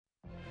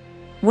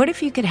What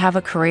if you could have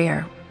a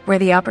career where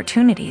the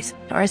opportunities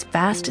are as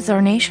vast as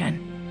our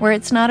nation, where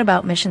it's not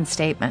about mission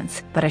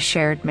statements, but a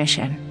shared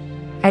mission?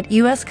 At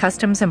U.S.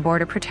 Customs and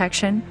Border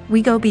Protection,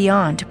 we go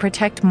beyond to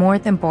protect more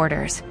than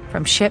borders.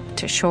 From ship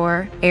to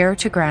shore, air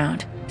to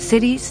ground,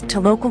 cities to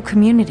local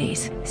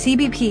communities,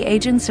 CBP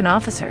agents and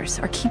officers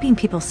are keeping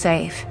people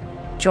safe.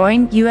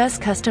 Join U.S.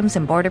 Customs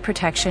and Border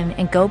Protection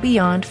and go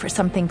beyond for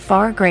something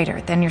far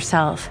greater than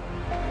yourself.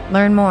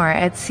 Learn more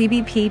at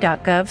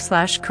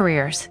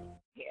cbp.gov/careers.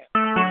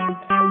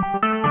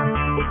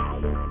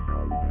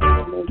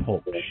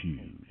 Talk shoes.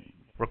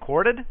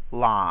 Recorded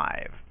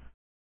live.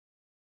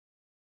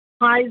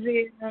 Hi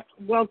there.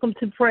 Welcome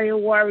to Prayer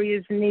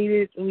Warriors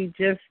Needed. We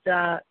just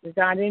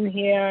got in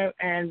here,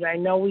 and I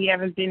know we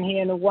haven't been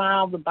here in a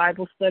while. The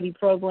Bible study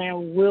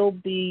program will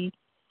be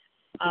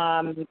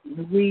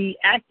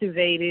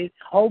reactivated,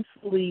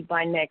 hopefully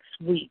by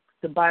next week.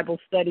 The Bible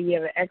study, we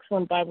have an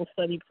excellent Bible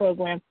study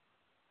program.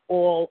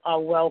 All are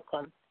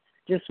welcome.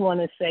 Just want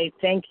to say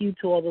thank you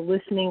to all the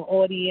listening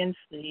audience,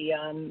 the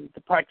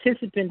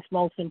participants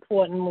most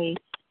importantly,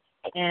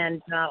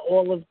 and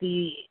all of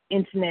the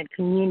internet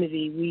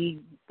community. We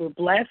were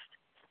blessed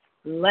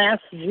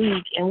last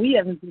week, and we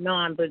haven't been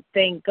on, but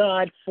thank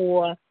God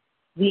for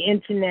the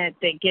internet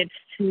that gets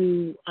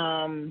to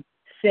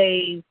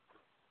save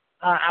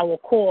our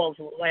calls.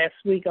 Last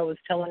week I was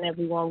telling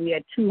everyone we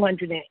had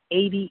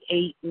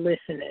 288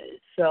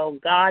 listeners. So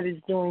God is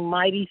doing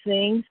mighty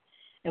things,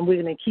 and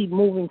we're going to keep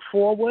moving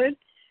forward,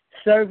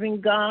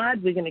 serving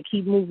God. We're going to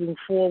keep moving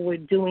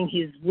forward, doing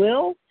His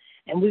will,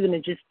 and we're going to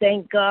just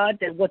thank God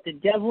that what the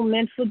devil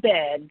meant for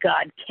bad,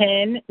 God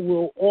can,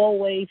 will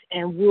always,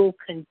 and will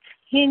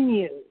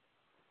continue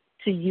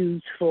to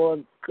use for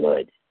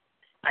good.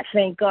 I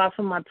thank God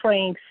for my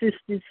praying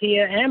sisters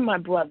here and my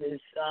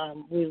brothers.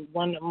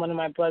 One of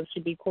my brothers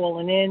should be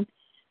calling in.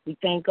 We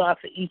thank God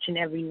for each and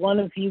every one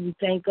of you. We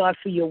thank God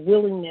for your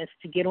willingness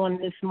to get on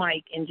this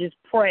mic and just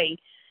pray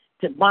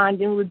to bind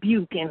and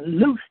rebuke and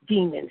loose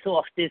demons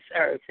off this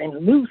earth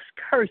and loose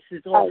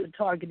curses off of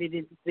targeted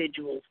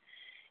individuals.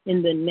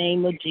 In the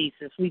name of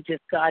Jesus, we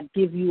just, God,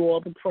 give you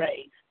all the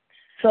praise.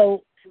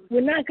 So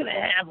we're not going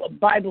to have a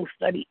Bible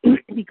study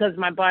because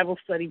my Bible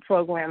study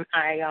program,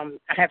 I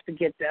have to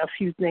get a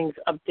few things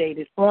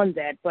updated on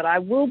that. But I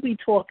will be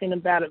talking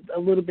about a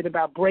little bit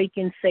about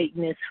breaking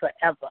Satanic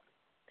forever.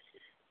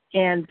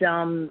 And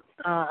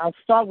I'll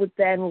start with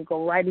that and we'll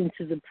go right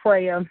into the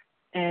prayer.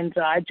 And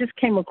I just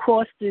came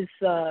across this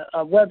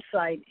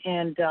website,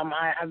 and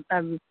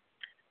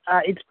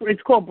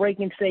it's called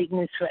Breaking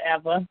Satanic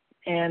Forever.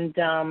 And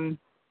I'm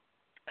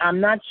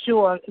not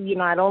sure,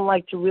 I don't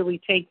like to really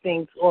take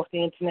things off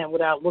the internet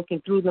without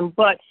looking through them,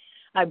 but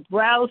I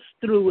browsed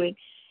through it,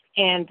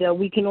 and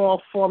we can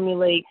all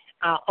formulate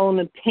our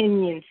own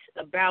opinions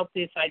about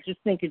this. I just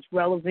think it's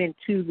relevant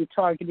to the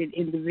targeted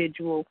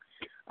individual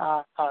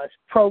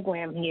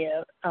program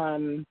here.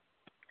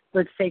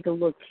 Let's take a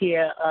look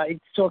here.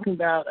 It's talking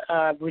about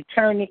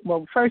returning.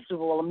 Well, first of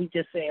all, let me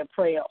just say a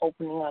prayer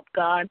opening up.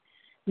 God,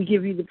 we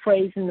give you the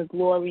praise and the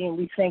glory, and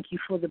we thank you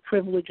for the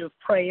privilege of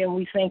prayer, and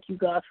we thank you,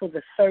 God, for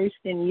the thirst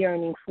and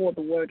yearning for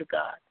the Word of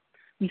God.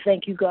 We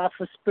thank you, God,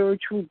 for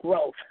spiritual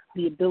growth,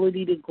 the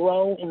ability to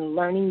grow in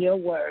learning your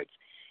words.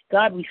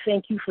 God, we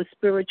thank you for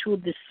spiritual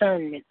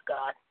discernment,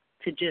 God,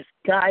 to just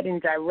guide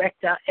and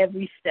direct our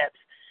every steps.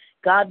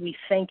 God, we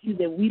thank you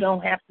that we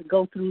don't have to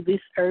go through this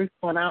earth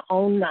on our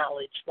own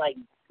knowledge like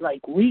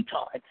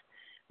retards,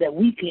 that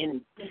we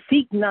can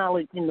seek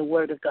knowledge in the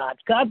Word of God.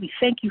 God, we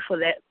thank you for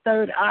that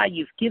third eye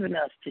you've given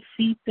us to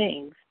see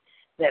things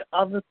that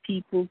other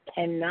people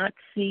cannot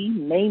see,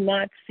 may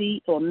not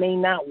see, or may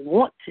not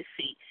want to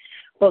see.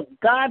 But,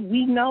 God,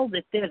 we know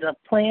that there's a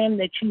plan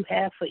that you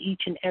have for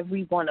each and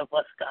every one of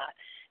us, God.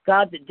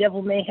 God, the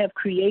devil may have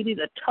created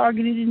a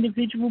targeted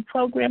individual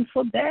program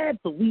for bad,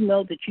 but we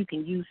know that you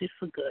can use it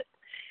for good.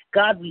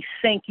 God, we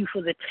thank you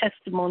for the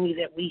testimony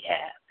that we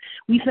have.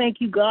 We thank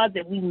you, God,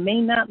 that we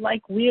may not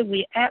like where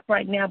we're at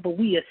right now, but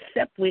we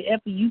accept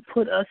wherever you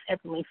put us,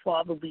 Heavenly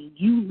Father.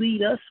 You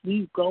lead us,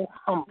 we go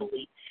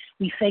humbly.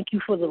 We thank you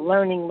for the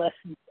learning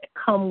lessons that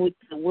come with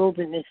the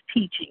wilderness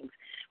teachings.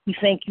 We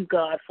thank you,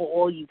 God, for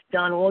all you've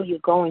done, all you're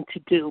going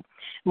to do.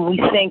 And we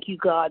thank you,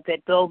 God,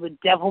 that though the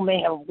devil may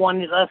have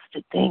wanted us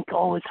to think,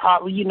 oh, it's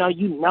hard, you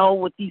know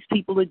what these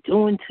people are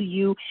doing to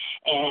you,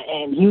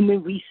 and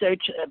human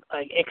research,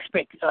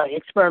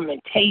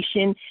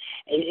 experimentation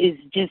is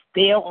just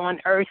there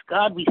on earth.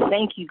 God, we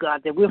thank you,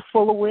 God, that we're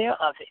full aware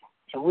of it,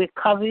 and we're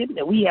covered,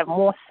 that we have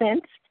more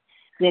sense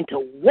than to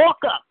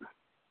walk up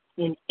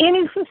in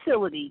any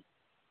facility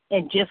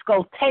and just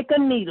go take a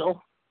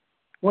needle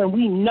when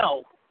we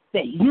know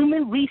that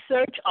human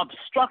research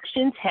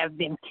obstructions have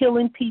been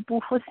killing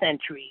people for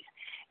centuries.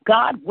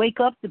 God, wake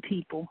up the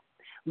people.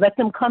 Let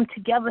them come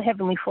together,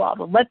 Heavenly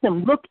Father. Let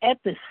them look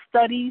at the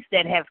studies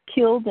that have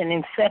killed and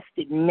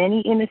infested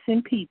many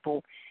innocent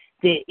people.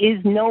 There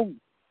is no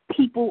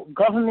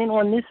government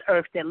on this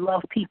earth that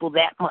love people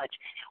that much.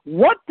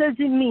 What does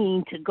it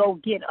mean to go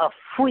get a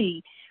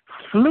free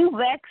flu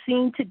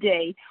vaccine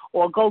today,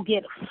 or go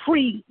get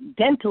free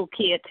dental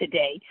care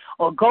today,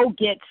 or go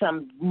get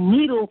some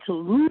needle to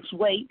lose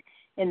weight,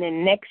 and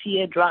then next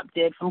year drop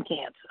dead from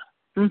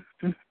cancer.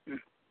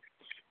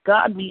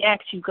 God, we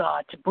ask you,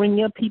 God, to bring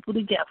your people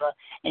together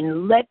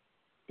and let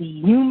the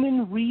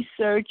human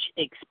research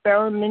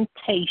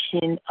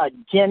experimentation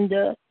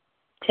agenda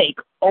take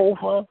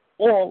over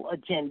all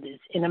agendas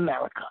in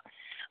America.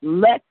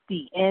 Let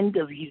the end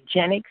of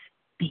eugenics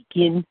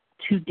begin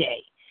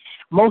today.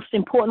 Most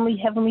importantly,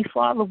 Heavenly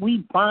Father,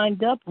 we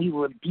bind up, we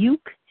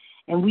rebuke,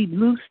 and we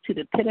loose to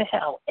the pit of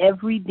hell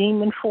every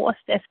demon force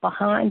that's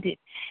behind it,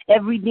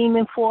 every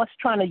demon force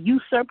trying to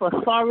usurp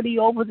authority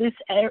over this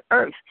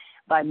earth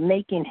by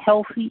making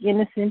healthy,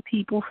 innocent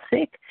people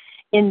sick.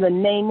 In the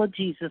name of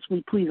Jesus,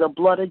 we plead the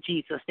blood of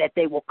Jesus that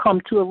they will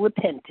come to a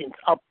repentance,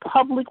 a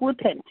public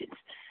repentance,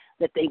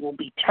 that they will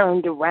be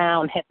turned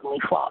around, Heavenly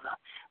Father,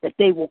 that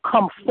they will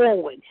come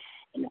forward.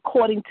 And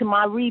according to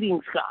my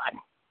readings, God,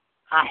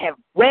 I have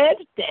read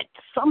that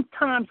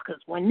sometimes,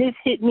 because when this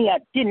hit me, I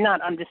did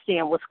not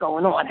understand what's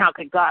going on. How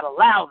could God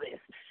allow this?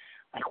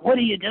 Like, what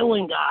are you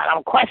doing, God?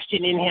 I'm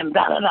questioning him,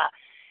 da-da-da.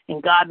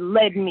 And God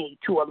led me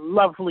to a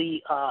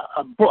lovely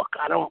a book.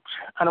 I don't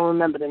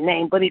remember the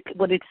name, but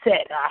what it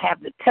said. I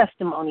have the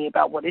testimony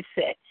about what it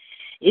said.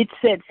 It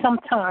said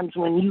sometimes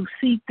when you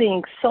see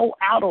things so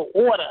out of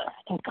order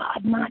and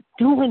God not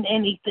doing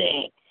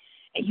anything,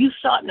 and you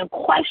starting to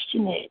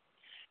question it,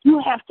 you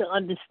have to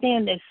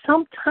understand that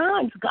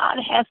sometimes God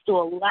has to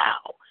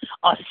allow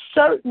a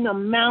certain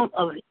amount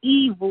of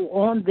evil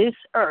on this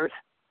earth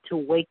to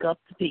wake up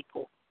the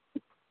people.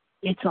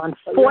 It's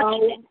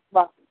unfortunate.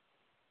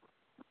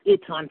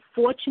 It's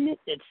unfortunate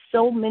that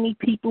so many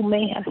people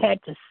may have had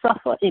to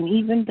suffer and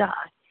even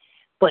die.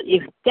 But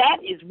if that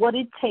is what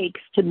it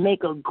takes to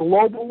make a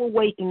global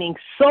awakening,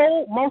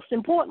 so most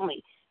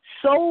importantly,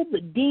 so the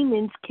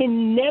demons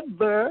can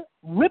never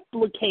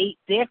replicate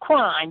their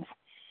crimes,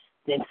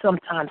 then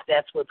sometimes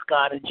that's what's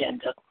God's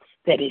agenda,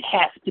 that it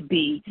has to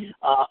be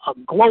a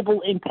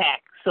global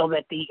impact so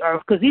that the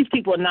earth, because these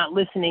people are not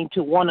listening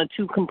to one or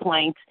two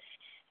complaints,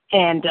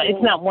 and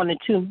it's not one or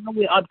two,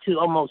 we're up to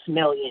almost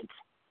millions.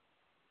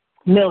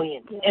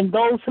 And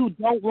those who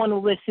don't want to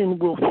listen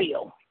will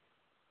feel.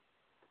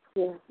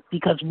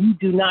 Because we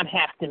do not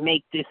have to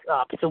make this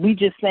up. So we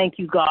just thank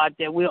you, God,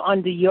 that we're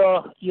under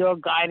your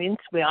guidance.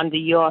 We're under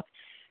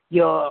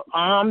your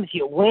arms,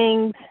 your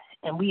wings,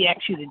 and we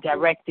ask you to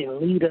direct and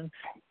lead us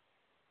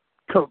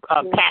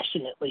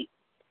passionately.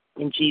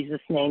 In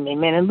Jesus' name,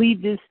 amen. And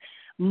lead this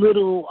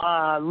little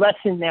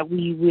lesson that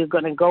we're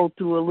going to go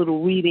through, a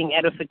little reading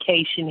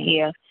edification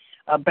here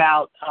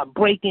about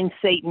breaking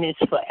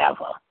Satanists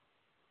forever.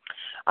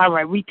 All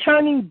right,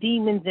 returning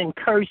demons and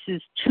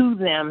curses to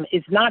them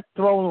is not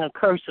throwing a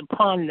curse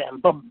upon them,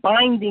 but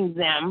binding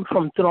them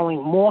from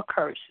throwing more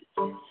curses.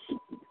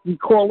 We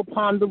call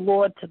upon the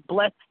Lord to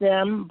bless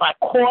them by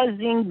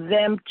causing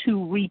them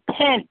to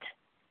repent.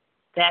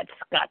 That's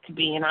got to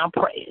be in our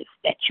prayers,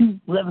 that you,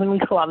 Heavenly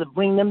Father,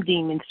 bring them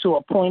demons to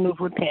a point of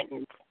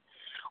repentance.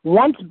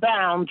 Once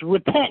bound,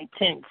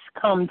 repentance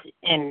comes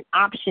an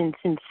option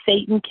since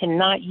Satan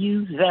cannot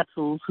use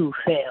vessels who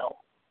fail.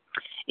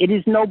 It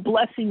is no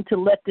blessing to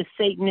let the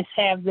Satanists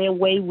have their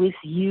way with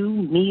you,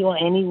 me, or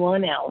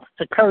anyone else,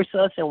 to curse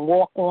us and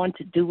walk on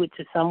to do it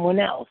to someone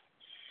else.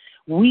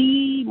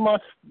 We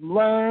must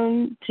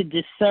learn to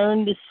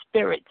discern the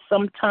spirit.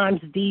 Sometimes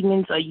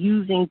demons are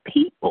using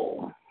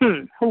people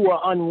who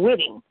are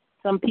unwitting.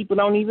 Some people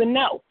don't even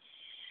know.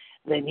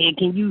 Then they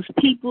can use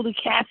people to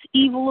cast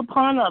evil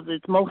upon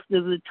others. Most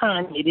of the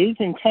time it is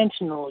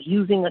intentional,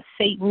 using a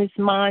Satanist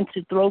mind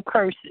to throw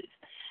curses,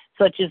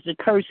 such as the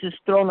curses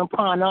thrown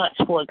upon us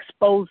for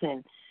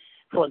exposing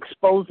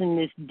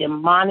this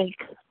demonic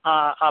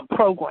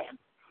program.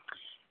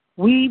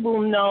 We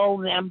will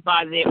know them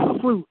by their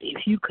fruit.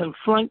 If you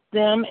confront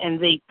them and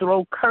they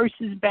throw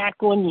curses back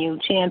on you,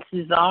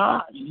 chances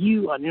are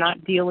you are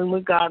not dealing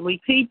with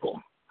godly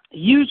people.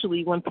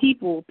 Usually when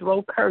people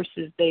throw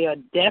curses, they are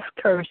death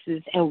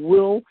curses and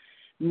will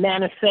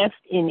manifest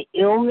in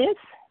illness,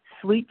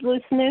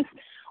 sleeplessness,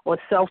 or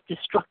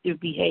self-destructive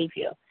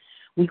behavior.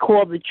 We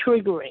call the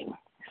triggering,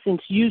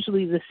 since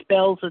usually the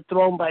spells are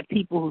thrown by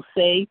people who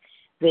say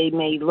they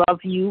may love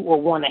you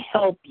or want to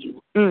help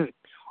you,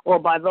 or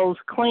by those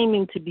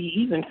claiming to be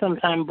even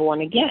sometime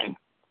born again.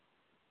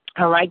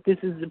 All right, this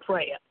is the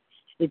prayer.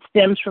 It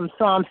stems from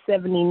Psalm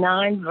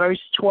 79,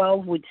 verse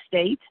 12, which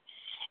states,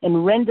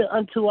 "And render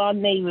unto our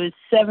neighbors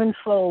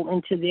sevenfold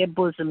into their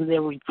bosom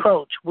their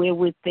reproach,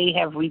 wherewith they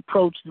have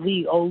reproached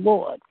thee, O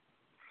Lord."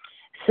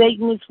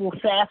 Satanists will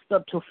fast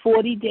up to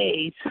 40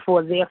 days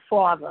for their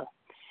father,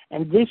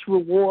 and his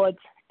rewards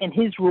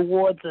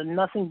are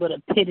nothing but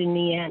a pit in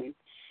the end.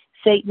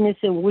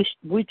 Satanists and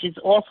witches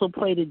also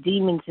pray the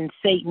demons and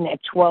Satan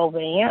at 12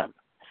 a.m.,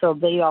 so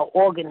they are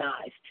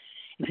organized.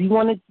 If you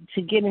wanted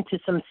to get into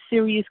some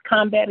serious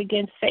combat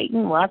against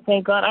Satan, well, I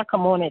thank God I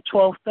come on at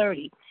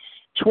 12:30.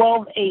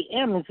 12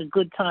 a.m. is a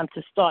good time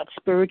to start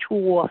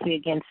spiritual warfare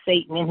against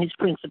Satan and his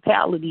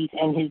principalities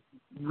and his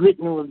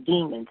retinue of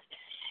demons.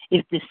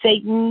 If the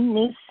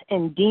Satanists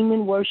and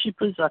demon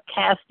worshippers are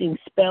casting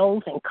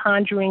spells and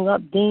conjuring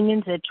up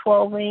demons at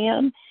 12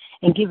 a.m.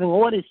 and giving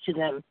orders to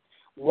them,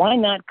 why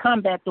not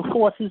combat the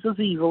forces of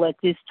evil at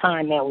this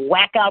time and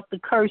whack out the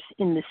curse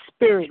in the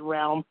spirit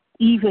realm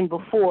even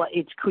before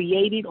it's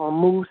created or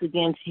moves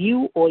against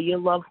you or your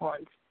loved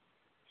ones?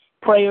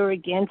 Prayer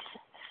against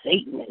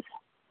Satanists.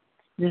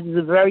 This is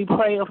a very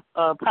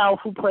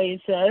powerful prayer,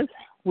 it says,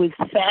 with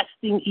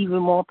fasting even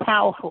more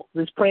powerful.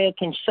 This prayer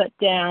can shut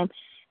down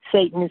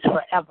Satanists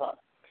forever,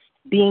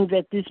 being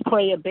that this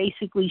prayer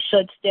basically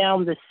shuts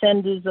down the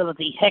senders of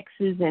the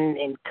hexes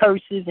and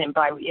curses, and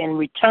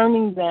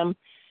returning them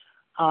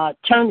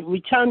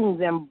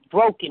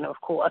broken,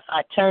 of course.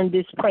 I turn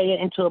this prayer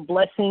into a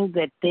blessing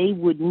that they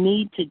would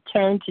need to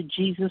turn to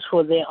Jesus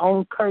for their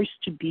own curse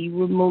to be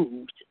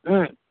removed.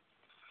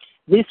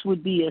 This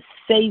would be a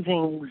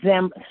saving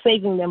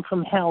them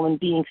from hell, and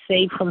being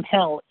saved from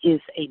hell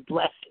is a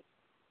blessing.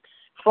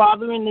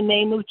 Father, in the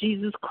name of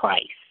Jesus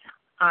Christ,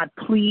 I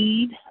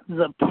plead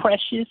the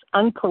precious,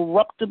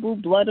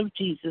 uncorruptible blood of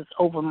Jesus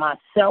over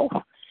myself,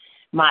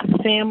 my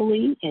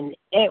family, and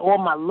all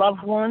my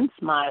loved ones,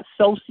 my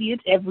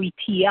associates, every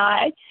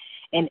PI,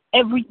 and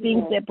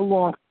everything that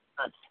belongs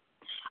to us.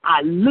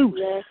 I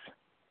loose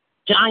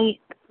giant...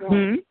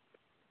 Can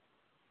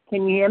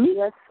you hear me?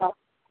 Yes, sir.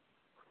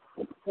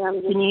 Can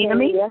you hear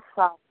me? Yes,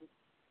 Father.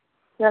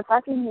 Yes,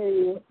 I can hear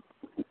you.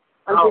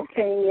 I'm just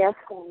saying yes,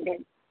 Father.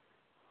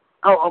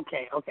 Oh,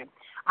 okay.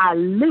 I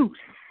loose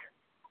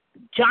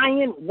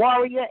giant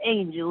warrior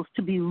angels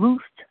to be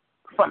loosed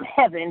from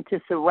heaven to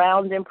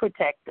surround and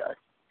protect us.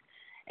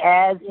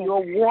 As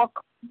your war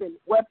and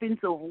weapons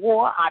of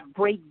war, I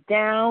break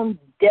down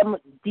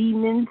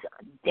demons,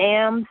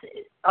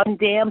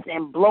 undams,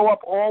 and blow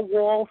up all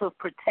walls of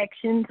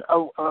protections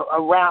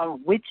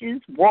around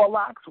witches,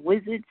 warlocks,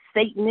 wizards,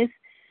 Satanists,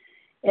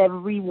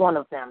 every one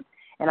of them.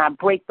 And I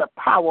break the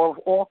power of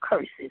all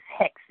curses,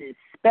 hexes,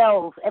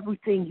 spells,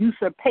 everything,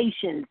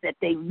 usurpations that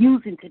they're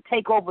using to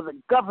take over the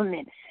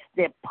government,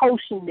 their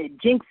potion, their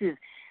jinxes,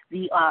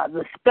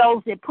 the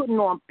spells they're putting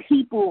on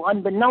people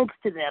unbeknownst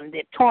to them,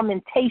 their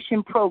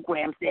tormentation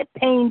programs, their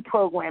pain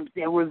programs,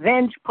 their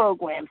revenge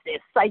programs, their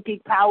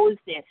psychic powers,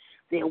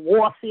 their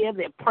warfare,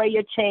 their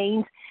prayer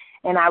chains,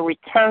 and I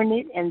return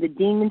it and the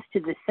demons to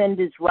the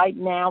senders right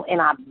now,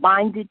 and I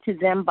bind it to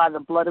them by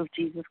the blood of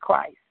Jesus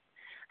Christ.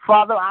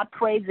 Father, I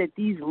pray that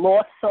these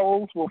lost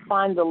souls will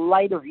find the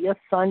light of your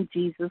Son,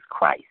 Jesus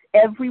Christ.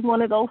 Every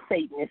one of those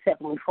Satanists,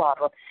 Heavenly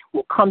Father,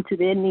 will come to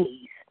their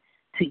knees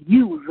to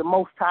you, the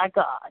Most High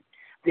God.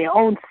 Their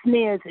own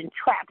snares and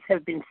traps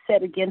have been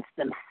set against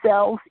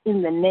themselves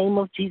in the name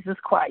of Jesus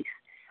Christ.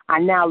 I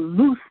now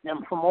loose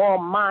them from all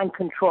mind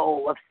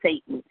control of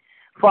Satan.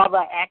 Father,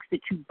 I ask that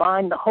you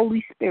bind the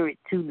Holy Spirit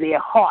to their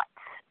hearts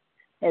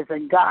as a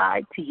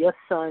guide to your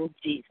Son,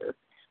 Jesus,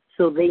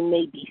 so they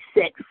may be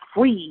set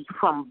free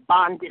from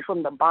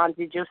the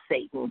bondage of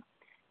Satan.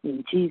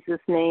 In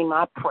Jesus' name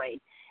I pray.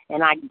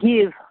 And I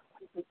give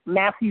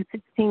Matthew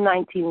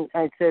 16:19,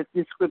 it says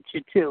this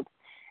scripture too.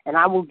 And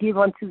I will give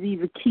unto thee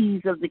the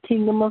keys of the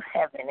kingdom of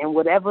heaven, and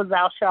whatever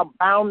thou shalt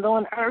bound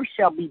on earth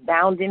shall be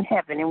bound in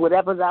heaven, and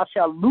whatever thou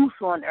shalt loose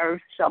on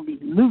earth shall be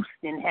loosed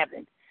in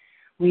heaven.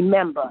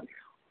 Remember,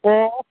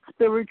 all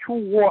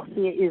spiritual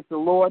warfare is the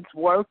Lord's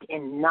work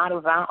and not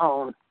of our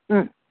own.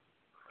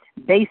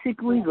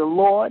 Basically, the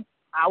Lord,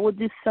 our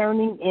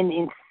discerning and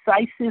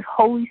incisive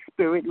Holy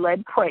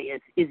Spirit-led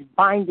prayers, is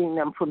binding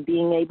them from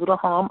being able to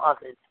harm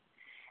others.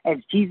 As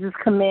Jesus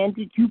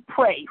commanded, you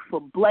pray for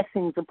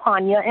blessings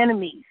upon your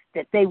enemies,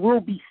 that they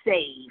will be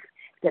saved,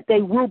 that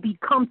they will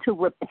come to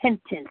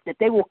repentance, that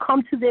they will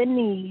come to their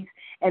knees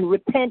and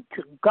repent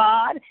to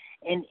God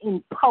and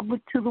in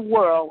public to the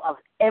world of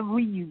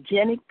every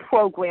eugenic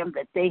program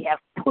that they have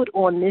put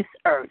on this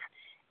earth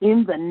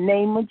in the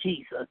name of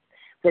Jesus,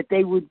 that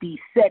they would be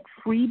set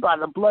free by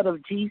the blood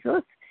of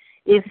Jesus.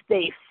 If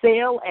they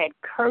fail at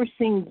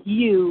cursing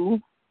you,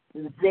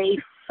 they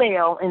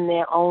fail in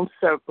their own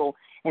circle,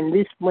 and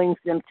this brings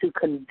them to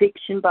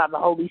conviction by the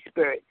Holy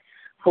Spirit.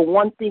 For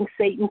one thing,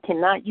 Satan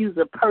cannot use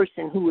a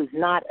person who is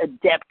not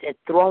adept at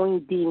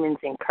throwing demons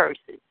and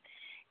curses.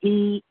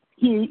 He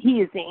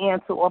is the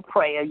answer or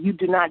prayer. You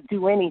do not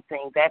do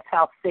anything. That's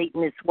how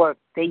Satanists work.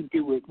 They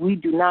do it. We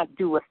do not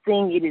do a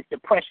thing. It is the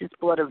precious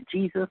blood of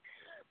Jesus,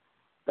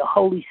 the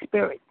Holy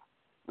Spirit,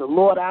 the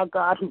Lord our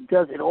God, who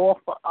does it all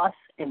for us,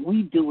 and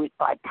we do it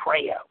by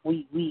prayer.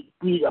 We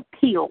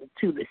appeal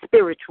to the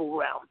spiritual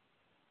realm.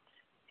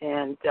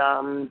 And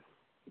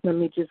let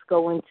me just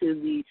go into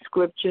the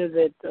scripture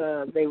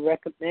that they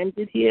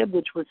recommended here,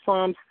 which was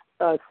Psalms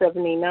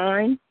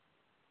 79.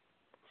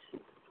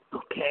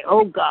 Okay,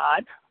 oh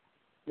God,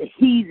 the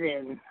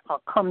heathen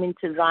are coming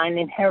to thine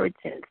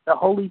inheritance. The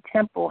holy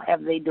temple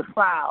have they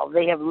defiled.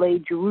 They have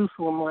laid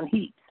Jerusalem on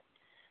heaps.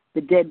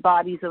 The dead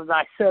bodies of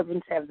thy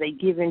servants have they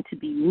given to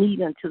be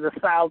meat unto the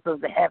fowls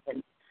of the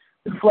heaven.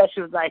 The flesh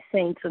of thy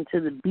saints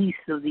unto the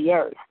beasts of the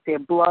earth. Their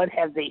blood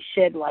have they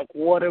shed like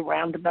water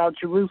round about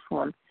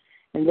Jerusalem,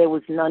 and there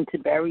was none to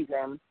bury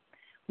them.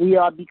 We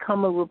are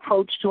become a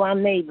reproach to our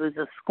neighbors,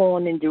 a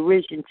scorn and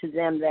derision to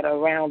them that are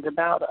round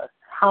about us.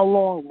 How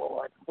long,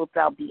 Lord, wilt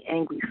thou be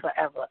angry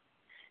forever?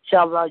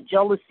 Shall thy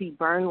jealousy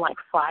burn like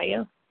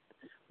fire?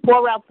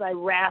 Pour out thy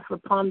wrath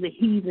upon the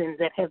heathen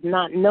that have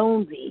not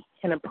known thee,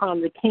 and upon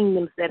the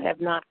kingdoms that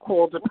have not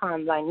called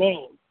upon thy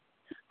name.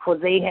 For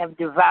they have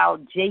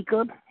devoured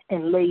Jacob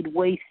and laid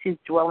waste his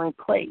dwelling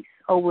place.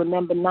 O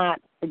remember not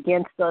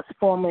against us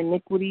former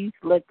iniquities.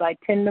 Let thy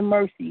tender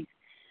mercies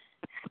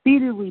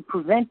speedily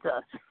prevent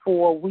us,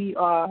 for we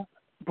are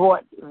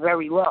brought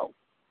very low.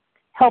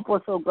 Help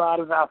us, O God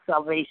of our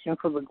salvation,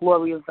 for the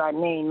glory of thy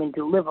name, and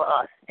deliver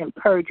us, and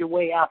purge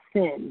away our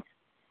sins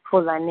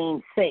for thy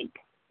name's sake.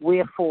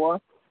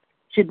 Wherefore,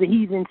 should the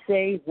heathen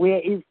say, where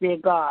is their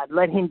God?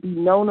 Let him be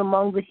known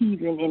among the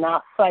heathen in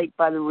our sight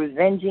by the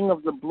revenging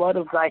of the blood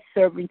of thy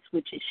servants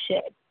which is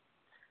shed.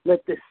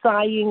 Let the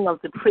sighing of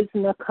the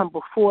prisoner come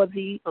before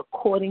thee,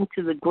 according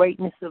to the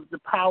greatness of the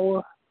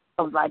power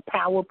of thy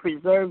power.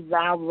 Preserve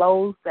thou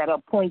those that are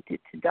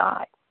appointed to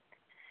die.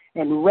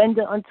 And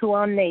render unto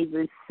our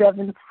neighbors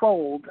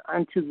sevenfold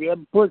unto their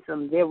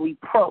bosom their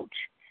reproach,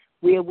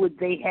 where would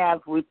they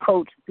have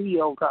reproached thee,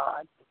 O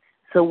God?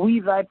 So we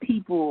thy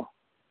people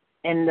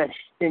and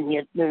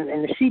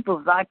the sheep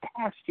of thy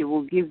pasture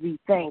will give thee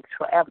thanks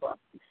forever.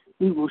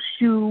 We will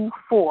shew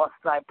forth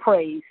thy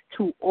praise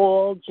to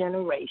all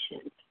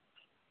generations.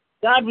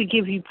 God, we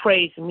give you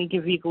praise and we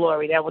give you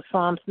glory. That was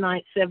Psalms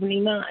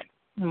 979.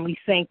 And we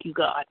thank you,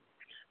 God,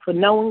 for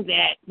knowing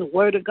that the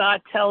word of God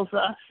tells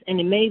us, and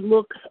it may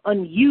look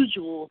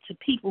unusual to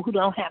people who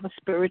don't have a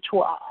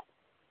spiritual eye,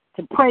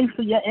 to pray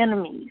for your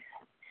enemies.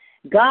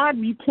 God,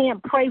 you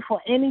can't pray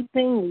for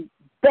anything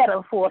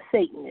better for a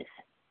Satanist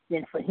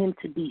than for him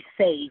to be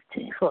saved,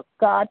 for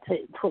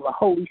the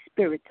Holy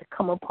Spirit to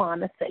come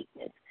upon a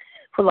Satanist,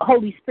 for the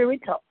Holy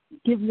Spirit to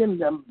give them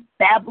the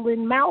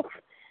babbling mouth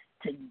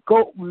to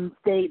go,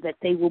 that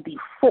they will be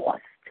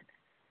forced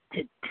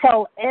to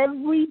tell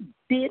every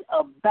bit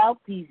about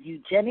these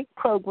eugenic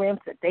programs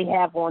that they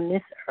have on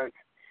this earth.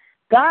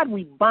 God,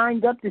 we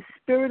bind up the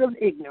spirit of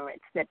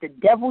ignorance that the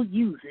devil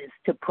uses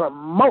to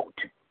promote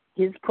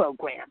his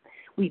program.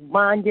 We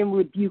bind and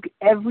rebuke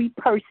every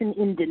person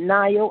in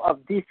denial of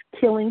this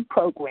killing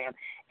program,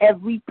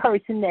 every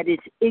person that is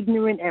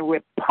ignorant and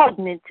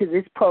repugnant to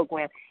this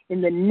program. In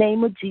the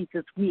name of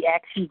Jesus, we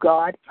ask you,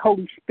 God,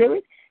 Holy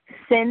Spirit,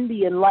 send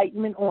the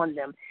enlightenment on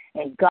them,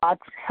 and God,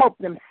 help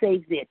them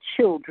save their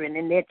children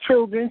and their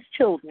children's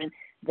children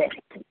that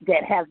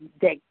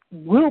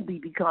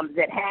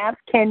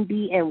can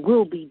be and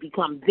will be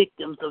become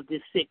victims of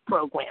this sick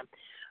program.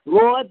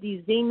 Lord,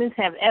 these demons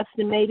have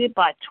estimated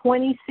by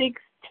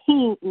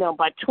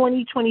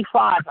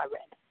 2025, I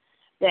read,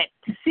 that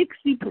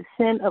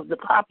 60% of the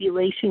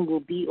population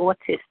will be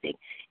autistic.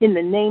 In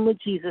the name of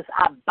Jesus,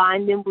 I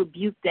bind and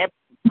rebuke that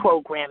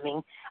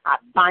programming. I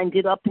bind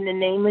it up in the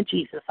name of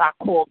Jesus. I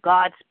call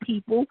God's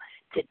people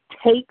to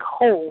take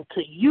hold,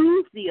 to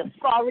use the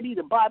authority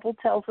the Bible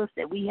tells us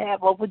that we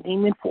have over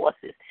demon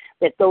forces,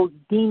 that those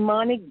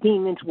demonic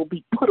demons will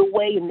be put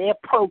away in their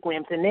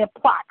programs and their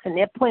plots, and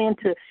their plan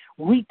to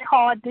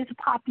retard this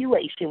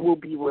population will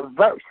be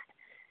reversed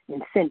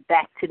and sent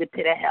back to the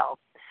pit of hell.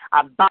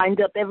 I bind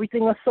up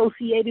everything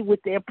associated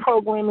with their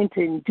programming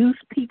to induce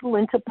people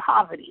into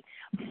poverty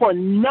for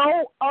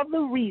no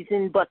other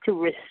reason but to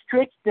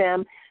restrict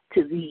them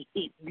to the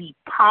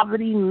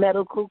poverty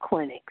medical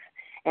clinics,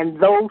 and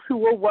those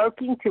who are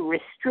working to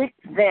restrict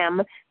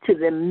them to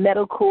the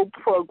medical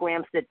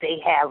programs that they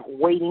have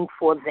waiting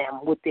for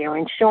them with their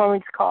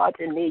insurance cards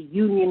and their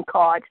union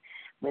cards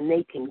when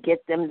they can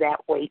get them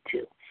that way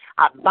too.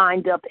 I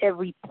bind up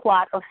every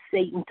plot of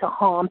Satan to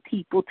harm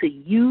people, to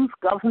use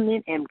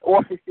government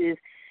offices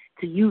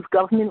to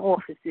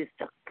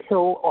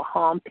kill or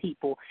harm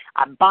people.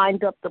 I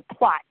bind up the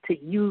plot to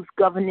use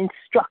governance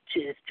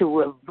structures to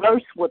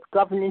reverse what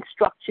governance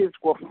structures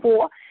were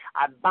for.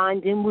 I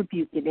bind and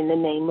rebuke it in the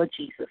name of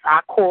Jesus.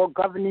 I call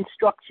governance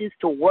structures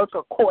to work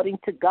according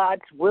to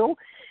God's will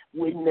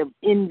in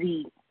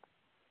the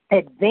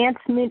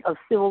advancement of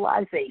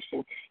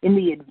civilization, in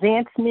the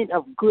advancement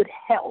of good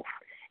health,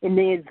 in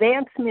the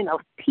advancement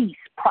of peace,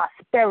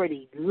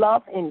 prosperity,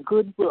 love, and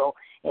goodwill,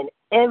 and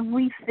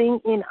everything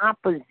in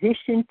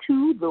opposition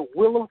to the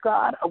will of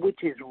God,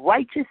 which is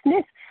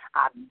righteousness.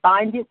 I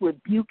bind it,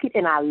 rebuke it,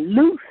 and I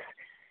loose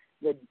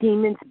the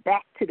demons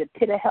back to the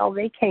pit of hell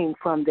they came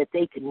from, that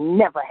they could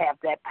never have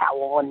that power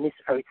on this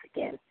earth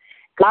again.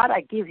 God, I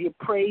give you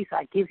praise.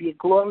 I give you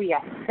glory. I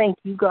thank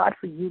you, God,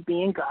 for you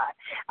being God.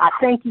 I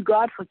thank you,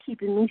 God, for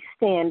keeping me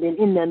standing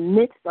in the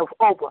midst of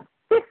over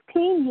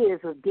 15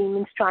 years of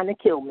demons trying to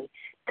kill me.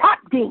 Top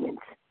demons,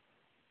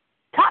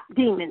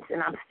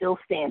 and I'm still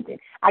standing.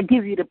 I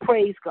give you the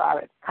praise,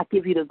 God. I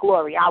give you the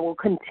glory. I will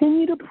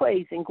continue to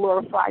praise and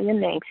glorify your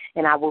name,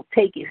 and I will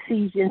take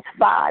Ephesians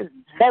 5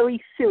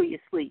 very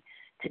seriously,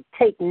 to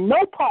take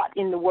no part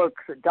in the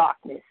works of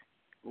darkness,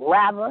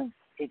 rather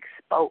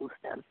expose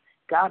them.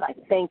 God, I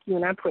thank you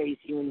and I praise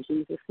you in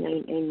Jesus'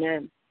 name.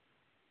 Amen.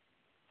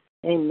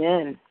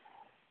 Amen.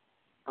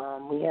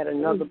 We had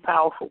another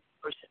powerful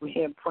person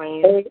here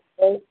praying.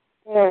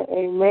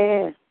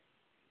 Amen.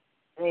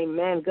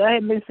 Amen. Go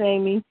ahead, Miss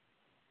Amy.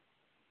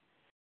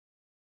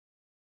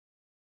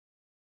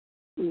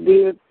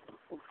 Dear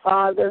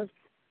Father,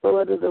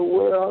 Lord of the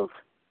world,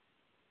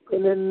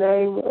 in the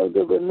name of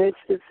the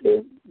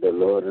Beneficent, the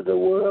Lord of the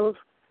world,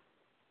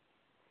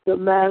 the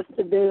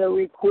Master de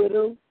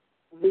Requital,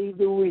 thee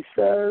do we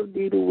serve,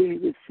 thee do we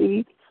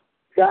receive.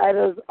 Guide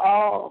us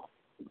all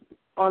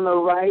on the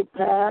right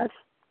path,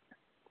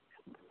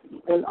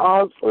 and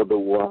also the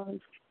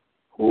ones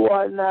who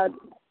are not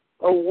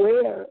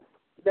aware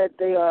that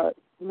they are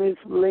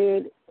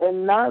misled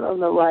and not on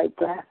the right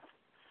path.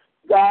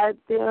 Guide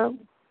them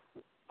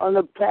on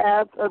the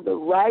path of the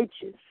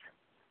righteous,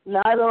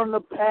 not on the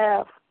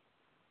path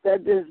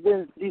that has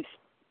been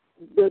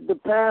the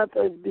path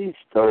of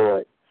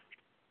distorted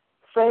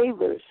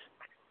favors,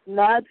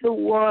 not the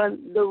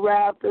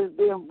wrath that's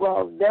being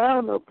brought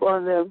down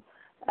upon them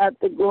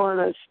after going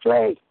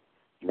astray.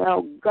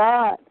 Now,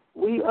 God,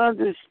 we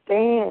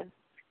understand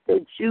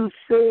that you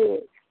said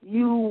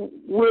you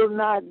will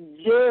not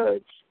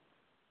judge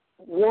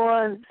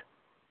one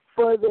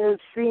for their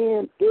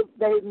sin if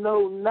they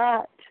know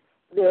not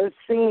their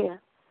sin.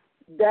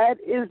 That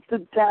is the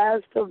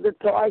task of the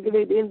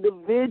targeted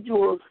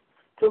individuals,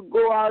 to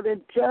go out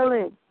and tell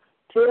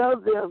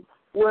them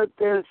what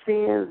their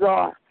sins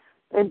are,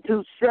 and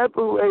to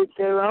separate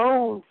their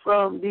own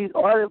from these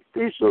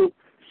artificial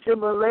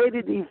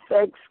simulated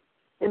effects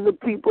in the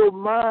people's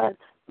mind,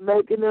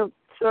 making them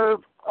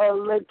serve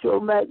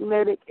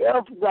electromagnetic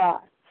F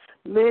God.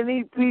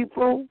 Many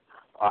people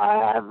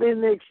are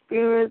having the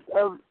experience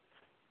of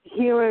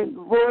hearing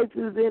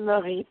voices in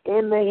the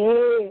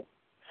head.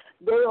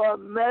 They are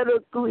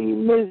medically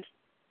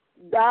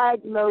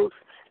misdiagnosed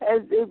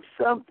as if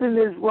something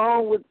is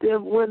wrong with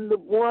them, when the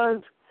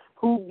ones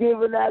who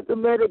giving out the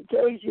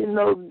medication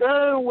know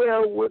darn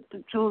well what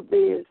the truth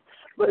is,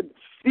 but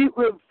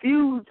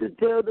refuse to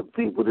tell the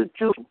people the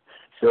truth.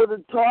 So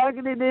the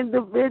targeted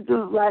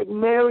individuals, like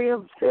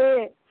Miriam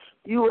said,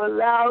 you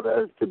allowed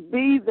us to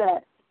be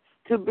that,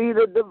 to be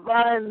the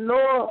divine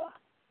knower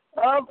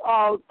of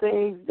all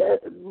things that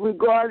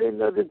regarding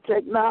the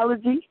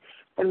technology,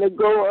 and to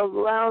go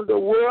around the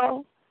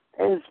world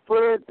and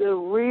spread the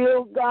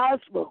real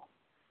gospel.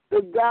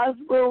 The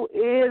gospel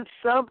is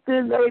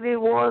something they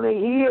didn't want to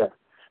hear,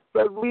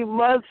 but we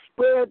must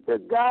spread the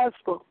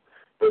gospel.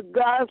 The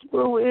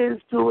gospel is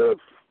to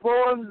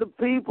inform the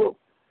people,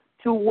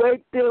 to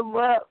wake them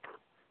up,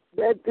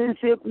 that this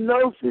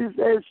hypnosis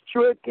has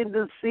tricked and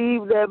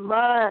deceived their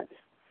minds.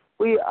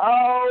 We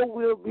all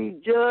will be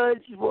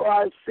judged for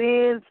our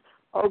sins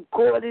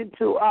according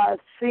to our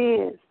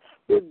sins,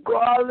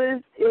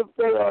 regardless if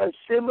they are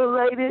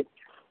assimilated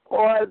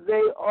or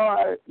they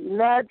are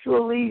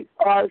naturally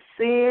our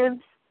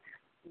sins.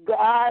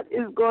 God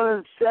is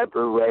going to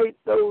separate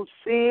those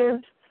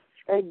sins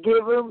and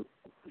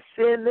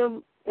send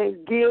them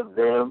and give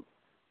them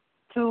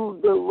to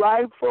the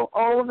rightful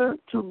owner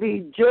to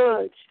be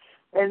judged.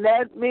 And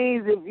that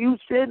means if you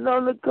sitting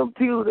on the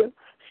computer,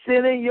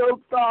 sending your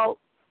thought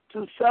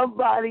to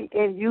somebody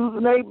and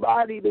using their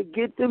body to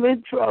get them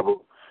in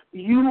trouble,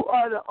 you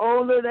are the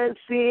owner of that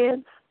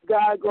sin.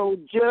 God going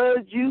to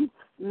judge you.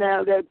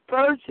 Now, that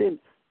person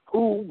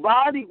whose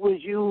body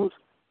was used,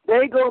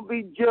 they going to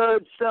be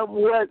judged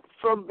somewhat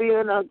from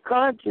being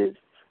unconscious,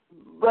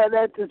 but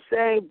at the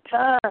same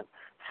time,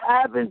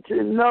 having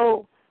to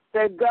know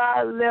that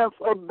God left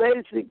a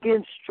basic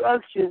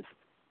instructions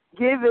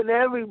given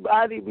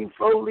everybody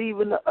before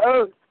leaving the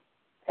earth.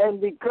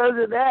 And because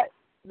of that,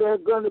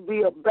 there's going to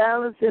be a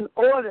balance and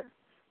order.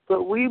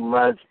 But we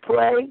must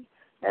pray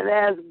and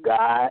ask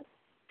God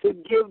to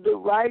give the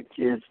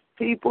righteous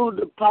people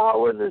the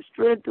power and the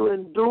strength to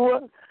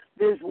endure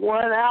this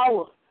 1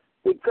 hour,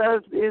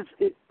 because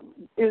the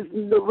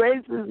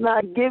race is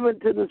not given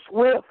to the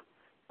swift,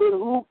 but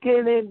who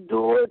can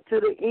endure to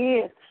the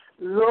end.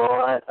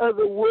 Lord of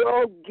the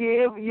world,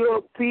 give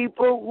your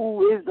people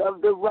who is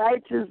of the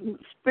righteous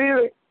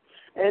spirit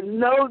and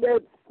know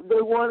that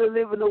they want to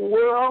live in a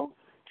world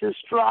to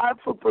strive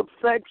for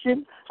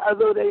perfection,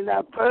 although they're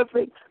not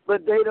perfect,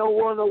 but they don't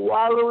want to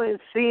wallow in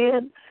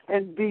sin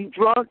and be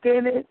drunk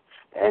in it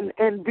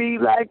and be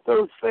like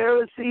those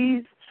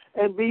Pharisees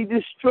and be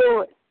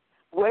destroyed.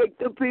 Wake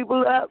the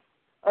people up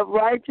of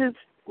righteous,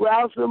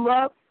 rouse them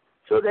up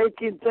so they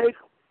can take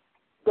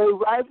their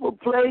rightful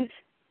place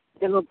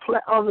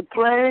on the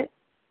planet,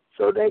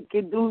 so they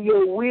can do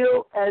your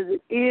will as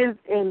it is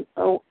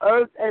on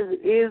earth as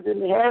it is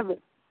in heaven.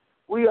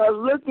 We are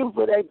looking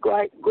for that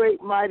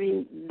great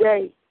mighty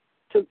day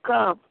to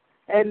come.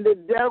 And the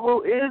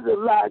devil is a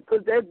lie,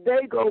 because that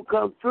day going to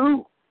come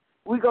through.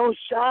 We're going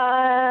to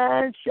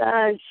shine,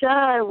 shine,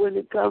 shine when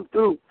it comes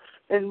through.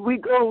 And we're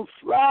going to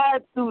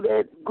slide through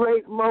that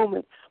great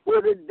moment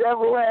where the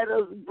devil had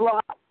us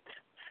blocked,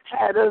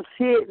 had us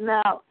hidden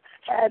out,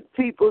 had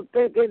people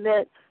thinking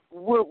that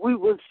what we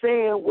were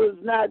saying was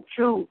not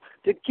true,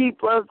 to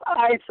keep us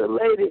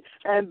isolated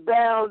and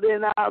bound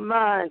in our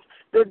minds.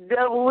 The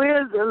devil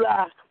is a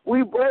lie.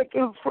 We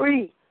breaking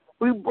free.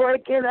 We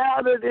breaking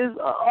out of this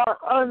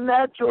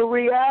unnatural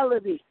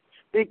reality,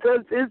 because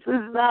this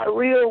is not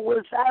real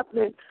what's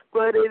happening,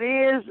 but it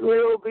is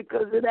real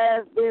because it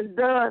has been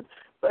done.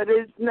 But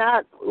it's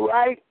not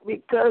right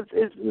because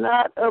it's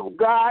not of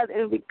God,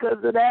 and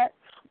because of that,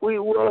 we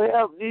will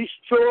help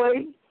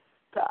destroy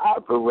the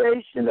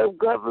operation of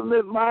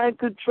government mind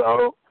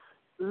control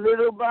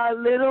little by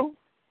little,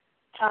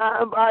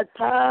 time by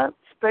time,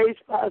 space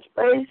by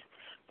space,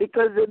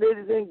 because it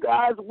is in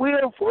God's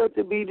will for it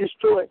to be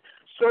destroyed.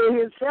 So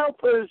his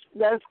helpers,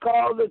 that's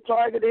called the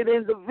targeted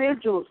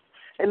individuals,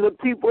 and the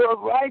people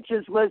of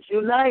righteousness must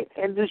unite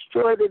and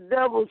destroy the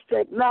devil's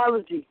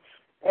technology.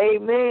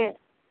 Amen.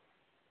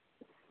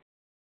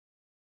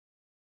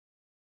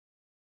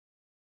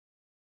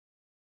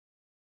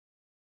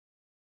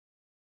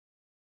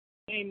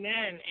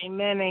 Amen,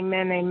 amen,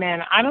 amen,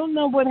 amen. I don't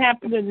know what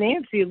happened to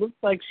Nancy. It looks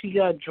like she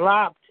got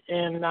dropped,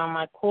 and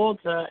I called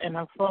her, and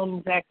her phone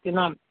was acting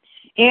up.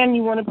 Ann,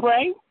 you want to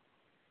pray?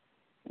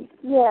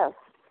 Yes.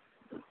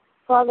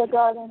 Father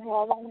God in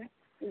heaven,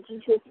 in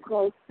Jesus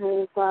Christ's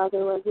name,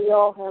 Father, as we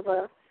all have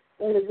our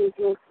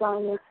individual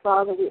assignments,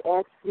 Father, we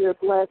ask for your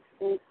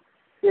blessing,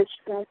 your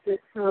strength, your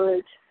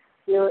courage,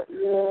 your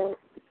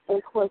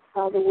of course,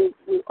 Father,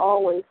 we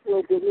always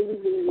will believe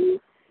in you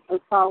and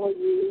follow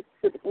you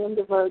to the end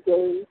of our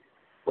days,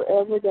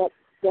 wherever that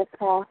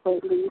pathway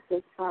leads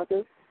us,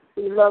 Father.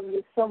 We love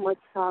you so much,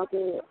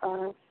 Father.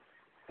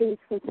 Please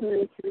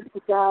continue to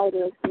guide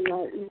us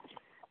in each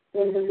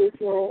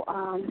individual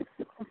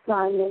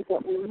assignment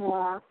that we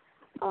have.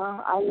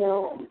 I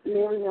know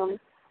Miriam,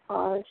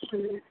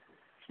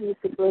 she's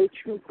a great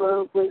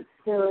trooper, a great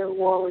prayer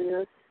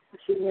warrior.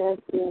 She has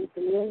been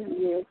for many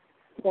years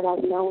that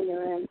I've known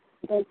her, and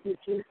thank you,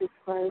 Jesus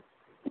Christ,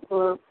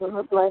 for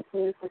her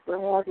blessings and for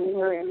having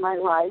her in my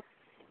life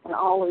and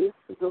always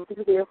to go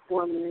through there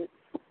for me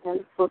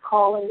and for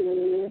calling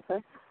me.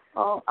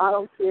 I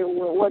don't care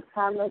what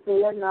time of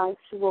day or night,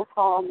 she will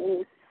call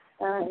me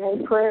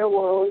and prayer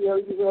warrior, are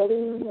you ready?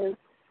 And,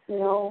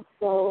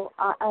 so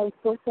I'm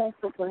so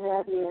thankful for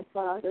having her,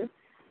 Father,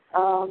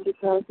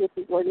 because if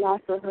it were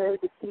not for her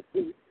to keep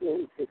the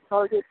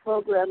target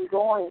program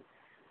going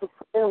for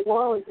prayer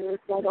warriors,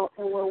 I don't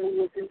know where we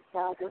would be,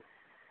 Father.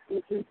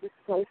 In Jesus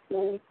Christ's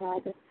name,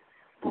 Father.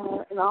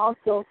 And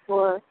also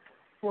for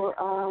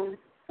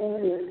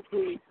Amy,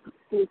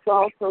 who's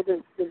also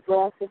the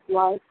breath of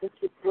life that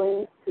she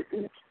brings to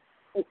each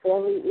and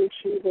every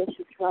issue that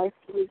she tries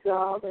to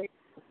resolve. And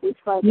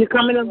you're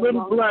coming a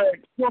little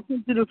blurred. Talk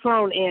into the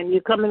phone, Ann.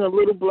 You're coming a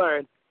little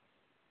blurred.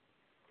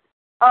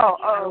 That's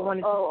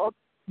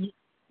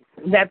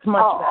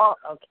much better.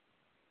 Okay.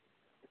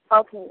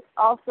 Okay.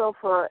 Also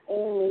for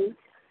Amy,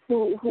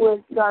 who has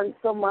done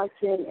so much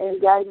in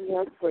guiding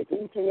us for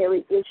each and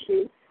every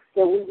issue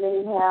that we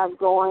may have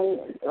going.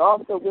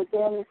 Also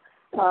within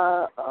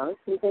some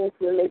things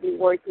we may be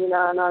working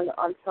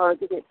on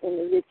targeted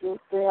individuals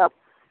to help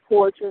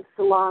forge us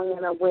along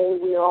in a way.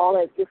 We're all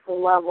at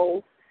different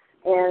levels.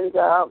 And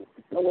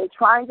we're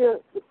trying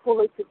to pull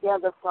it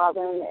together,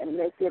 Father, and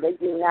make it a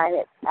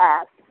united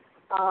path.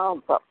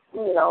 But,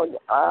 there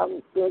are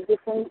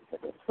different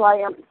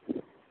triumphs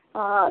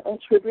and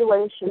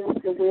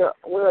tribulations, and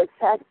we're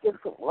attacked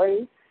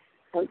differently,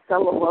 and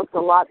some of us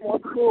a lot more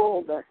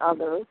cruel than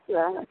others.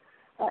 I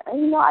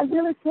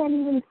really can't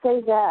even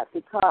say that,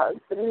 because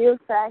the mere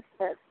fact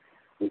that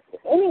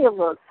any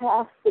of us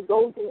has to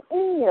go through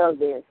any of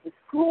this is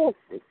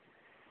cruelty.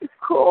 It's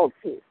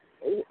cruelty.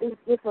 It's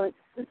different.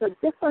 It's a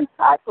different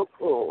type of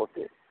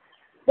cruelty.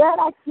 That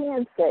I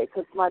can say,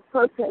 because my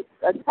person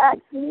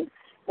attacked me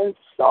in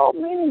so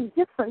many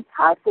different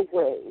types of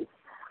ways.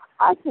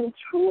 I can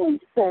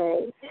truly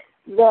say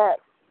that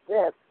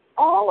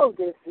all of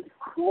this is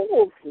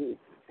cruelty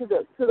to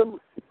the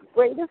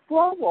greatest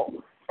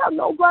level. I have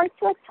no right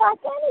to attack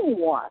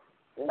anyone.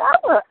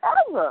 Never,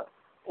 ever.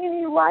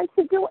 Any right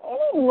to do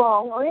any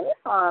wrong or any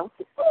harm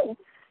to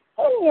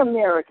any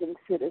American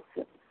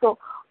citizen. So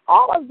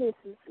all of this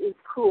is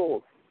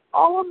cruel.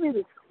 All of it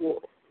is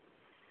cruel.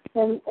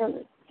 And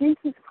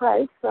Jesus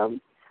Christ,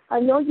 I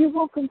know you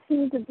will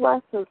continue to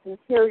bless us and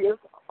carry us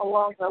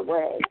along our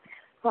way.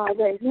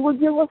 Father, you will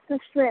give us the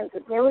strength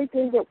and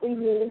everything that we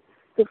need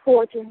to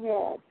forge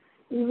ahead,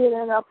 even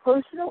in our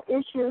personal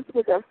issues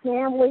with our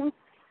families,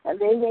 and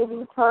they may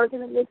be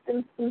targeted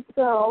victims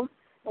themselves,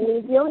 and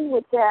we're dealing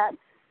with that,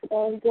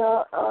 and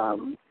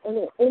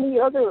any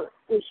other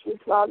issues,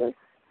 Father,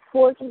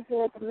 forge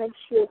ahead to make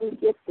sure we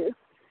get this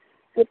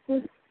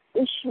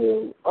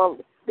issue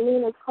of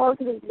being a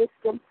targeted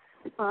victim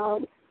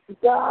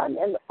done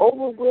and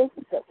over with,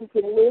 that we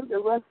can live the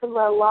rest of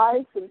our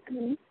lives in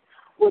peace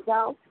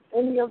without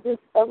any of this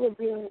ever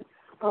being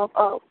a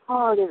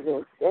part of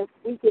this, that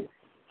we can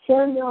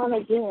carry on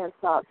again,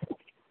 Father.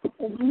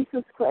 In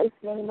Jesus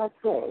Christ's name I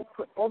pray,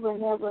 forever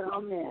and ever,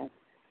 amen.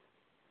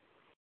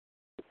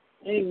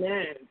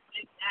 Amen.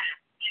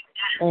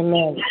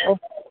 Amen. Oh,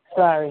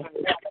 sorry.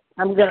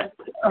 I'm going to,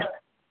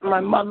 my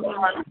mom,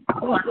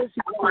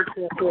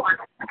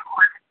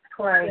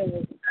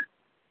 pray.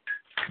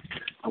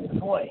 Oh,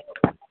 boy.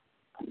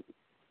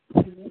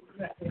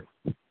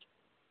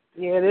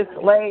 this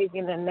leg,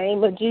 in the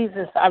name of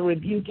Jesus, I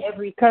rebuke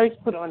every curse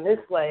put on this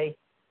leg.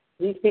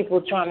 These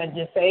people trying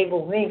to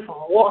disable me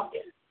from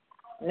walking.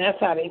 And that's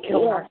how they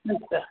killed my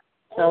sister.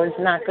 So it's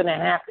not going to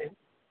happen.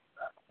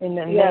 In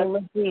the name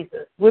of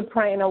Jesus. We're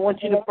praying. I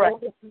want you to pray.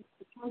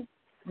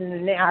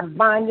 I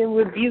bind and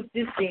rebuke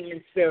this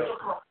demon spirit.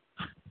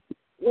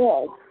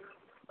 Yes.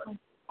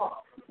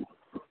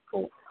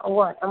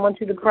 What? I want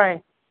you to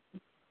pray.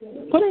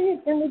 Put it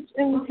in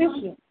the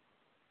tissue.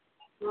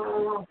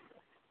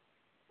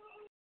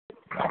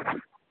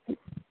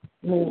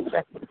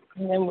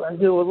 And then we'll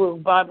do a little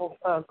Bible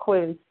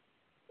quiz.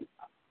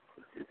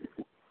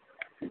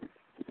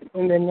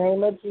 In the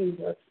name of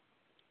Jesus,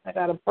 I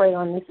got to pray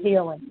on this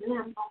healing.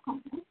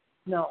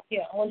 No,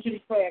 I want you to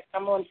pray.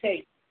 I'm on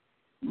tape.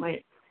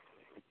 Wait.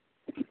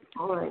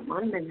 All right,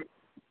 1 minute.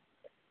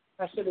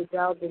 I should have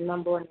dialed the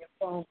number on your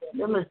phone.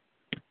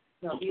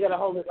 No, you got to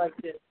hold it like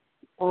this.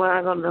 What am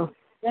I going to do?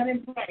 Let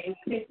him pray.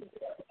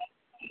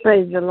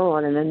 Praise the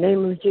Lord in the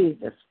name of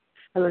Jesus.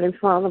 Heavenly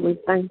Father, we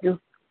thank you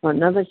for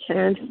another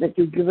chance that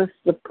you give us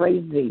to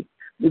praise thee.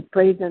 We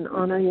praise and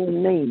honor your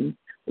name.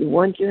 We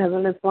want you,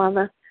 Heavenly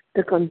Father,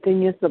 to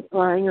continue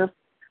supplying us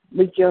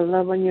with your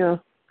love and your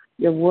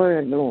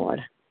word, Lord.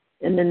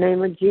 In the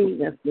name of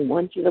Jesus, we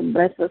want you to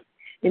bless us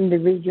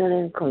individually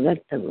and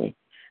collectively,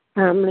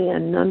 family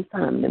and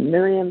non-family,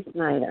 Miriam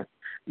Snyder,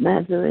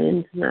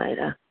 Mazarin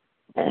Snyder,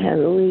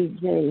 Louis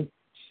J.,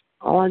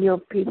 all your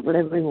people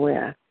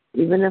everywhere,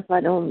 even if I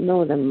don't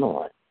know them,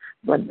 Lord.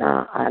 But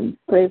I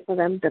pray for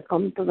them to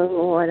come to the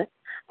Lord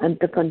and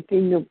to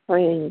continue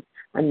praying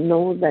and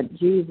know that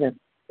Jesus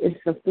is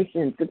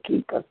sufficient to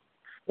keep us.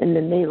 In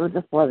the name of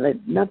the Father, there's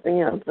nothing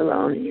else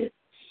around here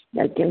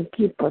that can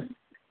keep us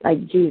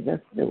like Jesus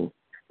do.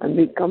 And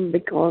we come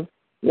because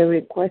you're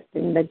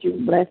requesting that you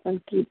bless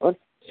and keep us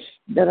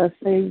that are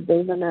saved,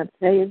 those are not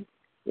saved.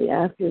 We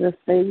ask you to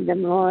save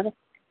them, Lord.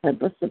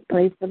 Help us to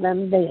pray for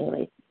them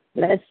daily.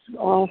 Bless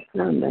all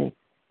family,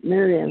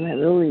 Miriam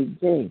and Louis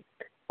J.,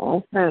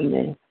 all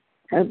family.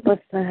 Help us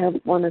to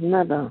help one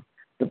another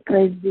to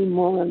praise thee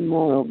more and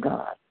more, O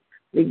God.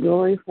 We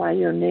glorify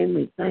your name.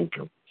 We thank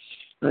you.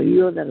 For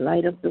you are the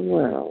light of the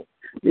world.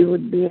 We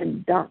would be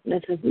in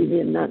darkness if we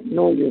did not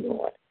know you,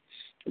 Lord.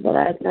 But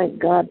I thank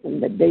God from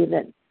the day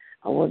that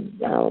I was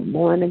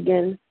born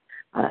again,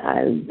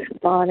 I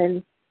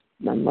started.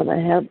 My mother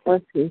helped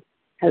us. She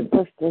helped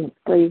us to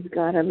praise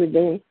God every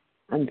day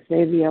and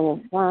say the Our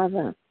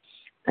Father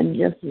and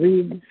just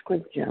read the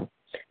scripture.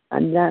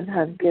 And that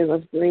has given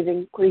us great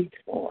increase,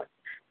 Lord,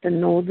 to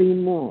know thee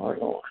more,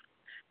 Lord,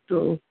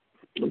 to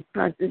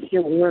practice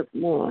your work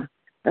more,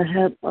 to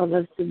help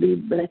others to be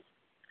blessed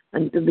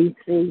and to be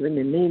saved in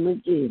the name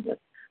of Jesus.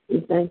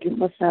 We thank you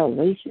for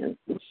salvation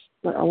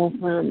for our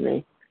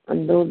family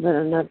and those that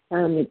are not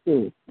family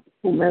too.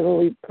 Whomever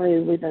we pray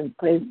with and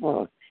pray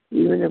for,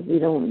 even if we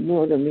don't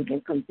know them, we can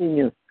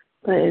continue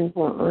praying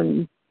for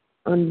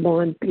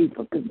unborn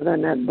people that are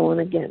not born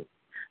again.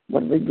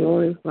 But we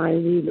glorify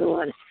thee,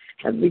 Lord,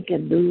 that we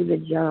can do the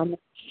job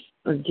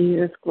of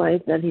Jesus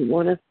Christ that he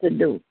wants us to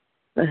do,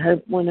 to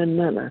help one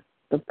another,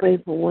 to pray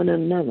for one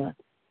another,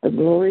 to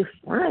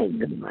glorify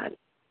God.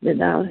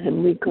 Without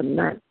him, we could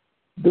not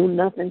do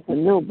nothing for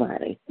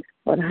nobody.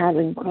 But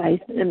having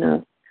Christ in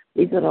us,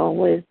 we could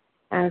always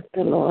ask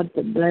the Lord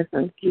to bless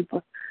and keep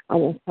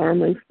our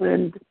family,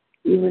 friends,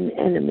 even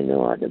enemy,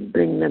 Lord, and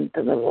bring them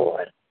to the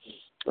Lord.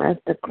 As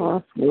the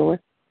cross, Lord,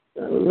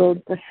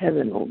 road to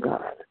heaven, O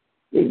God.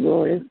 We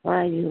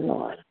glorify you,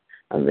 Lord.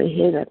 And we're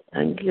here to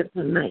thank you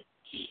tonight.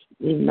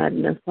 We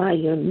magnify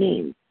your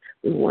name.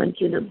 We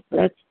want you to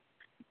bless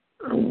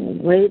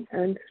great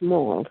and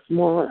small,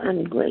 small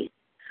and great.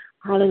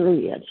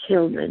 Hallelujah.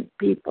 Children,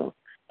 people,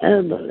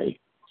 elderly.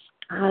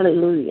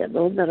 Hallelujah.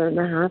 Those that are in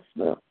the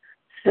hospital,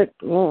 sick,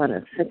 Lord,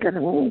 are sick at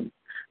home.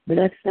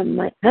 Bless them.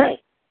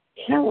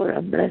 Shower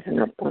a blessing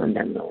upon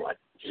them, Lord.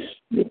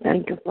 We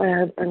thank you for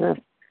helping us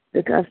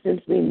because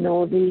since we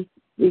know thee,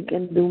 we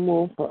can do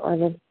more for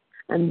others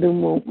and do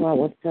more for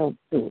ourselves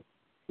too.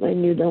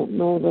 When you don't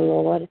know the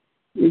Lord,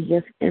 you're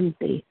just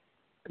empty.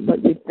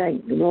 But we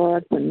thank the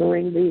Lord for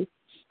knowing thee,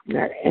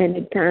 that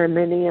any time,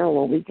 any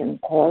hour, we can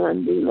call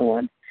on thee,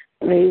 Lord.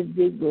 Praise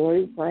thee,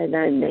 glorify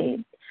thy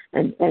name,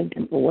 and thank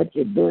you for what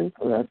you're doing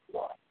for us,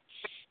 Lord.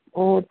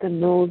 Oh, to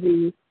know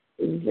thee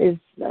is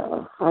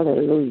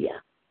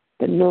hallelujah.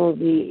 To know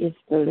thee is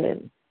to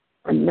live,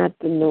 and not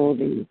to know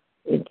thee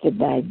is to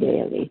die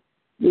daily.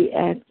 We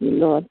ask you,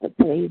 Lord, to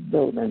praise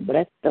those and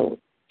bless those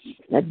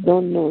that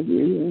don't know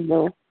you, even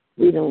though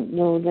we don't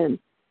know them,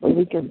 but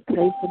we can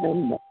pray for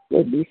them that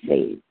they'll be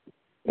saved.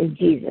 In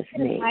Jesus'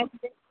 name.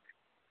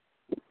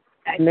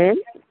 Amen.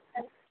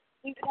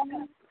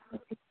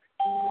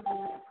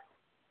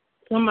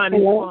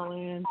 Somebody's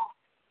calling in.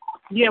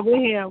 Yeah, we're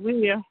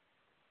here.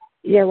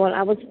 Yeah, well,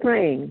 I was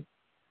praying.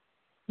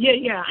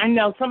 Yeah, I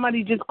know.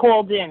 Somebody just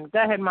called in.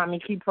 Go ahead, Mommy.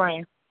 Keep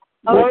praying.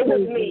 Oh, it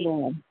was me.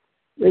 Lord.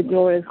 We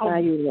glorify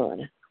you,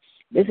 Lord.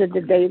 This is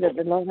the day that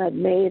the Lord has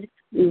made.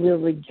 We will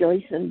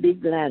rejoice and be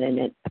glad in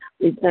it.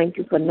 We thank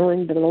you for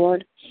knowing the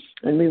Lord,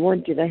 and we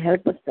want you to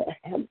help us to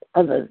help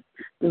others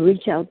to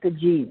reach out to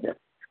Jesus.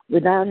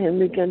 Without him,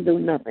 we can do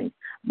nothing.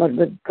 But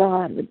with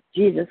God, with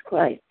Jesus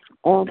Christ,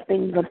 all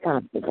things are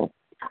possible.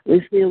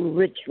 We feel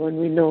rich when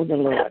we know the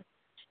Lord.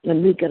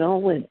 And we can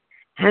always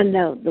hand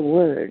out the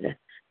word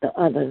to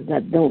others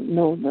that don't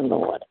know the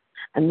Lord.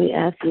 And we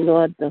ask you,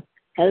 Lord, to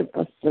help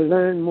us to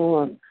learn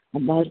more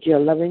about your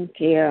loving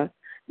care,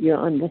 your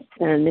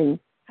understanding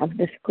of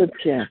the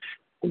scripture,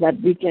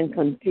 that we can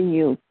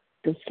continue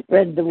to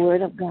spread the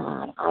word of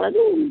God.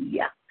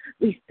 Hallelujah.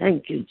 We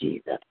thank you,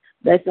 Jesus.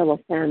 Bless our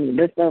family,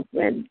 bless our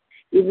friends,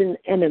 even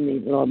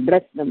enemies, Lord.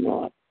 Bless them,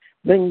 Lord.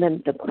 Bring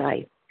them to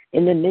Christ.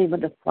 In the name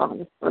of the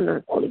Father, Son,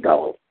 and Holy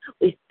Ghost,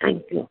 we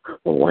thank you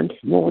for once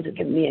more to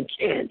give me a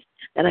chance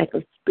that I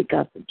could speak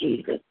out for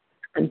Jesus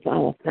and for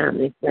our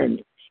family,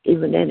 friends,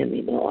 even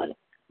enemies, Lord.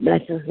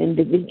 Bless us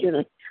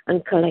individually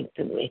and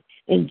collectively.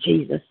 In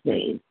Jesus'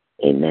 name,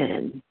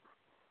 amen.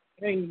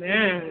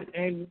 Amen.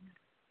 And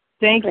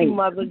thank you,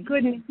 Mother.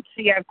 Good to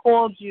see. I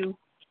called you,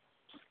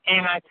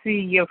 and I see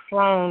your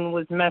phone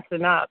was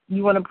messing up.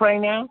 You want to pray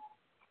now?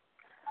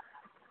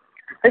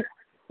 Are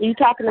you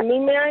talking to me,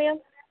 Miriam?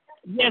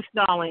 Yes,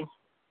 darling.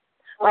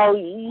 Oh,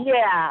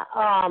 yeah.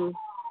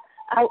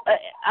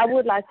 I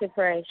would like to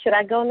pray. Should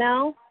I go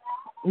now?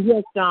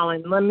 Yes,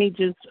 darling. Let me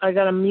I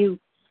got to mute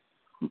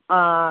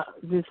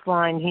this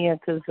line here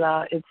because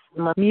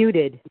it's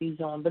muted. He's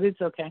on, but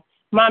it's okay.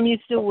 Mom, you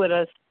still with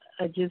us.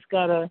 I just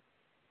got to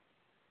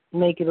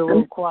make it a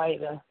little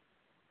quieter.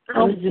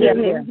 I'm still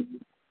here.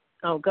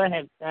 Oh, go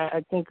ahead.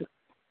 I think.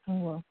 Oh,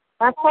 well.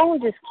 My phone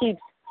just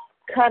keeps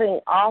cutting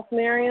off,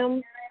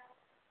 Miriam.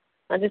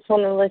 I just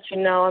want to let you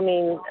know, I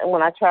mean,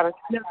 when I try to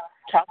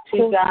talk to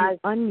you guys.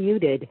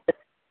 Unmuted.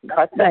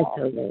 That's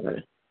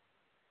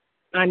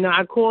I know.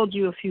 I called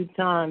you a few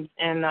times,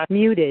 and I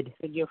Muted.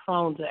 said your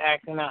phones are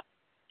acting up.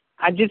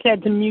 I just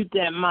had to mute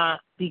that, Ma,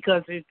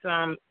 because it's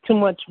too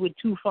much with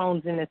two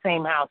phones in the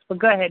same house. But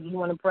go ahead. You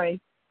want to pray?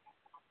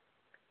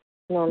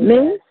 No,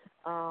 Me?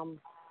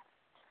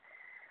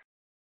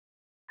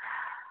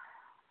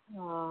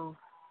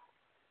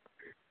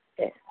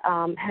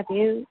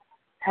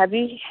 Have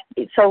you,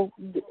 so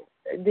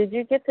did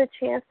you get the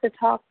chance to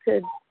talk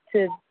to,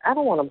 I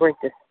don't want to break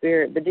the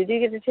spirit, but did you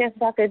get the chance to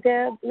talk to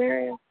Deb,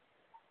 Miriam?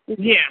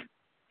 Yeah.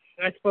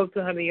 I spoke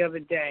to her the other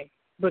day.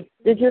 But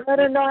did you let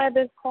her know I had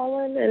been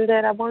calling and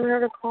that I wanted her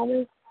to call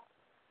me?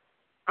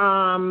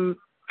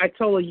 I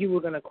told her you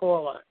were going to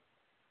call her.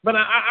 But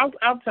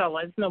I'll tell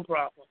her. It's no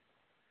problem.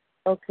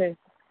 Okay.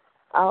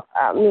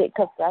 I mean,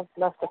 because I've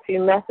left a few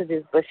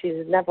messages, but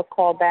she's never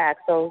called back.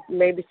 So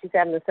maybe she's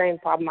having the same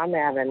problem I'm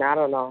having. I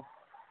don't know.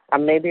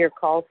 Maybe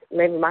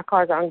my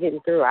calls aren't getting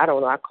through. I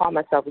don't know. I call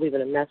myself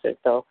leaving a message.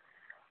 So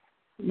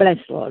bless,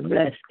 Lord,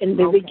 bless.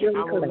 Individually,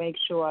 okay. I will make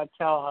sure I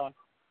tell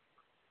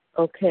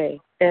her. Okay.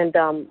 And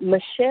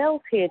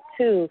Michelle's here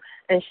too,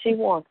 and she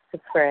wants to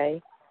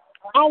pray.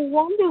 Oh,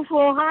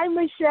 wonderful! Hi,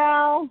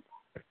 Michelle.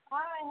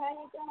 Hi. How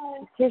you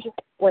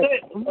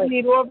doing? We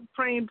need all the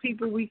praying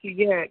people we could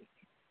get,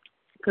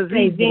 because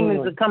these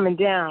demons are coming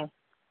down.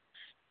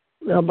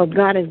 Well, but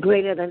God is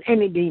greater than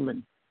any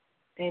demon.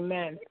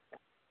 Amen.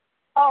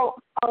 Oh,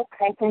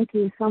 okay. Thank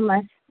you so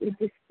much. We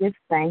just give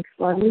thanks,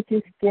 Lord. We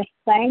just give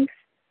thanks.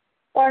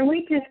 Lord,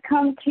 we just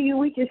come to you.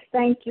 We just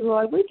thank you,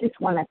 Lord. We just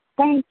want to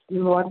thank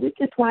you, Lord. We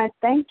just want to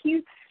thank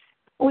you.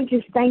 We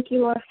just thank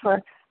you, Lord,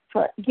 for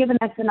giving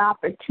us an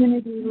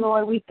opportunity,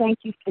 Lord. We thank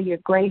you for your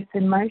grace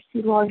and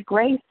mercy, Lord.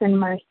 Grace and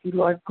mercy,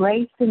 Lord.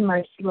 Grace and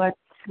mercy, Lord.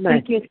 We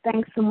give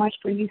thanks so much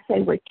for you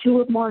say where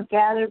two or more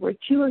gathered,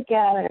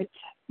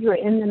 you are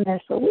in the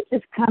midst. So we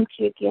just come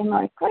to you again,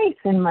 Lord. Grace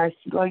and mercy,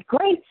 Lord.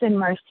 Grace and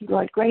mercy,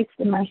 Lord. Grace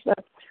and mercy,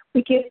 Lord.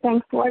 We give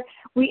thanks, Lord.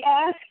 We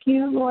ask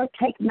you, Lord,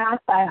 take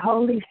not thy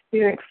Holy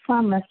Spirit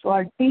from us,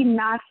 Lord. Be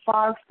not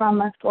far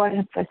from us, Lord,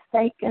 and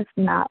forsake us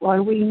not,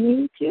 Lord. We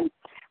need you.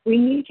 We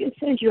need you. It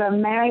says you are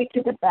married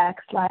to the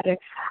backslider.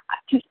 I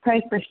just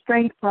pray for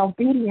strength, for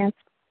obedience.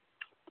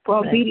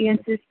 For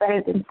obedience is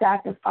better than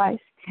sacrifice.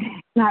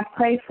 And I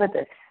pray for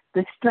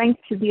the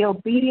strength to be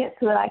obedient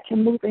so that I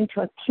can move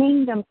into a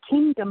kingdom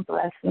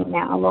blessing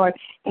now, Lord,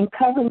 and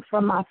covering for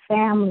my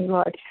family,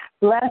 Lord,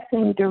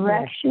 blessing,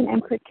 direction,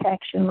 and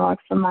protection, Lord,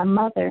 for my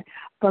mother,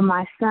 for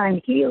my son,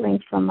 healing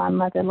from my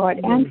mother, Lord,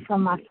 and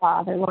from my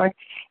father, Lord,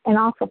 and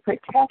also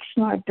protection,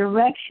 Lord,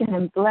 direction,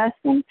 and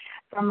blessing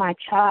for my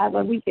child,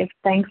 Lord. We give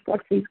thanks,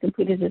 Lord, for he's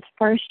completed his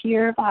first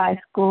year of high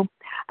school.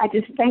 I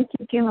just thank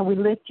you again, Lord. We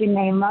lift your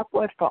name up,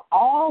 Lord, for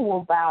all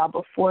will bow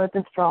before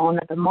the throne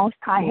of the Most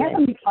High,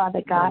 Heavenly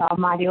Father, God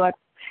Almighty, Lord.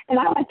 And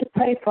I like to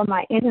pray for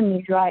my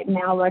enemies right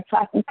now, Lord, so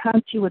I can come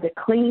to you with a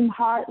clean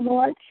heart,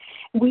 Lord.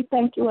 We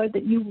thank you, Lord,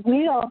 that you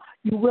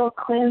will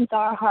cleanse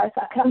our hearts.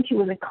 I come to you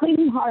with a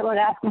clean heart, Lord,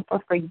 asking for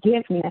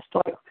forgiveness,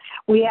 Lord.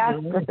 We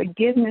ask for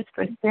forgiveness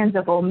for sins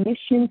of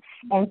omission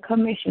and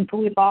commission, for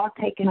we've all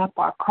taken up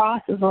our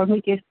crosses, Lord.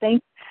 We give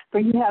thanks for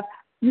you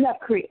have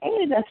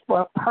created us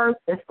for a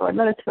purpose, Lord.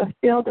 Let us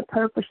fulfill the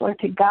purpose, Lord.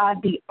 To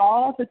God be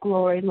all the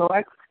glory,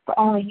 Lord. For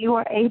only you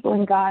are able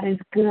and God is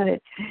good.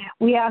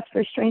 We ask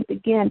for strength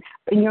again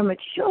in your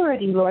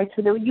maturity, Lord,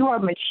 so that you are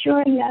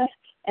maturing us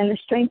and the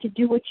strength to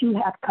do what you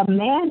have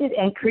commanded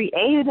and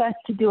created us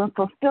to do in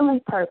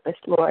fulfilling purpose,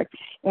 Lord.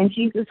 In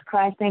Jesus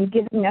Christ, and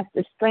giving us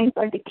the strength,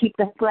 Lord, to keep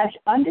the flesh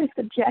under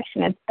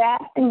subjection and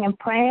fasting and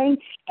praying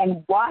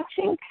and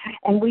watching.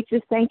 And we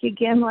just thank you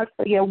again, Lord,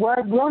 for your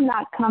word will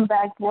not come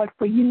back, Lord,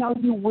 for you know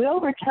you will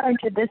return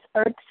to this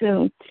earth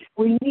soon.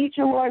 We need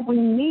you, Lord. We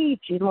need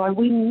you, Lord.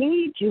 We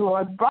need you,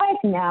 Lord, right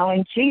now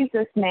in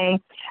Jesus' name.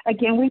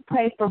 Again, we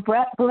pray for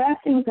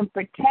blessings and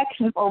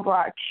protection over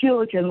our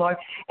children, Lord.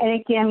 And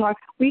again, Lord,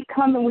 we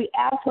come and we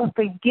ask for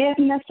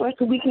forgiveness, Lord,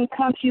 so we can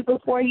come to you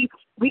before you.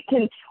 We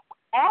can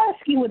ask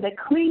you with a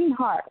clean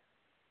heart.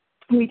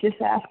 We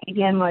just ask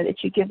again, Lord,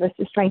 that you give us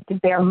the strength to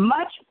bear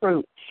much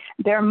fruit.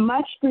 Bear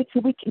much fruit so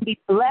we can be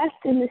blessed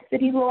in the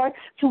city, Lord,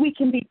 so we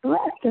can be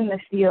blessed in the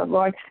field,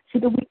 Lord, so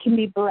that we can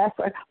be blessed,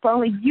 Lord. For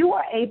only you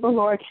are able,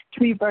 Lord,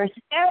 to reverse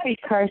every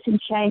curse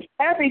and change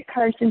every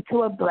curse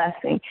into a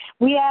blessing.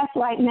 We ask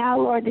right now,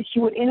 Lord, that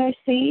you would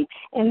intercede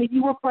and that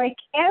you will break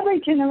every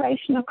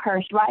generational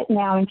curse right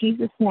now in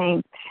Jesus'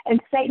 name. And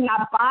Satan,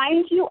 I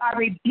bind you, I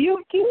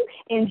rebuke you.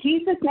 In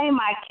Jesus' name,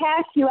 I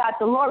cast you out.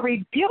 The Lord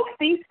rebuke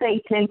thee,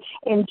 Satan,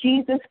 in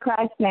Jesus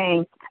Christ's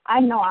name. I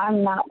know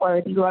I'm not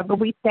worthy, Lord, but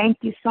we thank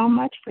you so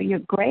much for your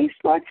grace,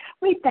 Lord.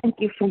 We thank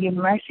you for your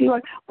mercy,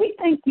 Lord. We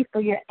thank you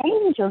for your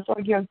angels,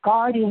 Lord, your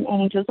guardian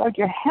angels, Lord,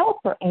 your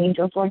helper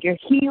angels, Lord, your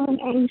healing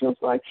angels,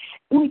 Lord.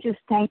 We just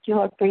thank you,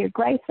 Lord, for your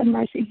grace and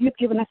mercy. You've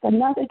given us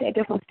another day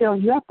to fulfill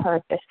your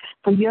purpose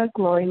for your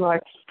glory,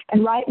 Lord.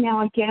 And right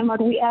now, again,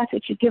 Lord, we ask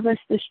that you give us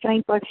the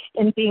strength, Lord,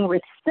 in being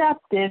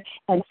receptive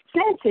and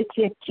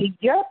sensitive to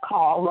your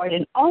call, Lord,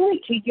 and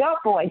only to your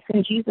voice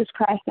in Jesus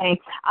Christ's name.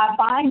 I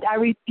bind, I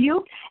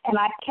rebuke, and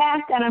I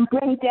cast and I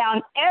bring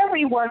down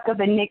every work of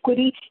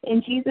iniquity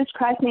in Jesus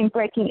Christ's name,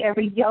 breaking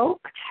every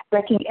yoke,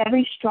 breaking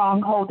every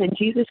stronghold in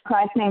Jesus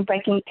Christ's name,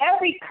 breaking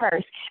every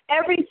curse,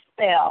 every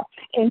spell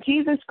in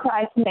Jesus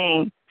Christ's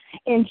name.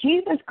 In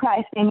Jesus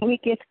Christ's name, we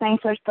give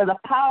thanks, Lord, for the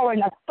power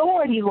and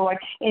authority, Lord,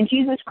 in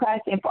Jesus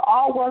Christ, and for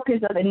all workers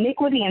of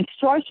iniquity and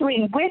sorcery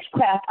and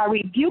witchcraft. I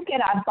rebuke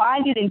it, I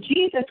bind it in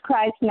Jesus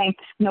Christ's name.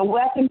 No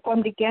weapon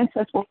formed against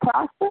us will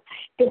prosper.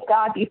 If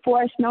God be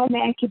for us, no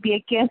man can be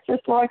against us,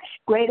 Lord.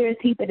 Greater is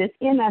he that is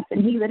in us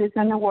than he that is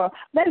in the world.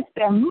 Let us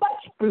bear much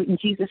fruit in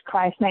Jesus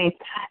Christ's name.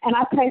 And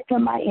I pray for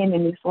my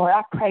enemies, Lord.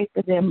 I pray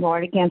for them,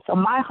 Lord, again, so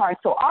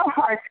our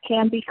hearts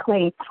can be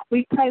clean.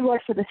 We pray, Lord,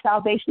 for the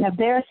salvation of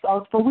their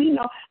souls, for we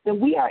know that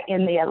we are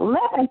in the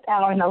 11th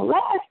hour, in the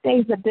last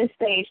days of this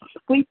age.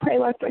 We pray,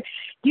 Lord, for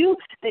you,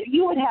 that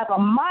you would have a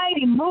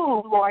mighty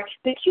move, Lord,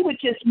 that you would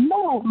just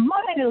move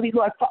mightily,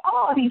 Lord, for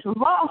all these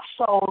lost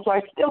souls,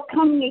 Lord, still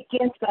coming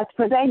against us,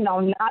 for they know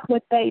not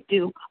what they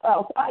do.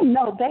 Oh, I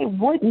know they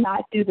would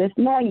not do this,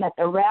 knowing that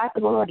the wrath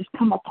of the Lord has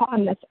come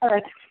upon this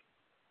earth.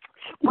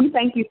 We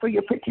thank you for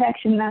your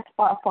protection thus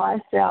far for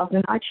ourselves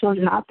and our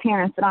children, our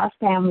parents, and our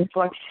families,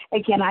 Lord.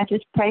 Again, I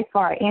just pray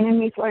for our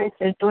enemies, Lord. It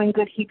says, doing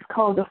good heaps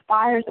cold, the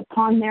fires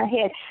upon their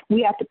head.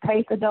 We have to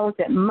pray for those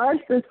that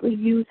mercilessly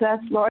use us,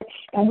 Lord,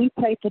 and we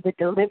pray for the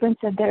deliverance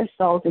of their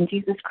souls in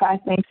Jesus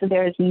Christ's name, so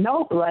there is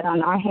no blood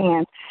on our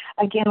hands.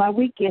 Again, Lord,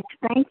 we give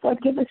thanks,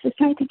 Lord. Give us the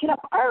strength to get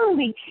up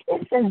early.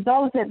 It says,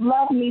 those that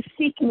love me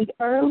seek me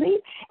early,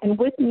 and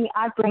with me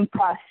I bring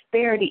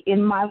prosperity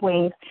in my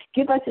wings.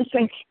 Give us the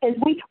strength as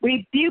we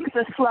rebuke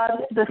the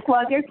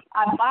sluggard.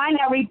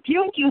 I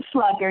rebuke you,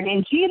 sluggard,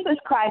 in Jesus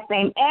Christ's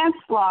name, and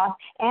sloth,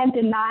 and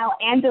denial,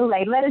 and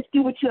delay. Let us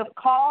do what you have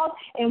called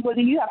and what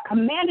you have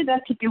commanded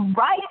us to do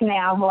right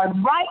now, Lord,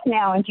 right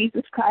now, in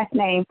Jesus Christ's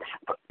name.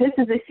 This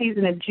is a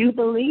season of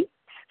jubilee,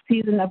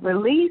 season of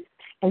release,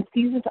 and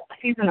season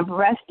of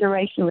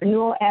restoration,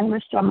 renewal, and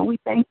restoration. We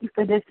thank you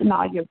for this and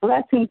all your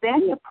blessings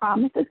and your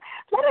promises.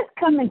 Let us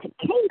come into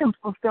kingdom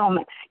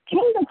fulfillment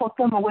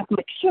with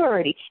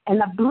maturity,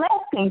 and the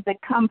blessings that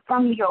come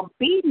from the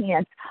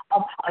obedience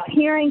of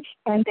hearing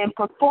and then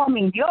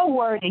performing your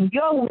word and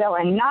your will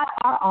and not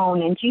our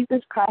own. In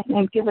Jesus Christ's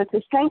name, give us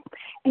the strength,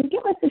 and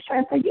give us the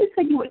strength. For you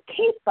said you would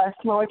keep us,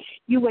 Lord.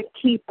 You would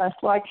keep us,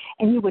 Lord,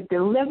 and you would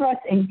deliver us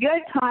in your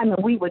time,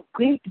 and we would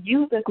give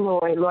you the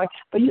glory, Lord.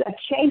 For you have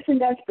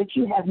chastened us, but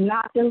you have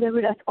not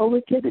delivered us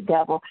over to the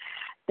devil.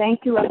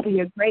 Thank you, Lord, for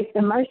your grace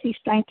and mercy,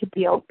 strength to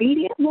be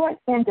obedient, Lord,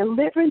 and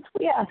deliverance.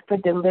 We ask for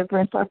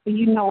deliverance, Lord, for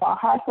you know our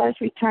hearts. Let us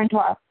return to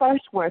our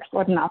first works,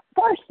 Lord, and our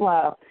first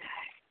love.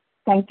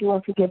 Thank you,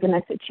 Lord, for giving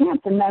us a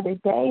chance another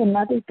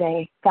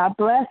day. God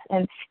bless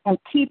and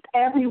keep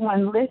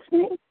everyone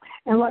listening.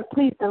 And, Lord,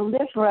 please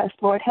deliver us,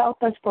 Lord.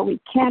 Help us, for we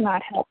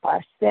cannot help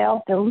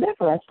ourselves.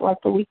 Deliver us, Lord,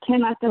 for we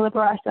cannot deliver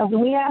ourselves.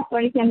 And we ask,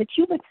 Lord, again, that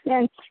you would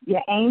send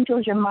your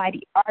angels, your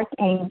mighty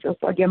archangels,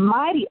 Lord, that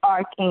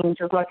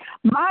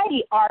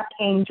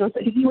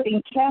you would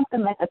encamp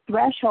them at the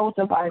thresholds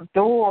of our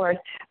doors.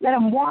 Let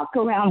them walk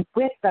around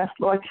with us,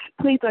 Lord.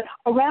 Please, Lord,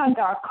 around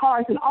our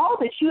cars and all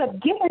that you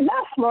have given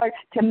us, Lord,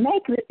 to make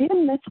it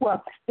in this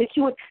world, that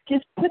you would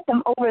just put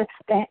them over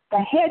the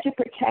hedge of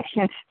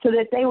protection so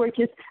that they were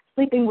just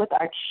sleeping with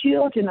our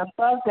children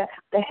above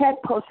the head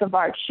posts of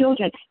our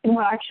children. And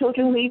when our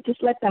children leave,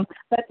 just let them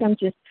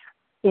just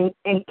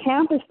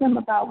encampeth them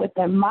about with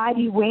their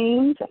mighty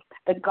wings,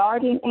 the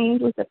guardian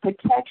angels, the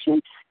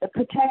protection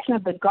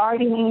of the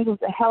guardian angels,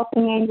 the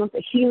helping angels,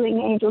 the healing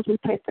angels. We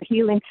pray for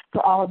healing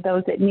for all of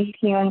those that need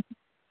healing,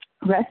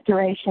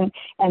 restoration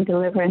and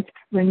deliverance,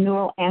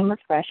 renewal and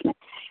refreshment.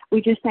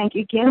 We just thank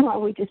you again,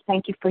 Lord. We just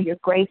thank you for your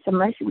grace and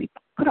mercy. We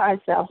put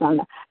ourselves on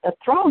the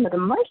throne of the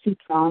mercy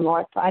throne,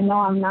 Lord. So I know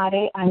I'm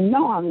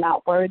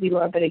not worthy,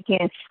 Lord. But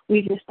again,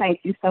 we just thank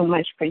you so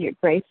much for your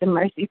grace and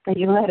mercy. For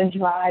you let us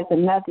rise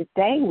another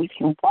day. We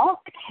can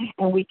walk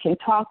and we can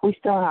talk. We're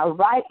still in our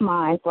right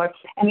minds, Lord.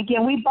 And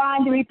again, we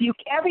bind and rebuke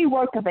every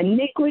work of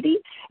iniquity,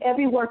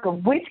 every work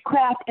of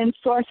witchcraft and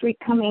sorcery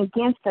coming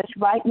against us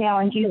right now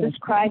in Jesus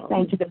Christ's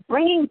name, to the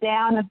bringing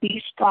down of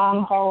these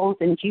strongholds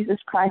in Jesus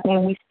Christ's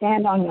name. We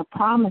stand on your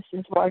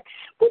promises, Lord.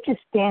 We just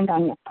stand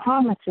on your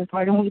promises,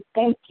 Lord, and we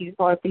thank you,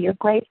 Lord, for your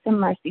grace and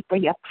mercy, for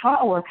your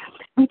power.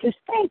 We just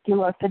thank you,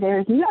 Lord, for there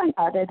is none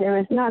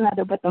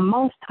other but the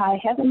Most High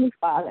Heavenly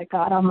Father,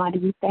 God Almighty.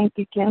 We thank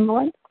you again,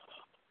 Lord,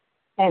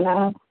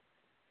 and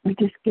we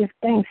just give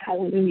thanks.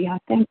 Hallelujah.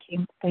 Thank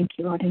you,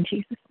 Lord, in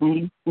Jesus'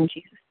 name. In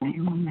Jesus'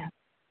 name, amen.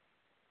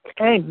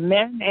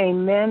 Amen,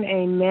 amen,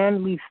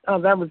 amen.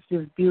 That was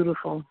just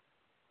beautiful.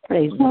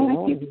 Praise the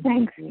Lord. We give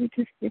thanks. We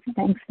just give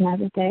thanks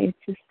another day. It's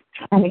just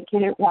trying to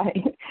get it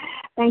right.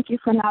 Thank you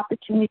for an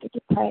opportunity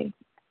to pray.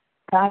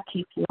 God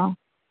keep you all.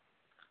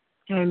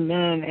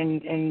 Amen.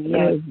 And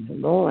yes,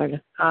 Lord.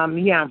 And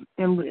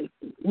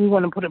we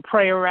want to put a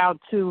prayer out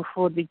too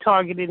for the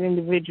targeted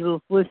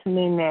individuals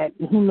listening that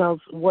who knows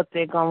what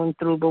they're going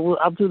through. But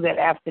I'll do that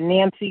after.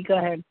 Nancy, go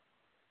ahead.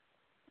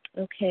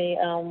 Okay.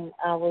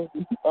 I was.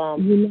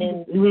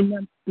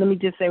 Let me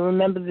just say,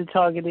 remember the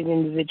targeted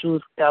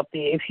individuals out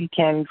there, if you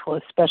can, for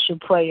a special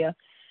prayer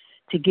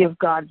to give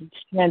God the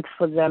strength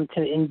for them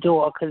to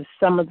endure, because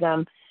some of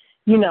them,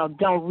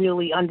 don't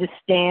really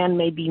understand,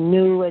 maybe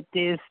new at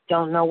this,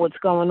 don't know what's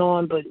going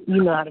on, but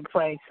you know how to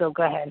pray. So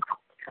go ahead.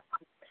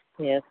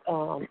 Yes.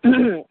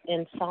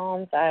 In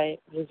Psalms, I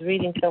was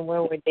reading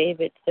somewhere where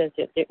David says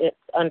it's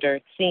under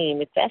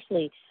theme. It's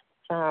actually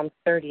Psalm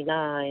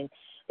 39.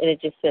 And it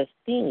just says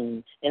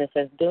theme, and it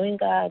says doing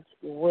God's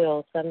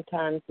will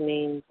sometimes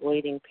means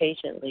waiting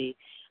patiently.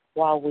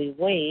 While we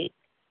wait,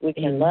 we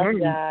can love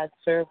God,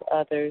 serve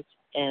others,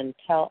 and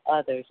tell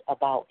others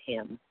about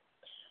Him.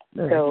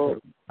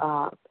 So,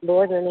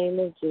 Lord, in the name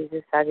of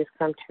Jesus, I just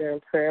come to you in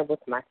prayer with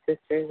my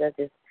sisters. I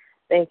just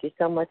thank you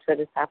so much for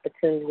this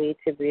opportunity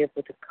to be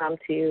able to come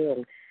to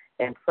you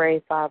and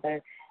pray,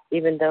 Father.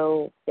 Even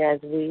though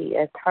as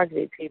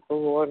targeted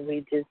people, Lord,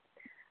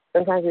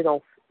 sometimes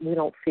we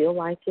don't feel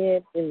like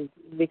it, and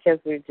because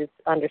we're just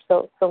under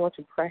so much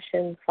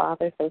oppression,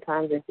 Father.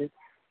 Sometimes it just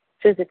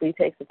physically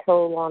takes a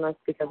toll on us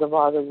because of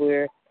all that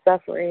we're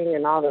suffering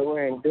and all that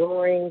we're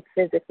enduring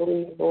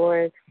physically,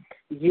 Lord.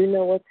 You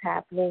know what's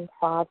happening,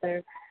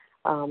 Father.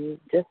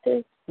 Just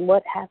as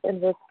what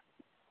happened with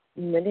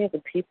many of the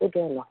people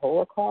during the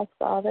Holocaust,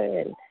 Father.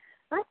 And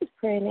I just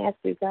pray and ask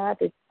you, God,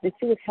 that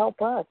you would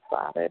help us,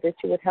 Father, that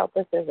you would help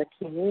us as a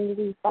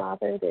community,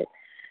 Father, that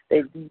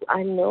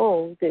I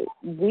know that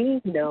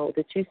we know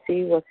that you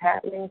see what's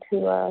happening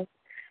to us.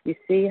 You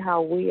see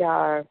how we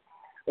are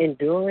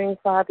enduring,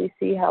 Father. You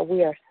see how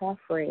we are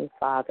suffering,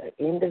 Father.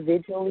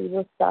 Individually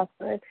we're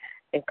suffering,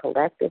 and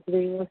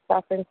collectively we're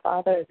suffering,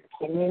 Father. As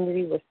a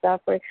community we're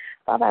suffering.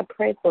 Father, I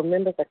pray for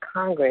members of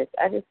Congress.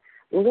 I just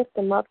lift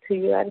them up to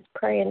you. I just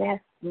pray and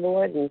ask,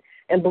 Lord,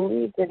 and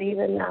believe that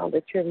even now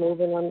that you're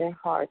moving on their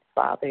hearts,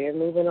 Father. You're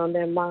moving on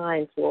their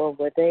minds, Lord,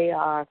 where they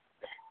are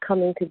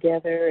coming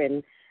together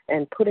and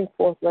putting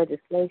forth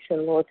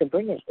legislation, Lord, to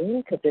bring an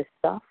end to this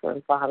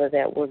suffering, Father,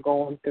 that we're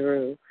going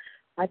through.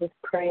 I just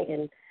pray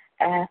and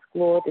ask,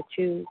 Lord, that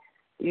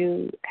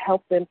you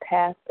help them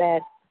pass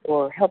that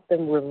or help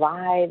them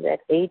revive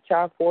that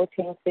HR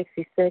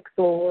 1466,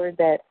 Lord,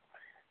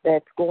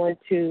 that's going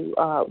to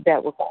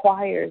that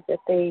requires that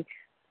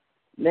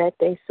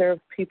they serve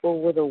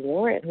people with a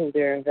warrant who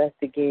they're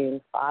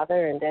investigating,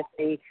 Father, and that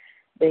they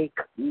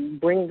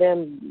bring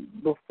them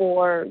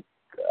before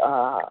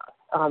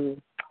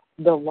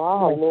the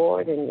law,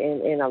 Lord,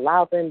 and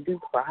allow them due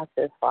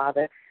process,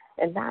 Father,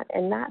 and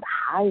not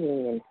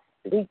hiding and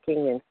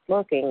sneaking and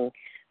smirking,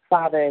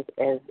 Father,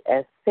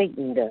 as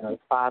Satan does,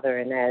 Father,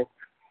 and as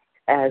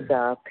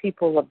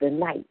people of the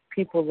night,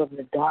 people of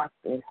the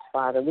darkness,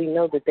 Father. We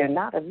know that they're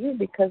not of you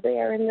because they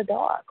are in the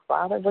dark,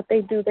 Father. What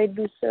they do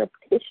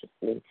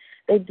surreptitiously.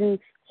 They do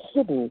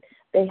hidden.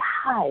 They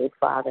hide,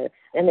 Father,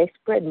 and they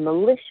spread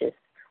malicious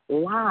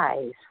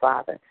lies,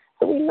 Father.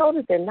 So we know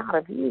that they're not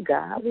of you,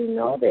 God. We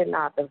know they're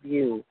not of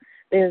you.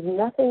 There's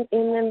nothing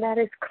in them that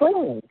is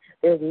clean.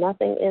 There's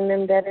nothing in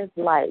them that is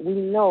light. We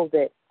know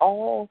that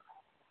all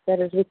that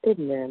is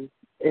within them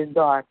is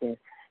darkness.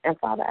 And,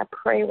 Father, I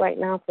pray right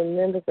now for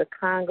members of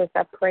Congress.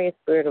 I pray a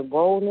spirit of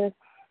boldness.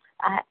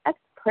 I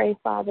pray,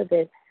 Father,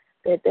 that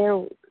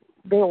they'll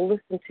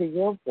listen to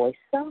your voice.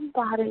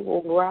 Somebody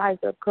will rise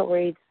up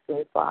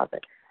courageously, Father,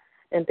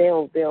 and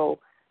they'll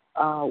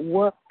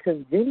work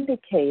to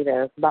vindicate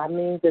us by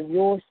means of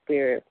your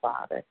spirit,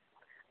 Father.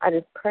 I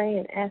just pray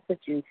and ask that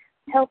you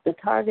Help the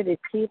targeted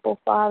people,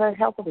 Father.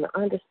 Help them to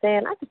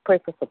understand. I just pray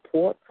for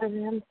support for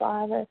them,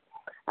 Father.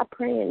 I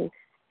pray and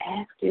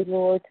ask you,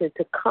 Lord, to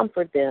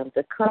comfort them,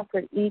 to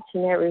comfort each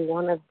and every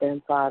one of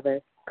them,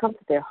 Father.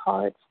 Comfort their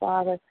hearts,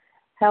 Father.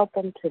 Help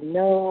them to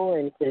know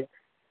and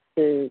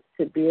to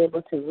be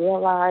able to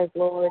realize,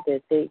 Lord,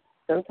 that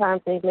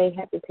sometimes they may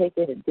have to take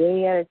it a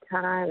day at a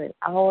time, an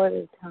hour at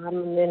a time,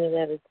 a minute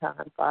at a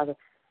time, Father,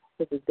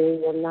 so that they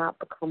will not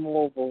become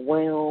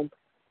overwhelmed,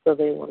 so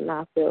they will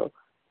not feel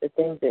the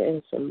things are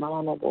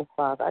insurmountable,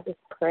 Father. I just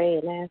pray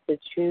and ask that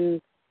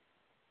you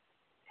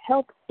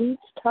help each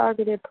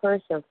targeted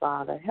person,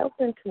 Father. Help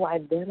them to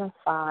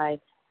identify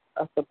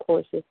a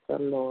support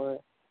system, Lord.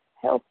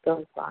 Help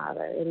them,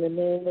 Father, in the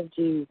name of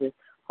Jesus.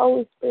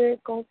 Holy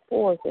Spirit, go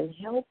forth and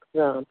help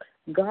them.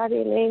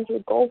 Guardian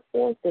angel, go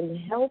forth and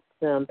help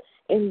them.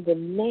 In the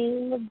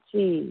name of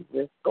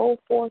Jesus, go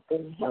forth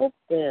and help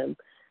them.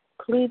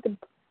 Plead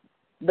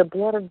the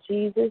blood of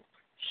Jesus.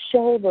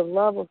 Show the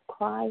love of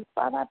Christ.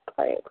 Father,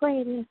 I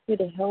pray and ask you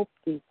to help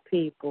these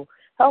people.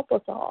 Help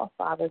us all,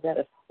 Father, that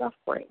are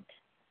suffering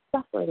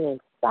in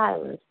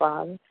silence,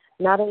 Father,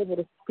 not able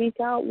to speak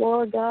out,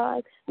 Lord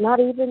God, not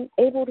even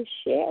able to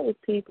share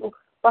with people,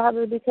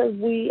 Father, because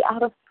we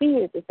out of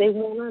fear that they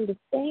won't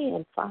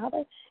understand,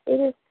 Father.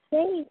 It is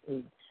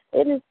Satan.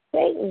 It is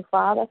Satan,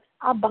 Father.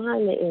 I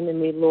bind the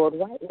enemy, Lord,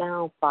 right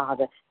now,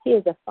 Father. He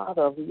is a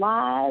father of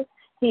lies.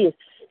 He is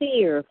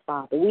fear,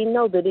 Father. We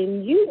know that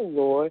in you,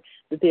 Lord,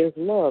 that there's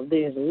love,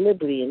 there's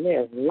liberty, and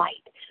there's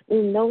light.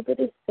 We know that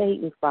it's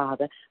Satan,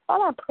 Father.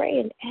 Father, I pray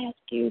and ask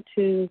you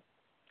to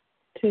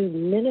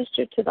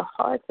minister to the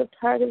hearts of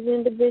targeted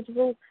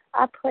individuals.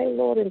 I pray,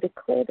 Lord, and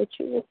declare that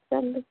you will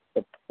send us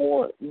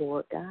support,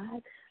 Lord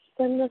God.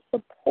 Send us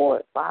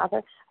support,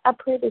 Father. I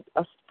pray that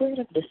a spirit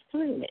of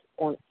discernment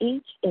on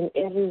each and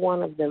every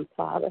one of them,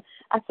 Father.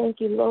 I thank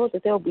you, Lord,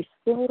 that they'll be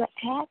slow to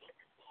act,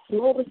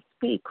 slow to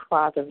speak,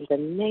 Father, in the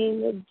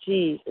name of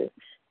Jesus.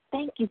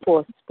 Thank you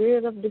for a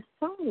spirit of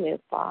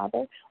discernment,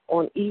 Father,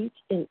 on each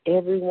and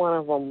every one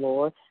of them,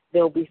 Lord.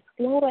 They'll be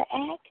slow to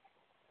act,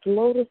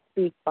 slow to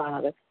speak,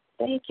 Father.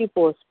 Thank you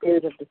for a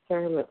spirit of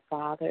discernment,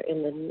 Father,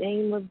 in the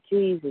name of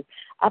Jesus.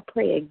 I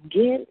pray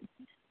against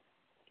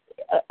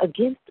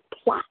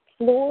plots,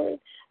 Lord.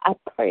 I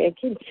pray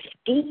against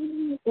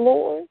schemes,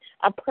 Lord.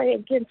 I pray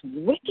against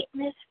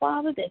wickedness,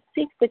 Father, that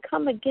seeks to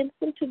come against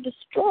them to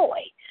destroy,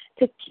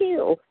 to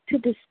kill, to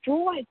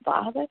destroy,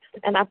 Father.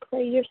 And I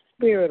pray your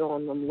spirit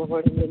on them,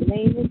 Lord, in the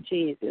name of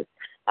Jesus.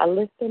 I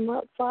lift them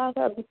up,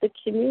 Father. I lift the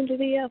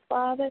community up,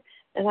 Father.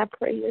 And I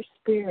pray your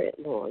spirit,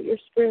 Lord, your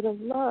spirit of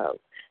love,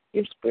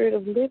 your spirit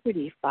of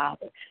liberty,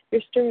 Father,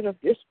 your spirit of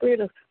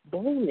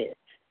boldness,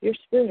 your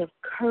spirit of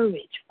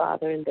courage,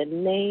 Father, in the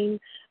name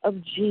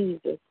of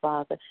Jesus,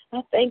 Father.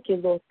 I thank you,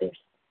 Lord. Their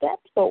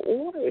steps are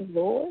ordered,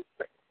 Lord.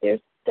 Their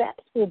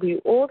steps will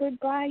be ordered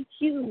by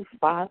you,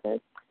 Father.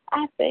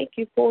 I thank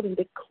you for it and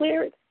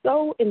declare it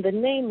so in the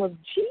name of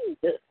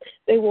Jesus.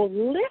 They will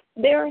lift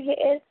their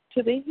heads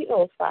to the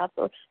hills,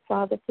 Father,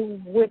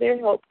 from where their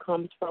help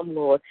comes from,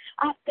 Lord.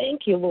 I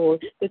thank you,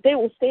 Lord, that they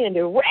will stand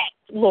erect,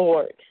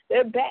 Lord.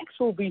 Their backs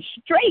will be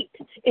straight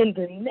in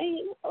the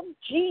name of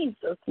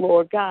Jesus,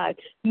 Lord God.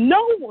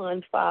 No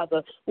one,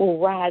 Father, will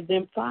ride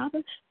them,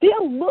 Father.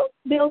 They'll look,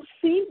 they'll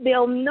see,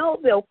 they'll know,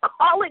 they'll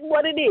call it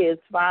what it is,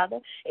 Father,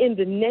 in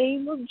the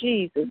name of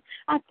Jesus.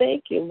 I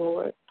thank you,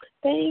 Lord.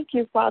 Thank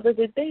you, Father,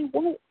 that they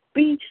won't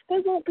be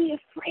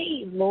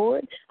afraid,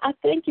 Lord. I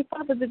thank you,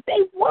 Father, that they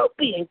won't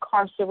be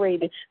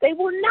incarcerated. They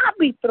will not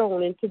be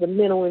thrown into the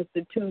mental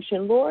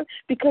institution, Lord,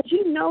 because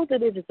you know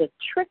that it is a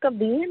trick of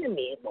the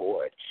enemy,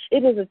 Lord.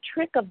 It is a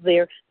trick of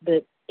the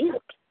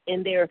imps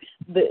and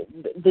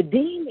the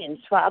demons,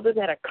 Father,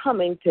 that are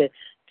coming to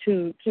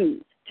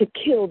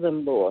kill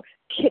them, Lord,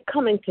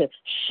 coming to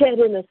shed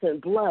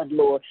innocent blood,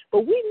 Lord.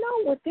 But we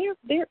know what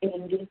their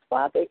end is,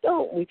 Father,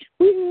 don't we?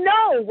 We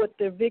know what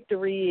their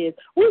victory is.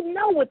 We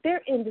know what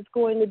their end is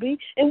going to be,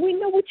 and we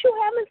know what you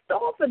have in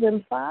store for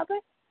them, Father.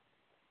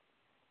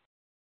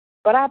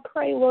 But I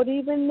pray, Lord,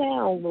 even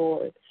now,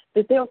 Lord,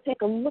 that they'll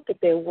take a look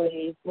at their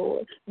ways,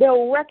 Lord.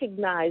 They'll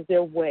recognize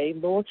their way,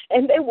 Lord,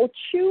 and they will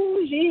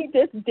choose ye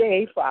this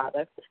day,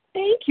 Father.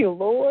 Thank you,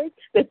 Lord,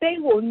 that they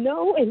will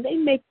know and they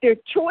make their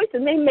choice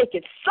and they make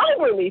it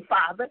soberly,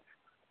 Father.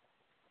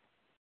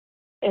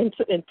 And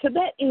to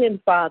that end,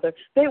 Father,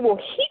 they will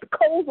heap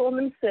coals on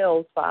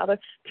themselves, Father.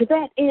 To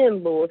that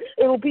end, Lord,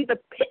 it will be the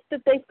pit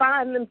that they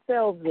find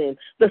themselves in,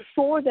 the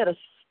sword that has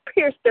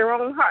pierced their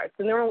own hearts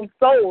and their own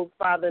souls,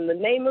 Father, in the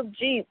name of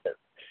Jesus.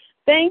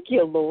 Thank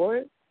you,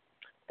 Lord.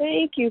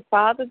 Thank you,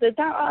 Father, that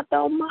thou art the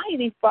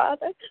Almighty,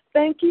 Father.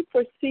 Thank you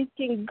for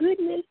seeking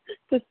goodness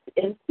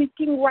and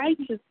seeking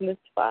righteousness,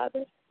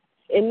 Father,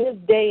 in this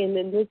day and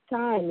in this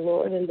time,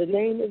 Lord, in the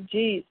name of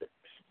Jesus.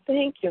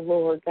 Thank you,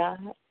 Lord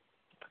God.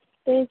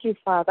 Thank you,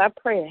 Father. I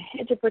pray a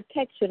hedge of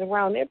protection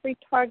around every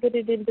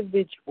targeted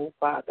individual,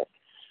 Father.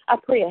 I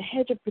pray a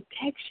hedge of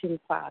protection,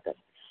 Father.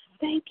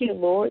 Thank you,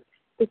 Lord,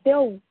 that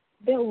they'll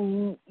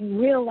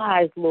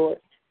realize, Lord.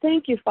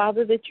 Thank you,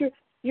 Father, that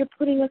you're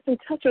putting us in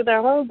touch with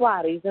our own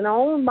bodies and our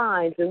own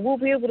minds, and we'll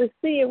be able to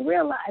see and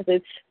realize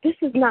that this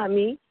is not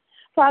me.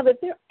 Father,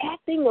 if they're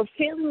acting or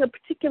feeling in a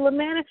particular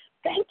manner,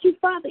 thank you,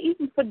 Father,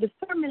 even for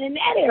discernment in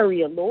that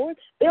area, Lord.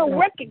 They'll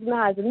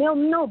recognize and they'll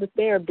know that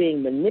they are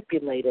being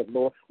manipulated,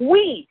 Lord.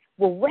 We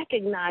will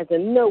recognize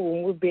and know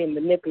when we're being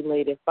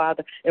manipulated,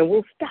 Father, and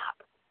we'll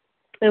stop.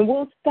 And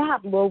we'll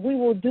stop, Lord. We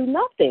will do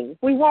nothing.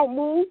 We won't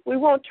move. We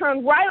won't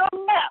turn right or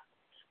left,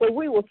 but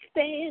we will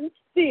stand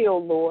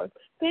still, Lord.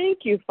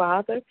 Thank you,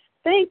 Father.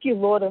 Thank you,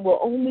 Lord, and we'll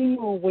only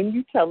move when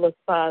you tell us,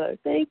 Father.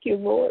 Thank you,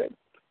 Lord.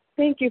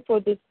 Thank you for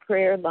this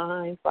prayer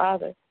line,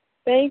 Father.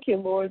 Thank you,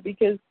 Lord,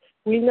 because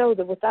we know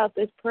that without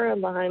this prayer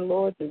line,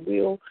 Lord,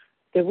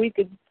 that we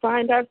could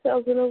find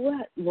ourselves in a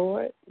rut,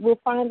 Lord. We'll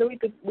find that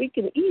we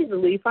can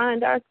easily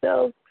find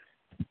ourselves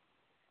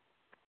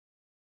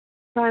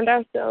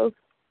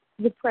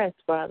depressed,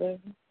 Father.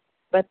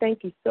 But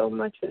thank you so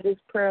much for this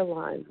prayer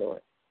line,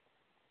 Lord.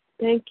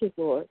 Thank you,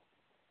 Lord.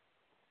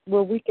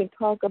 Where we can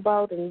talk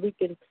about and we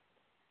can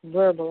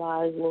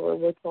verbalize, Lord,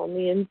 what's on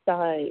the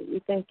inside.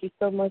 We thank you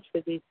so much for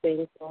these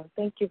things, Lord.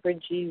 Thank you for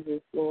Jesus,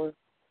 Lord.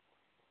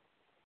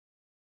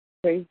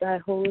 Praise thy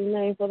holy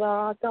name for thou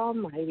art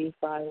almighty,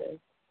 Father.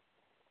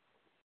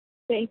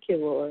 Thank you,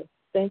 Lord.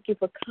 Thank you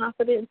for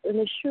confidence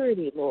and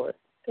assurity, Lord.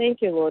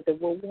 Thank you, Lord,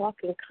 that we'll walk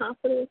in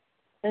confidence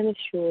and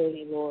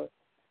assurity, Lord.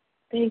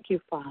 Thank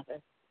you, Father,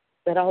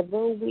 that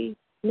although we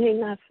may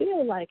not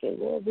feel like it,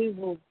 Lord, we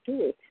will do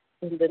it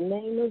in the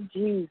name of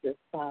Jesus,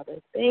 Father.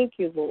 Thank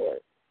you, Lord.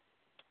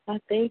 I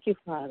thank you,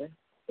 Father.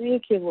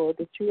 Thank you, Lord,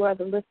 that you are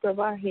the lifter of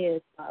our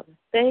heads, Father.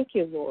 Thank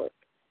you, Lord.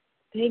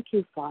 Thank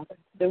you, Father,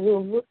 that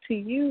we'll look to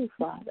you,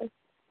 Father,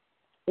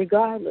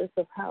 regardless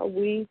of how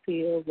we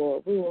feel,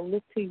 Lord. We will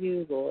look to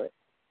you, Lord.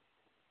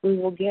 We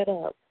will get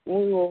up,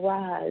 we will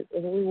rise,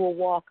 and we will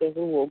walk, and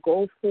we will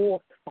go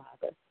forth,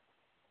 Father.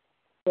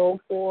 Go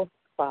forth,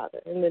 Father,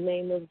 in the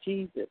name of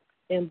Jesus,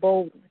 in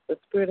boldness, the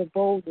spirit of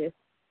boldness,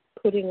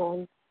 putting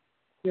on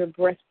your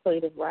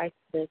breastplate of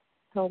righteousness,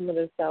 helmet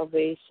of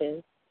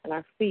salvation, and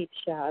our feet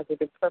shod with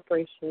the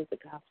preparation of the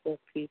gospel of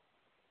peace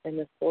and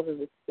the sword of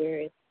the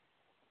Spirit.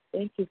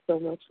 Thank you so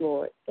much,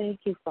 Lord. Thank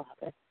you,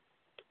 Father.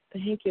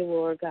 Thank you,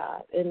 Lord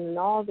God. And in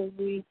all that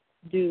we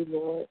do,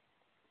 Lord,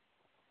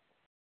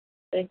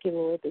 thank you,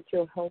 Lord, that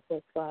you'll help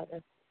us,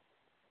 Father.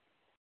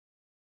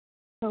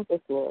 Help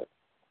us, Lord.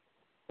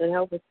 And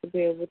help us to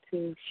be able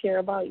to share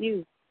about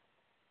you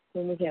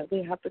when we have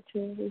the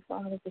opportunity,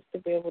 Father, just to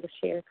be able to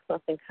share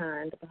something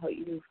kind about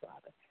you,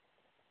 Father.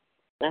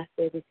 I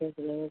say this in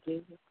the name of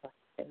Jesus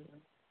Christ.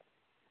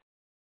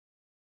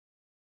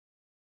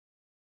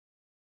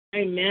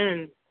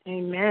 Amen.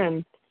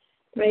 Amen.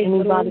 Praise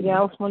Anybody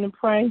else want to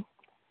pray?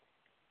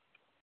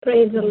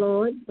 Praise the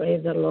Lord.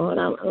 Praise the Lord.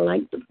 I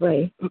like to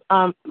pray.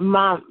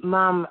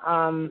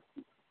 Mom,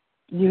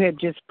 you had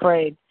just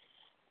prayed,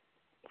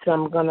 so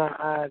I'm going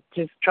to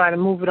just try to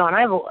move it on.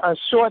 I have a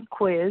short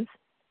quiz,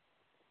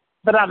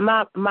 but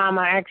Mom,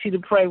 I asked you to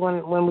pray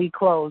when we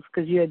close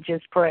because you had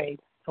just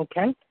prayed,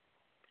 okay?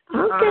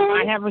 Okay.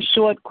 I have a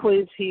short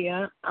quiz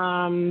here.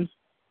 I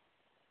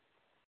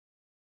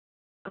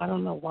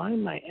don't know. Why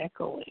am I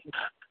echoing?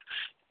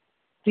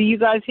 Do you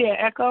guys hear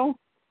echo?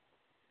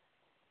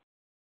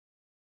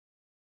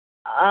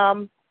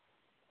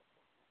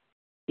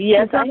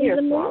 Yes, I hear a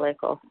small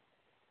echo.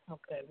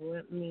 Okay,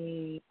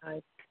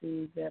 I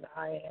see that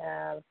I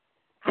have.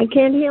 I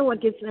can't hear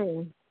what you're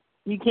saying.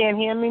 You can't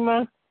hear me,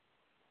 Ma?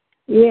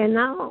 Yeah,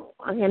 no,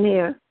 I can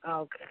hear.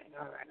 Okay,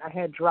 all right. I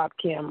had drop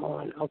cam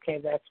on. Okay,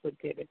 that's what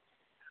did it.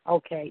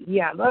 Okay,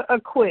 yeah, a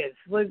quiz.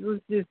 Let's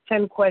do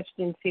 10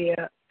 questions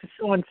here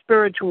on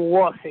spiritual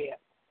warfare.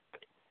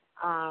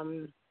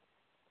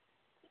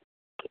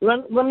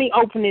 Let me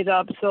open it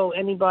up so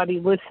anybody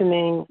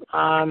listening,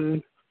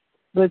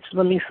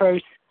 let me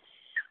first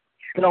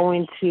go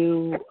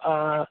into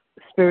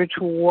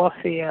spiritual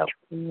warfare.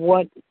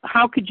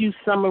 How could you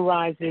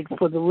summarize it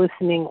for the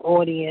listening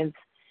audience,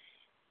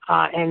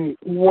 and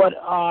what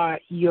are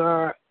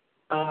your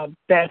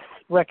best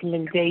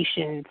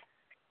recommendations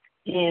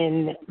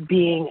in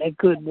being a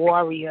good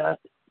warrior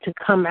to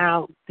come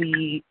out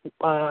the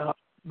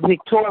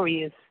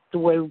victorious the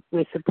way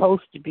we're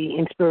supposed to be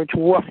in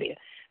spiritual warfare?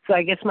 So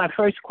I guess my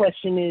first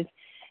question is,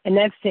 and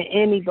that's to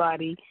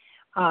anybody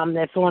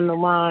that's on the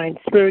line,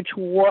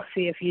 spiritual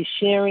warfare, if you're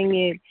sharing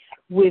it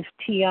with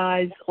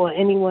TIs or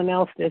anyone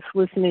else that's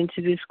listening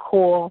to this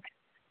call,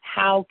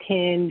 how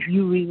can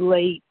you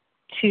relate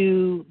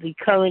to the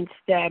current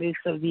status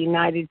of the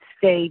United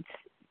States,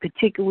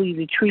 particularly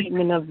the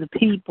treatment of the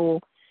people,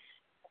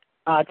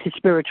 to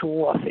spiritual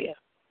warfare?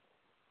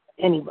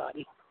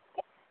 Anybody?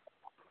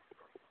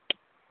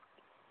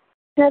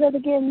 Say that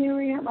again,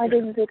 Miriam. I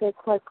didn't get it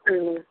quite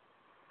clearly.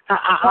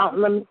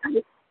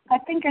 I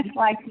think it's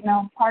like,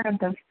 part of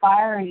the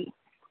fiery,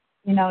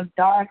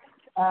 darts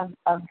of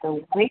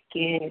the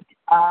wicked,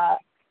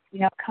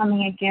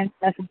 coming against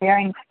us,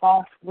 bearing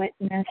false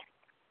witness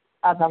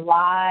of the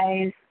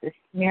lies, the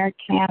smear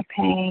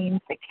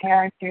campaigns, the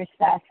character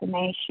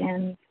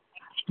assassinations,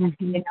 the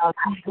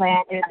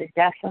slander, the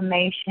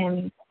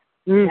defamation,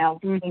 You know,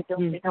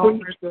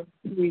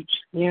 reach.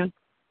 Yeah.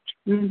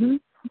 Mhm.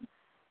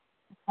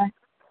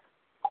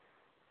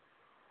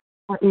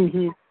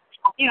 Mhm.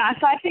 You know,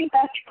 so I think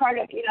that's part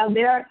of, you know,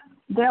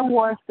 their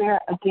warfare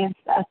against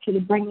us to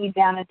bring you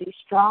down to these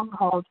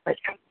strongholds, but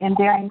in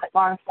bearing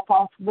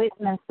false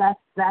witness,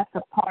 that's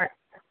a part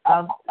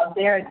of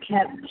their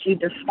attempt to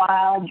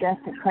defile,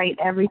 desecrate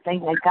everything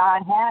that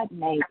God had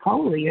made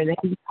holy, or that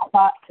He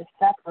sought to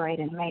separate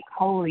and make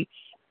holy.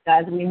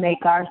 As we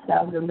make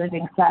ourselves a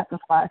living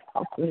sacrifice,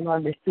 hopefully,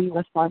 Lord, receive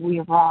us, Lord, we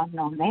have wronged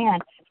no man.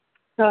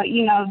 So,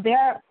 you know,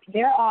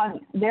 they're on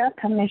their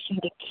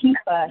commission to keep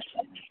us,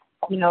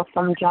 you know,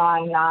 from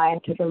drawing nigh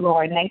to the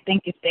Lord. And they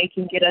think if they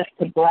can get us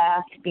to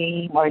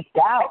blaspheme or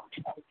doubt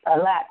or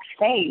lack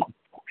faith,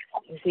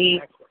 you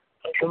see,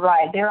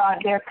 right, they're on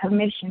their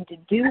commission to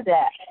do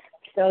that.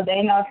 So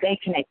they know if they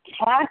can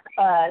attack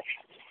us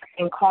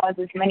and cause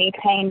as many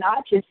pain,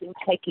 not just in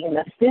taking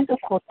the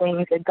physical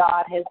things that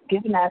God has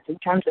given us in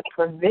terms of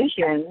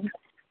provision,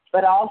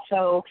 but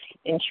also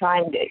in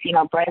trying to, you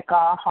know, break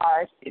our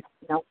hearts. You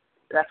know,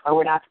 that's why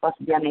we're not supposed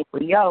to be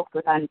unequally yoked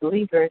with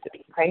unbelievers.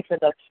 We pray for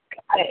the,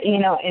 you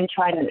know, in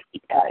trying to,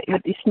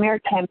 with these smear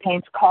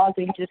campaigns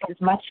causing just as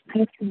much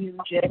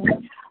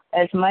confusion,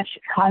 as much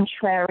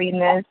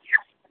contrariness,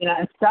 you know,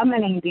 and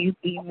summoning these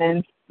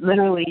demons,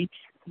 literally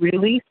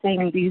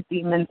releasing these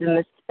demons and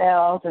the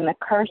spells and the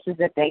curses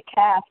that they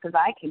cast, because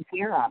I can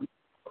hear them.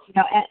 You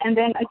know, and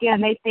then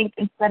again, they think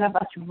instead of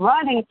us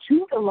running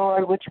to the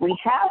Lord, which we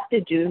have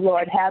to do,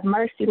 Lord, have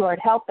mercy, Lord,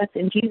 help us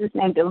in Jesus'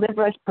 name,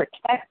 deliver us,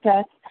 protect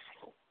us,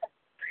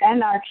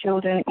 and our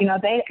children, you know,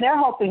 they're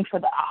hoping for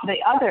the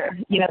other,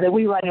 you know, that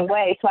we run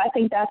away. So I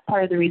think that's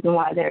part of the reason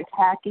why they're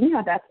attacking. You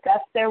know,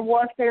 that's their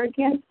warfare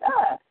against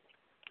us.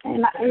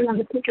 And, you know,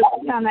 the people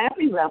on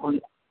every level,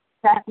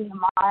 attacking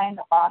the mind,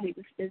 the body,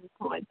 the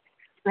physical, and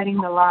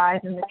spreading the lies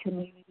in the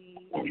community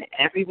and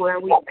everywhere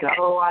we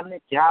go, on the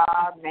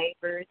job,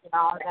 neighbors, and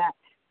all of that.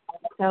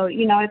 So,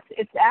 you know,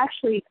 it's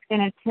actually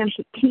an attempt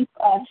to keep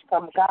us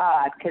from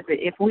God, because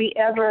if we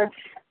ever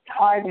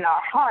harden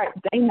our heart,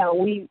 they know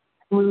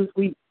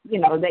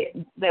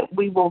that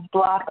we will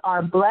block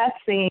our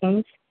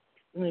blessings.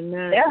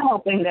 Amen. They're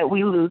hoping that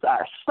we lose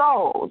our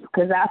souls,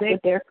 because that's what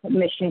they're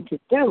commissioned to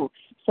do.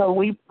 So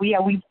we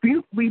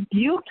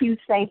rebuke you,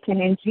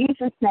 Satan, in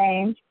Jesus'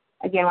 name.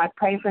 Again, I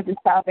pray for the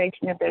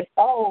salvation of their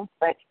souls,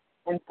 but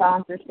in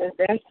Psalms it says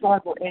their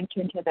sword will enter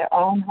into their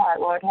own heart.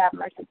 Lord, have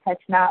mercy, touch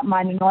not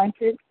mine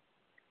anointed,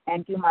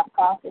 and do my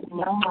prophets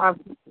no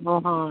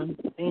harm.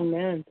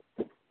 Amen.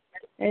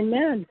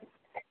 Amen.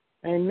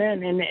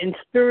 Amen. And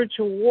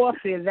spiritual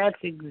warfare, that's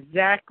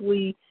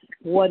exactly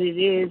what it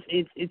is.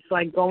 It's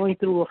like going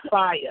through a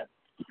fire.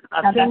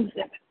 Things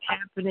that are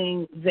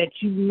happening that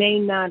you may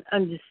not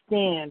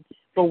understand,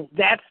 but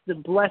that's the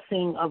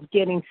blessing of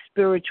getting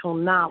spiritual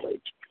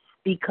knowledge,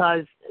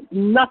 because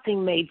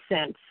nothing made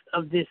sense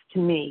of this to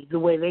me, the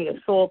way they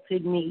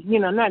assaulted me, you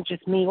know, not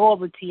just me, all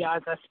the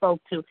TIs I spoke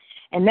to.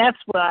 And that's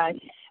why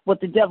what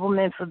the devil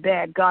meant for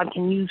bad, God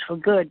can use for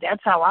good.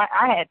 That's how I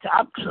had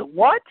to.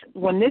 What?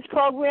 When this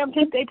program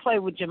hit, they play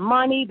with your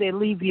money. They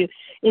leave you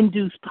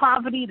induce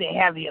poverty. They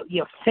have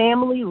your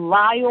family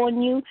lie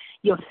on you.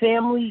 Your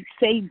family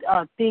say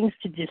things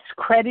to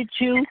discredit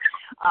you,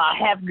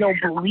 have no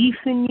belief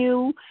in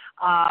you.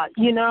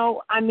 You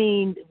know, I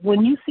mean,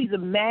 when you see the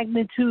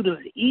magnitude of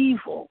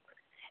evil,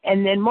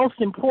 and then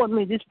most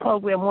importantly, this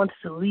program wants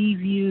to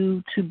leave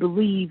you to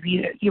believe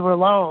you're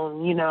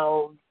alone. You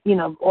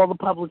know, all the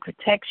public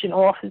protection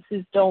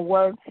offices don't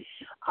work.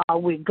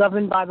 We're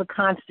governed by the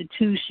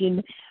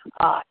Constitution.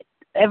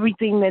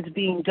 Everything that's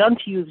being done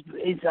to you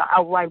is an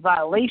outright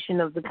violation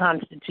of the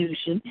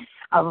Constitution,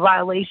 a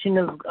violation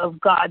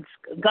of God's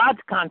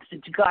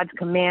Constitution, God's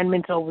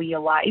commandments over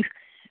your life.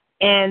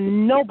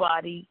 And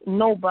nobody,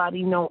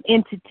 no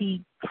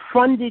entity,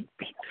 funded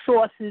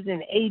sources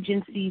and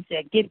agencies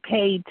that get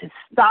paid to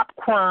stop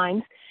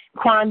crimes,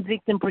 crime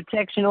victim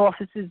protection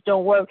offices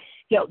don't work.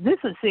 Yo, this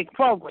is a sick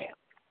program.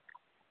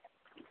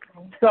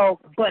 So,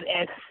 but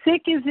as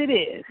sick as it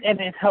is, and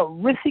as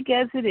horrific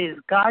as it is,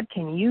 God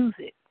can use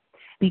it.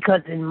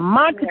 Because in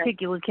my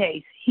particular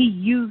case, he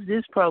used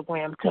this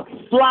program to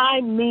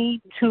fly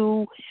me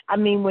to, I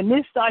mean, when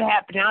this started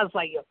happening, I was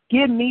like,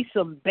 give me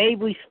some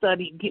baby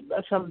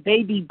some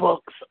baby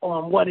books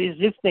on what is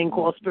this thing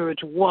called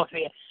spiritual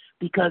warfare.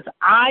 Because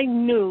I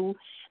knew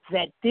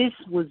that this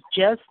was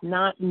just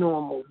not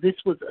normal. This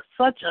was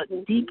such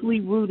a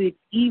deeply rooted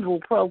evil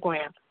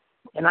program.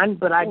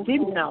 But I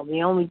didn't know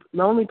the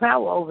only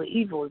power over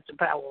evil is the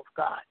power of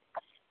God.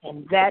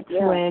 And that's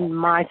when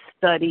my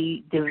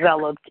study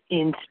developed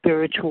in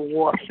spiritual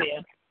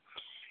warfare.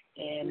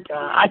 And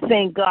I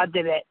thank God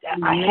that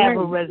I have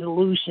a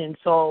resolution.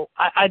 So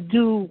I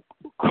do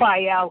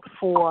cry out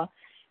for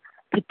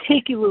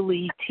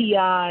particularly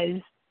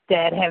TIs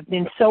that have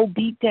been so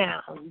beat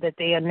down that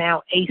they are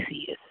now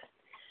atheists.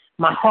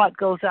 My heart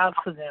goes out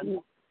for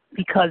them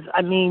because,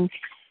 I mean,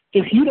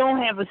 if you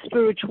don't have a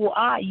spiritual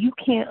eye, you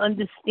can't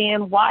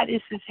understand why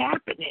this is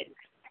happening.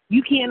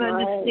 You can't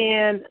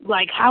understand,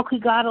 like, how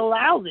could God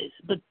allow this?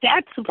 But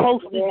that's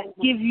supposed to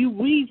give you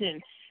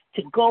reason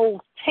to go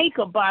take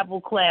a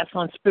Bible class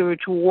on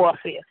spiritual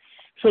warfare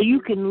so you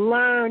can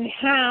learn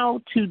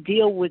how to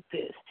deal with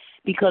this.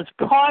 Because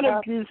part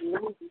of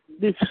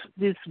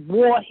this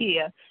war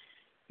here,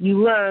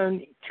 you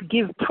learn to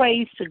give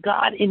praise to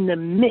God in the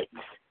midst.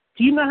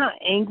 Do you know how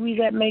angry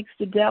that makes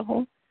the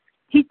devil?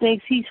 He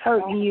thinks he's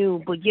hurting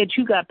you, but yet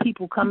you got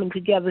people coming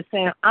together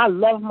saying, I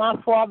love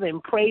my Father,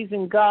 and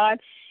praising God.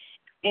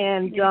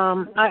 And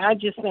I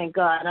just thank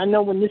God. I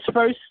know when this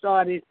first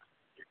started,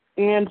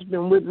 Ann's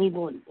been with me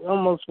for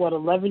almost,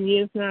 11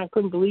 years now? I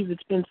couldn't believe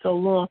it's been so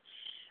long.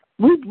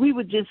 We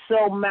were just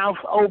so mouth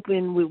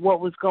open with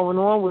what was going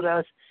on with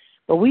us.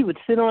 But we would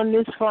sit on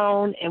this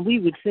phone and we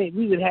would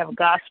have a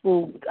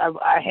gospel.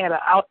 I had an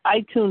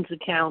iTunes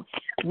account.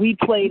 We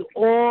played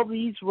all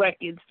these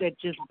records that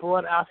just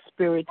brought our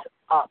spirits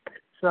up.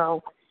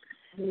 So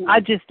I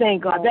just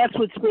thank God. That's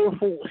what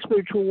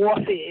spiritual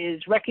warfare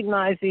is,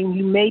 recognizing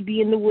you may be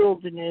in the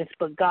wilderness,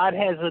 but God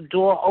has a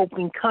door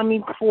open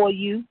coming for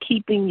you,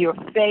 keeping your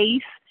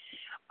faith,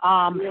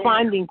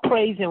 finding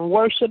praise and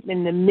worship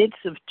in the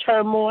midst of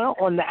turmoil.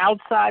 On the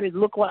outside, it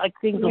looked like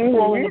things are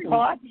falling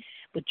apart,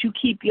 but you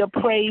keep your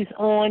praise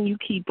on. You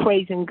keep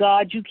praising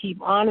God. You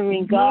keep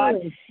honoring God,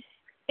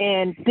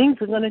 and things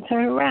are going to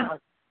turn around.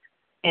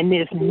 And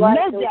there's no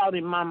doubt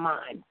in my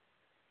mind.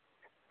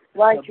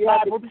 The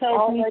Bible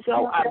tells me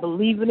so. I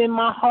believe it in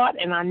my heart,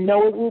 and I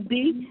know it will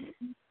be,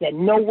 that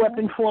no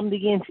weapon formed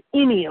against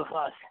any of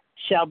us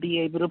shall be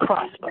able to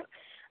prosper.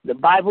 The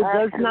Bible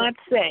does not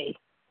say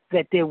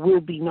that there will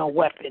be no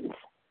weapons.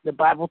 The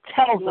Bible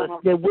tells us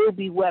there will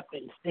be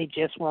weapons. They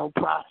just won't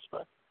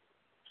prosper.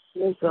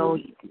 So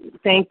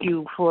thank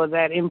you for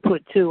that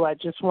input, too. I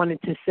just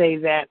wanted to say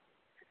that.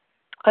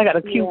 I got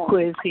a cute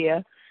quiz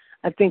here.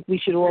 I think we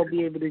should all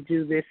be able to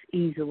do this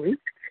easily.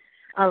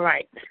 All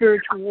right,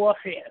 spiritual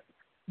warfare.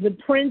 The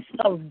prince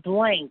of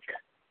blank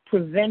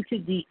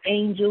prevented the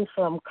angel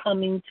from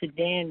coming to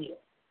Daniel.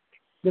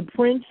 The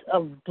prince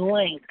of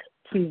blank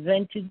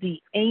prevented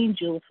the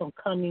angel from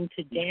coming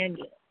to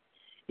Daniel.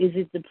 Is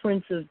it the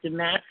prince of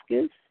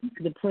Damascus,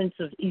 the prince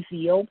of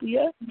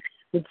Ethiopia,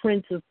 the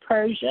prince of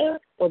Persia,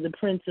 or the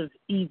prince of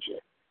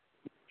Egypt?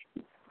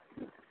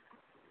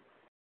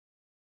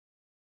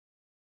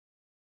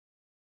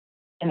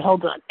 And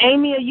hold on.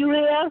 Amy, are you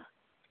here?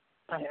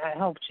 I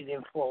hope she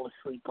didn't fall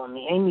asleep on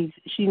me. Amy,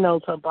 she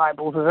knows her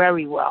Bible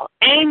very well.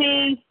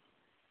 Amy!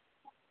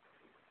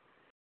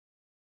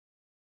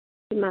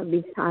 She might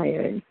be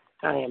tired.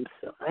 I am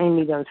so.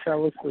 Amy done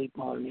fell asleep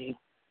on me.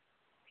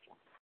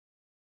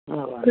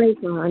 All right. Praise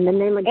God. In the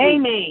name of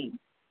Amy! Jesus.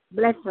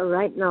 Bless her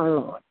right now,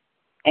 Lord.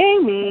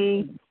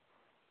 Amy!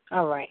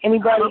 All right.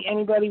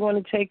 Anybody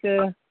want to take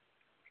a...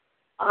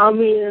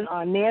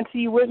 Nancy,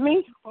 you with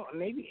me? Oh,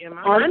 maybe am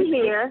I? I'm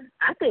here.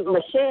 I think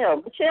Michelle.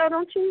 Michelle,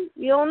 don't you?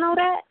 You don't know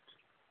that?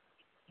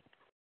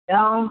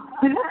 No.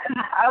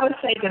 I would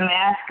say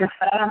Damascus,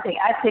 but I don't think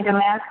I'd say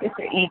Damascus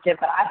or Egypt,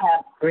 but I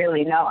have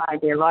really no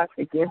idea. Lord,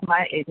 forgive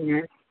my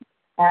ignorance.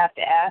 I have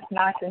to ask,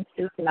 knock, and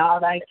stoop, and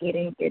all thy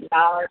getting, get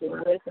knowledge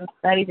and wisdom,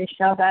 study to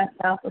show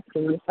thyself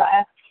approved. So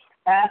I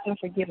ask him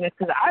forgiveness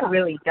because I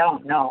really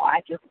don't know. I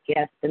just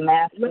guess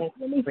Damascus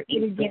or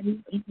Egypt.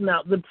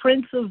 Now, the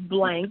prince of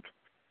blank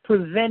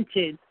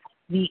prevented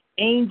the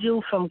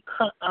angel from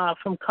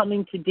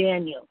coming to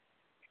Daniel.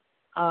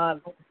 I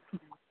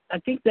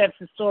think that's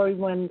the story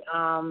when,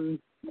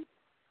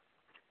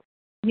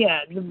 the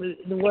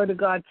Word of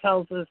God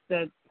tells us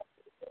that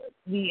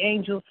the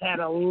angels had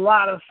a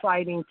lot of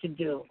fighting to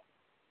do,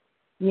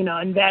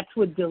 and that's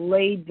what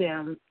delayed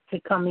them to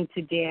coming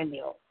to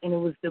Daniel. And it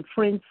was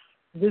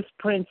this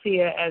prince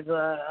here has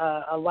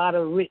a lot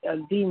of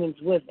demons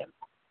with him.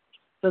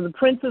 So the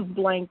prince of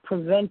blank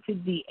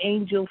prevented the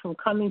angel from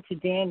coming to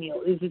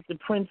Daniel. Is it the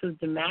prince of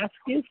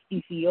Damascus,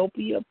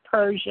 Ethiopia,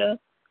 Persia,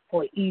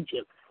 or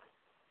Egypt?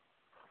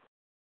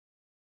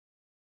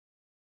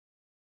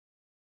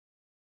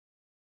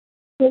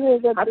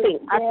 I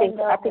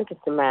think it's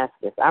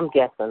Damascus. I'm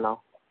guessing though.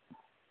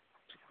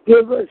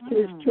 Give us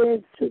the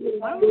strength to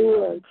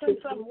endure. The prince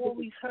I've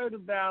always heard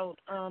about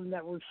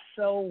that was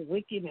so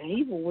wicked and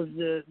evil was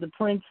the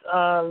prince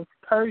of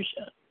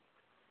Persia.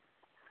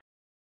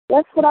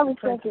 That's what I was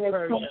thinking, is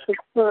Prince of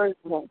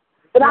Persia.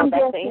 But I'm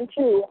guessing,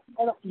 too.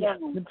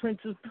 The Prince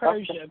of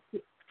Persia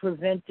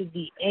prevented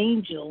the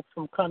angel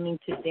from coming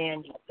to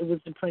Daniel. It was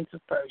the Prince of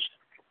Persia.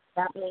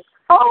 Okay,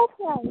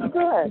 good.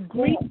 The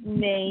Greek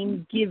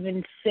name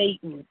given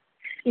Satan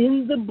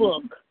in the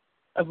book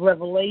of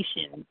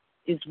Revelation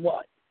is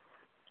what?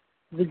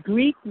 The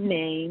Greek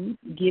name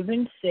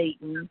given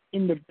Satan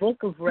in the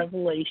book of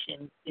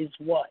Revelation is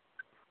what?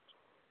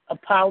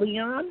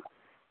 Apollyon,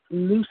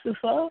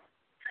 Lucifer,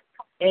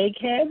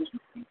 egghead,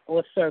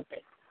 or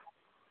serpent?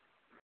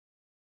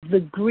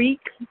 The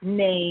Greek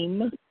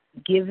name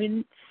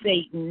given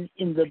Satan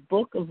in the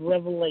book of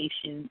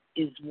Revelation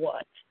is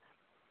what?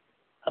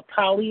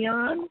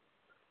 Apollyon,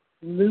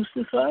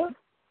 Lucifer,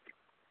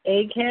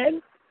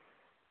 egghead,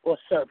 or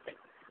serpent?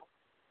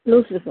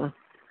 Lucifer.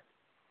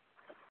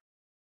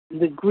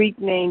 the Greek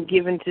name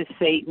given to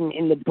Satan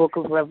in the book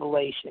of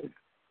Revelation?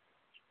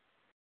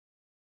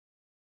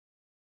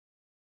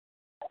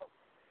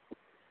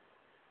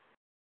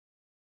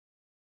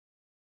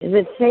 Is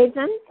it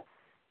Satan?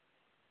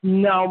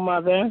 No,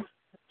 Mother.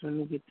 Let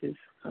me get this.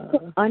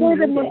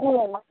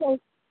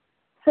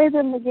 Say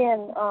them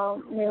again,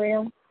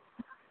 Miriam.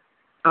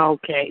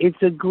 Okay, it's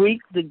the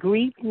Greek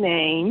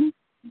name.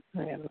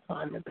 I gotta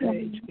find the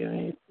page.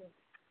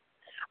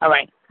 All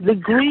right, the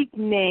Greek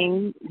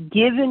name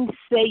given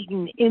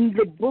Satan in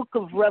the book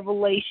of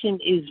Revelation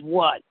is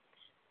what?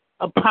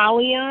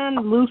 Apollyon,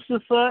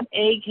 Lucifer,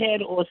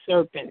 egghead, or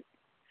serpent?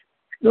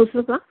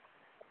 Lucifer?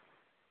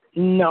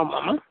 No,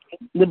 Mama.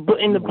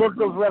 In the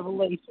book of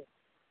Revelation.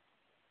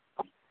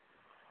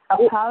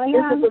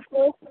 Apollyon?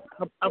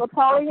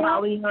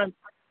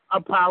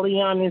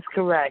 Apollyon is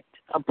correct.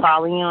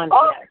 Apollyon,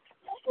 yes.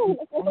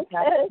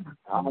 Okay.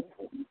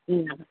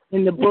 Yeah.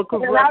 In the book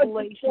of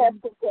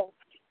Revelation,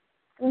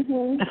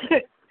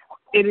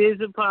 it is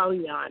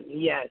Apollyon,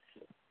 yes.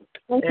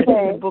 Okay. That's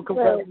in the book of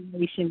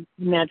Revelation,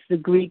 and that's the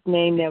Greek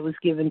name that was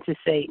given to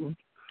Satan.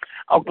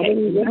 Okay,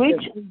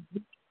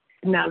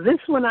 now this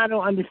one I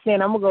don't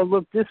understand. I'm going to go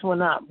look this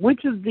one up.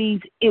 Which of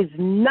these is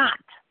not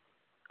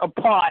a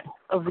part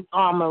of the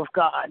armor of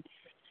God?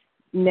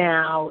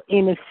 Now,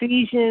 in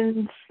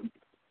Ephesians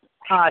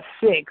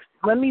 6,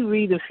 let me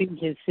read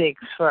Ephesians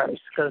 6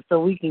 first, so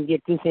we can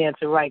get this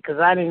answer right,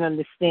 because I didn't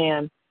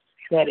understand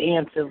that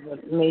answer,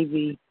 but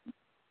maybe,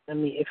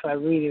 if I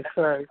read it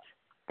first.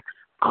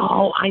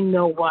 Oh, I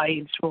know why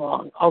it's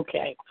wrong.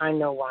 Okay, I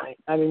know why.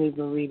 I didn't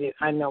even read it.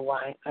 I know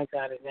why. I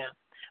got it now.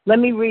 Let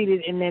me read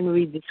it and then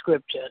read the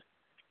scripture,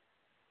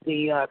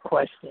 the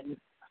question.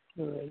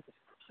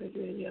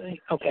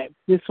 Okay,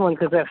 this one,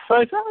 because at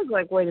first I was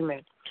like, wait a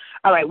minute.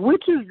 All right,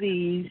 which of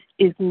these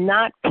is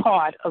not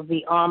part of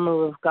the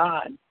armor of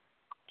God?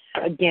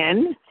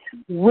 Again,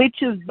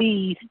 which of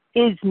these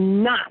is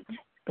not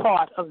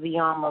part of the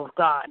armor of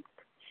God?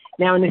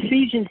 Now, in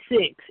Ephesians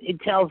 6, it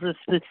tells a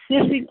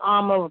specific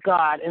armor of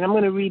God, and I'm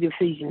going to read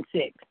Ephesians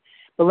 6,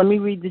 but let me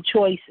read the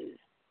choices.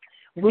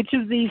 Which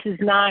of these is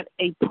not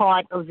a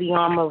part of the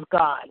armor of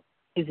God?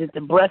 Is it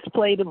the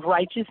breastplate of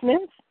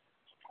righteousness,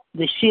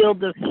 the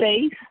shield of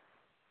faith,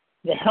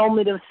 the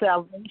helmet of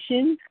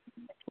salvation,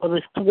 or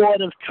the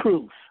sword of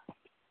truth?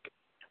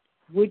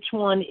 Which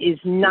one is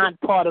not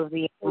part of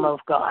the armor of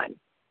God?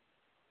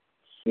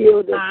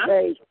 Shield of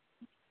faith.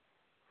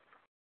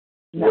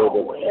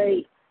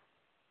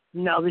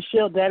 No, the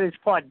shield, that is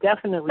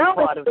definitely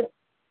part of it.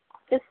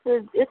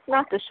 It's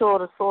not the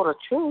sword of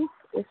truth.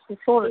 It's the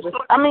sword of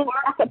I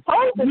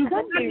suppose it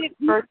could be.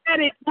 Who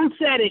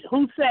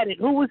said it?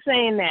 Who was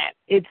saying that?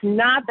 It's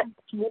not the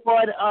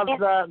sword of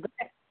the...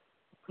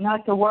 No,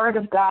 it's the word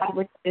of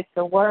God. It's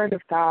the word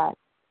of God.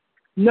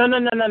 No.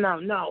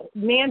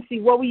 Nancy,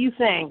 what were you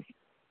saying?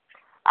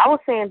 I was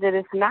saying that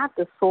it's not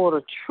the sword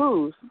of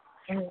truth.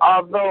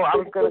 Although I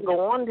was going to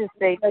go on to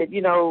say that,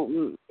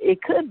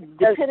 it could,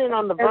 depending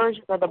on the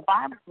version of the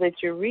Bible that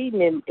you're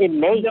reading, it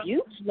may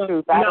use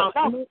truth. I don't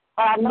know.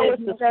 But I know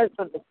it's the truth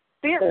of the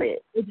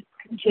Spirit. It's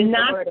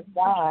not the word of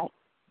God.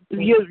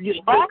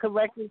 You're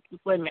correct.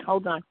 Wait a minute.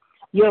 Hold on.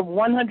 You're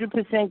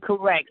 100%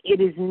 correct.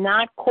 It is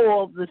not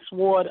called the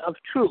sword of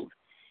truth.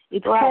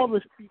 It's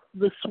called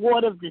the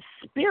sword of the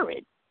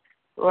Spirit.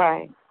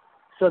 Right.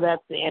 So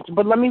that's the answer.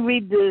 But let me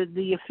read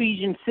the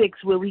Ephesians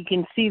 6 where we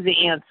can see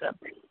the answer.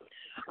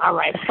 All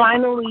right.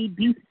 Finally,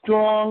 be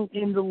strong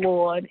in the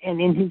Lord and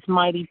in his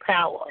mighty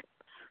power.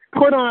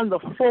 Put on the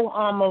full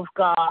armor of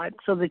God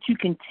so that you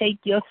can take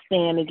your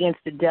stand against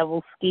the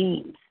devil's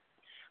schemes.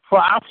 For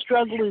our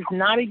struggle is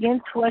not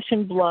against flesh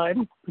and blood,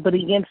 but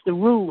against the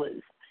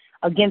rulers,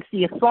 against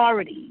the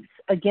authorities,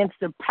 against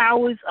the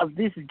powers of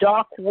this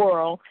dark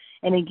world,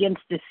 and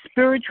against the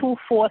spiritual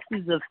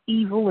forces of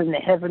evil in the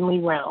heavenly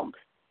realms.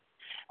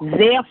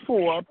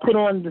 Therefore, put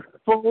on the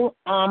full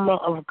armor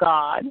of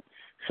God,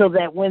 so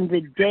that when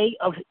the day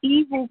of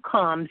evil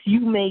comes, you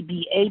may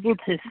be able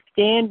to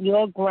stand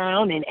your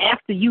ground, and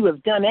after you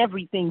have done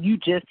everything, you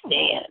just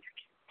stand.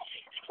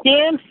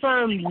 Stand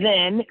firm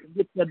then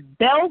with the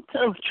belt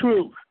of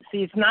truth. See,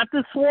 it's not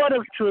the sword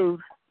of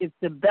truth, it's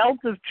the belt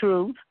of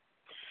truth,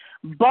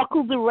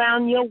 buckled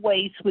around your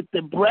waist with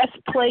the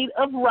breastplate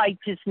of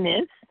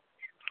righteousness,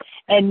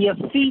 and your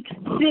feet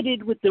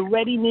fitted with the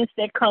readiness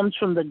that comes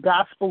from the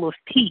gospel of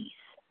peace.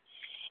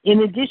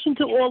 In addition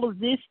to all of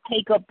this,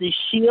 take up the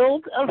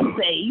shield of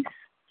faith,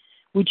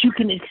 which you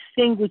can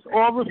extinguish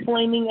all the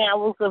flaming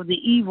arrows of the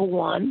evil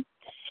one,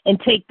 and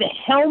take the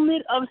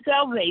helmet of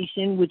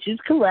salvation, which is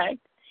correct,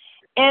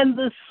 and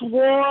the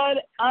sword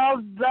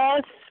of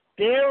the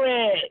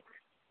Spirit,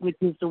 which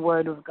is the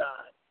word of God.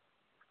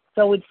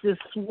 So it's the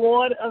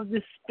sword of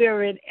the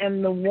Spirit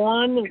and the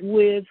one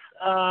with,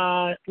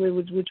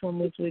 which one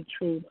was with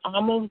truth?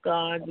 Armor of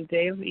God, the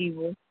day of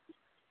evil.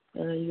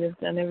 You have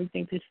done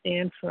everything to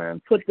stand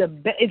firm.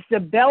 It's the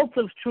belt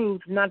of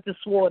truth, not the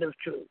sword of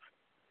truth.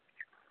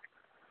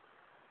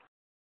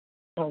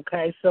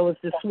 Okay, so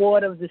it's the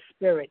sword of the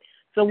Spirit.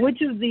 So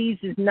which of these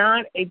is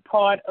not a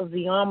part of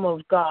the armor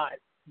of God?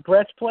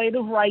 Breastplate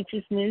of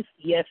righteousness,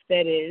 yes,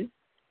 that is.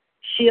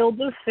 Shield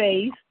of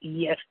faith,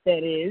 yes,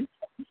 that is.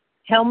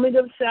 Helmet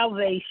of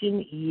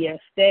salvation, yes,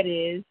 that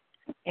is.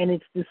 And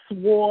it's the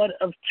sword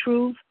of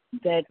truth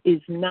that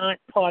is not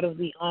part of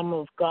the armor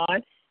of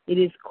God. It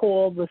is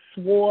called the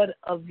sword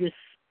of the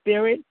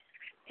Spirit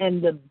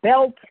and the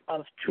belt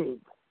of truth.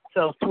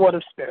 So, sword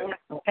of Spirit,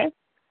 okay?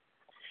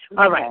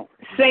 All right.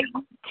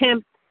 Satan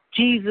tempted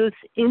Jesus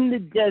in the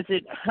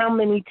desert how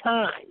many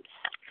times?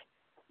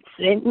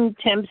 Satan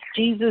tempts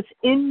Jesus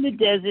in the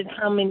desert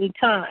how many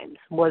times?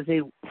 Was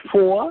it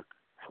 4,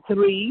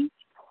 3,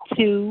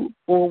 2,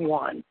 or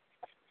 1?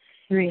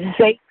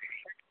 3.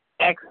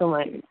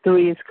 Excellent.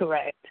 3 is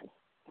correct.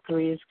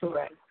 3 is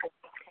correct.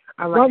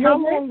 All right. How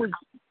long was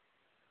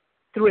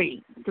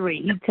 3?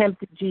 He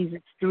tempted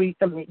Jesus 3.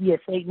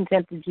 Satan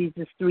tempted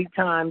Jesus 3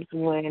 times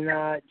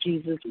when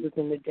Jesus was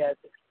in the desert.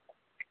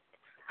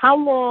 How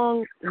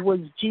long was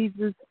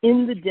Jesus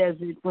in the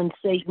desert when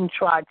Satan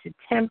tried to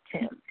tempt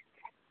him?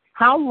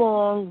 How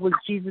long was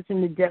Jesus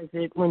in the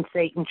desert when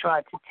Satan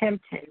tried to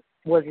tempt him?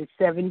 Was it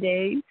 7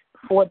 days,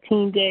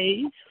 14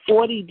 days,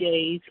 40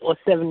 days, or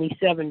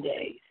 77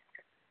 days?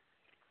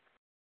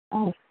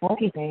 Oh,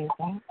 40 days,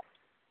 huh?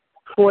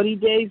 40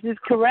 days is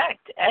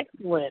correct.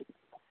 Excellent.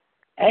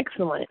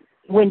 Excellent.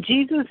 When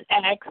Jesus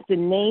asked the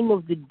name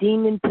of the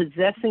demon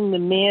possessing the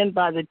man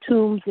by the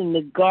tombs in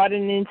the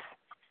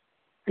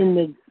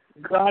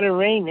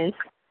Gadarenes,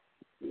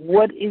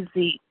 what is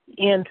the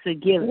answer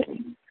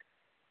given?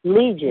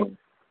 Legion.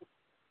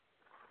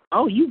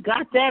 Oh, you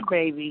got that,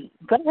 baby.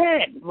 Go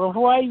ahead.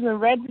 Before I even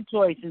read the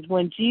choices,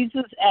 when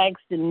Jesus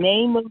asked the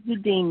name of the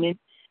demon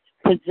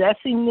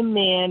possessing the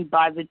man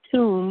by the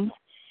tombs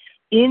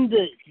in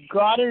the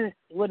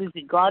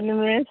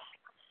Gadarenes,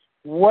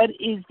 what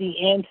is the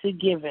answer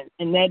given?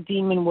 And that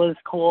demon was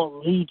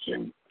called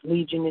Legion.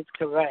 Legion is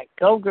correct.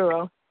 Go,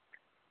 girl.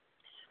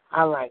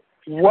 All right.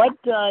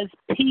 What does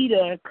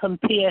Peter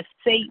compare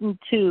Satan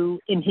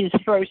to in his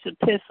first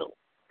epistle?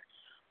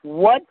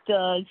 What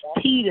does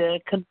Peter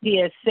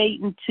compare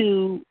Satan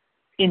to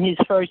in his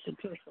first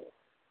epistle?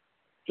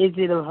 Is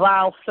it a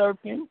vile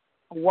serpent,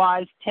 a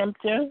wise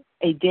tempter,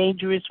 a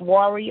dangerous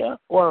warrior,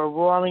 or a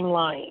roaring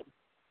lion?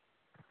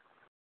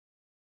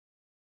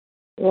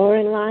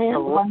 Roaring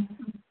lion?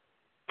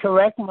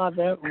 Correct,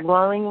 Mother.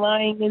 Roaring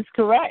lion is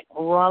correct.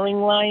 Roaring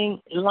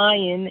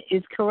lion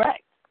is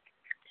correct.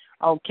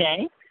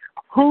 Okay.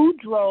 Who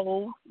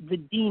drove the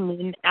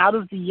demon out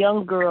of the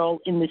young girl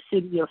in the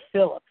city of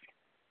Philip?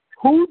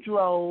 Who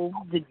drove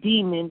the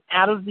demon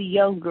out of the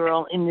young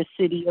girl in the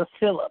city of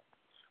Philip?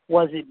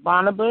 Was it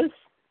Barnabas,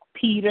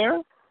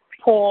 Peter,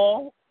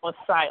 Paul, or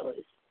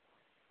Silas?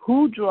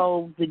 Who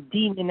drove the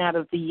demon out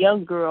of the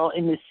young girl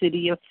in the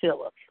city of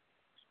Philip?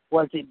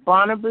 Was it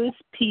Barnabas,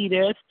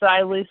 Peter,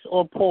 Silas,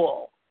 or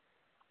Paul?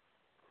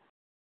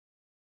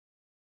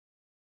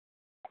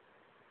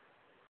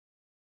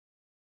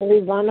 Was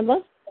it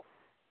Barnabas?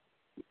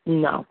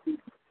 No.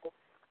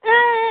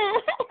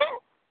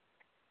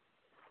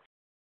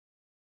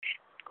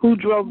 Who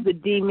drove the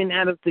demon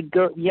out of the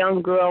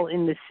young girl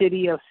in the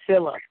city of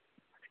Philip?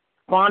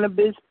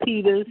 Barnabas,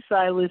 Peter,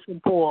 Silas,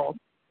 and Paul.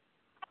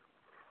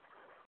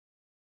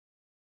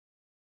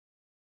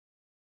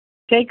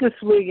 Take a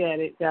swig at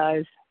it,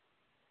 guys.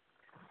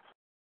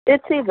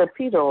 It's either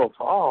Peter or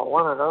Paul,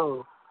 one of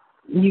those.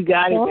 You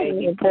got it,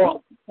 baby.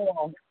 Paul.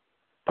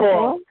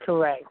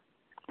 Correct.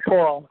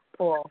 Paul.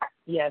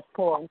 Yes,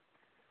 Paul.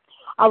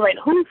 All right.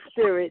 Whose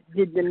spirit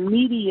did the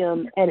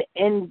medium at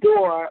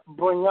Endor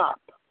bring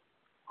up?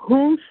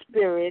 Whose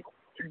spirit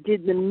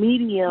did the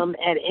medium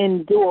at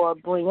Endor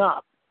bring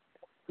up?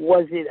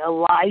 Was it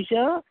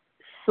Elijah,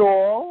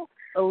 Saul,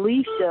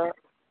 Elisha,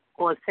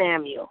 or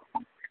Samuel?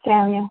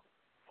 Samuel.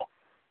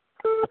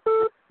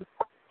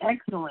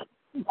 Excellent.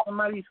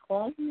 Somebody's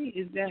calling me?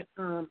 Is that,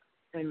 wait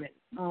a minute.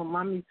 Oh,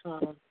 Mommy's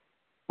phone.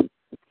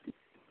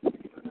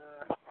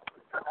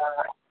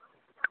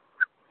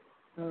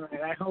 All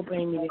right, I hope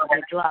Amy didn't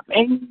get dropped.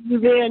 Amy, you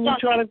there and you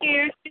trying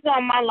to... She's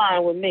on my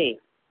line with me.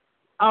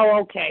 Oh,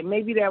 okay.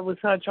 Maybe that was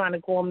her trying to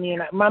call me.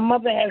 And my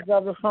mother has the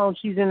other phone.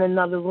 She's in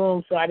another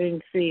room, so I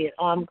didn't see it.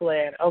 Oh, I'm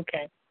glad.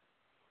 Okay.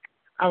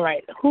 All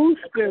right. Whose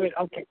spirit?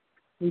 Okay,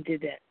 we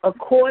did that.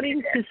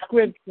 According to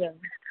Scripture,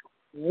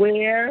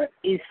 where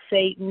is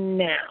Satan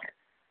now?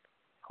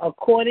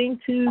 According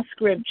to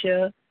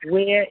Scripture,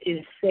 where is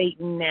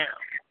Satan now?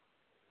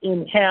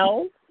 In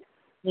hell,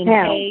 in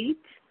hate,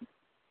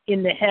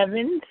 in the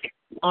heavens,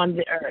 on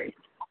the earth.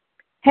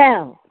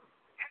 Hell.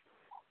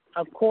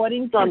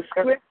 According to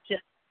Scripture,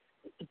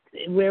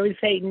 where is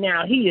Satan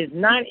now? He is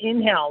not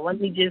in hell. Let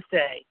me just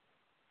say.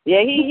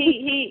 Yeah,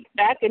 he.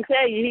 I can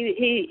tell you,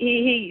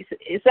 he.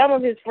 Some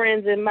of his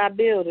friends in my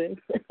building,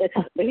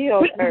 but he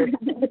on earth.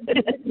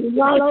 He's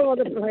all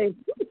over the place.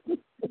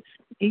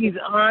 He's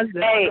on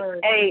the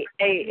earth. Hey,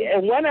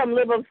 and one of them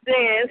live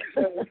upstairs.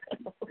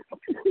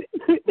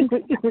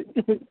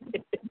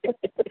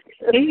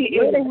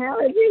 Where the hell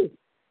is he?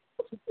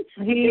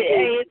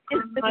 It's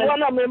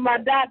one of them in my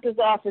doctor's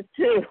office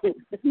too.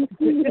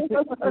 He's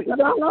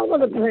all over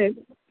the place.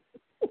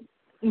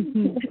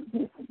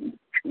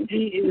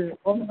 He is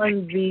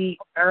on the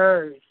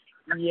earth.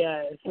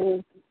 Yes.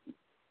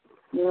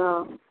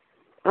 Yeah.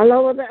 All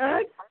over the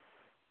earth?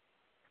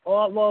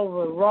 All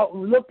over.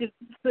 Look at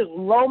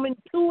Roman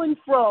to and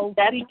fro.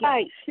 That's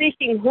right.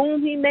 Seeking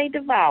whom he may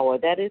devour.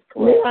 That is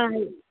correct.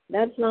 Right.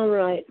 That's all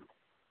right.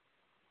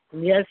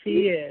 Yes,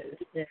 he is.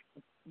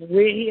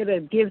 We're here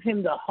to give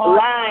him the heart.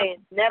 Lion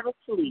never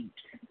sleeps.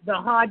 The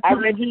heart that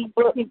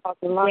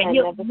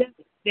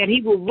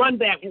he will run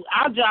back.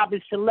 Our job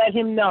is to let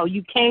him know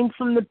you came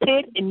from the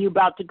pit and you're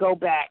about to go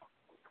back.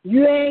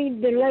 You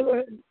ain't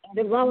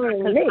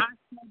devouring me.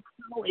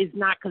 It's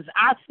not because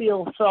I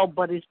feel so,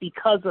 but it's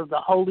because of the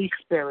Holy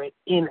Spirit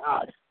in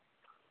us.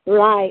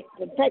 Right.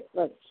 Protect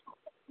us.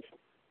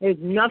 There's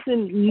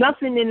nothing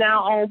in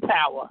our own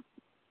power.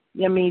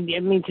 I mean,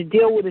 to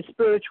deal with a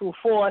spiritual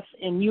force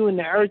and you in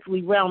the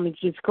earthly realm is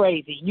just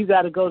crazy. You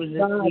got to go to You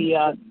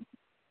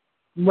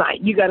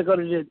got to go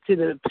to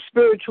the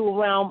spiritual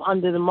realm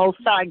under the Most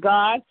High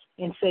God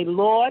and say,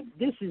 Lord,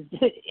 this is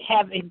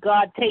having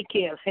God take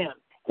care of him.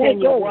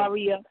 Send your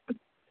warrior,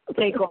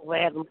 take over.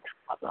 Heavenly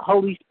Father.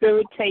 Holy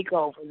Spirit, take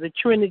over. The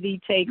Trinity,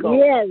 take over.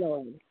 Yeah,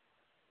 Lord.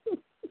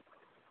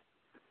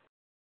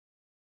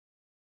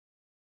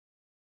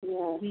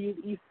 Yeah.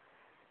 You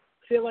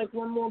feel like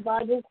one more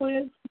Bible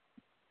quiz?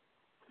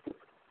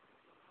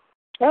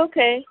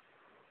 Okay.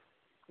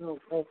 Oh,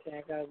 okay,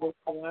 I gotta go.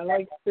 I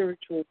like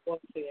spiritual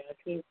warfare. I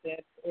think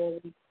that's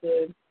always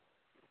good.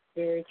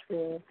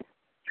 Spiritual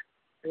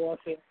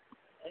warfare,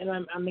 and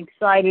I'm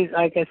excited.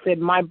 Like I said,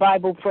 my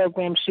Bible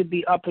program should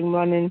be up and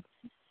running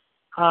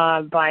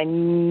by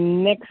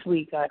next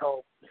week, I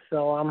hope.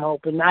 So I'm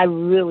hoping. I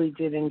really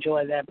did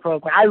enjoy that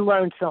program. I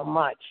learned so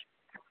much.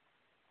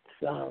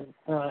 So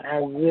I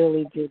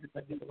really did.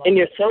 And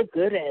you're so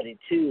good at it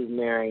too,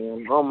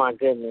 Miriam. Oh my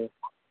goodness.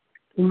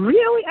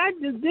 Really,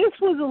 this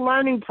was a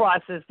learning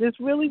process. This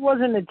really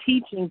wasn't a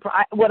teaching.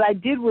 What I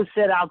did was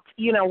set out,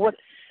 what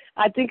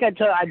I think I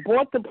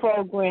bought the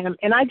program,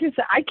 and I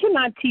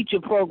cannot teach a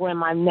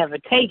program I've never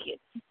taken.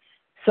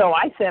 So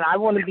I said, I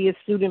want to be a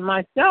student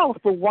myself,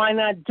 but why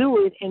not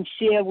do it and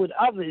share with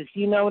others?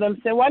 You know what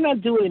I'm saying? Why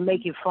not do it and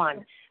make it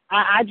fun?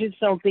 I just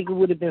don't think it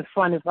would have been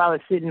fun if I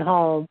was sitting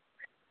home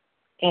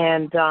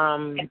and,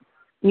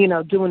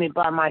 doing it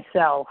by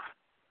myself.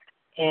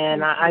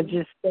 And I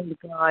just thank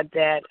God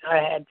that I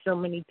had so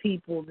many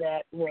people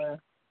that were,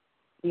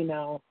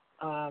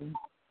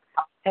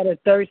 had a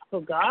thirst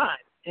for God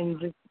and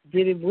just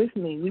did it with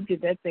me. We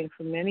did that thing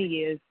for many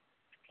years.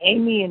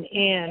 Amy and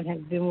Ann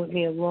have been with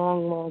me a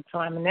long, long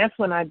time, and that's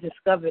when I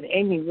discovered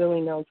Amy really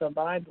knows her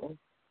Bible.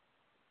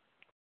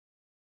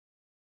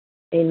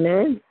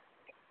 Amen.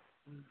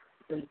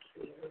 I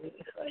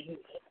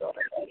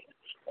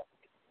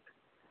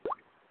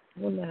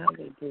wonder how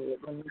they do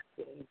it. Let me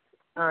see.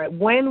 All right.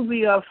 When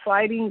we are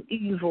fighting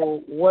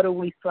evil, what are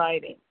we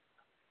fighting?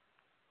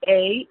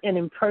 A, an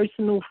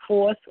impersonal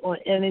force or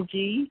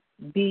energy.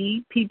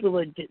 B, people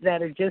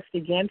that are just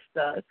against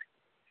us.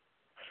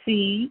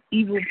 C,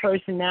 evil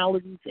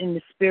personalities in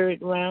the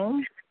spirit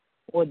realm.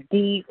 Or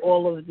D,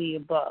 all of the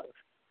above.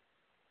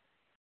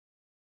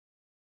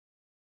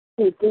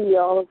 D,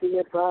 all of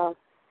the above.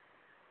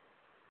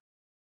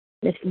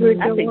 The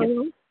spiritual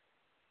realm?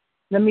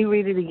 Let me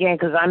read it again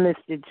because I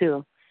missed it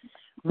too.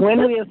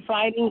 When we are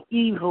fighting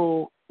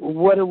evil,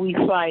 what are we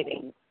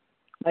fighting?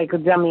 Like a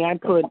dummy, I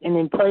put an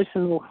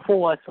impersonal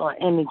force or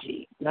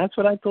energy. That's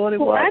what I thought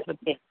it was.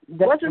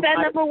 Wasn't that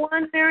number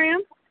one,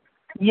 Miriam?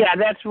 Yeah,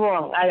 that's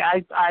wrong.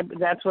 I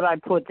that's what I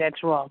put.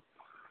 That's wrong.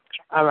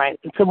 All right.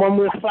 So when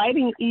we're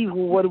fighting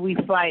evil, what are we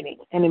fighting?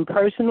 An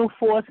impersonal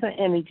force or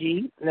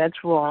energy.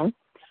 That's wrong.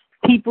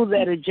 People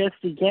that are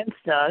just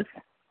against us.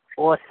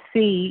 Or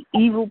C,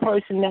 evil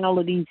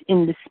personalities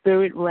in the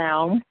spirit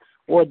realm.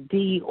 Or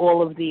D, all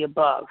of the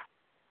above.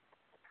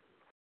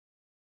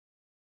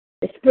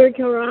 The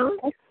spiritual realm?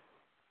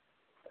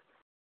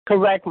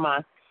 Correct,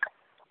 Ma.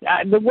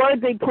 The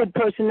word they put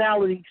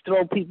personalities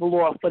throw people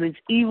off, but it's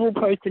evil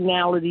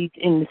personalities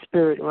in the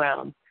spirit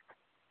realm.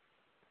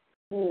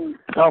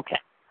 Okay.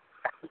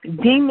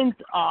 Demons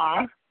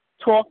are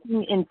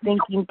talking and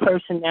thinking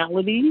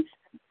personalities.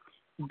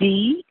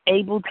 B,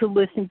 able to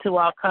listen to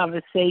our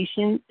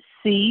conversation.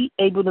 C,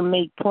 able to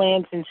make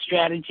plans and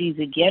strategies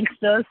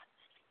against us.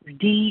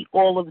 D,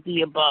 all of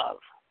the above.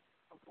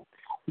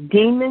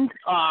 Demons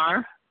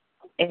are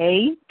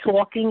A,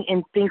 talking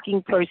and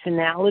thinking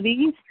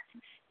personalities.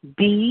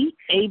 B,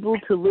 able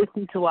to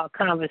listen to our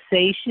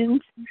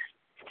conversations.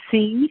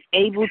 C,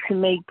 able to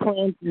make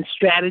plans and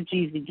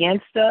strategies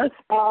against us.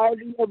 All of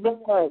the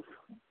above.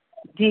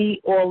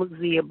 D, all of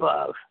the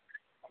above.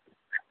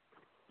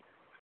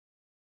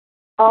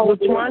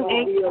 Which one?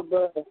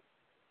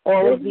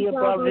 All of the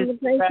above is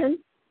correct.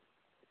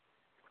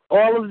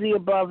 All of the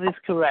above is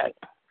correct.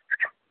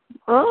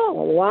 Oh,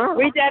 wow.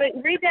 Read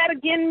that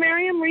again,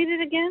 Miriam. Read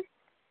it again.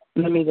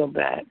 Let me go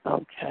back.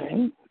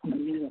 Okay.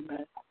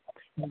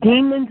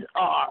 Demons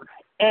are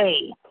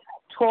A,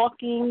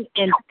 talking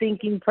and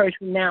thinking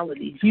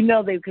personalities. You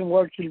know they can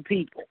work through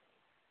people.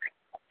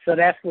 So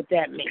that's what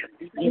that means.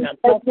 You know,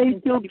 that's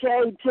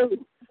B2K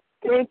too.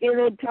 Thinking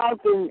and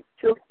talking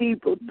to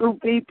people, through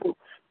people.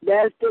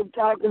 That's them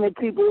talking to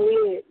people's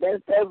head.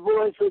 That's that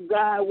voice of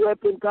God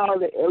weapon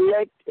called it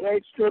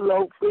extra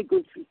low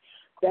frequency.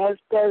 That's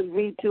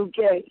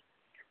V2K.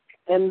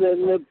 And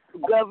the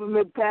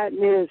government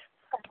patent is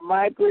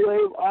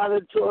microwave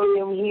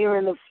auditorium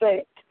hearing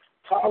effect.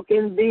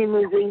 Talking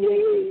demons in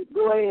your head.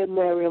 Go ahead,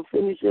 Miriam.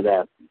 Finish it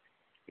up.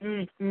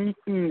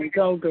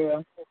 Go,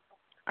 girl.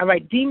 All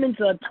right. Demons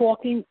are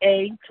talking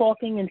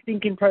and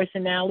thinking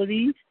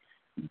personalities.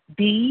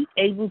 B,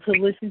 able to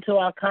listen to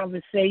our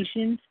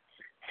conversations.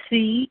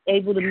 C,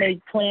 able to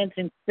make plans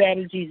and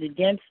strategies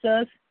against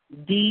us.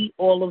 D,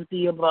 all of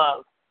the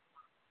above.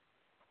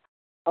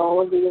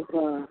 All of the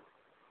above.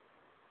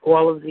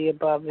 All of the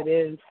above it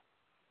is.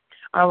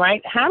 All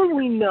right. How do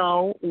we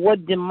know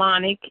what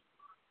demonic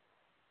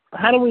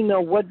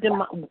and what is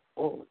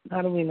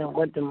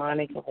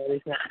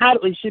not?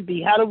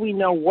 How do we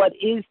know what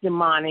is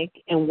demonic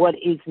and what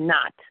is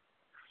not?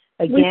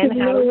 Again,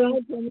 how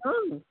do we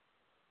know?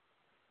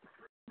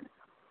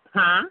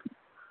 Huh?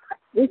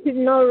 We should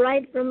know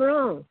right from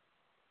wrong.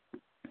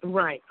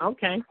 Right,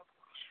 okay.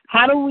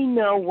 How do we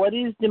know what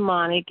is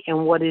demonic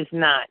and what is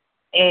not?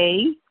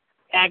 A,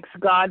 ask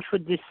God for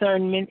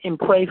discernment and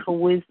pray for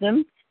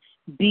wisdom.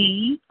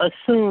 B,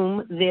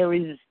 assume there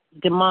is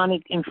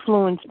demonic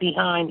influence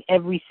behind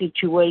every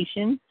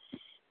situation.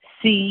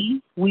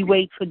 C, we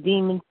wait for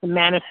demons to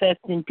manifest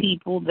in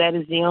people. That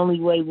is the only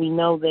way we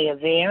know they are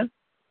there.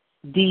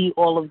 D,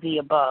 all of the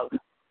above.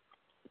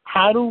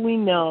 How do we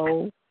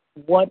know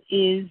what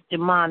is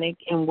demonic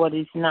and what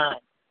is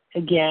not?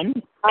 Again,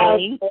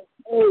 A,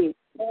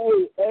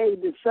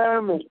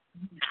 discernment.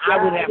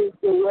 I would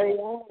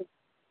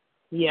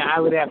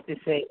have to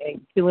say A.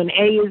 So an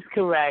A is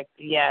correct,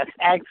 yes.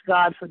 Ask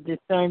God for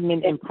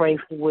discernment and pray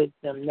for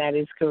wisdom. That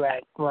is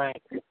correct,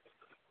 right.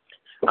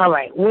 All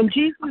right. When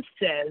Jesus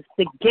says,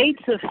 the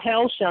gates of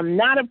hell shall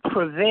not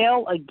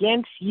prevail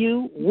against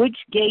you, which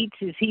gates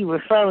is he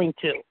referring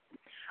to?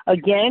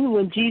 Again,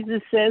 when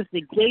Jesus says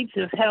the gates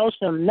of hell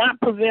shall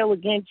not prevail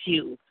against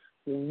you,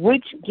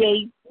 which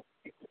gate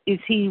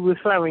is he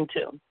referring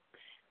to?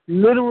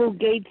 Literal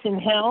gates in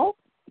hell,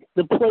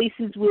 the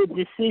places where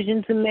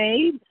decisions are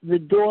made, the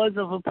doors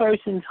of a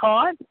person's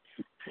heart,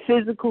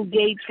 physical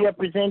gates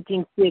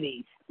representing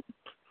cities.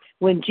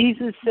 When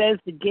Jesus says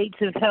the gates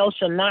of hell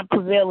shall not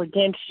prevail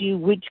against you,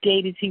 which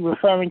gate is he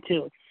referring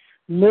to?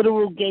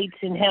 Literal gates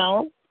in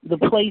hell, the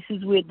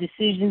places where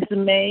decisions are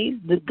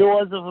made, the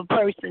doors of a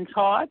person's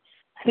heart,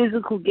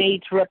 physical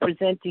gates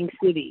representing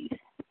cities.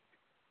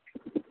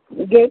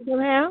 Gates of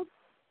hell?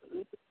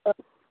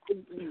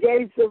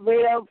 Gates of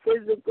hell,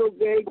 physical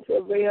gates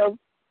of hell.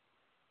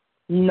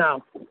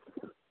 No,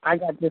 I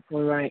got this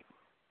one right.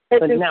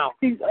 But no.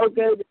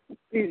 Okay,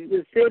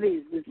 the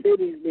cities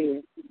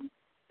there.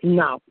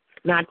 No,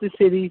 not the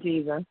cities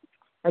either.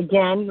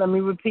 Again, let me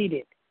repeat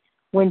it.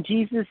 When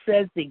Jesus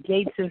says the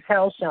gates of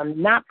hell shall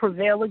not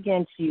prevail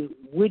against you,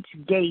 which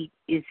gate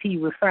is he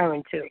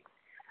referring to?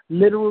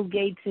 Literal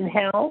gates in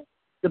hell,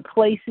 the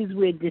places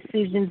where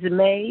decisions are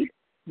made,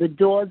 the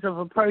doors of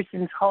a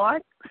person's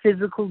heart,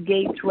 physical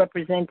gates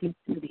representing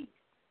cities.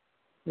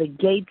 The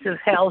gates of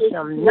hell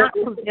shall not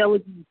prevail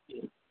against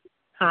you.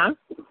 Huh?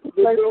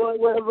 The doors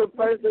of a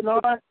person's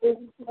heart?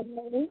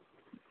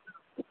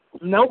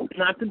 Nope,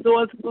 not the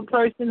doors of a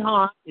person's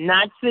heart,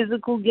 not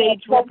physical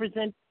gates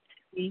representing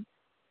cities.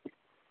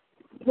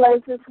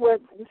 Places where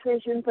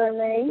decisions are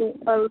made.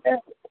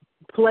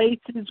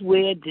 Places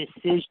where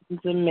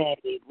decisions are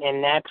made,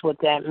 and that's what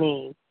that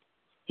means.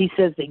 He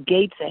says the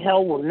gates of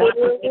hell will not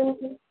prevail.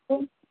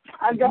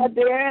 I got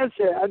the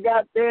answer.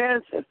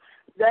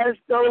 That's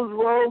those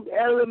rogue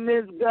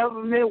elements,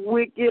 government,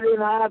 wicked, in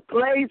high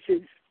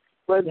places.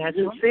 But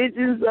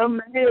decisions are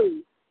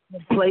made. The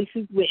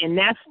places where, and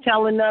that's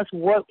telling us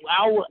what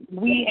our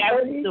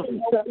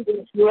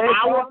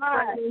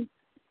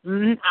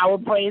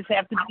prayers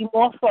have to be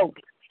more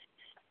focused.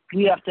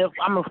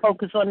 I'm going to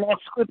focus on that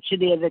scripture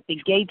there, that the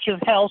gates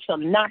of hell shall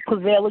not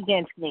prevail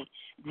against me.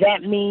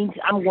 That means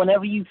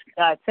whenever you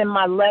send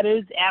my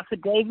letters,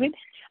 affidavit,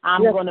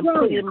 I'm going to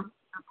put in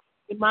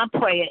my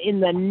prayer, in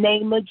the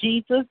name of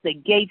Jesus, the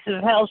gates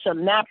of hell shall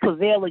not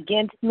prevail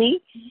against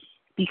me,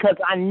 because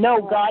I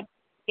know God,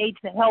 the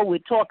gates of hell we're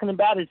talking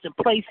about is the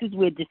places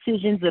where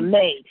decisions are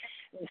made.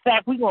 In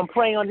fact, we're going to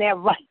pray on that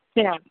right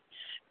now.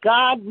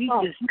 God, we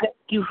just thank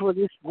you for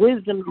this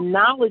wisdom and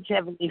knowledge,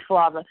 Heavenly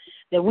Father,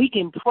 that we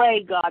can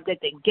pray, God, that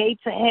the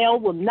gates of hell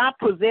will not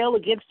prevail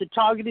against the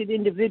targeted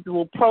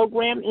individual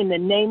program in the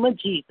name of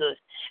Jesus,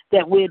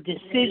 that where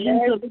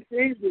decisions of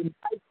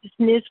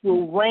righteousness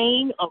will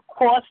reign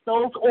across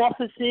those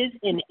offices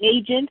and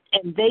agents,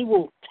 and they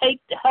will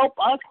help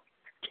us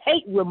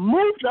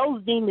remove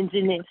those demons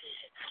in there,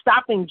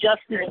 stopping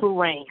justice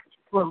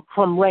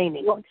from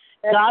reigning.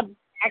 God,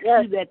 ask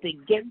you that the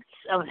gates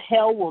of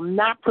hell will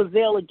not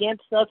prevail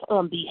against us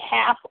on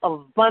behalf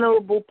of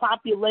vulnerable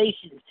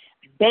populations,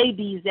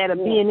 babies that are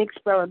being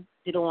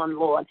experimented on,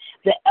 Lord,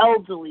 the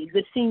elderly,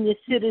 the senior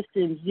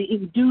citizens, the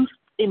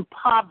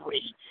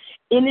impoverished,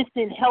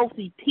 innocent,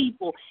 healthy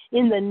people.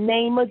 In the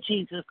name of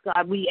Jesus,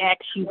 God, we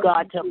ask you,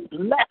 God, to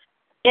bless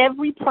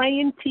every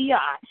praying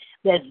PI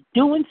that's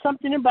doing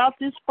something about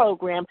this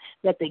program,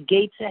 that the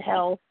gates of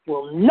hell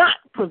will not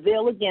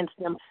prevail against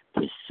them,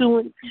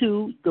 pursuant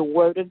to the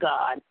word of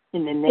God.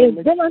 In the name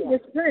of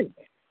Jesus.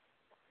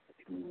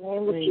 In the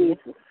name of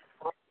Jesus.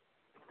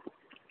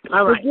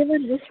 All right. Give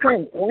us the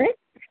strength, right?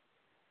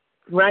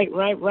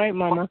 Right,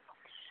 Mama.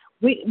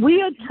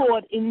 We are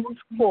taught in this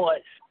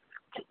course.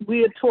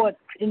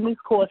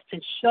 To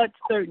shut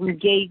certain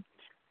gates,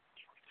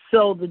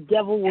 so the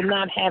devil will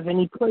not have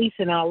any place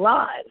in our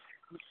lives.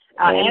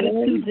 Our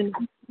attitudes and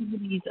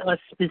activities are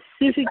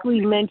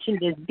specifically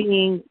mentioned as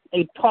being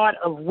a part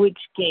of which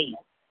gate.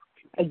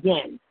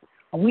 Again,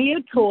 we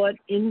are taught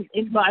in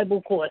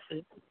Bible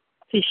courses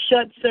to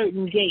shut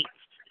certain gates,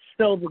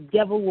 so the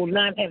devil will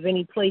not have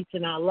any place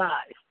in our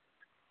lives.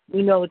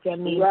 We know what that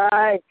means.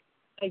 Right.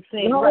 Like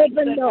saying, no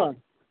open door.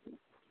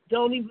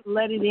 Don't even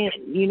let it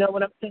in. You know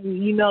what I'm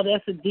saying? You know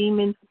that's a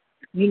demon.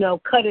 You know,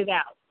 cut it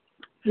out.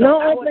 So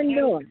no open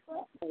door.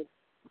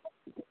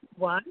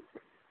 What?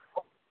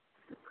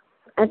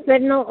 I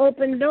said no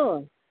open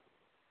door.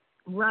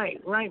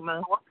 Right,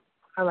 Mom.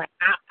 All right.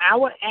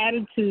 Our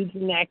attitudes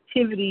and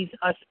activities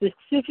are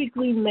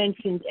specifically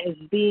mentioned as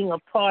being a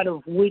part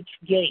of which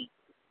gate?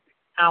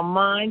 Our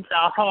minds,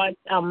 our hearts,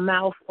 our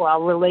mouth, or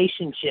our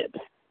relationships.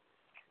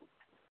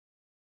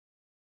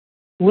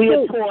 We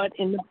are taught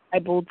in the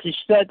Bible to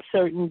shut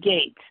certain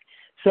gates,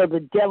 so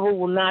the devil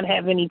will not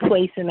have any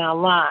place in our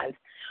lives.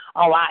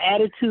 Our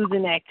attitudes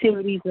and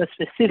activities are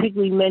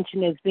specifically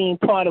mentioned as being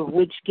part of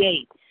which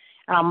gate?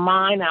 Our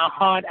mind, our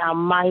heart, our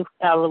mouth,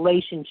 our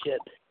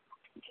relationships.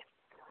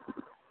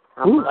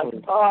 Mind,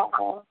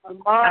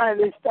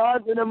 it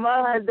starts in the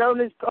mind.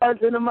 Don't it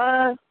start in the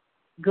mind?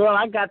 Girl,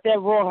 I got that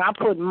wrong. I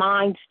put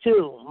minds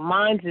too.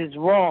 Minds is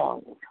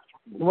wrong.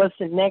 What's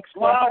the next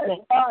one?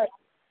 It's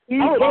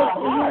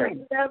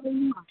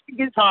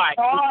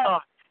hard.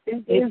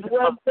 It's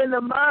what's in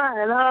the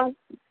mind, huh?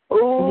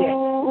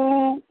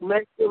 Ooh,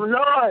 make some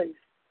noise.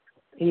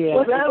 Yeah.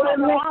 Whatever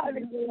in the heart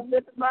is in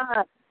the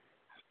mind.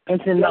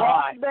 It's in the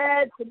heart.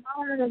 Bad, the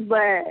mind is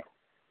bad.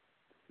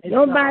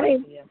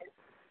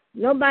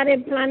 Nobody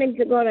planning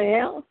to go to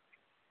hell.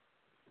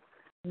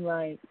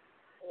 Right.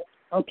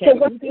 Okay. So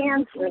what's the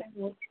answer?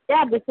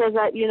 Yeah, because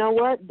you know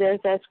what? There's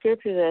that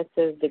scripture that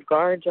says to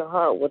guard your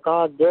heart with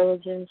all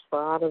diligence,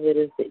 for out of it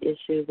is the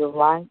issues of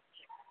life.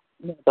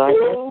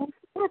 So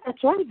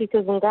that's right,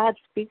 because when God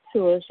speaks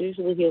to us,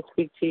 usually he'll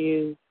speak to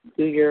you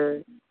through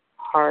your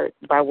heart,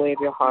 by way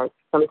of your heart.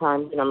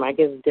 Sometimes, I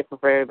guess it's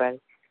different for everybody.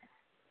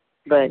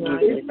 But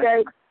usually,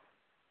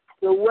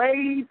 the way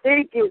he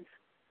thinks,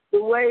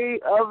 the way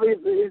of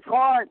his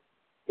heart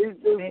is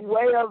the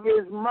way of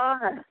his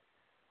mind.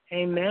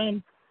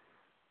 Amen.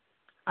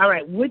 All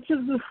right. Which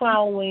of the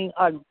following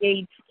are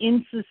gates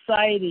in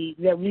society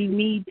that we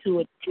need to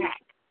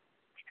attack?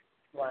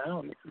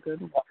 Wow, that's a good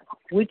one.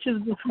 Which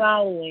of the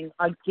following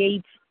are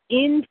gates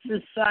in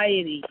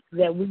society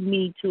that we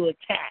need to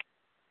attack?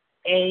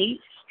 A,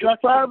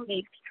 structure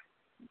gates.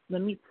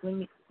 Let me.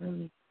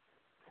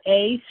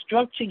 A,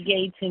 structure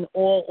gates in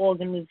all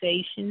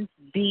organizations.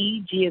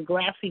 B,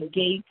 geographic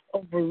gates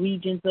over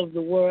regions of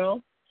the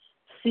world.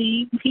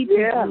 C, people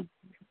groups.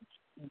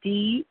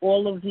 D,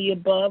 all of the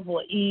above,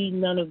 or E,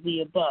 none of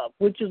the above.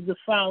 Which of the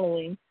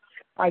following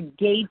are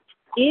gates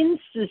in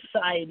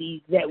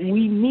society that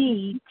we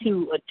need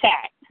to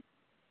attack?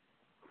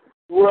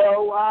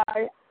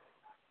 Worldwide.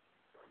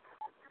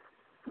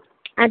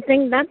 I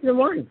think that's the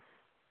one.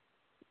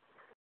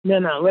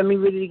 No, let me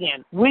read it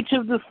again. Which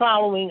of the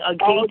following are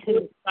gates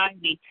in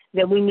society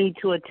that we need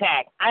to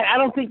attack? I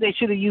don't think they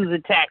should have used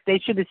attack. They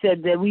should have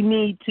said that we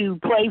need to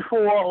pray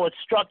for or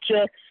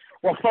structure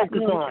or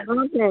focus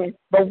on. Okay.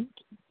 But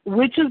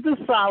which of the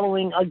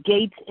following are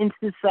gates in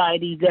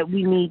society that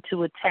we need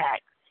to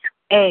attack?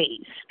 A,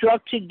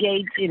 structure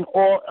gates in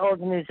all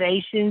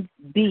organizations.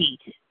 B,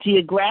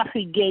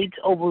 geographic gates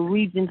over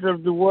regions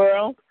of the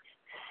world.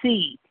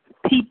 C,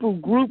 people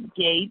group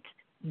gates.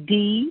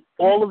 D,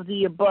 all of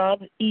the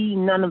above. E,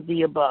 none of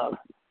the above.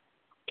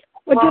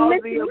 All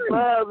of the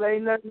above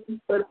ain't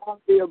nothing but all of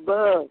the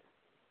above.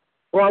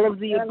 All of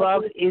the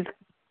above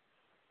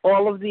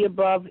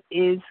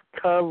is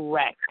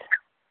correct.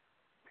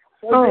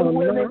 It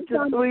went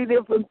into three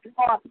different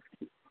parts.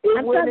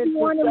 It went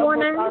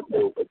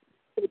into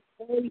the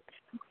gates,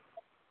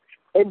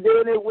 and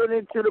then it went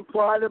into the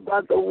part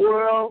about the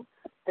world,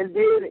 and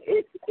then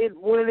it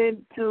went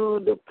into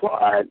the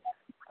part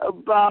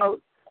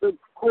about the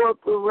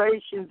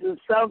corporations or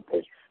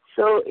something.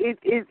 So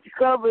it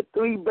covered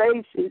three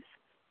bases.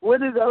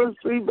 What are those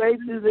three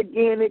bases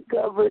again? It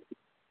covered.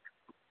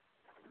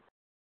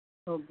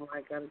 Oh boy,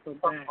 I gotta go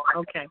back.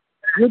 Okay.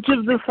 Which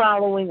of the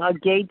following are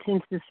gates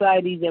in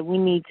society that we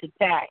need to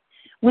attack?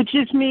 Which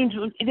just means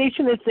they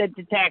should have said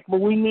attack,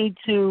 but we need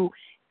to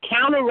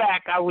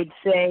counteract, I would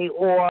say,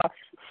 or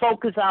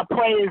focus our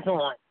prayers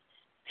on.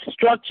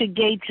 Structure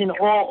gates in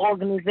all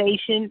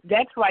organizations.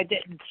 That's right.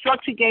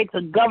 Structure gates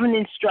are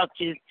governance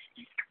structures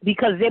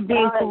because they're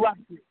being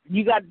corrupted.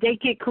 They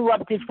get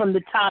corrupted from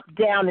the top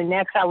down, and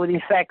that's how it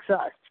affects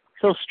us.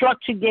 So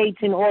structure gates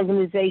in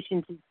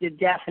organizations is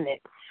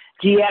definite.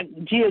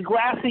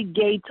 Geographic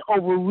gates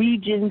over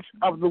regions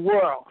of the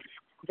world.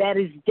 That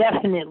is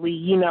definitely,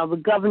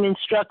 the governing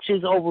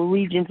structures over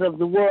regions of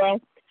the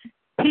world.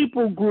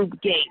 People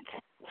group gates.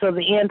 So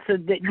the answer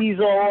that these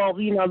are all,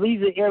 these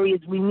are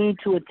areas we need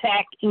to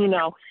attack,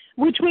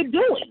 which we're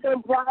doing.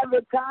 The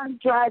private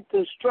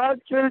contractor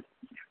structures,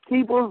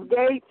 people's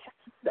gates.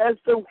 That's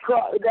the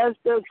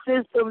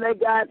system they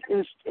got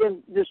in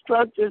the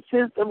structure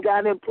system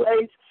got in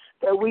place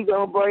that we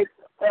gonna break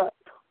up.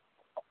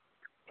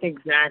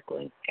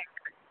 Exactly.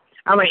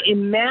 All right.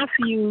 In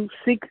Matthew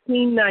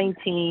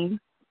 16:19,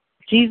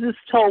 Jesus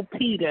told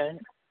Peter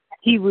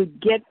he would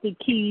get the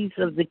keys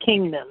of the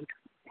kingdom.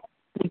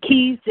 The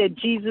keys that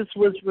Jesus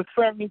was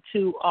referring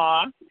to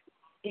are,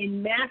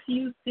 in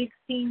Matthew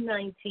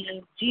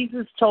 16:19,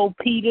 Jesus told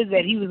Peter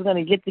that he was going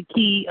to get the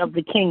key of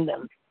the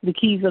kingdom, the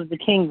keys of the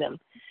kingdom.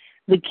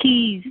 The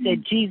keys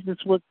that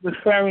Jesus was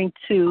referring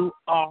to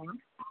are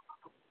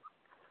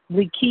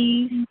the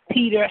keys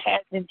Peter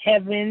has in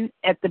heaven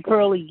at the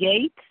pearly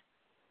gates,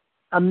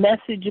 a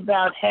message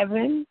about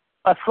heaven,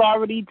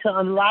 authority to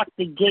unlock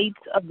the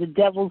gates of the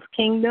devil's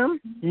kingdom,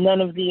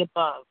 none of the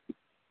above.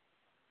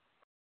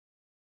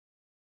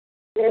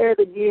 Say it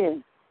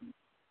again.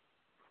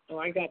 Oh,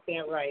 I got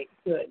that right.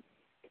 Good.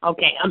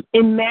 Okay.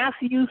 In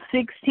Matthew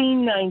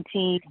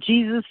 16:19,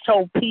 Jesus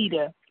told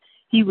Peter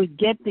he would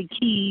get the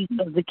keys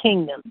of the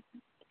kingdom.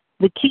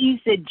 The keys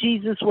that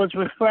Jesus was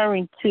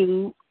referring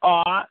to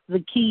are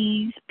the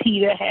keys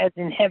Peter has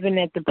in heaven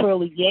at the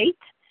pearly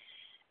gates,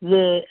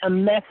 a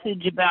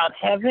message about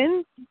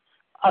heaven,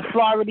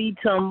 authority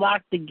to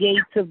unlock the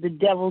gates of the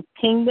devil's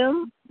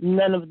kingdom,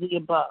 none of the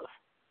above.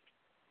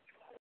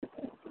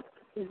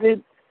 Is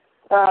it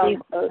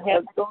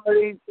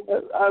authority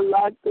to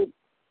unlock the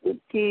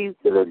keys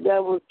to the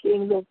devil's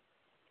kingdom?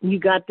 You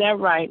got that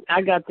right.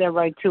 I got that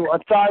right, too.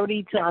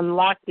 Authority to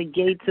unlock the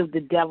gates of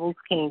the devil's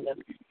kingdom.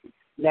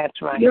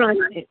 That's right.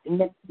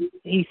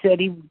 He said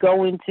he would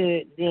go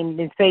into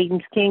in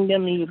Satan's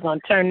kingdom. He was going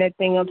to turn that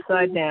thing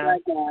upside down.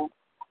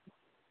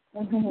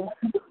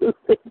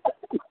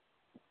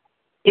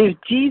 If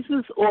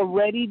Jesus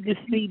already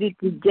defeated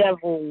the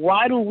devil,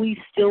 why do we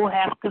still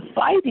have to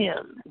fight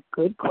him?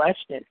 Good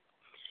question.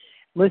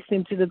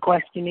 Listen to the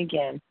question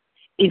again.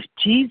 If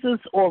Jesus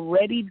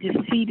already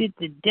defeated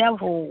the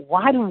devil,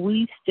 why do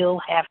we still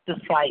have to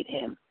fight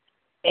him?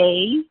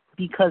 A,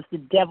 because the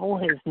devil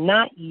has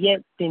not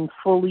yet been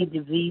fully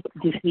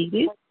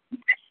defeated.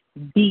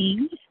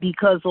 B,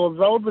 because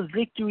although the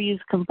victory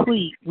is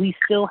complete, we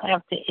still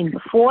have to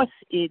enforce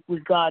it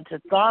with God's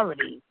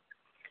authority.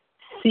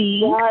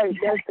 C, right,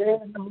 that's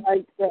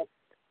like that.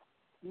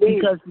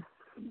 Because,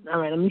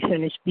 all right, let me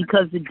finish.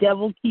 Because the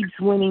devil keeps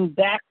winning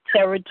back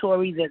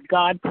territory that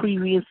God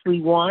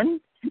previously won.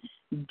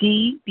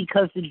 D,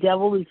 because the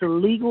devil is a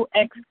legal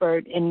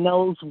expert and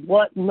knows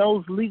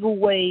legal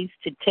ways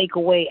to take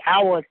away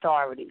our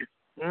authority.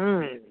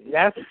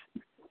 That's.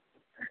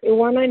 You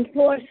want to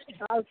enforce?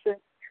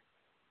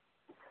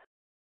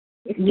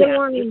 You still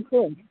want to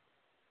enforce?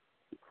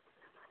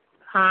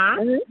 Huh?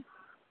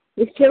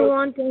 You still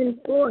want to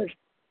enforce?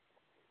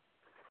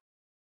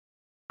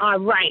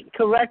 Right,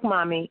 correct,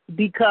 Mommy.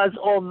 Because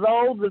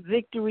although the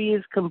victory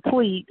is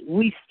complete,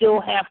 we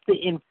still have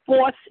to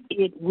enforce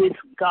it with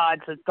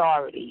God's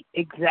authority.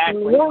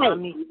 Exactly, right.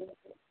 Mommy.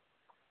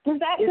 I'm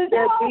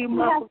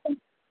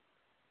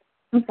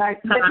sorry.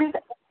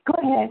 Go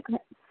ahead.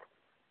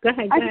 Go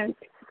ahead.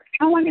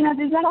 I want to know,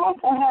 does that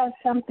also have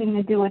something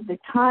to do with the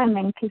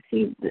timing? Because,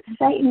 see,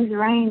 Satan's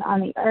reign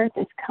on the earth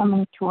is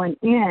coming to an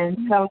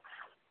end. So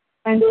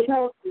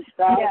until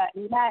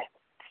that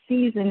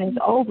season is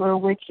over,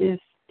 which is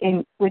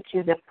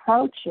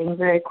approaching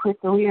very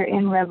quickly. We are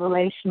in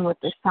Revelation with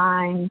the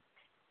signs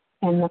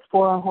and the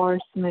 4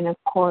 horsemen, of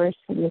course,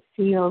 and the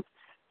seals.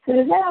 So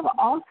does that have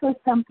also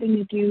something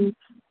to do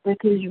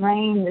with his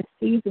reign, the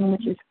season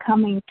which is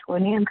coming to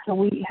an end? So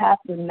we have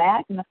to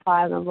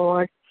magnify the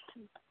Lord,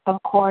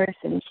 of course,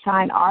 and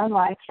shine our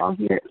light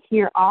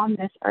here on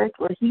this earth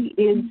where he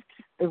is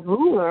the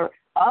ruler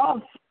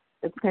of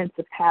the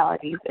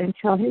principalities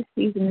until his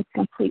season is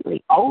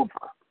completely over.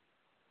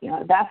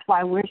 That's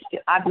why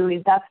I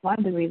believe that's one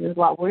of the reasons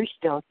why we're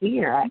still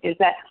here. Is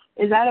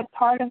that a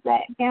part of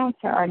that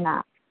answer or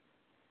not?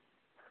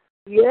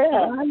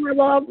 Yeah. I have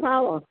all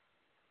power.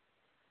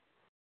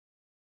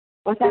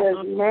 What's that?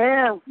 Yes,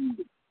 ma'am.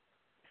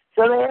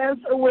 So the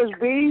answer was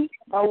B,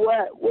 or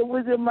what? What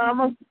was it,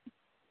 Mama?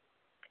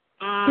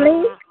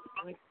 Please?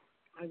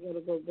 I got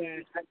to go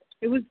back.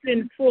 It was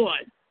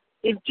enforced.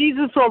 If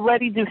Jesus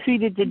already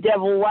defeated the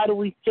devil, why do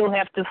we still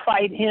have to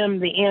fight him?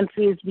 The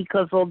answer is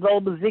because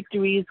although the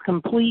victory is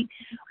complete,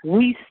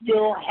 we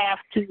still have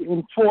to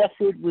enforce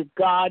it with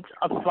God's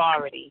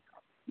authority.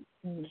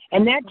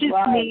 And that just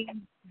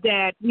means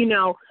that,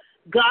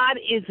 God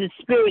is a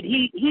spirit.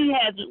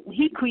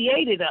 He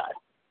created us.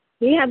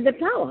 He has the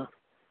power.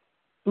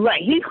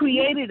 Right. He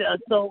created us.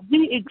 So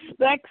he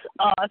expects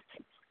us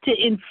to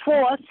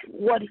enforce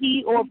what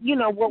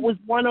what was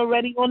won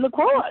already on the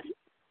cross.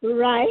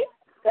 Right.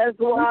 That's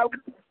why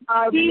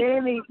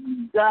many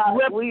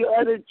God, we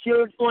are the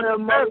children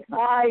of Most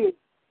High.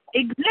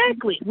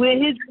 Exactly.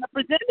 We're His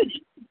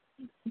representatives.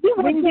 We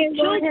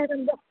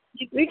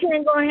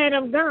can't go ahead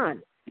of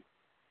God.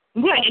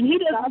 Right, and He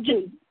doesn't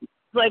just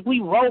like we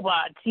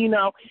robots,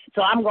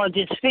 So I'm going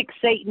to just fix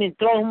Satan and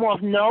throw him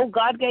off. No,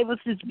 God gave us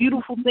this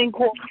beautiful thing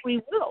called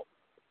free will.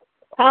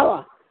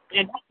 Power.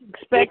 And He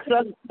expects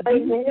us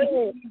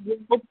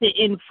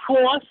to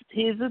enforce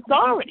His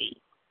authority.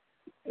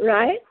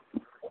 Right.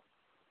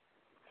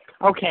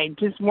 Okay,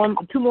 just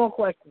two more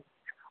questions.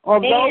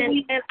 Although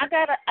and I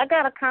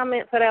got a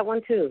comment for that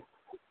one too.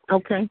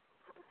 Okay.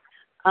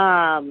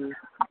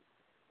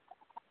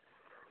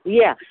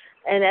 Yeah,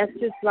 and that's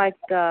just like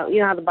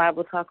how the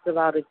Bible talks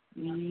about it.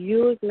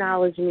 You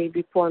acknowledge me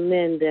before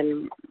men,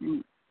 then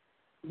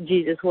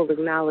Jesus will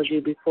acknowledge you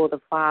before the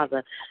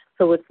Father.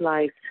 So it's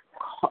like,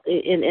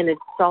 and it's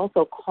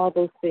also call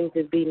those things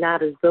to be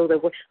not as though they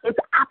were. It's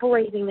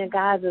operating in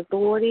God's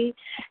authority,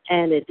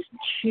 and it's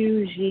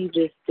choose ye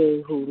this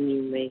day whom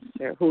you may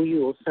serve, who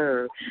you will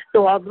serve.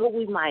 So although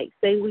we might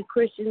say we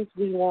Christians,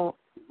 we won't,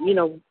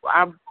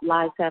 our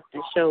lives have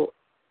to show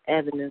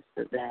evidence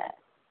of that.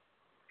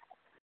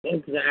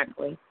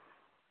 Exactly.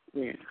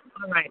 Yeah.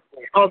 All right.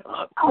 I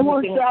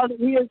want y'all to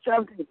hear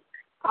something. Do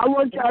y'all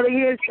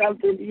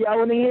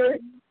want to hear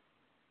it?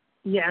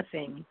 Yes,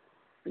 Amy.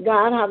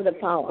 God have the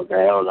power.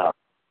 Okay, hold on.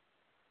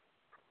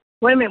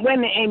 Wait a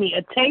minute, Amy.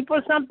 A tape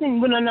or something?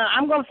 No.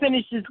 I'm going to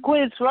finish this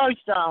quiz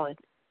first, darling.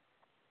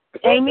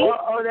 Amy?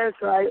 Oh, that's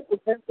right.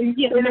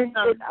 Yeah,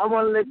 I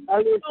want to let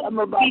you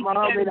something about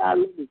Muhammad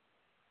Ali.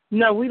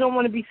 No, we don't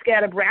want to be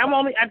scatterbrained.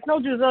 I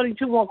told you there's only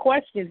two more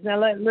questions. Now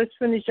let's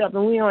finish up,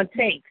 and we're on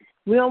tape.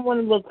 We don't want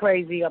to look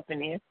crazy up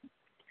in here.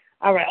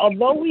 All right.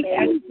 Although we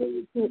have,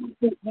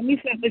 let me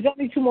say, there's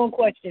only two more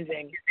questions,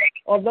 Amy.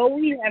 Although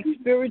we have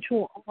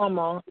spiritual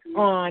armor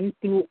on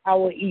through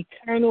our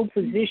eternal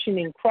position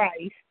in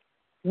Christ,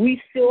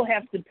 we still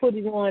have to put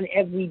it on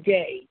every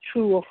day.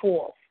 True or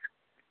false?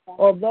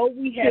 Although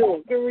we have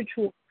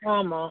spiritual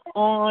armor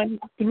on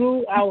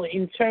through our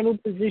internal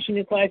position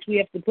in Christ, we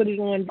have to put it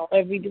on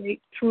every day.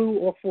 True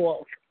or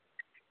false?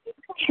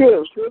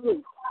 True.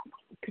 True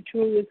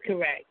is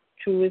correct.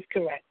 True is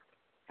correct.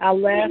 Our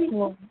last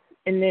one,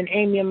 and then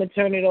Amy, I'm going to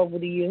turn it over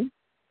to you.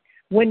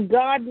 When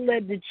God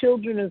led the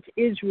children of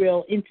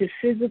Israel into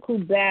physical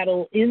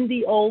battle in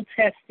the Old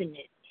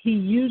Testament, He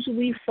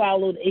usually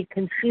followed a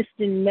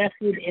consistent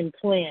method and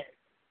plan.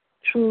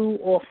 True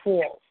or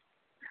false?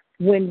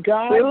 When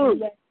God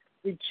led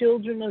the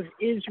children of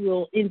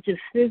Israel into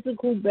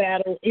physical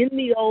battle in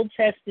the Old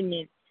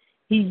Testament,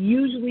 He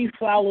usually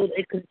followed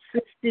a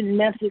consistent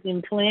method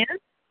and plan?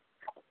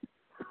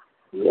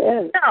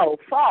 Yes. No,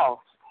 false.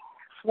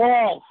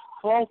 False.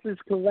 False is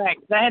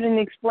correct. Go ahead and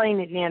explain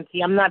it,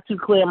 Nancy. I'm not too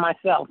clear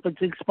myself, but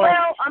to explain.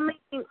 Well, I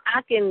mean,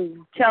 I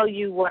can tell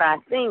you what I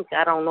think.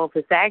 I don't know if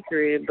it's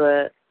accurate,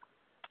 but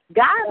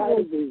God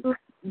will use,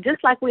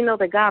 just like we know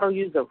that God will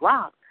use a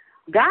rock,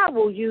 God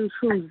will use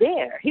who's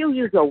there. He'll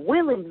use a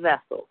willing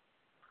vessel.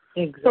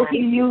 Exactly. So He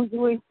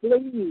usually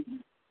pleases.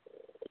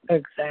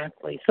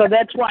 Exactly. So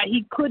that's why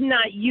He could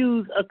not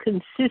use a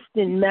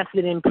consistent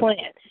method and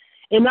plan.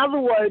 In other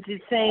words,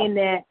 it's saying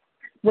that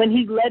when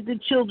He led the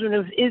children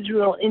of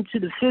Israel into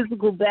the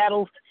physical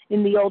battles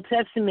in the Old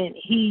Testament,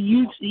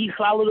 He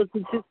followed a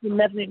consistent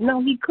method. No,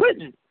 He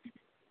couldn't.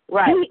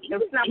 Right.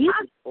 It's not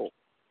possible.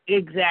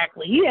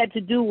 Exactly. He had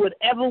to do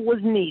whatever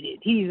was needed.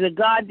 He's a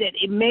God that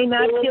it may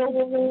not kill,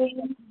 but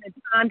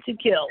it's time to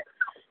kill.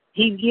 So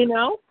He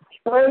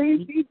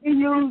can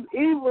use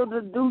evil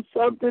to do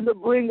something to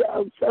bring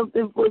out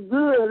something for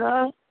good,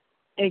 huh?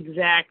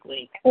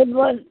 Exactly. It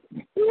was.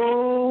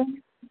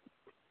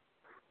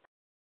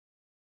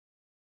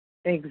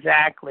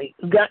 Exactly.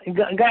 Go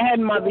ahead,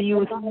 Mother.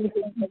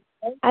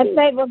 I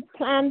say we're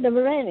planned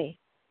already.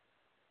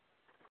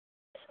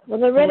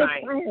 We're already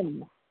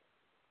planned.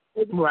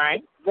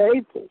 Right.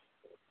 Vapors.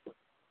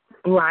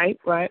 Right.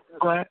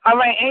 All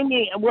right,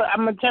 Amy, I'm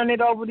going to turn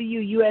it over to you.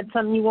 You had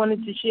something you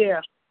wanted to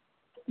share.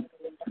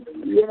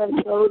 Yes,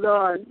 hold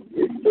on.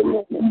 Just a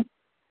minute.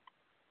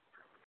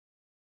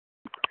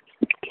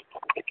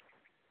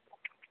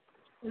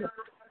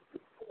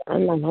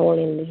 I'm not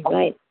holding this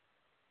right.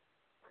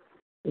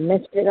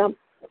 Messed it up.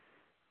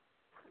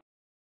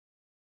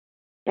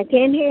 I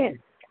can't hear.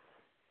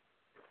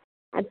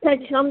 I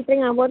touched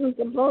something I wasn't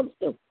supposed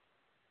to.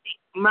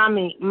 Ma,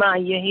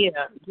 you're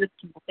here.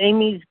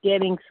 Amy's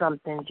getting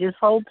something. Just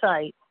hold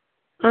tight.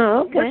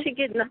 Oh, okay. What's she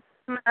getting?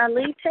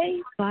 Ali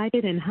tape?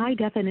 Provided in high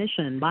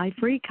definition by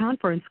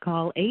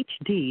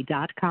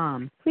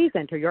freeconferencecallhd.com. Please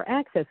enter your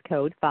access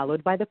code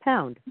followed by the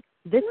pound.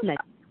 This may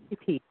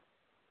repeat.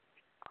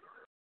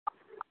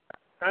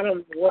 I don't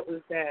know. What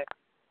was that?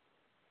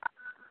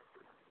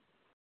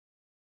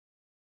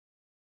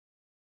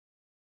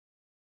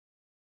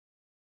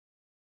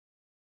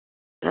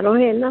 I don't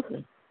hear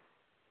nothing.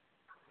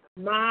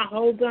 Ma,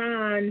 hold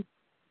on.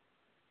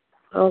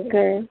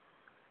 Okay.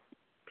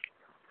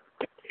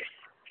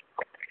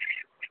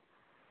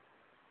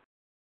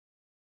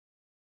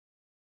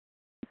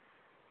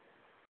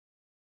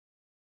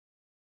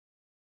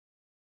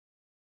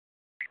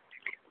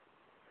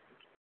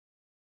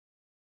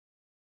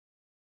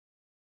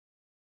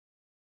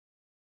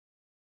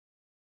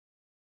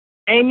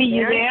 Amy,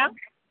 you there?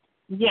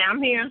 Yeah,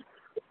 I'm here.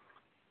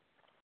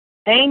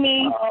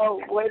 Amy.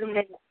 Oh, wait a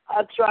minute.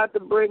 I tried to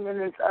bring in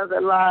this other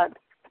line.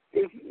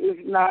 It's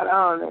not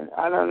on, and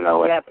I don't know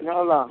what happened.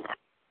 Hold on.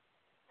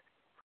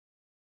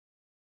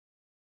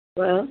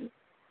 Well,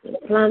 the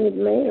plan is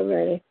made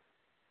already.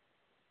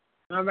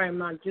 All right,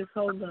 Mom, just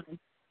hold on.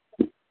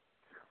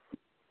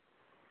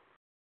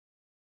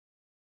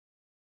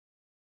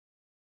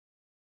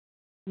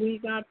 We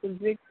got the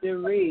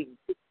victory.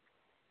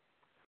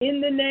 In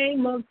the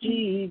name of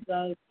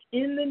Jesus,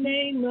 in the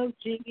name of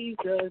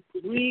Jesus,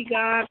 we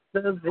got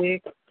the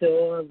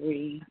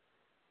victory.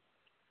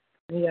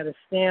 We got to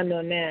stand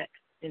on that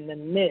in the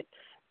midst.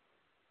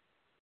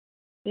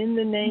 In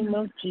the name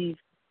of Jesus,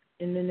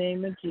 in the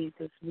name of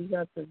Jesus, we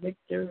got the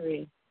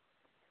victory.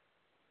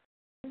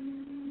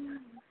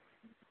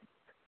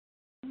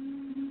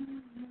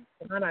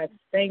 God, I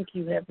thank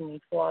you,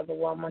 Heavenly Father,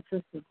 while my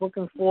sister's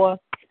looking for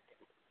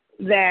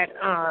that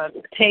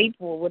tape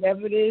or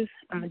whatever it is.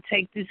 I'm going to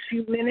take this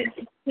few minutes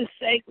to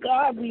say,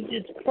 God, we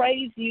just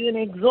praise you and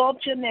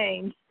exalt your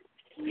name.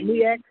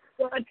 We ask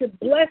God to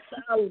bless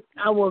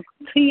our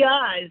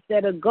TIs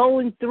that are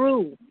going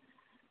through,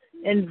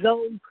 and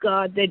those,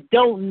 God, that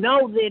don't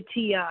know their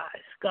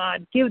TIs.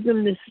 God, give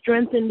them the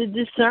strength and the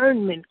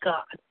discernment,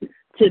 God,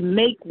 to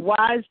make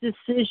wise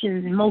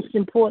decisions, and most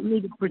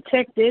importantly, to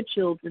protect their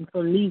children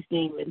from these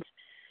demons.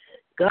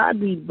 God,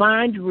 we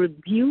bind,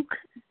 rebuke,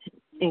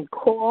 and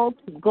call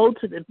to go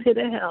to the pit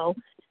of hell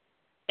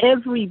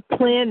every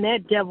plan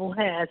that devil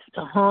has to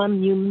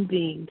harm human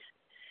beings.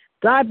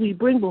 God, we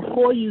bring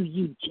before you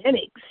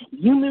eugenics,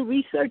 human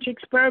research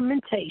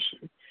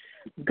experimentation.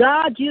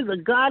 God, you're the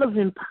God of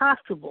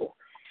impossible.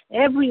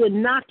 Every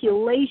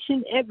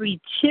inoculation, every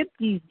chip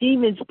these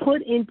demons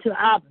put into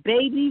our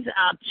babies,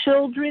 our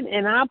children,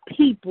 and our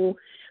people,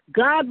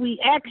 God, we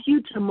ask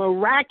you to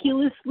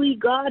miraculously,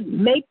 God,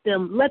 let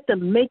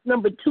them make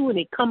number 2 and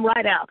it come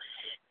right out.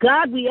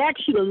 God, we ask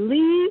you to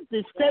leave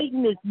the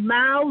Satanist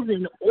mouths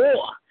in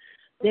awe,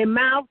 their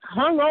mouths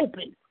hung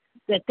open,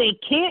 that they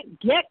can't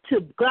get to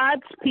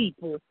God's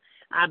people.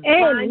 I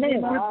bind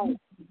them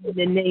in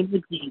the name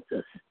of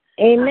Jesus.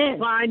 Amen. I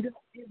bind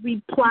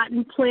every plot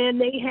and plan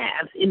they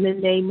have in the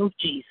name of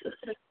Jesus.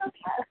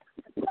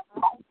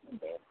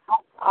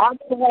 I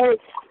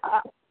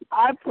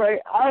pray.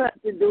 I'll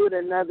have to do it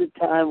another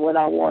time what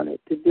I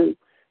wanted to do.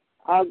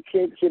 I'll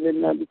catch it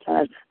another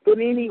time. But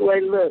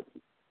anyway, look,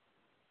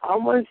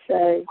 I'm going to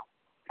say,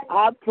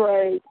 I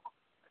pray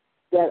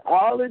that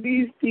all of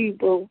these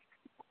people,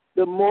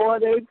 the more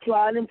they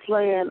plot and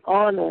plan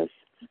on us,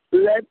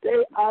 let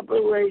their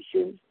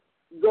operations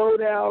go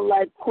down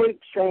like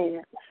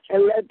quicksand,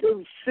 and let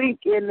them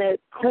sink in that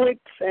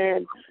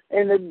quicksand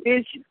and the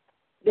ditch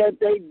that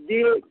they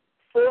did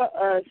for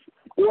us,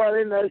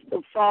 wanting us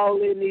to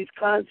fall in these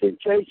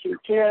concentration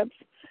camps,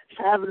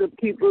 having the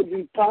people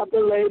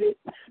depopulated,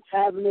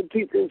 having the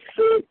people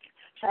sick,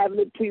 having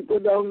the people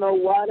don't know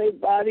why their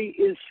body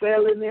is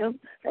failing them,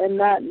 and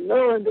not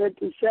knowing that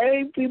the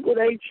same people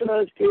they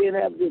trust in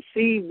have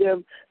deceived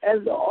them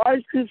as the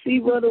arch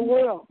deceiver of the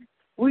world.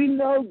 We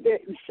know that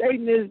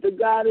Satan is the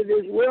God of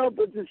this world,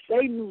 but the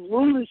Satan's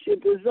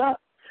rulership is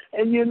up.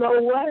 And you know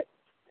what?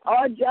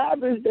 Our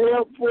job is to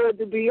help for it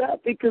to be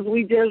up, because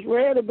we just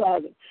read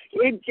about it.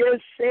 It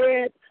just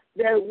said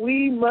that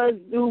we must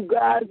do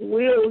God's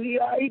will.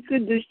 He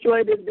could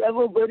destroy the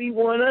devil, but he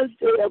wants us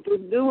to help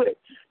him do it,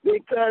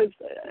 because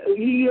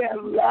he has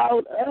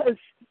allowed us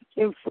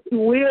in free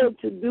will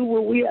to do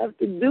what we have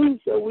to do.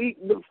 So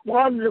the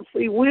part of the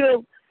free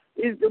will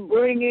is to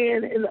bring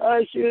in and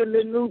usher in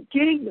the new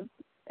kingdom.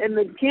 And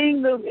the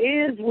kingdom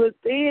is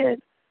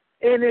within,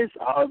 and it's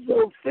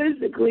also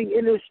physically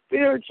and it's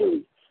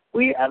spiritually.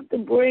 We have to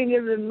bring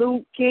in the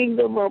new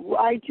kingdom of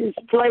righteous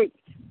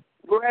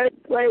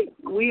breastplate.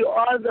 We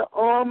are the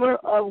armor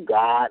of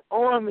God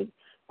army.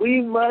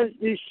 We must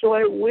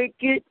destroy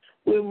wicked.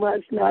 We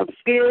must not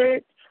fear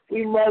it.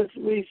 We must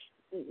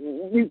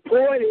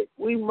report it.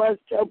 We must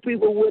tell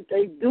people what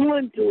they're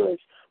doing to us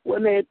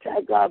when they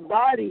attack our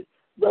body,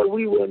 but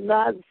we will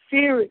not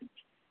fear it.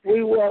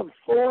 We will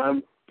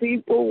inform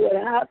people what's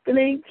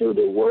happening to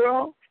the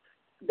world,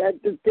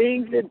 that the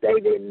things that they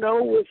didn't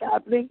know was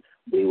happening,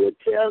 we will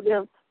tell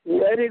them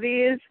what it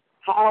is,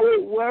 how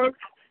it works,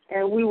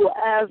 and we will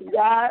ask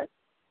God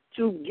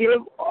to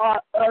give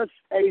us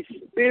a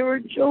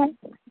spiritual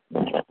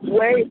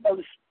way of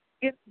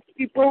seeing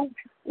people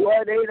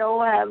where they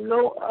don't have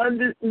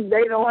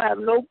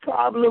no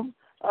problem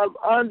of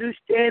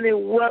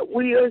understanding what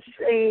we are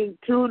saying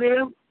to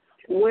them,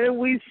 when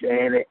we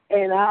saying it,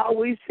 and how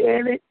we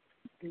saying it,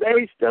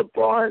 based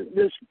upon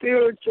the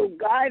spiritual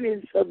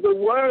guidance of the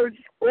words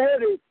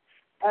ordered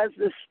as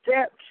the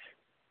steps.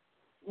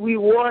 We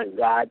want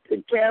God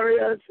to carry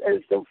us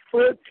as the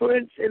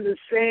footprints in the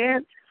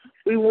sand.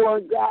 We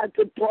want God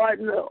to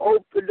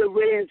open the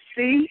Red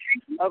Sea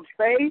of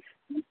faith.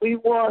 We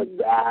want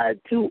God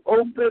to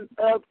open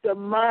up the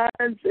minds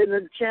and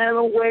the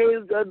channel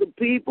waves of the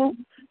people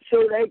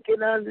so they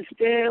can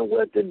understand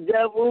what the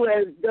devil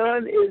has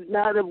done is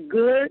not of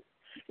good.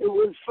 It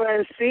was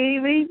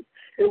foreseen.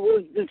 It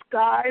was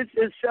disguised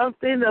as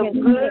something of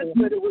good,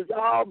 but it was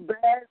all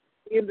bad at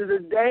the end of the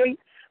day.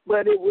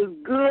 But it was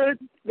good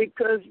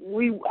because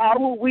we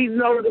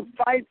know the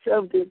fight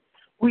something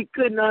we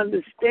couldn't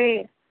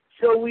understand.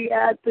 So we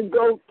had to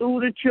go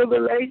through the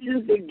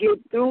tribulations to get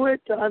through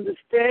it, to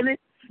understand it,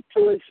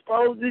 to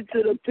expose it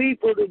to the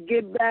people to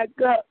get back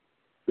up.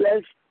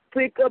 Let's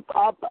pick up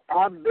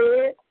our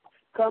bed,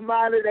 come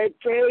out of that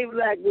cave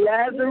like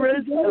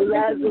Lazarus or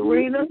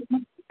Lazarina,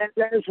 and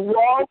let's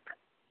walk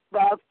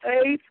by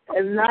faith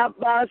and not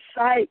by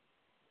sight,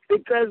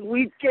 because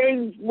we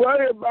can't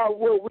worry about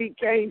what we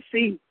can't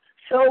see.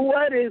 So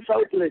what is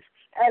hopeless?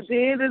 At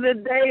the end of the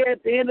day,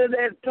 at the end of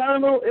that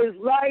tunnel is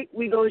light.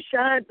 We're going to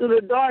shine through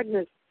the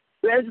darkness.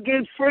 Let's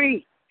get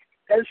free.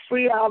 Let's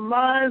free our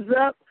minds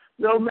up.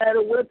 No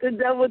matter what the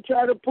devil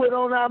try to put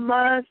on our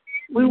minds,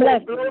 we will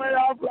blow it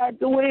off like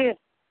the wind.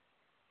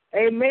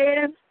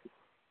 Amen?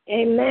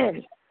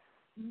 Amen.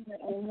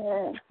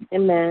 Amen.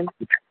 Amen.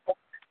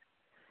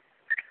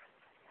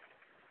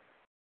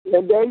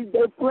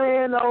 They're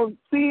playing on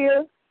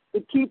fear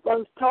to keep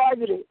us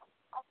targeted.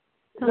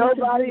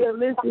 Nobody will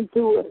listen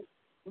to us.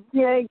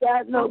 We ain't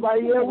got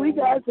nobody. Yeah, we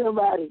got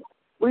somebody.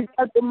 We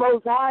got the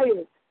Most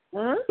Highest.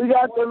 Huh? We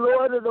got the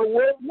Lord of the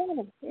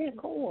world. Yeah,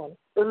 come on.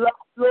 The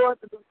Lord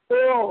of the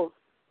world.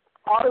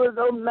 All of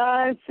those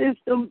 9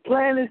 system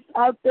planets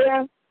out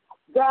there,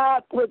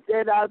 God put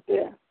that out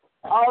there.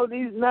 All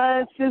these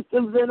 9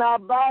 systems in our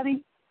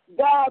body,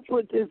 God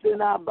put this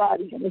in our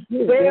body.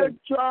 They're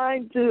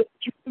trying to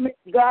commit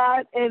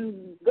God,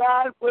 and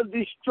God will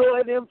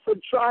destroy them for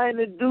trying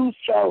to do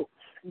so.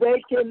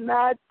 They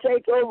cannot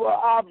take over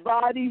our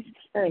bodies.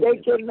 They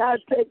cannot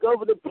take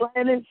over the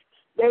planets.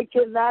 They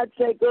cannot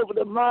take over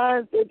the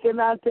minds. They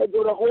cannot take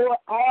over the whole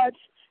hearts.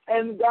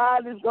 And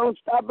God is going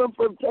to stop them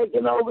from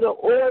taking over the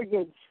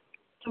organs,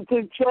 to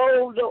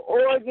control the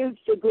organs,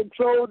 to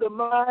control the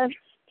mind,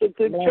 to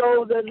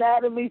control the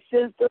anatomy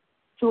system,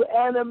 to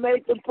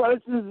animate the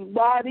person's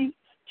body,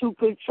 to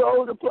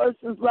control the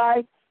person's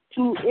life,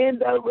 to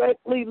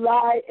indirectly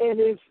lie, and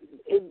it's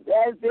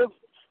as if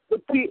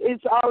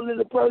it's all in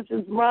the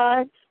person's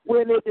mind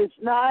when it is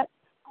not.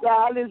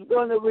 God is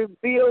going to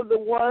reveal the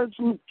ones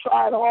who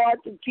tried hard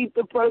to keep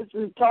the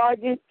person's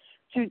target,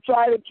 to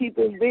try to keep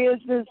in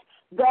business.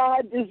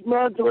 God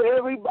dismantled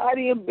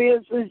everybody in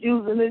business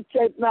using this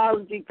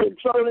technology,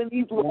 controlling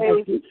these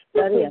ways to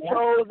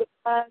control the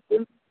minds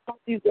and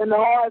the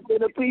hearts of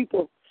the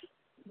people.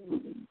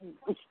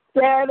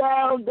 Tear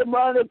down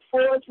demonic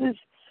forces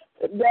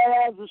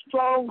that has a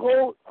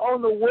stronghold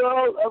on the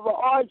world of an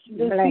arch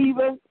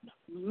deceiver.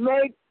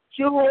 Make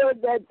sure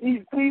that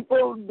these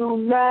people do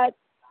not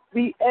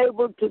be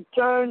able to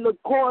turn the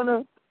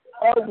corner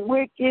of their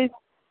wicked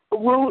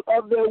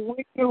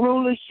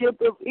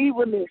rulership of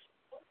evilness.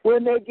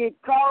 When they get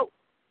caught,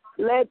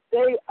 let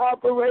their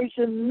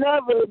operation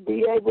never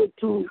be able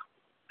to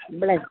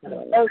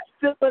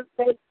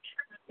assimilate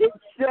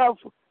itself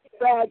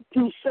back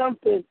to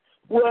something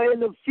where in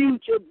the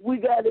future we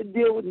got to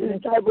deal with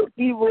this type of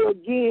evil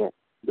again.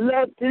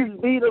 Let this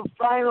be the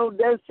final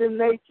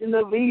destination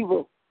of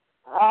evil.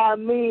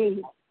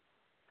 Amen.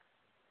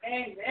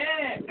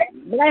 Amen.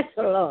 Bless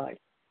the Lord.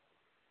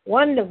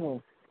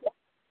 Wonderful.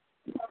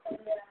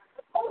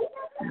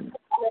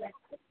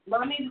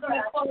 Mommy's going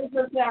to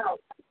close us out.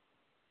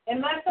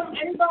 Unless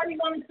anybody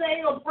want to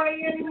say or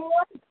pray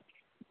anymore?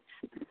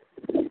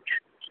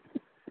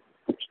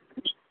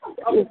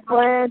 It's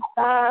praying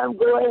time.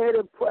 Go ahead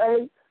and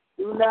pray.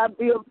 Do not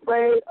be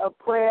afraid of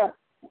prayer,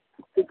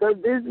 because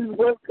this is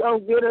what's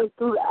going to get us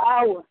through the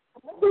hour.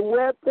 The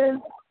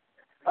weapons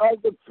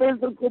of the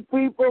physical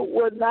people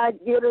will not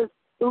get us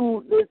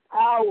through this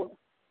hour.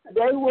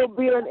 They will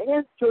be an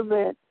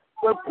instrument,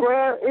 but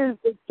prayer is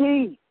the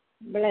key.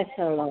 Bless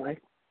the Lord.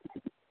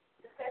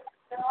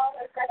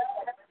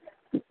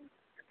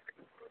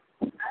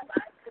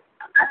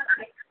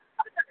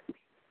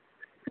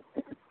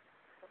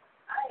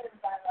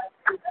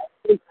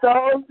 The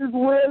soul is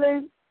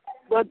willing,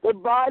 but the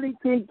body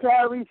can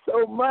carry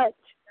so much.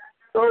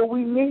 So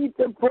we need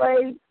to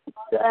pray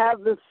to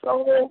have the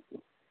soul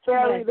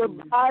carry the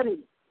body.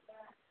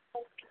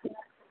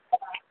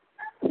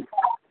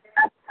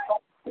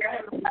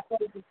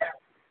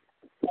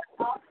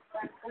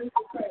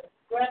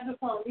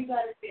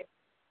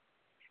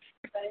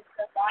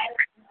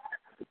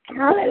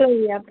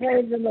 Hallelujah.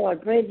 Praise the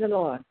Lord. Praise the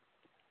Lord.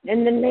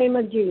 In the name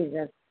of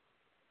Jesus.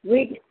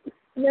 You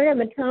have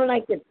a tongue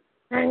like to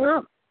hang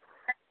up.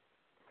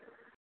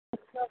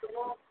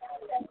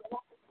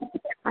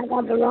 I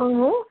got the wrong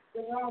who?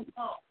 The wrong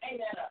phone. Hang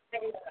that up.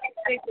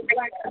 Take the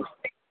black phone.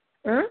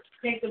 Huh?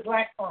 Take the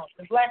black phone.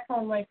 The black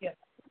phone right there.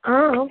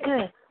 Oh,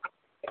 okay.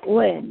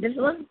 Where? This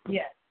one?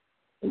 Yes.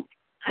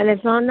 And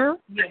it's on now?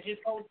 Yeah,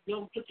 just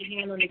don't put your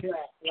hand on the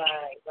glass.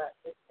 Right.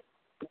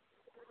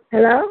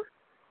 Hello?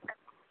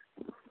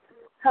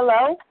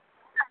 Hello?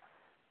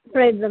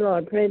 Praise the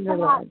Lord. Praise the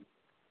Lord.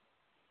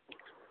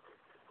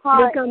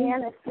 Hi,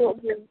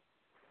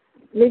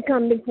 we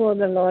come before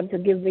the Lord to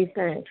give thee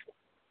thanks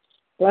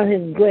for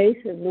his grace,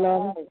 his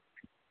love,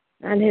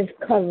 and his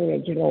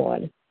coverage,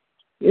 Lord.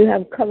 You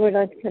have covered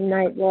us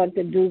tonight, Lord,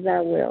 to do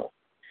thy will.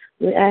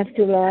 We ask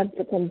you, Lord,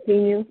 to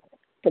continue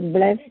to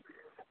bless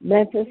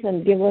us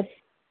and give us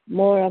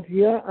more of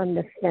your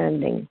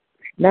understanding,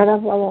 not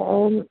of our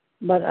own,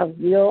 but of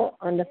your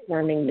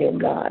understanding, dear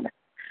God.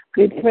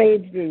 We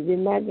praise thee. We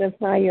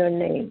magnify your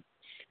name.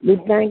 We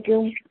thank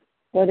you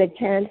for the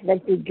chance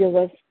that you give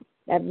us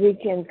that we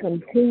can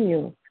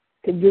continue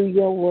to do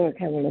your work,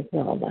 Heavenly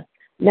Father.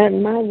 Not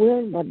my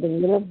will, but the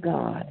will of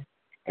God.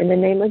 In the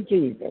name of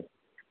Jesus,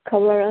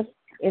 cover us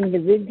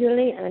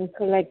individually and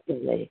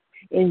collectively.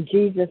 In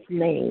Jesus'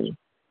 name,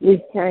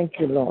 we thank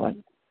you,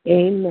 Lord.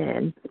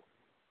 Amen.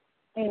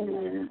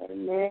 Amen.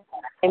 Amen.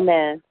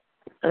 Amen.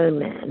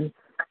 Amen.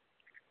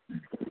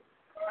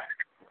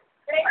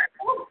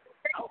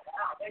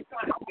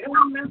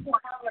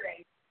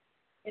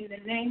 In the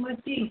name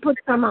of Jesus, Put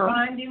some on.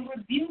 bind and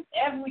rebuke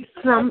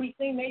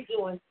everything they're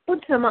doing.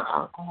 Put some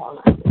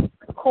alcohol on.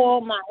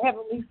 Call my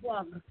Heavenly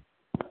Father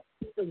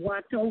to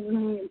watch over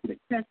me and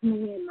protect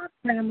me and my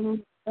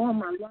family, all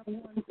my loved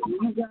ones, and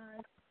you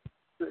guys.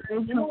 So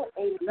they know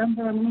a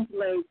number of new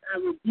ways. I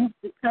rebuke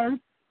the curse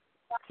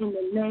in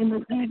the name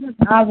of Jesus.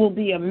 I will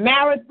be a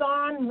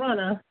marathon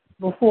runner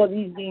before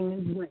these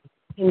demons win.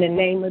 In the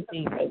name of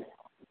Jesus.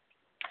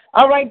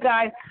 All right,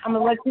 guys, I'm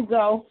going to let you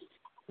go.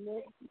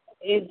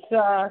 It's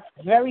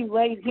very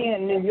late here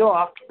in New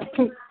York.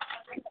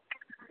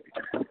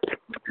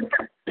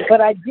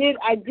 But I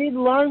did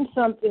learn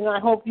something. I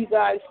hope you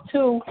guys,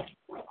 too.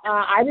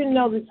 I didn't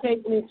know the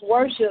Satanists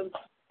worship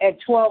at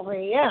 12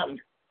 a.m.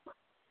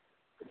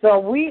 So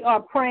we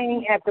are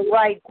praying at the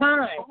right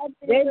time.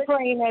 They're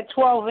praying at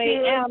 12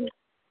 a.m.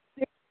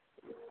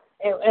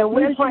 And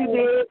we're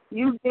praying.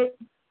 You did.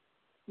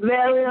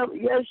 Miriam,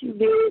 yes, you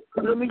did.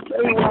 Let me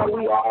tell you what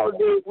we all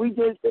did. We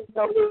just didn't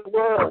know the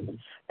word.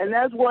 And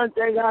that's one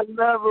thing I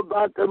love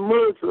about the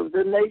Muslims,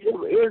 the nation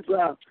of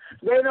Islam.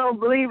 They don't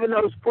believe in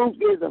those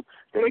spookism.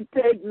 They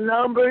take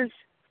numbers,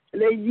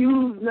 and they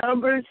use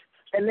numbers,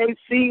 and they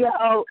see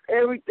how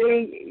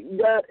everything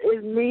that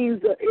it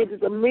means. It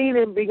is a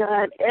meaning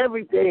behind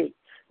everything.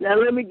 Now,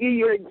 let me give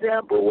you an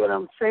example of what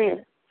I'm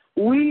saying.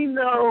 We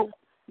know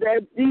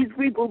that these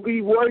people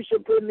be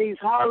worshiping these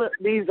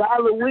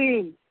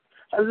Halloween.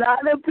 A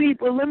lot of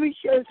people, let me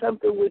share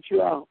something with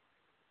you all.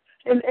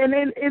 And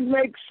it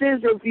makes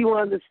sense if you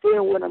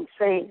understand what I'm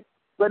saying.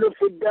 But if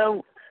it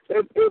don't,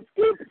 if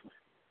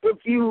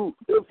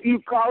you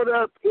caught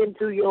up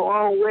into your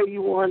own way,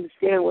 you will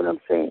understand what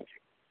I'm saying.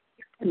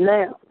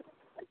 Now,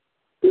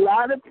 a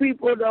lot of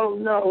people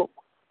don't know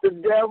the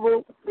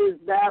devil is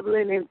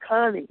babbling and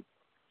cunning.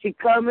 He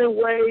come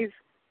in ways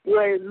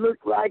where it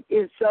looks like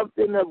it's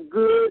something of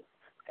good,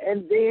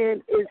 and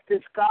then it's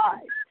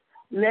disguised.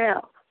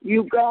 Now,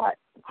 you got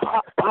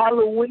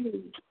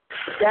Halloween.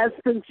 That's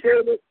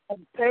considered a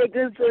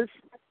Pegasus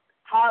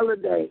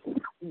holiday.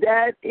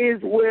 That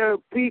is where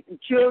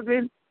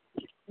children,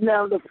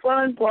 now the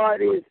fun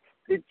part is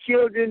the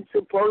children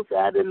supposed to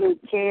have the little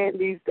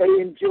candies.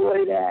 They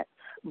enjoy that.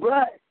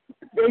 But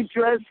they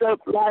dress up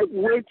like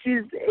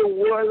witches and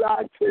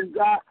warlocks and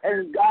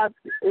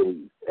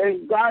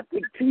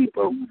gothic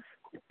people,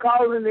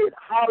 calling it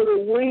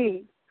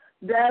Halloween.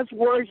 That's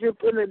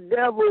worshiping the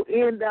devil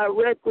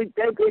indirectly,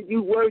 thinking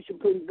you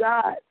worshiping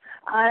God.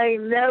 I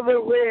ain't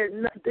never read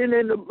nothing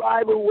in the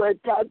Bible where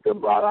it talked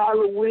about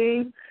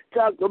Halloween,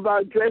 talked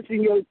about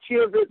dressing your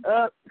children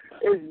up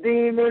as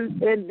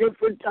demons and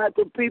different type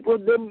of people.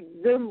 Them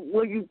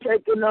when you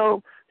taking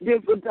on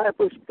different type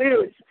of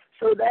spirits.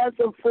 So that's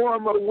a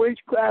form of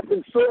witchcraft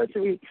and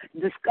sorcery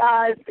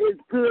disguised as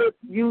good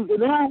using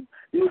them,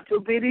 little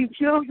bitty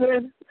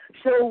children.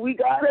 So we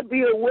got to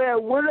be aware,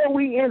 what are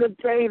we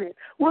entertaining?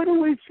 What are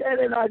we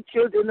setting our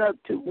children up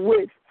to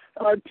with?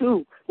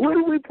 What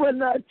are we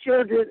putting our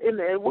children in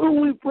there? What are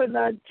we putting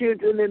our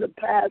children in the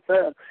path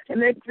of?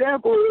 An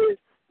example is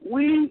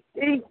we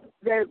think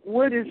that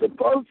what is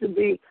supposed to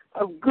be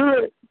of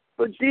good,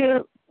 but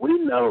then we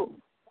know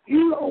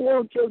you don't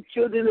want your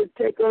children to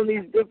take on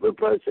these different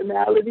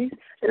personalities.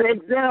 An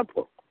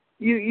example,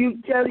 you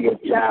tell your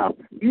child,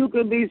 you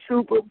can be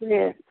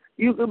Superman,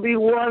 you can be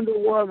Wonder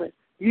Woman,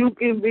 you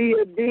can be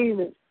a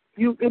demon,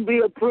 you can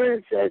be a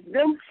princess.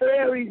 Them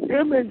fairies,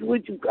 them is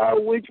what you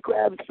call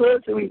witchcraft,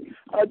 sorcery,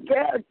 are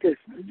characters.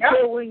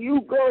 So when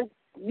you go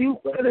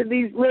to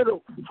these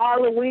little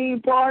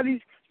Halloween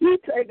parties, you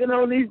taking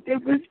on these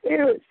different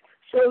spirits.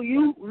 So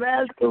you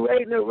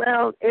masquerading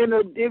around in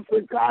a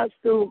different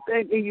costume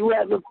thinking you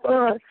having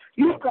fun.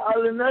 You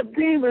calling up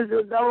demons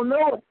that don't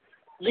know it.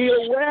 Be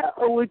aware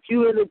of what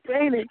you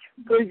entertaining,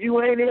 because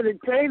you ain't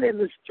entertaining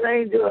the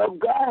stranger of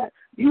God.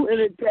 You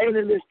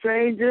entertaining the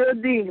stranger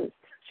of demons.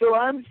 So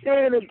I'm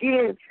saying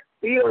again,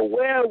 be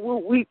aware of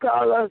what we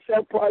call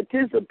ourselves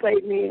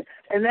participating in.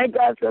 And that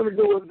got something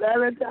to do with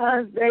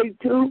Valentine's Day,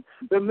 too.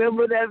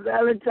 Remember that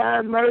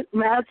Valentine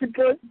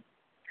massacre?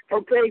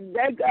 Okay,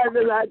 that got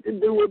a lot to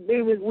do with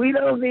demons. We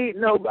don't need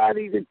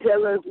nobody to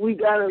tell us we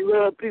got to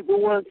love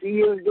people once a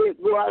year and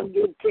go out and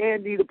give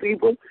candy to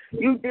people.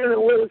 You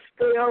dealing with a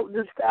spell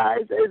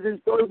disguised as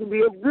it's supposed to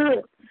be of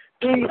good.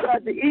 Then you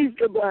got the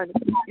Easter bunny.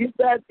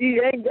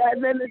 You ain't got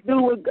nothing to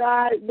do with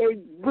God. They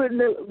putting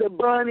the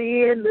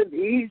bunny in, the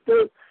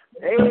Easter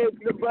eggs,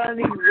 the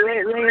bunny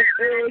laying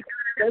eggs.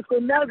 That's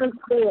another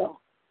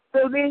spell.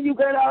 So then you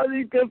got all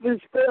these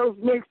different spells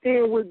mixed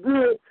in with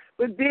good,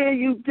 but then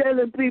you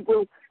telling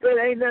people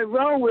that ain't nothing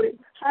wrong with it.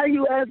 How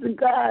you asking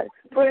God,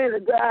 praying to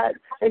God,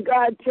 and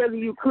God telling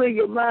you clear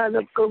your mind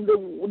up from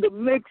the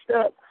mixed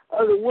up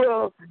of the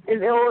world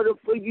in order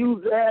for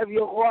you to have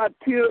your heart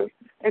pure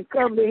and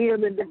come to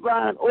Him in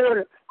divine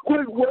order.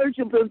 Quit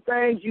worshiping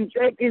things you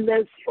thinking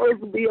that's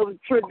supposed to be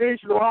of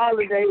traditional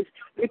holidays,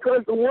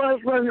 because the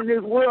ones running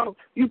this world,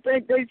 you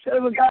think they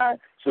serve God.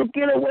 So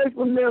get away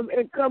from them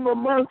and come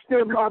amongst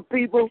them, my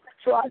people,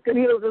 so I can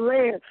heal the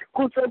land.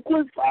 So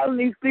quit following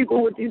these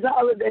people with these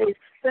holidays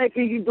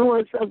thinking you're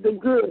doing something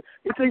good.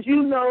 Because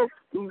you know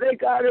they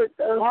got a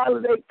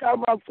holiday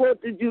talking about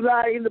 4th of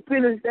July,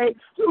 Independence Day.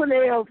 Who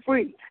the hell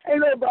free?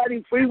 Ain't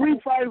nobody free. We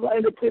fight for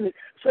independence.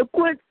 So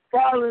quit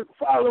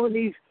following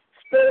these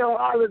spell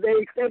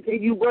holidays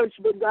thinking you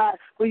worshiping God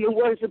when you're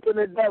worshiping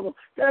the devil.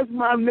 That's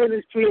my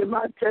ministry and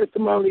my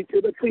testimony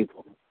to the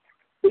people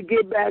to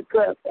get back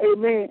up.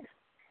 Amen.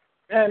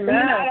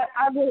 Amen.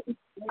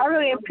 I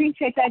really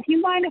appreciate that. Do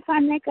you mind if I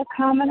make a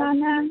comment on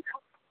that?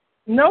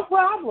 No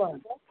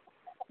problem.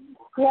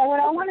 Yeah,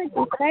 what I wanted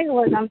to say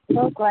was I'm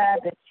so glad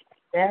that you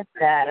said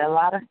that. A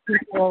lot of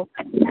people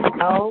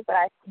know, but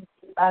I think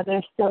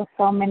there's still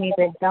so many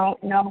that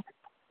don't know.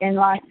 In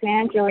Los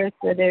Angeles,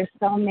 where there's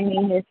so many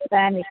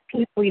Hispanic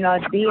people,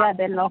 Dia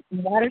de los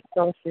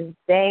Muertos is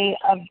Day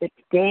of the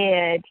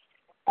Dead,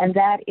 and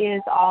that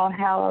is All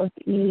Hallows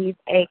Eve,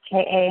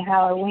 a.k.a.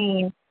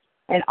 Halloween.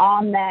 And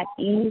on that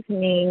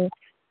evening,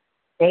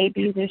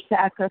 babies are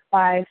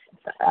sacrificed,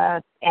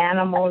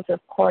 animals,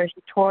 of course,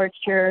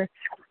 torture,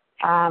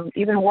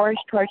 even worse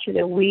torture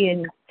that we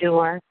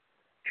endure.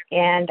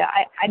 And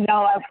I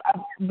know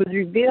it was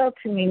revealed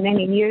to me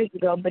many years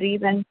ago, but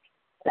even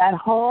that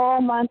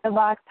whole month of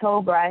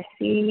October, I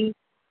see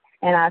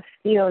and I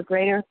feel a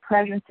greater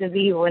presence of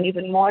evil, and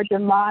even more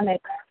demonics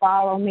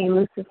follow me,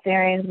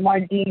 Luciferians, more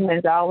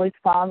demons always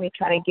follow me,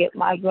 trying to get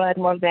my blood,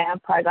 more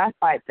vampires. I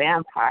fight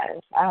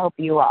vampires. I hope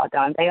you all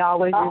don't. They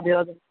always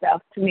reveal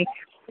themselves to me.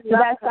 So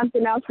that's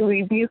something else to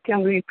rebuke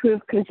and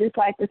reprove, because just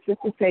like the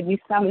sister said, you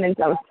summon in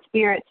those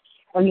spirits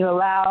when you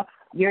allow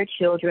your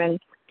children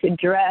to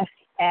dress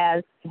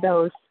as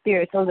those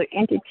spirits. Those are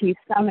entities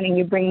summoning.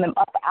 You bring them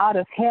up out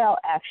of hell,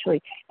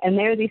 actually. And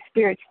there are these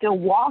spirits still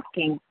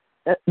walking.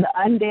 The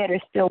undead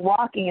are still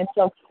walking. And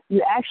so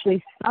you're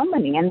actually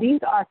summoning. And these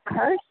are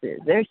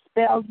curses. They're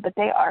spells, but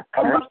they are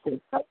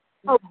curses.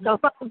 So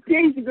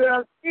teach,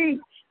 girl, teach.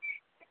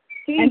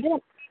 And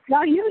then,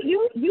 no,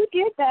 you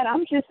did that.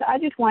 I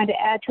just wanted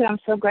to add to it. I'm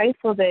so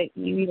grateful that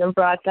you even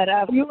brought that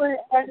up. You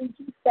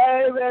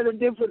started at a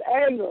different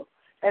angle.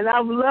 And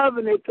I'm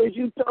loving it because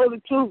you told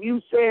the truth.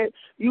 You said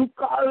you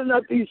calling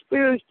up these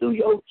spirits through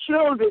your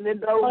children and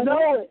don't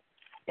know it.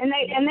 And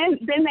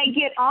then they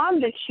get on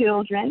the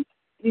children,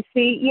 you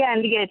see,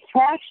 and they get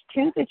attached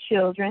to the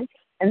children,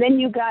 and then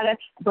you gotta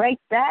break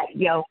that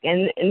yoke,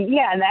 and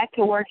that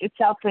can work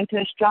itself into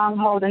a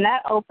stronghold, and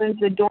that opens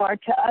the door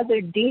to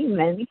other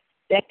demons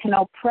that can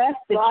oppress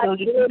the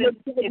children.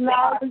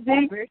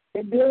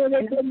 They're doing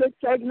it in the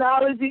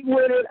technology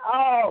with it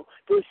all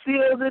to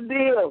seal the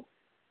deal.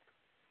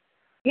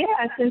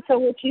 Yes, and so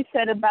what you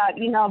said about,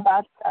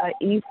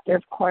 Easter,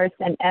 of course,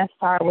 and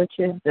Estar, which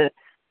is the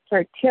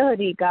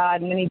fertility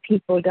god, many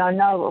people don't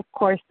know. Of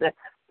course, the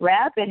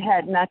rabbit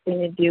had nothing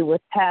to do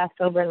with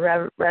Passover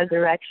and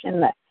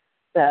resurrection.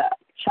 The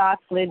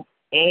chocolate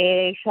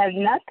eggs had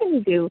nothing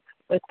to do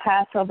with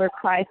Passover,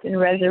 Christ, and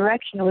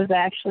resurrection. It was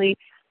actually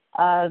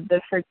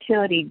the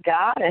fertility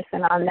goddess,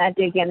 and on that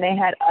day, again, they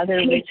had other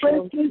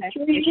rituals.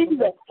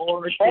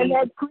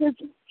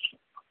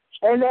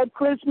 And that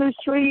Christmas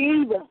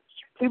tree either.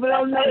 People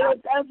don't know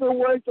that that's a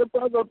worship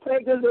of a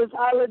paganist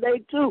holiday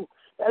too.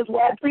 That's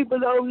why people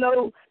don't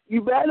know.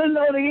 You better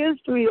know the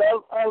history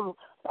of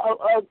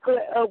I'm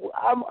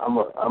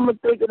gonna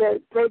think of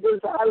that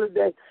paganist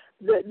holiday.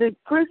 The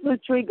Christmas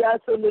tree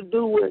got something to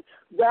do with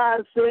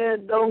God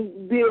saying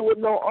don't deal with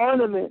no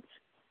ornaments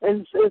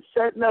and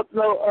setting up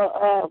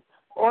no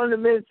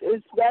ornaments.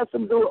 It's got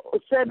something to do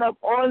with setting up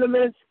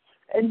ornaments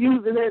and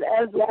using it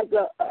as like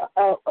a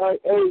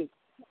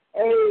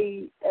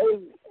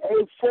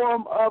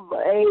form of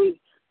a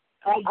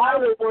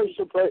idol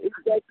worshiper. It's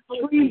that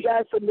tree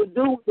got something to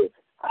do with it.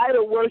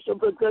 Idol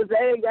worshiper, because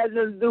they ain't got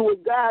nothing to do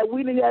with God.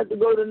 We didn't have to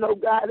go to no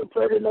God and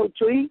pray to no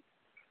tree.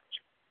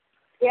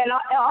 Yeah, and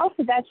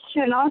also that's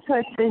true. And also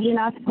it says you're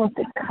not supposed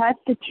to cut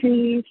the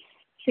trees.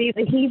 See,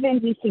 the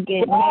heathens used to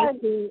get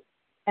naked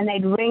and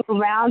they'd ring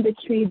around the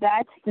tree.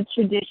 That's the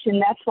tradition.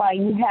 That's why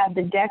you have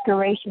the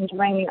decorations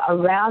ringing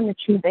around the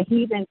tree. The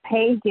heathen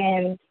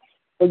pagans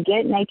would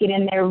get naked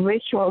in their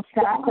ritual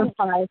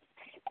sacrifice,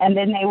 and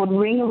then they would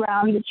ring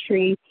around the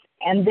tree.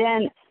 And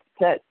then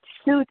the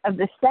suit of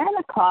the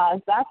Santa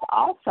Claus, that's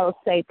also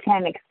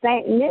satanic.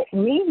 Satan, it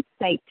means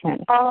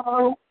Satan.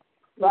 Oh,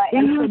 right.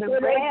 And so the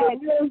red,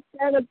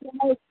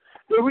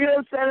 The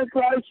real Santa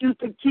Claus used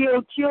to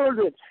kill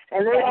children,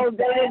 and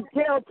they didn't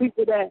tell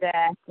people that.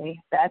 Exactly.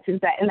 That's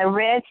exactly. And the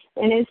red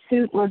in his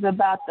suit was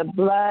about the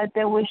blood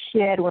that was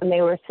shed when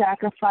they were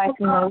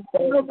sacrificing those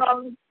babies.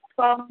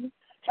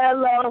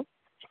 Hello.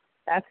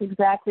 That's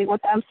exactly what.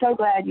 I'm so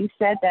glad you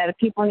said that.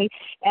 People need,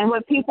 and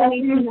what people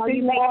need to know,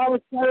 you make all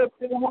the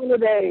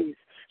holidays.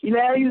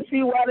 Now you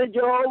see why the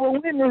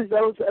Jehovah's Witnesses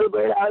don't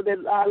celebrate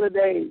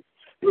holidays,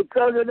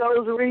 because of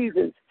those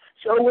reasons.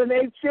 So when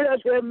they sit up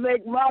there and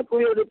make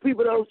mockery of the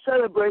people don't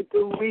celebrate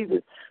them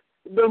reasons,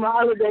 them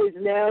holidays,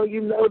 now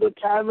you know the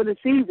time of the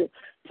season.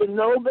 To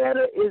know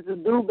better is to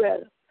do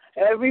better.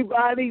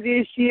 Everybody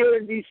this year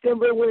in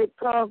December when it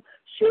comes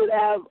should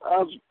have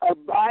a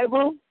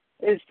Bible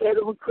instead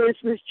of a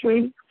Christmas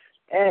tree,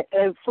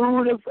 and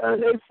food in front of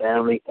their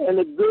family, and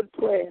a good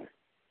prayer.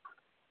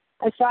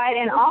 That's right.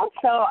 And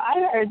also,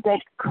 I heard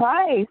that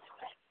Christ,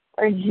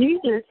 or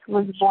Jesus,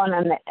 was born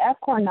on the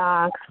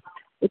equinox,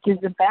 which is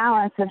the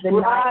balance of the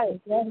night.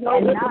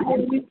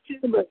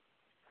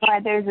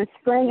 Right, there's a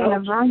spring and a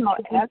vernal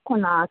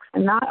equinox,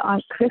 and not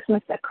on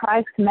Christmas at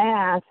Christ's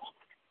Mass,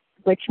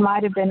 which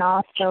might have been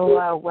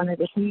also one of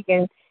the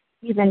heathen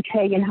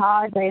pagan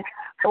holidays.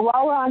 But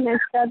while we're on this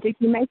subject,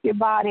 you make your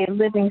body a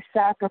living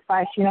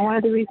sacrifice. You know, one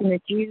of the reasons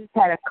that Jesus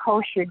had a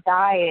kosher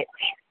diet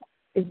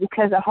is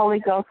because the Holy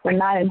Ghost will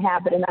not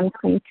inhabit an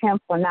unclean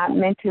temple, not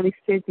mentally,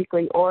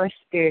 physically, or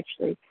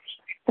spiritually.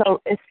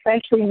 So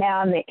especially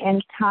now in the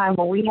end time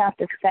when we have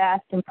to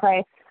fast and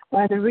pray,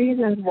 one of the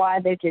reasons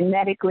why they're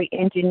genetically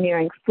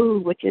engineering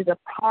food, which is a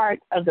part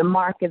of the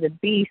mark of the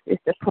beast, is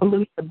to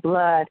pollute the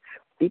blood,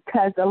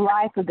 because the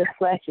life of the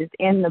flesh is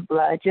in the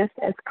blood, just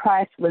as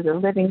Christ was a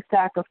living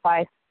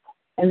sacrifice.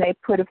 And they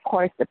put, of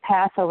course, the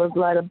Passover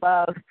blood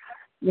above,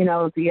 you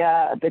know,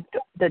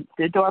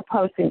 the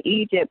doorposts in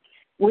Egypt.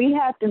 We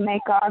have to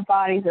make our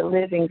bodies a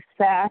living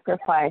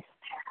sacrifice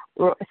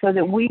so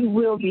that we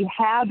will be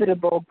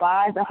habitable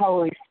by the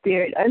Holy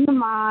Spirit. In the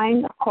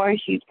mind, of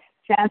course, you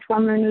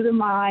transform and renew the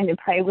mind and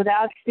pray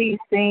without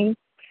ceasing.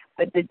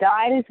 But the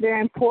diet is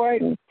very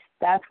important.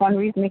 That's one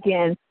reason,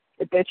 again,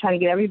 that they're trying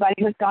to get everybody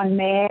hooked on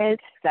meds.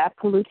 That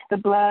pollutes the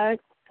blood.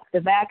 The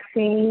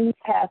vaccines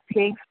have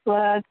pig's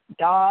blood,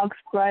 dog's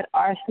blood,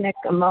 arsenic,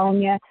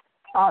 ammonia,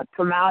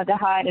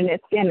 formaldehyde, and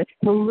it's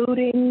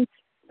polluting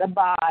the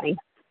body.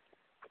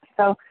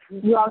 So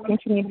you all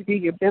continue to do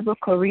your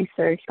biblical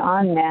research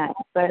on that,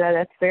 but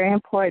that's very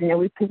important that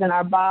we present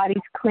our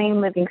bodies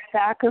clean, living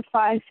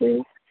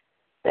sacrifices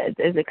that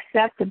is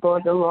acceptable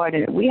to the Lord.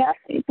 And we have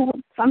people.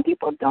 Some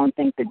people don't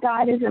think the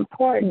diet is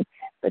important,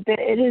 but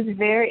it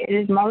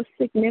is most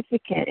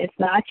significant. It's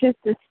not just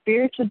the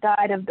spiritual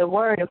diet of the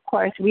Word. Of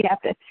course, we have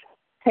to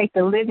take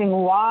the living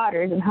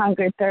waters and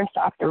hunger and thirst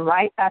after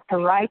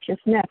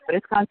righteousness. But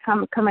it's going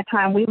to come a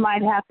time we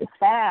might have to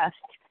fast.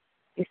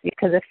 You see,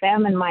 because a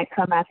famine might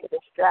come after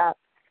this drought.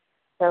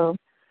 So,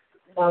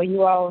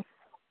 you all,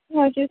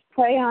 just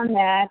pray on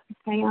that.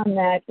 Pray on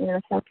that.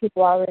 Some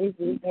people already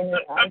vegan.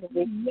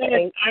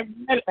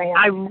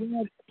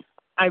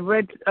 I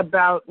read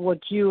about what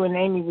you and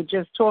Amy were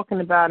just talking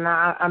about, and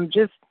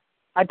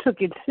I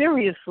took it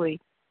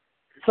seriously.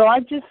 So I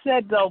just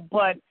said, though,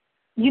 but,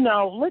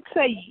 let's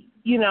say,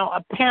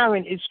 a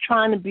parent is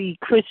trying to be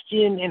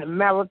Christian in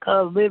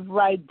America, live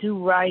right,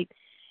 do right,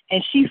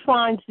 and she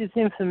finds this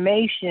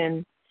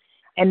information,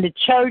 and the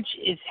church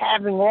is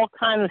having all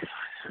kind of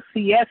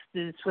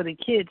fiestas for the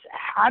kids.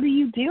 How do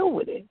you deal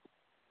with it?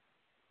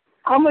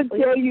 I'm going to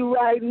tell you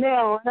right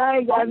now, and I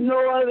ain't got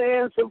no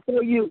other answer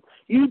for you.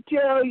 You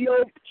tell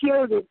your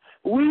children,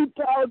 we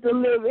taught to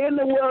live in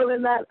the world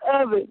and not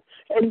of it,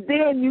 and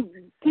then you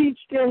teach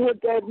them what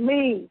that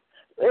means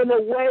in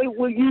a way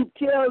where you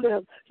tell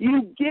them,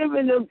 you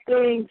giving them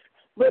things,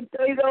 but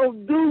they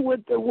don't do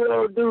what the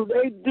world do.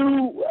 They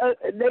do.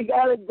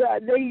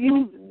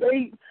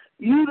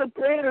 You the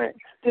parent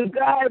to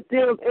guide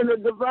them in the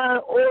divine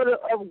order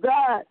of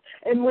God.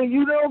 And when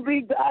you don't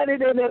be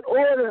guided in that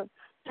order,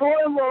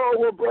 turmoil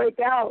will break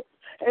out.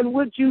 And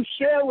what you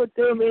share with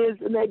them is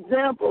an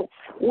example.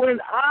 When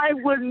I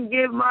wouldn't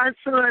give my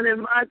son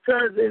and my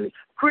cousin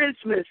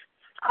Christmas,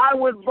 I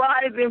would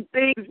buy them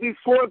things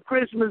before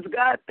Christmas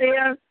got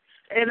there,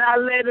 and I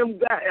let them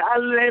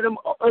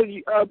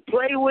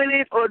play with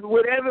it or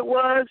whatever it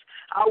was.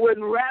 I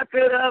wouldn't wrap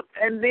it up,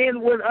 and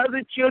then when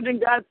other children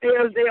got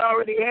theirs, they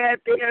already had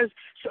theirs,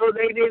 so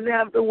they didn't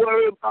have to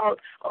worry about,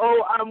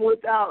 I'm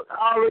without.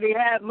 I already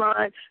had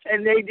mine,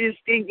 and they just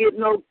didn't get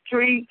no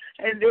tree,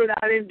 and then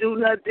I didn't do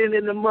nothing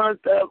in the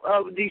month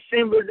of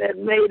December that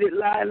made it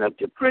line up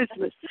to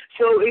Christmas.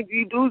 So if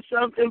you do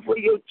something for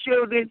your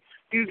children,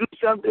 you do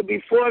something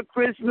before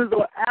Christmas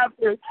or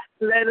after,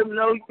 let them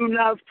know you're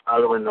not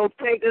following no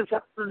pagan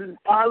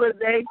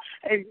holiday.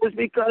 And just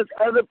because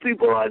other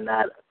people are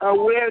not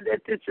aware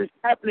that this is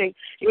happening,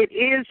 it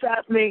is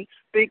happening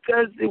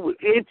because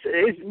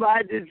it's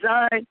by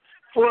design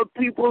for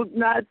people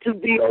not to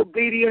be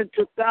obedient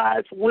to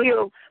God's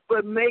will,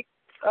 but make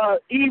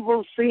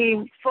evil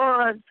seem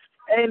fun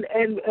and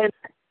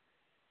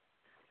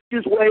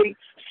this way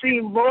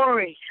seem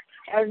boring.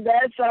 And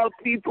that's how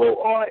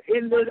people are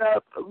ended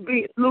up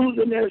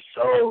losing their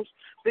souls,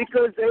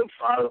 because they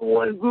follow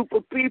one group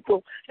of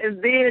people.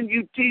 And then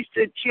you teach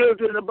the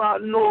children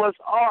about Noah's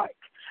Ark.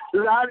 A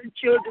lot of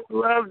children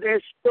love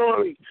their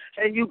story,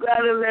 and you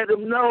got to let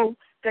them know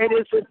that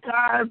it's a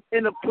time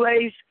and a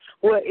place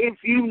where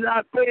if you're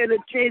not paying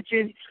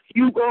attention,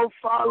 you going to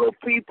follow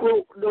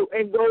people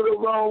and go the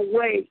wrong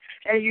way.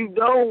 And you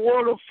don't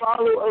want to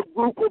follow a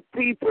group of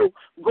people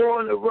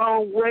going the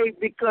wrong way,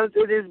 because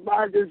it is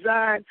by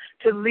design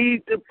to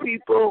lead the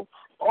people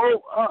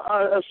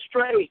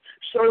astray.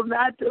 So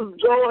not to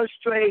go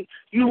astray,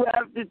 you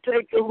have to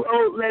take the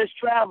road less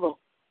traveled.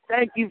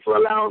 Thank you for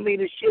allowing me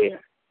to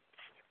share.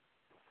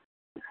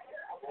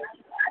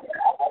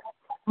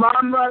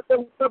 My mother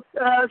whipped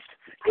us.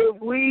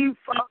 If we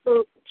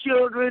follow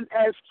children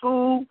at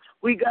school,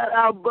 we got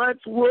our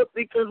butts whooped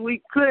because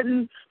we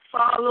couldn't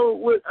follow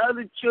what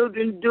other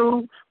children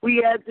do.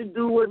 We had to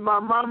do what my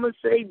mama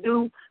say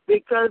do,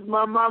 because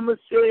my mama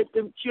said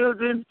them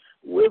children,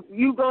 if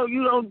you go,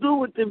 you don't do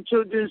what them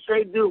children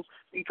say do,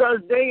 because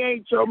they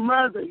ain't your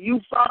mother.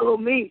 You follow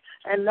me.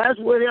 And that's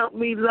what helped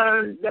me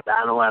learn that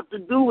I don't have to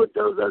do what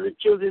those other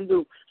children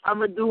do. I'm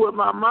going to do what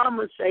my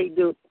mama say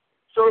do.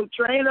 So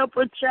train up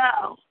a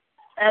child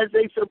as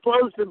they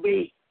supposed to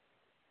be.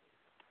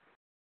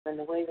 And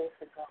the way they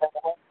should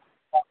go.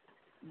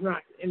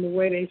 Right, in the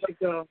way they should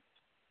go.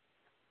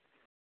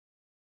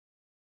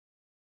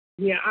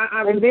 Yeah,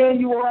 and then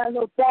you won't have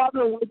no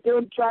problem with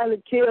them trying to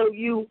tell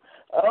you,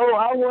 oh,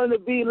 I want to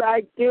be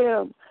like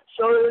them.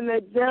 So, an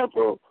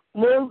example,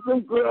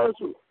 Muslim girls,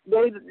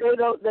 they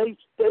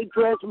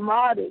dress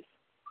modest.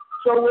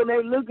 So when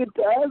they look at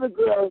the other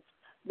girls,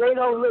 they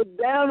don't look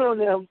down on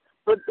them,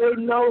 but they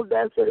know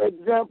that's an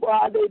example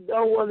how they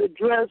don't want to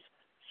dress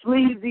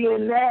sleazy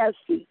and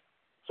nasty.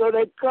 So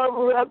they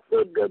cover up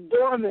the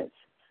dormants,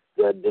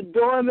 they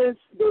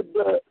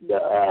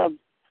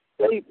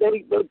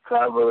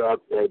cover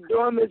up their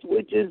dormants,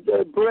 which is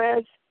their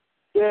breasts,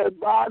 their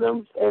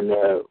bottoms, and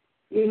their,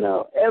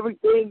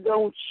 everything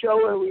don't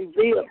show and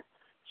reveal.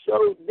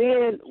 So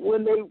then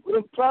when they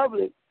in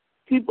public,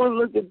 people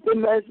look at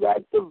them as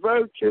like the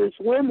virtuous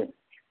women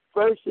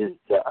versus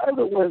the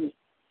other women.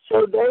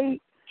 So they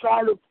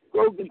try to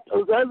go get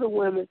those other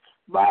women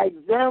by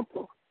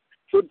example.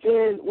 But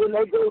then when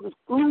they go to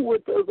school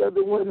with those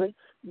other women,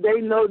 they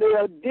know they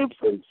are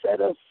different set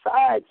of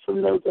sides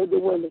from those other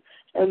women.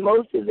 And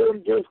most of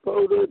them just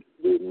go to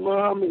the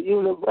Muhammad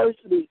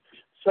University.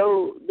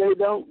 So they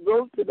don't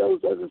go to those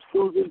other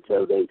schools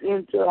until they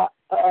enter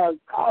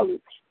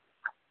college.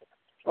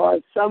 Or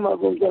some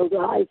of them go to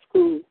high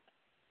school.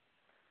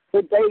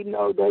 But they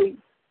know they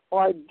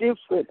are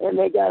different and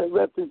they got to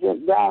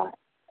represent God.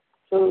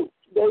 So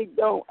they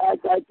don't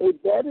act like they're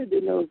better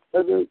than those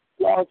other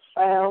lost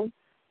found,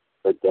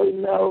 but they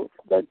know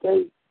that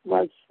they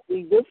must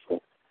be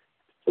different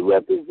to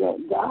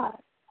represent God.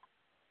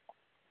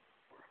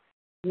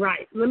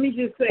 Right. Let me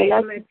just say,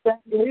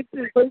 this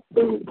is what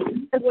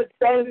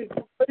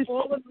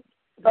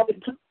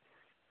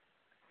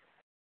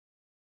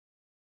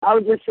I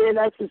was just saying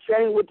that's the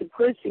same with the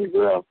Christian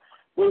girl.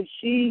 When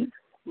she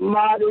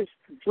modest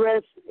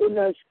dress in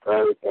her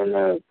skirt and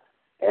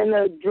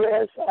her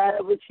dress,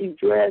 however she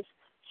dressed,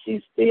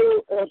 she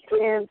still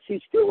pants,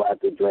 she still has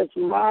to dress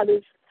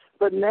modest.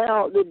 But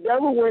now the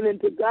devil went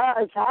into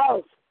God's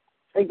house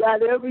and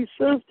got every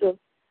sister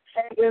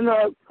hanging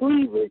her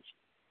cleavage,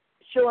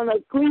 showing her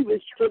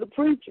cleavage to the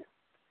preacher.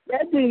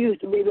 That didn't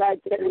used to be like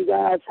that in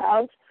God's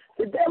house.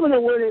 The devil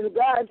went into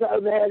God's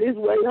house and had his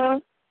way, huh?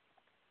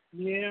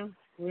 Yeah,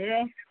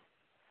 well,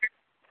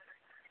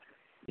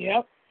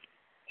 yep.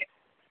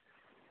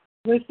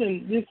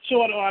 Listen, this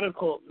short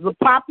article, the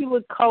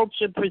popular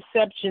culture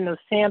perception of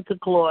Santa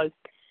Claus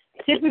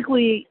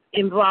typically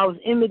involves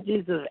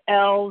images of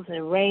elves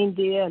and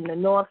reindeer and the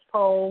North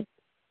Pole.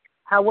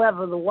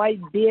 However, the white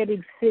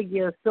bearded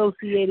figure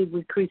associated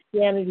with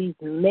Christianity's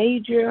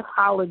major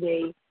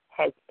holiday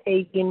has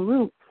taken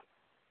root.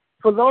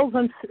 For those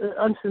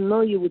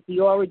unfamiliar with the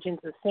origins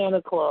of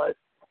Santa Claus,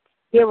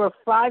 there are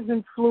 5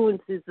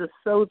 influences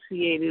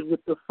associated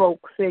with the folk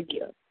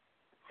figure.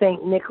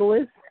 St.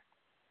 Nicholas.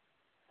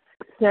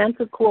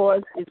 Santa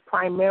Claus is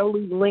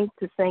primarily linked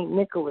to St.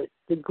 Nicholas,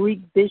 the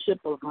Greek bishop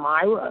of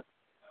Myra,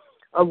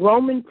 a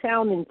Roman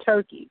town in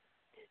Turkey.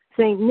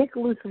 St.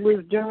 Nicholas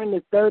lived during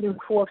the 3rd and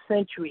 4th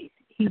centuries.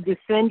 He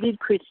defended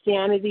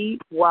Christianity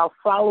while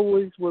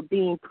followers were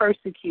being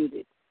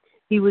persecuted.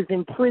 He was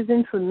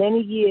imprisoned for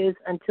many years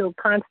until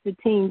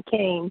Constantine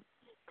came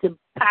to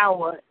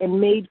power and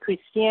made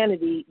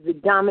Christianity the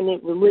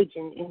dominant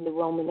religion in the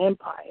Roman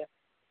Empire.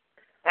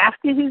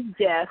 After his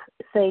death,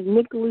 St.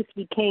 Nicholas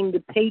became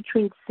the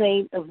patron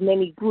saint of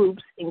many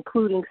groups,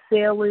 including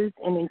sailors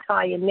and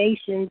entire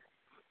nations,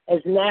 as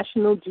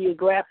National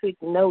Geographic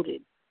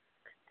noted.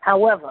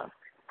 However,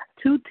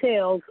 2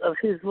 tales of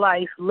his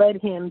life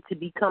led him to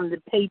become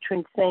the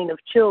patron saint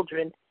of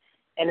children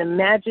and a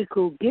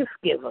magical gift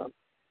giver.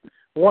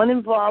 One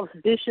involves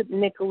Bishop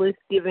Nicholas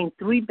giving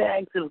 3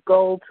 bags of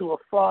gold to a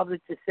father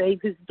to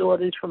save his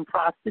daughters from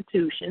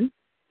prostitution.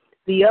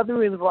 The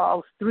other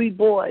involves 3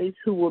 boys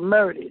who were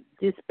murdered,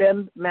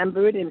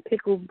 dismembered, and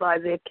pickled by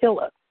their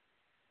killer,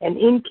 an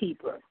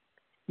innkeeper.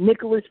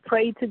 Nicholas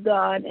prayed to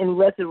God and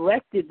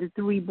resurrected the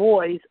 3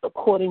 boys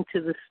according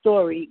to the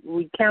story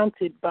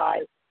recounted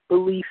by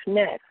Belief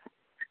Ness.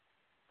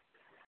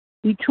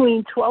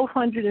 Between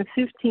 1200 and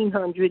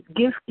 1500,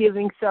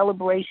 gift-giving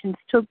celebrations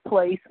took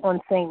place on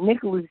St.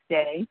 Nicholas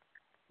Day,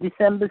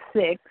 December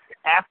 6th.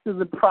 After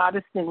the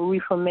Protestant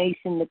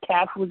Reformation, the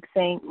Catholic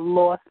saint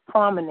lost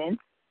prominence,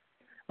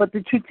 but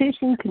the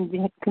tradition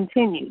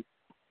continued.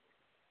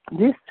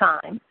 This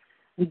time,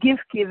 the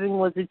gift-giving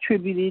was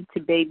attributed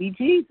to baby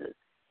Jesus.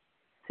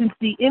 Since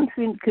the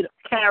infant could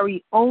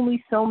carry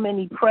only so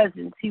many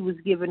presents, he was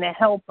given a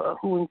helper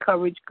who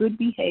encouraged good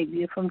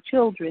behavior from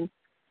children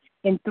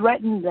and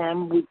threatened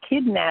them with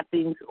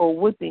kidnappings or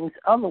whippings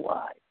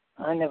otherwise.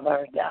 I never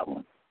heard that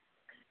one.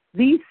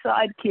 These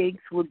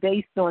sidekicks were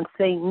based on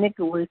St.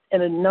 Nicholas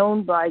and are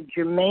known by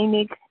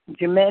Germanic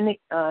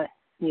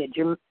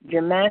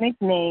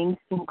names,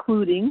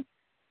 including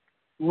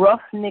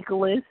Rough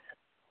Nicholas,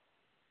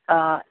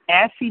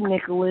 Ashy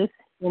Nicholas,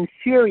 and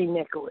Fury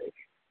Nicholas.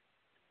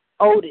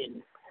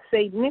 Odin.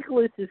 St.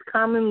 Nicholas is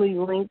commonly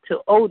linked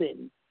to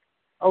Odin,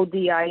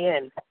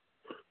 O-D-I-N,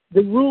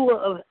 the ruler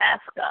of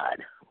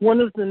Asgard, one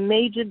of the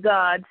major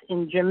gods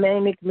in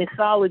Germanic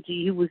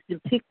mythology. He was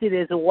depicted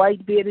as a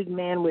white-bearded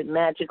man with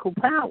magical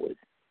powers.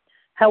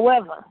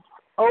 However,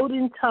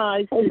 Odin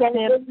ties to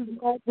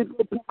magical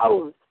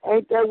powers.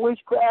 Ain't that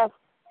witchcraft?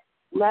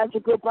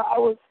 Magical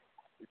powers?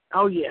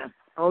 Oh, yeah.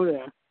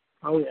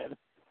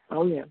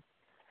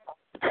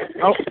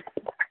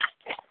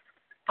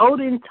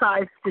 Odin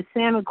ties to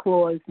Santa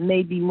Claus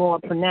may be more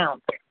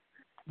pronounced.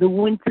 The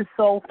winter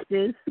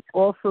solstice,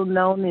 also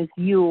known as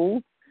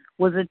Yule,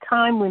 was a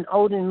time when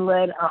Odin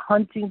led a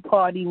hunting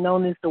party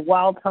known as the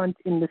Wild Hunt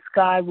in the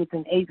sky with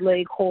an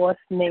 8-legged horse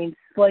named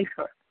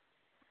Sleipnir.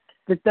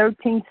 The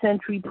 13th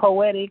century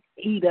poetic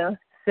Edda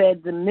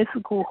said the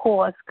mythical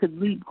horse could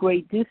leap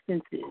great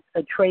distances,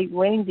 a trait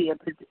reindeer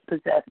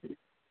possesses.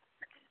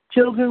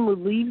 Children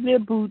would leave their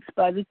boots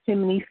by the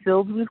chimney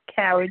filled with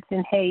carrots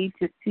and hay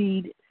to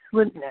seed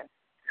Sleipnir.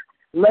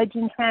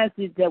 Legend has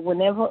it that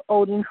whenever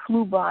Odin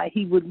flew by,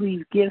 he would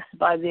leave gifts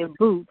by their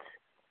boots,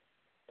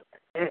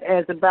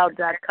 as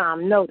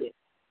About.com noted.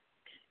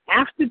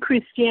 After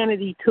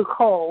Christianity took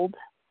hold,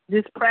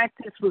 this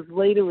practice was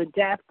later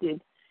adapted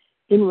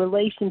in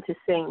relation to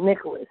St.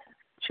 Nicholas.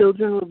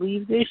 Children would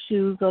leave their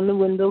shoes on the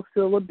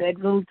windowsill or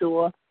bedroom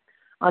door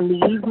on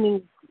the evening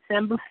of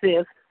December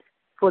 5th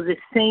for the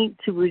saint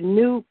to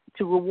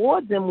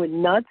reward them with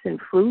nuts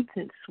and fruits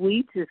and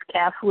sweets, as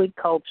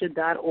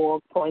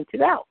CatholicCulture.org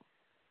pointed out.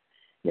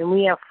 Then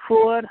we have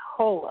Fraud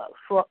Holda,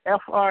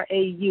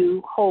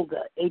 F-R-A-U,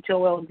 Holda,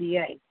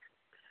 H-O-L-D-A.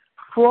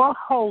 Frau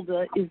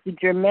Holda is the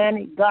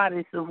Germanic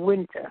goddess of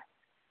winter.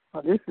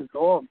 Oh, this is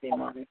all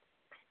demonic.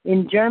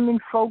 In German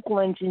folk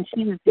legend,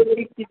 she is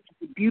depicted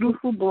as a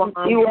beautiful blonde.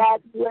 You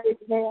asked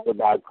right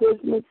about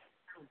Christmas.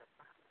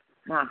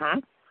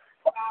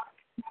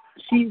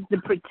 She's the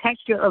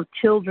protector of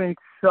children's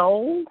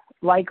souls.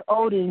 Like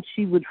Odin,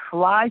 she would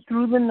fly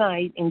through the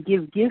night and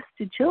give gifts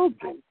to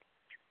children.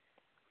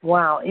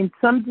 Wow. In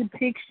some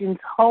depictions,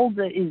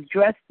 Holda is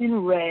dressed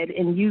in red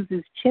and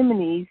uses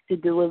chimneys to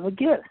deliver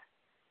gifts.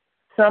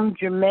 Some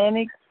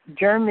Germanic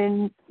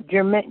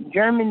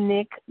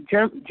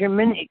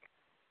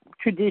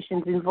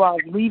traditions involve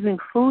leaving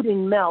food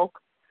and milk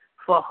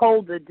for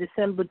Holda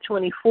December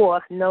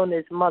 24th, known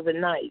as Mother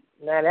Night.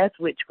 Now that's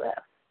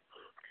witchcraft.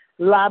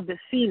 La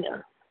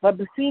Befana. La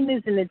Befana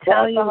is an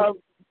Italian.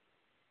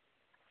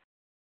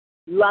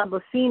 La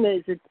Befana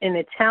is an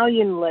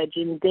Italian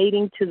legend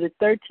dating to the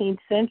 13th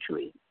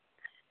century.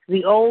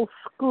 The old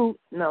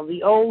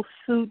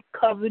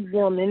suit-covered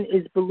woman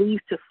is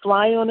believed to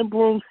fly on a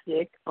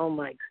broomstick, oh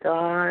my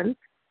God,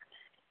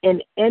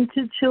 and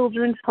enter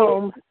children's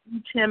homes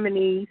through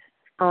chimneys,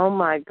 oh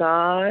my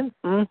God.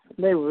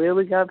 They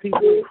really got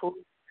people fooled.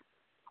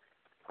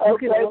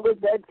 Okay,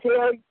 but that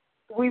tell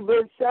we've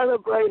been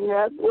celebrating.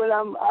 That's what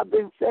I've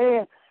been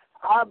saying.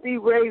 I'll be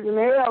raising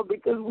hell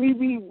because we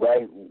be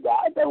raising.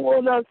 God don't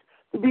want us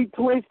to be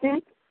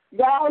twisted.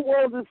 God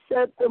wants to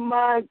set the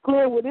mind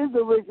clear with His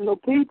original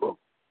people.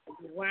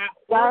 Wow!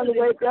 Time to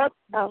wake up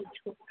now.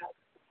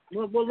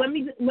 Well, let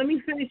me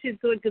finish it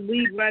so it could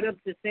lead right up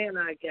to Santa,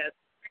 I guess.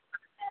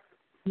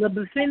 La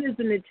Befana is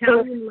an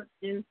Italian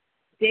legend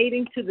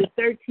dating to the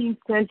 13th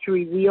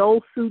century. The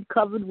old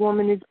suit-covered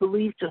woman is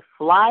believed to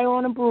fly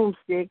on a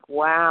broomstick,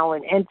 wow,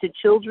 and enter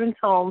children's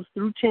homes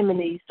through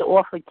chimneys to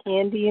offer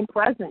candy and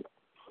presents.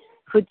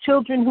 For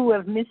children who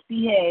have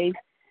misbehaved,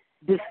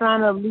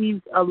 Befana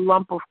leaves a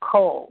lump of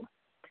coal.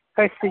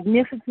 Her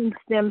significance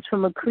stems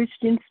from a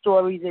Christian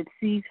story that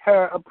sees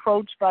her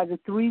approached by the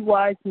 3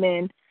 wise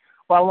men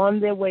while on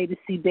their way to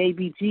see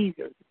baby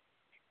Jesus.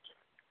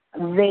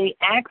 They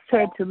asked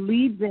her to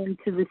lead them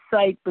to the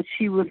site, but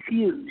she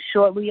refused.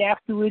 Shortly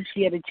afterwards,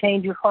 she had a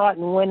change of heart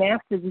and went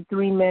after the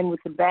 3 men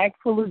with a bag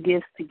full of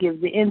gifts to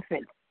give the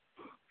infant.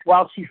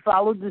 While she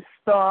followed the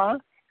star,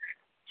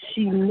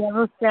 She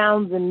never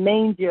found the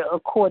manger,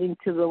 according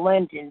to the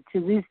legend. To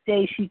this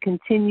day, she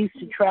continues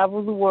to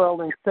travel the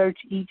world and search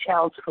each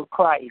house for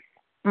Christ.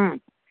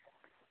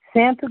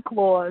 Santa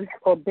Claus,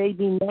 or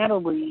Baby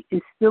Natalie,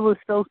 is still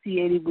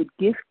associated with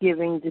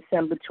gift-giving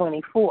December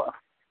 24th.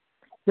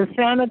 The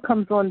Santa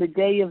comes on the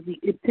day of the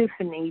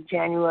Epiphany,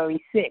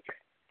 January 6th.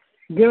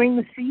 During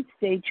the feast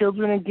day,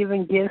 children are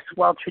given gifts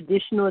while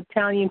traditional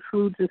Italian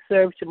foods are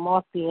served to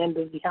mark the end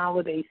of the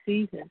holiday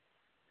season.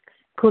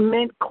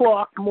 Clement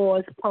Clark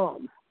Moore's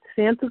poem,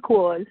 Santa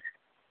Claus,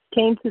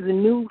 came to the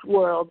New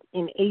World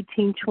in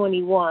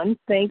 1821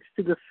 thanks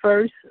to the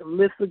first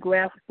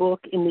lithographed book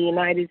in the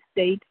United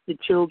States, The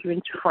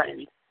Children's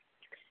Friend,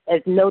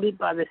 as noted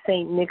by the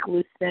St.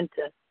 Nicholas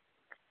Center.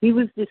 He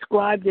was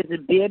described as a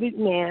bearded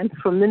man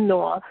from the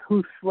north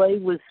whose sleigh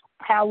was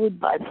powered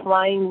by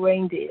flying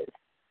reindeers.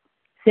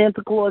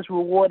 Santa Claus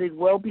rewarded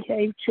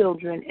well-behaved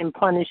children and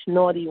punished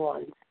naughty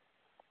ones.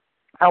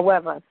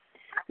 However,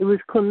 it was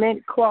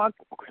Clement Clark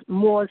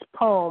Moore's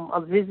poem,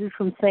 A Visit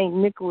from St.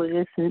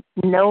 Nicholas,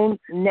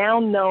 now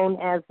known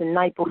as The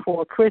Night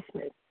Before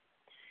Christmas,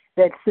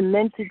 that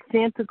cemented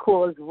Santa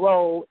Claus'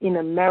 role in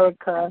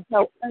America.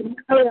 No,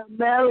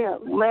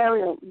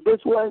 Mariam,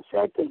 just 1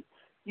 second.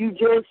 You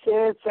just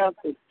said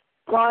something.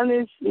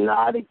 Punish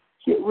naughty,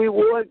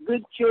 reward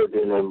good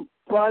children and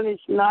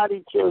punish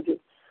naughty children.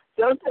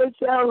 Don't that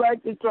sound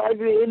like the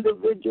targeted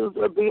individuals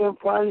are being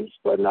punished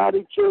for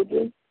naughty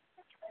children?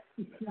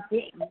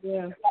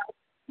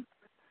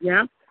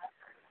 Yeah.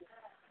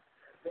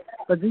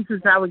 But this is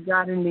how it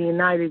got in the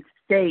United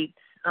States,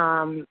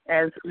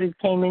 as it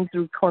came in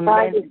through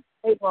Clement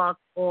Clark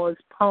Moore's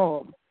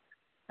poem,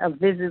 A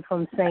Visit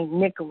from St.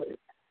 Nicholas.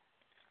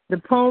 The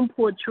poem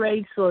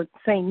portrays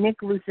St.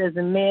 Nicholas as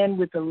a man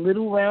with a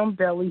little round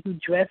belly who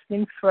dressed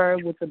in fur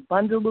with a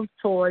bundle of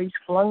toys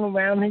flung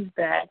around his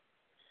back.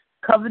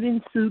 Covered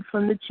in soot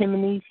from the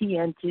chimneys he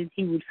entered,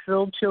 he would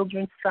fill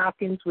children's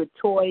stockings with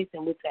toys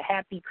and with a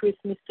happy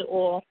Christmas to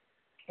all,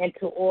 and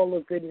to all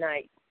a good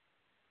night.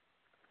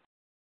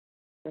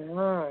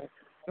 So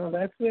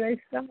that's where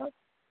they stop.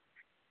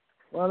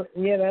 Well,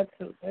 yeah, that's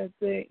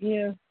it,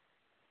 yeah.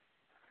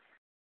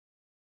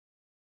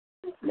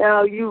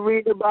 Now you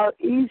read about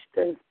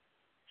Easter.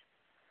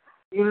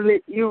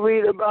 You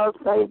read about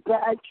St.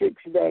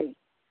 Patrick's Day.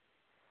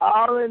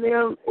 All of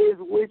them is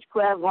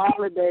witchcraft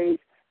holidays.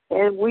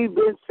 And we've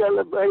been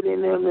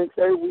celebrating them and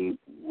say we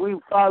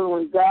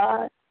following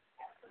God.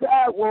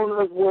 God won't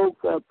have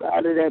woke up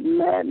out of that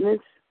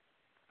madness.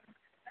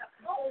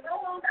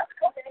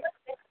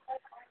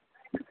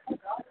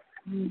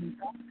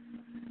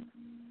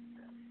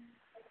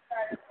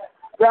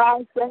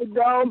 God said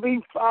don't be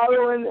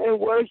following and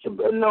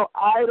worshiping no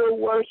idol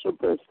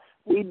worshipers.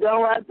 We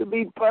don't have to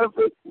be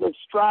perfect, but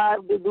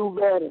strive to do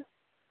better.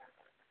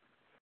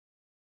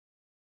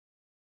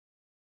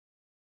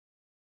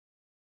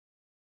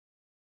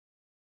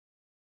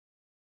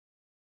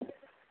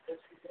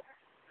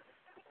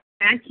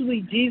 Actually,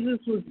 Jesus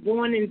was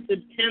born in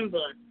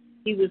September.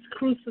 He was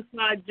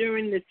crucified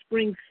during the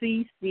spring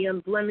feast, the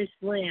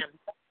unblemished lamb.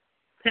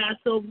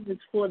 Passover was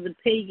for the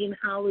pagan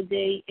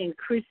holiday, and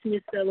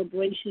Christmas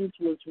celebrations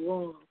was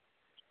wrong.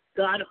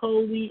 God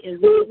holy and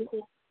we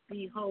call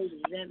be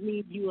holy. That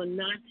means you are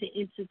not to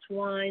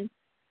intertwine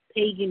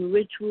pagan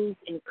rituals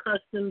and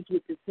customs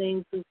with the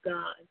things of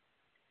God.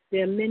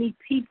 There are many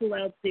people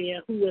out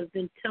there who have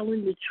been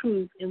telling the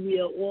truth, and we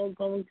are all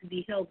going to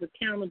be held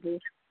accountable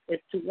as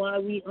to why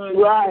we aren't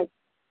God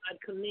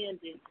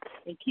commanded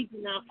and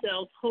keeping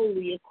ourselves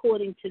holy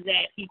according to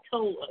that He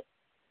told us.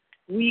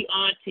 We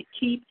are to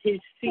keep His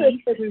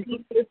feast, considered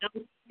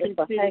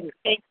pagan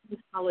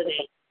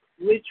holiday,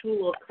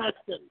 ritual or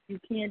custom. You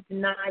can't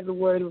deny the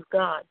word of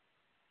God.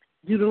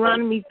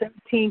 Deuteronomy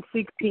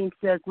 13:16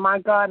 says, "My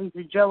God is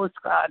a jealous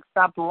God.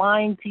 Stop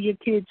lying to your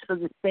kids for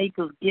the sake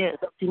of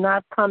gifts. Do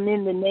not come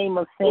in the name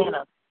of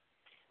Santa.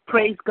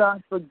 Praise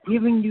God for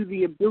giving you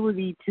the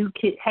ability to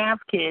have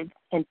kids,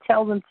 and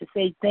tell them to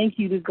say thank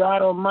you to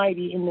God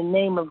Almighty in the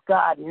name of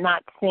God,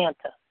 not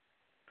Santa."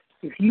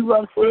 If you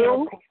love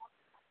Santa,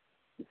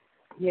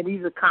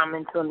 these are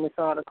comments on this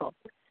article.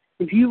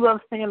 If you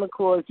love Santa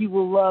Claus, you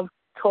will love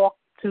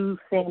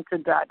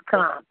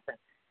TalkToSanta.com.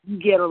 You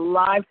get a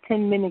live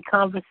 10-minute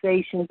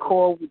conversation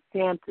call with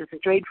Santa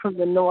straight from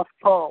the North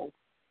Pole.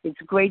 It's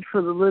great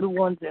for the little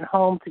ones at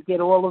home to get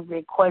all of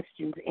their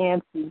questions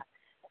answered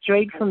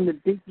straight from the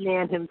big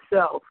man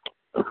himself.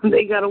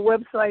 They got a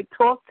website,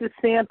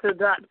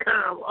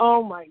 TalkToSanta.com.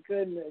 Oh, my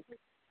goodness.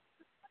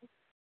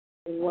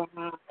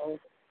 Wow.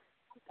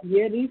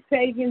 Yeah, these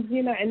pagans,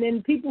 and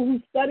then people who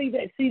study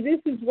that. See,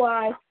 this is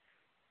why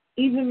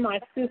even my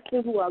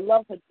sister, who I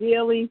love her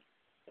dearly,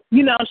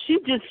 she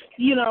just,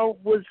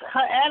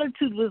 her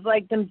attitude was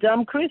like them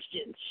dumb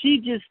Christians. She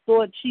just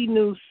thought she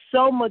knew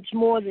so much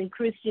more than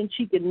Christians.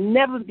 She could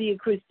never be a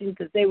Christian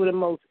because they were the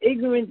most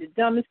ignorant, the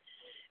dumbest.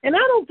 And I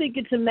don't think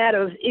it's a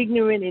matter of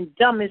ignorant and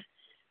dumbest,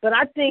 but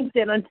I think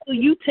that until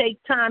you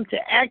take time to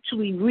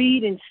actually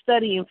read and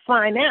study and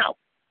find out,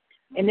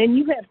 And then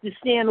you have to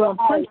stand on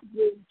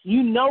principles.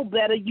 You know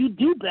better. You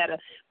do better.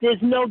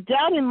 There's no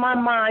doubt in my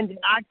mind that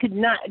I could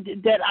not,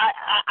 that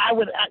I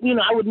would,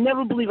 I would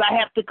never believe I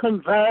have to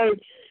convert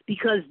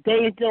because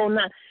they don't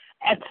not.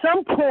 At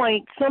some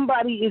point,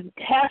 somebody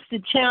has to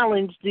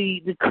challenge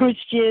the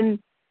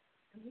Christian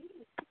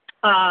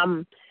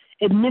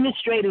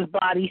administrative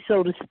body,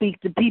 so to speak,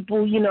 the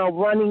people,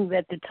 running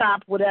at the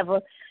top,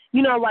 whatever.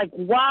 Like,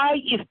 why,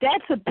 if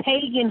that's a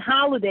pagan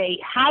holiday,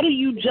 how do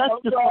you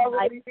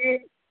justify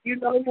it? You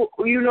know who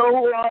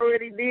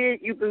already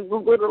did? You can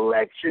Google the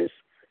lectures.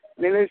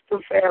 Minister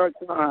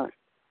Farrakhan.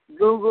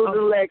 Google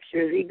the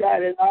lectures. He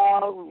got it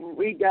all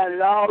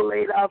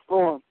laid out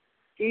for him.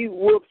 He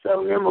whoops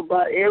on them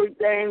about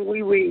everything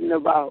we reading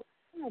about.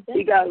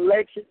 He got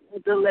lectures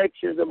with the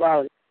lectures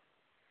about it.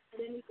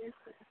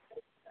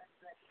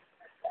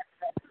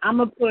 I'm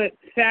going to put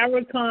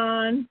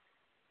Farrakhan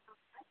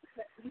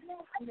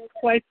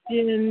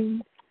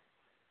question.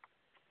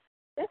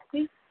 That's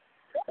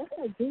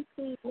a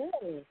DC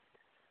name.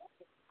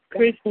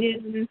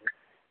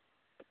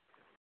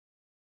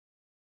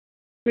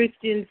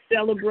 Christians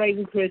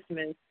celebrating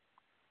Christmas.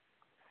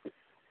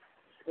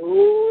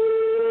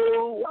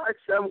 Ooh,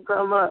 watch them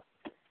come up.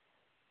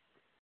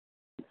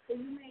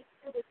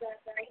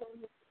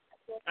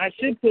 I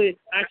should put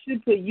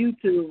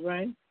YouTube,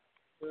 right?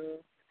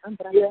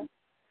 Yeah.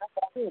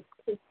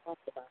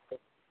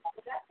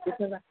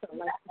 Because I felt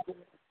like to do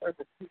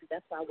purpose.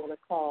 That's why I want to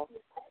call.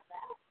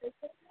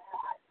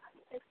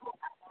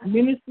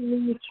 Minister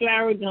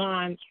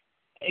Farrakhan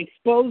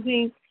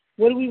exposing,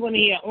 what do we want to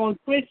hear, on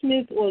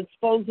Christmas or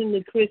exposing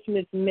the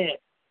Christmas myth?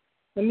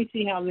 Let me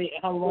see how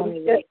long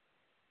it is.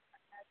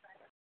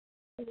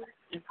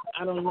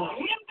 I don't know.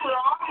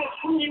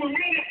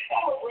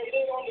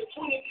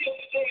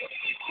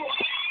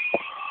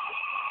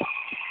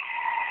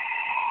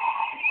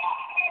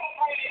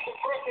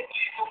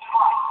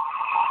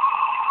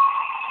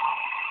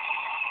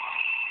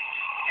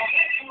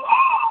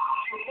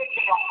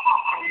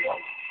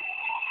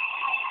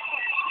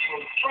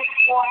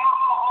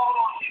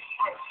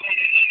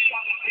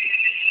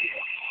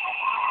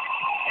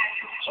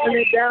 Turn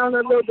it down a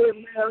little bit,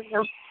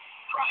 Miriam.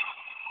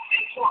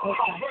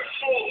 Okay.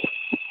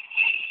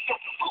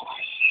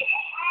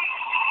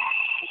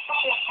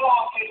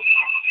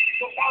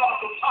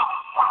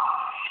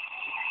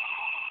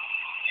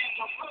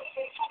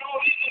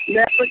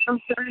 Miriam,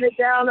 turn it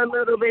down a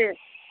little bit.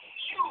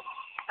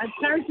 I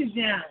turned it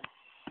down.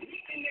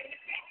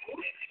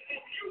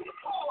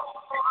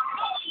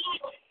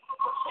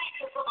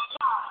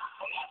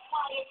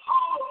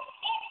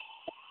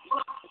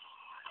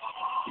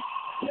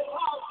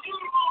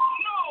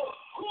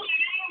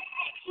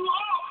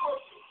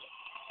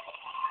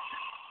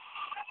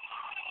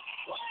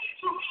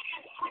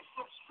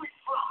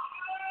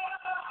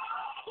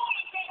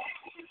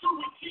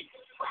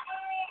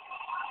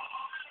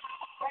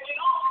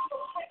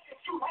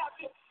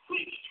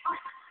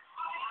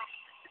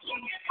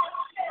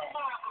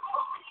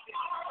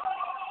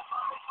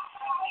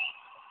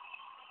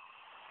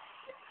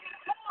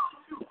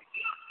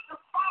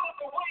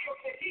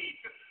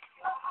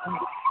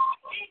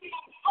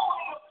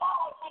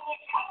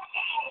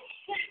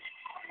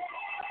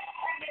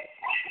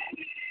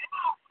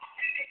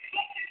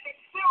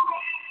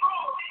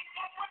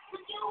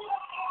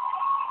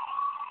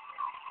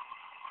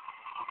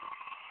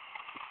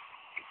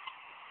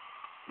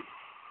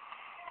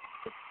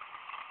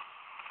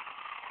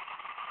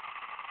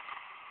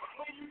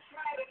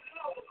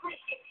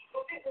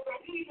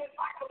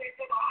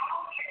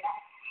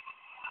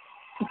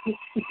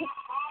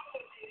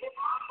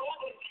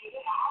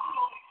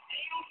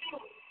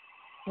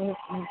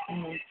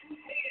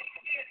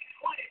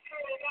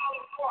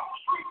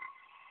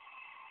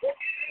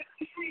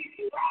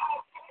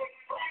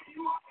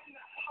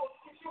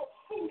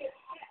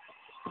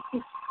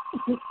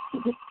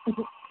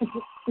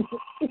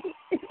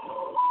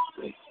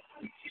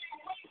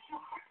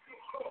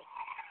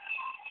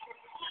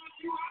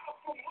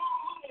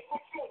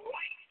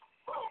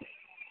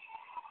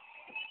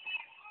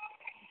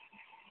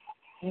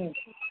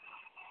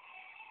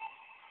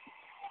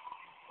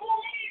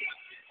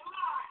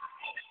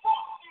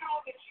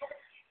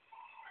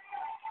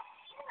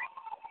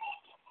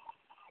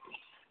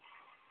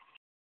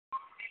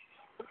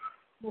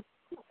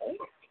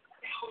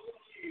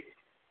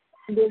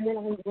 And then when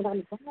I'm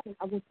done,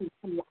 I want you to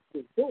come lock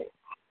the door.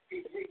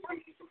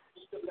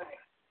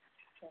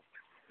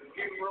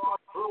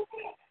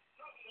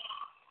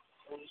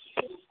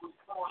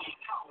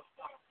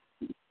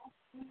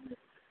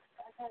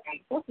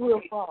 What's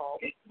real fall?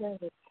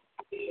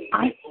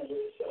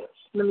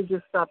 Let me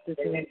just stop this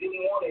minute.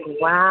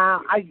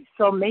 Wow.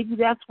 So maybe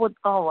that's what,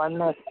 I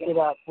messed it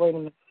up. Wait a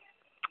minute.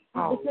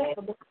 Oh, man.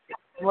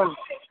 Well,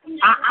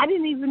 I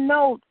didn't even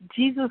know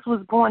Jesus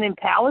was born in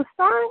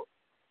Palestine.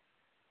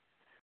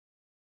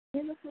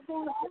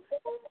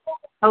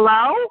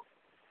 Hello?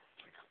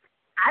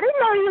 I didn't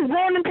know he was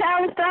born in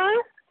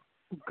Palestine.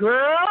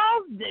 Girl,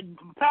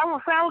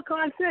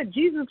 Farrakhan said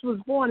Jesus was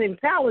born in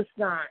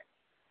Palestine.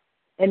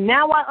 And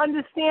now I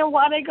understand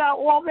why they got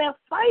all that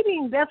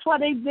fighting. That's why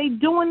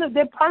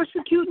they're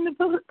persecuting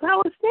the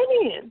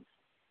Palestinians.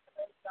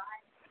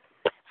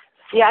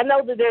 Yeah, I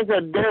know that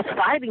there's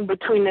fighting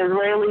between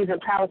Israelis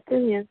and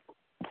Palestinians.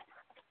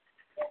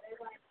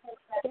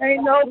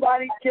 Ain't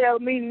nobody tell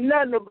me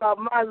nothing about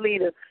my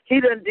leader. He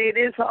done did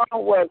his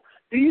homework.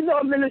 Do you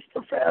know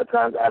Minister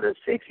Farrakhan got a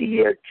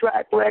 60-year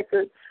track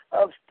record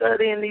of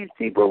studying these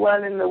people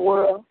running the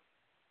world?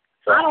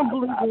 So I don't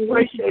believe in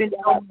worshiping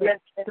no man.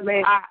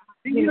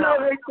 You know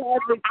they tried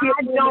to kill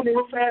him and his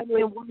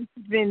family.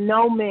 Worshiping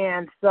no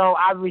man. So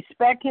I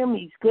respect him.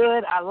 He's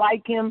good. I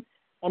like him,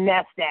 and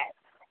that's that.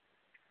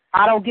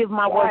 I don't give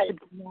my worship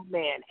to no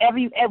man.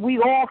 We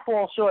all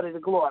fall short of the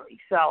glory.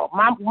 So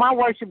my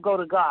worship go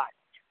to God.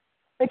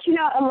 But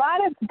a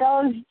lot of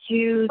those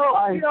Jews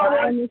are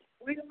Zionists.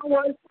 We don't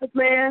worship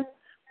man.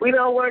 We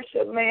don't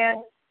worship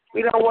man.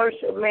 We don't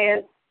worship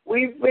man.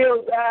 We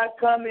feel God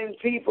come in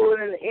people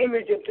in the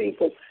image of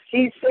people.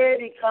 He said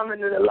he come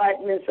into the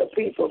likeness of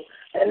people.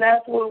 And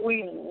that's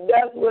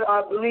what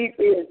our belief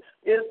is.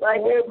 Just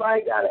like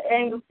everybody got an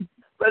angle.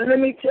 But let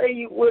me tell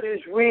you what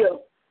is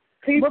real.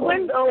 People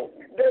don't,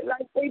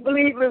 like they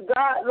believe in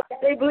God,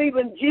 like they believe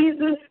in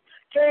Jesus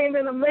came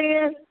in a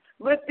man,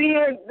 but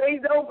then they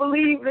don't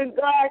believe in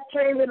God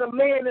came in a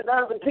man and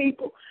other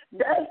people.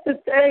 That's the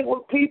thing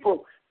with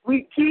people.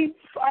 We keep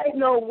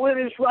fighting on what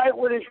is right,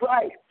 what is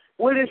right,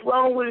 what is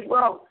wrong, what is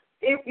wrong.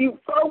 If you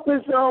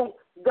focus on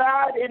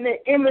God in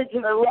the image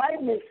and the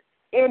likeness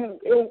in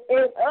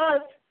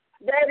us,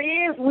 that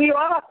is, we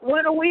are,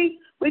 what are we?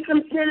 We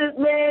consider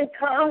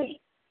mankind,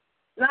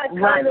 not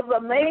kind of a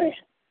man.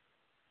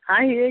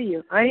 I hear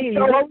you. So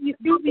when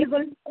you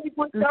even take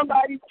what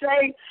somebody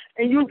say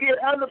and you get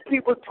other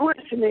people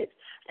twisting it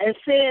and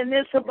saying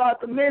this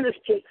about the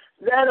ministry,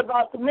 that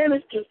about the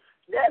ministry,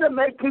 that'll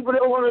make people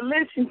that want to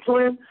listen to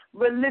him,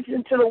 but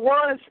listen to the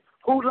ones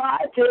who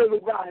lie to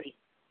everybody.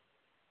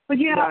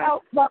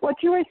 But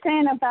what you were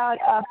saying about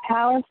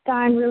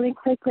Palestine, really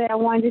quickly, I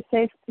wanted to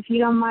say, if you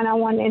don't mind, I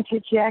want to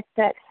interject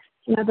that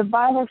the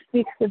Bible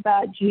speaks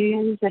about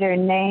Jews that are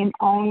name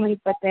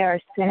only, but they are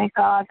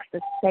synagogues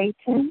of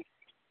Satan.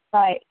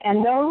 Right,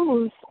 and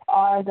those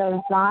are those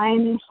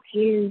Zionist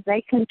Jews.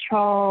 They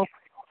control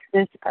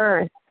this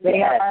earth.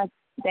 They are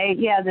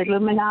the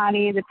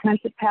Illuminati, the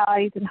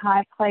principalities in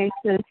high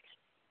places,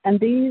 and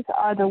these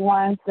are the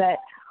ones that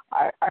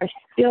are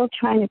still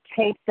trying to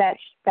take that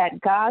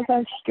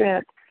Gaza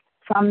Strip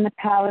from the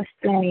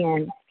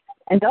Palestinians.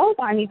 And those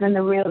aren't even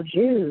the real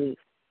Jews.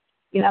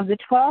 The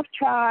 12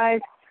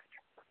 tribes.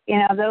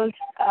 Those.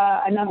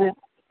 I know that.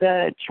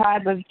 The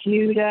tribe of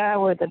Judah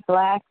or the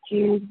black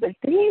Jews, but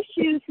these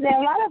Jews, a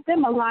lot of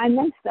them align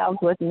themselves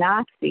with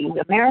Nazis.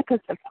 America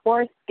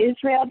supports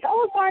Israel.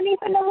 Those aren't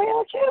even the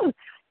real Jews.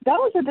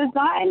 Those are the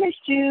Zionist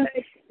Jews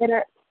that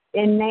are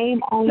in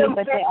name only,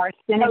 but they are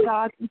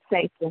synagogues of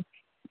Satan.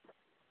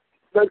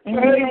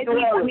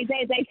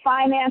 They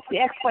finance the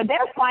exploit.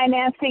 They're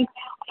financing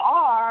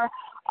our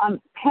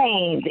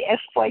pain, the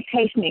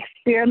exploitation, the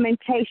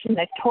experimentation,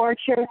 the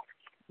torture.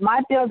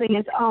 My building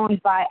is owned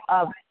by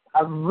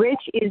a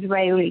rich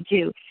Israeli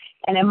Jew.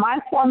 And in my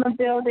former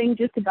building,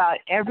 just about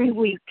every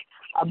week,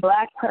 a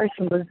black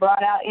person was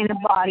brought out in a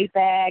body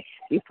bag.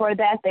 Before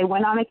that, they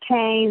went on a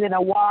cane, then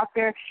a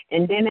walker,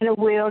 and then in a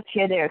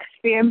wheelchair. They're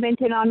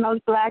experimenting on those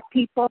black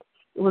people.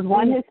 It was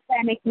one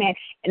Hispanic man,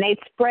 and they'd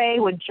spray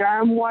with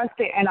germ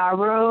warfare in our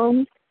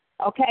rooms.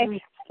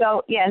 Okay?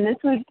 So, and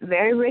this was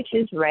very rich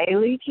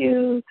Israeli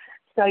Jew.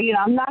 So,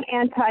 I'm not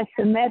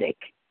anti-Semitic.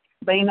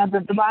 But,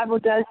 the Bible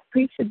does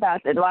preach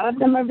about that. A lot of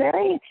them are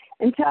very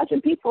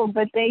intelligent people,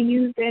 but they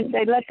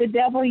let the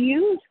devil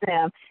use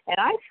them. And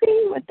I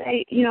see what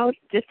they,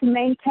 just to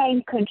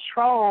maintain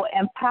control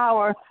and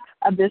power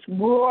of this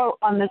world,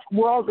 on this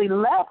worldly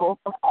level,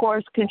 of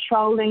course,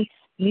 controlling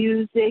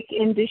music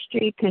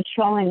industry,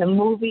 controlling the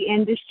movie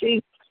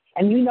industry.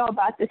 And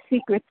about the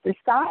secret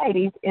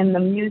societies in the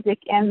music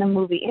and the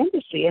movie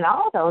industry, and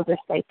all those are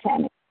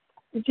satanic.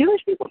 The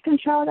Jewish people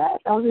control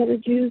that. Those are the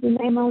Jews in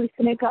name only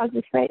synagogues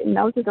of Satan.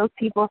 Those are those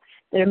people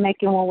that are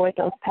making war with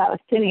those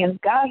Palestinians.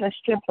 Gaza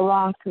Strip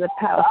belongs to the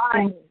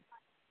Palestinians.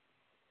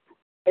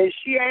 And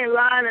she ain't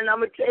lying, and I'm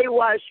going to tell you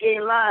why she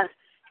ain't lying.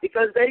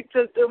 Because they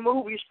took the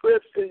movie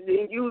scripts and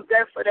used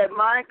that for that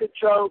mind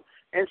control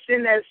and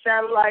send that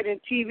satellite and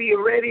TV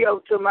and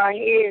radio to my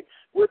head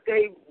with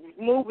their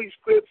movie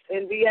scripts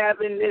and be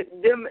having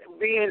them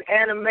being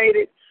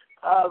animated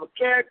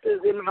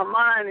characters in my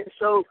mind. And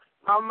so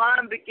my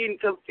mind became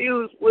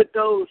confused with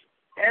those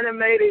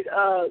animated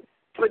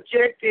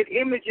projected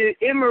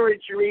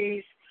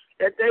imageries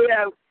that they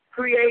have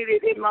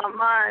created in my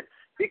mind,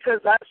 because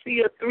I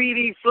see a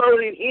 3D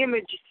floating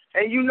image,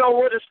 and you know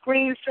what a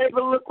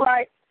screensaver look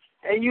like,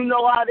 and you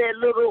know how that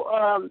little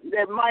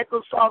that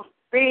Microsoft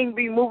thing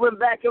be moving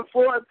back and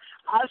forth.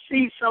 I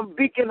see some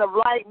beacon of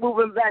light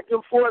moving back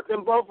and forth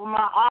in both of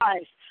my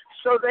eyes.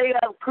 So they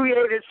have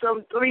created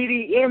some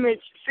 3D image,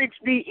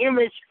 6D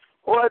image,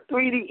 or a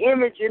 3D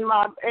image in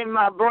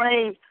my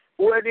brain,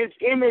 where this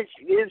image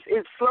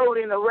is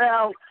floating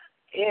around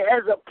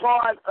as a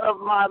part of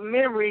my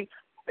memory.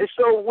 And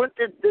so what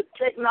the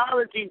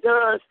technology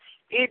does,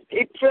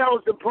 it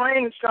tells the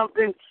brain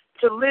something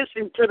to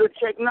listen to the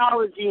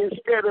technology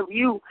instead of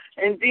you.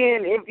 And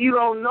then if you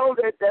don't know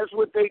that that's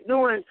what they're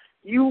doing,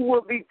 you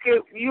will be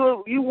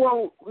you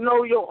won't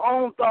know your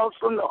own thoughts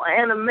from the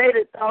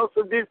animated thoughts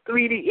of this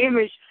 3D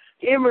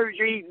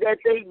imagery that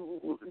they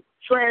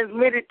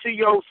transmitted to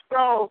your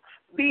skull,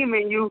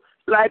 beaming you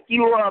like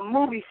you are a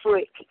movie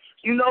flick.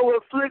 You know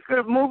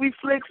what movie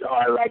flicks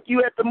are? Like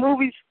you at the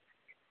movies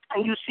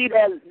and you see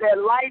that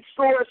light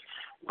source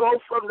go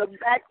from the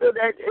back of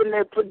that in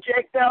the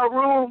projectile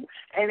room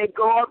and it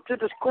go up to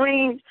the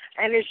screen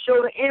and it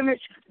show the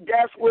image.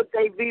 That's what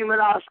they beaming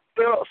our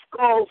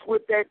skulls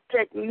with that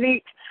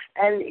technique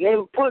and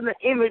putting the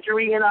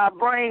imagery in our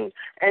brain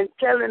and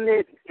telling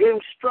it,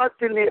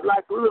 instructing it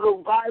like a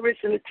little virus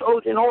in the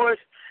Trojan horse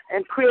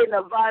and creating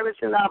a virus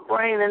in our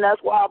brain, and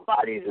that's why our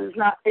bodies is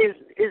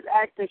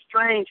acting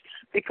strange,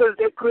 because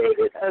they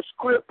created a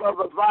script of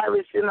a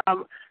virus in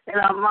our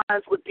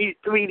minds with these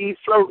 3D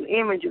floating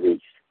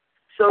imageries.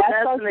 So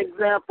that's an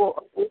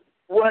example of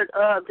what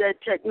that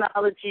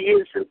technology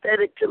is,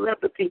 synthetic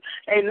telepathy,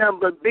 a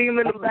number,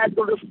 beaming the back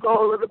of the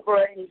skull of the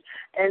brain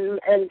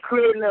and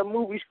creating a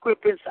movie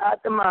script inside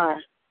the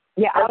mind.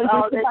 Yeah, that's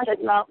all that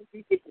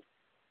technology is.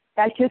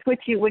 That's just what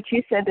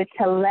you said, the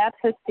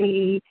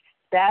telepathy.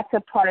 That's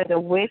a part of the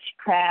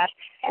witchcraft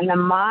and the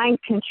mind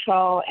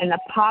control and the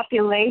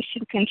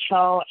population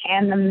control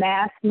and the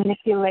mass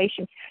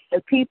manipulation.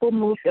 The people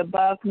moved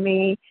above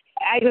me.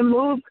 I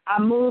moved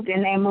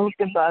and they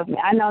moved above me.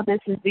 I know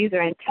these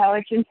are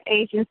intelligence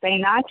agents. They're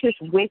not just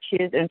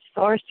witches and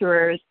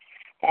sorcerers.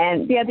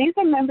 And, yeah, these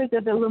are members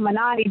of the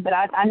Illuminati, but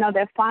I know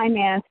they're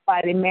financed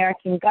by the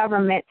American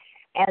government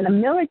and the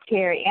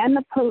military and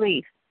the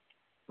police.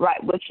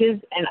 Right, which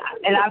is,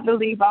 and I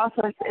believe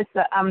also it's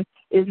the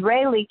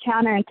Israeli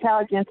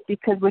counterintelligence,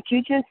 because what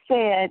you just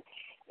said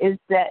is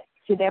that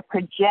they're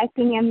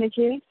projecting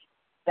images.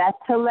 That's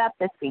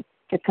telepathy,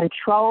 to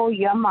control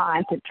your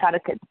mind, to try,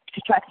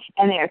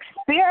 and they're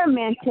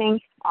experimenting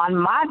on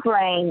my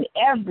brain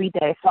every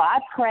day. So I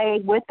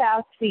pray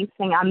without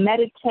ceasing. I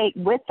meditate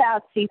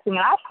without ceasing, and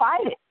I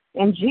fight it.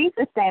 In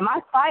Jesus' name, I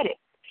fight it.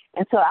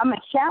 And so I'm going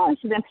to challenge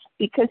them,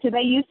 because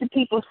they used to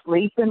people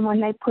sleeping when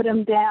they put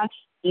them down,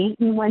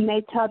 eating when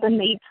they tell them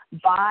to eat,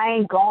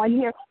 buying, going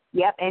here.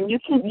 Yep, and you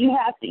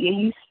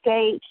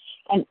stay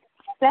and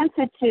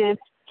sensitive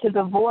to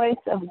the voice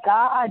of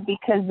God,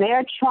 because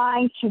they're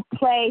trying to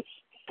play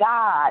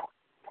God.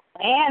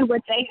 And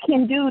what they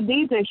can do,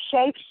 these are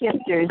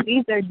shapeshifters.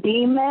 These are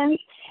demons.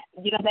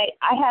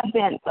 I have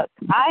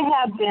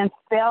been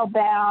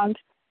spellbound.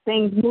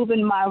 Things move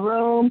in my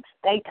room.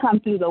 They come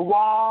through the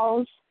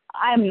walls.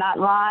 I am not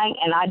lying,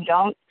 and I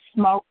don't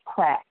smoke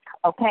crack.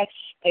 Okay,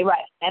 hey,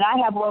 right. And I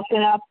have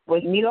woken up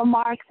with needle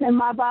marks in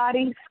my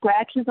body,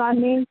 scratches on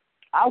me.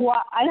 I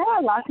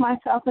lock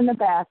myself in the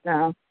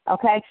bathroom.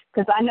 Okay,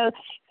 because I know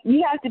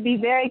you have to be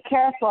very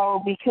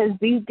careful, because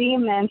these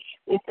demons,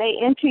 if they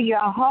enter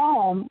your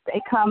home,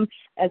 they come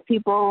as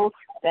people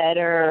that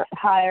are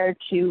hired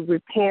to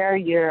repair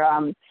your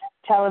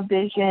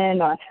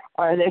television,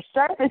 or they're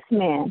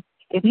servicemen.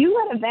 If you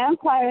let a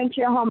vampire into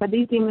your home, or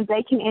these demons,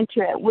 they can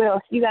enter at will.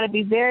 So you got to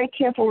be very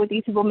careful with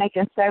these people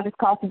making service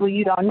calls to people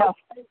you don't know.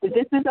 But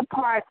this is a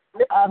part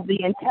of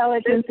the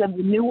intelligence of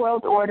the New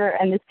World Order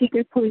and the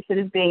secret police that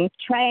is being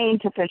trained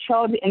to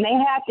control, and they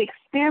have to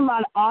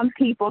experiment on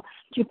people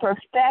to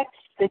perfect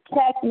the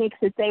techniques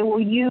that they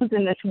will use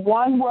in this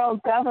one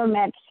world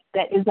government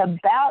that is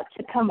about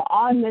to come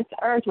on this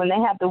earth, when they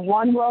have the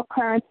one world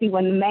currency,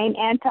 when the main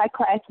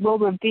Antichrist will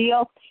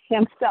reveal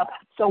himself.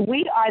 So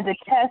we are the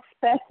test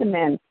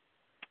specimens.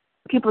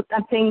 People,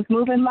 things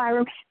move in my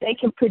room. They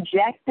can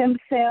project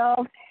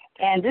themselves,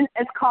 and this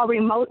is called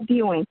remote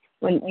viewing,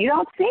 when you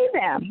don't see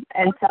them.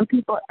 And some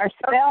people are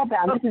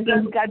spellbound. This is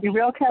you got to be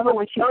real careful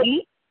what you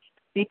eat,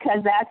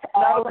 because that's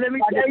all. Let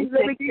me give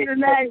you the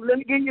name. No, let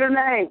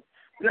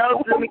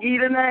me give you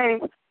the name.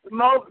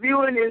 Remote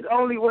viewing is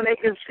only when they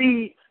can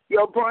see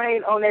your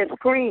brain on that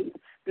screen.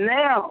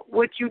 Now,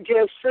 what you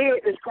just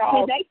said is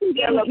called. They can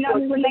get,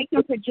 when they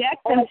can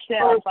project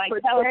themselves, like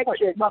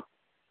teleportation.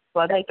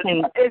 Well, they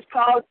can. It's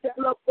called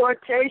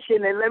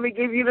teleportation, and let me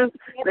give you the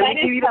person. Let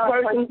me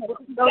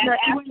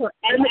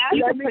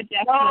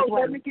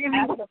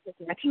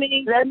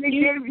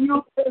give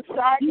you the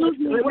science.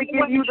 Let me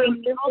give you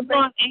the. Hold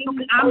on,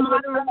 Amy. I'm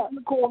moderating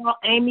the call.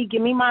 Amy,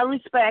 give me my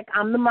respect.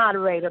 I'm the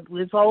moderator.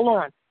 Please hold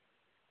on.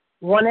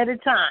 One at a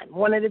time.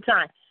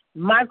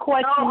 My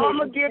question is. I'm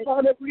gonna get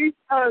on the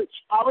research.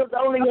 I was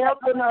only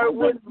helping her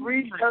with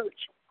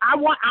research. I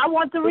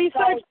want the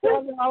research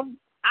too.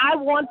 I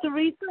want the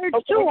research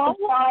too. I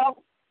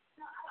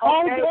want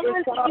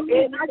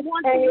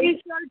the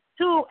research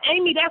too.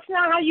 Amy, that's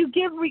not how you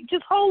give.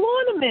 Just hold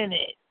on a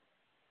minute.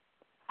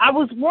 I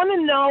want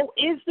to know,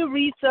 is the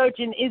research,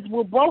 and is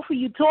what both of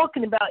you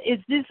talking about, is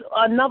this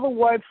another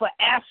word for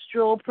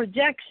astral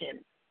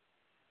projection?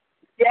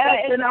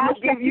 Yes, and I'm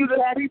going to give you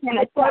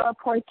the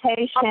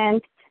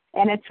teleportation.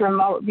 and it's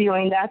remote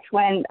viewing. That's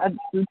when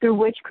through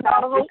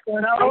witchcraft.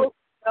 No,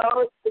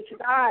 it's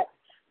not.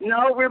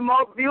 No,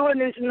 remote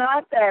viewing is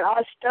not that.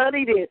 I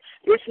studied it.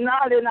 It's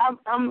not, and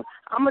I'm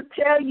gonna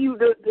tell you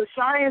the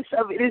science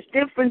of it is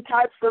different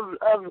types of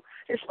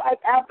it's like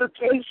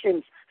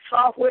applications,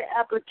 software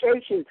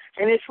applications,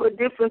 and it's for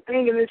different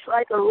things, and it's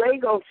like a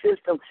Lego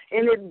system,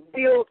 and it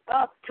builds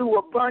up to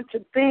a bunch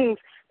of things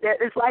that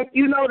it's like,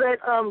 you know, that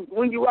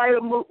when you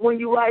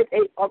write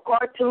a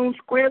cartoon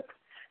script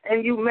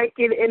and you make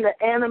it in the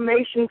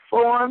animation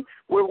form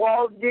with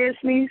Walt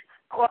Disney's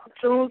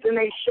cartoons, and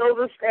they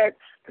showed us that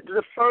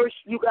the first,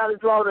 you got to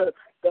draw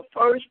the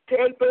first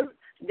paper,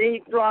 then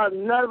you draw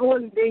another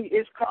one, then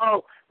it's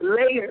called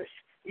layers.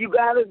 You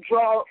got to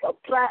draw a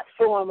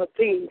platform of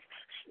things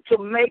to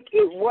make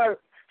it work.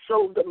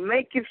 So to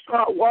make it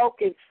start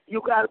walking,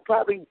 you got to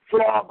probably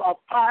draw about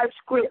 5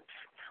 scripts.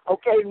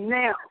 Okay,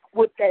 now,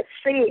 with that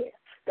said,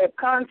 the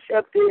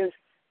concept is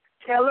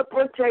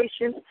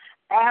teleportation,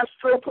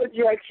 astral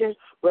projection,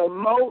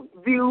 remote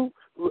view,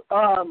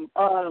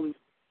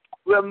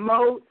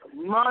 remote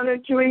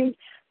monitoring,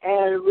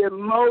 and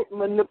remote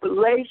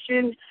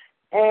manipulation,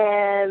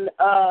 and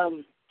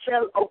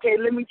okay,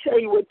 let me tell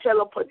you what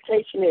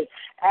teleportation is.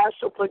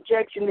 Astral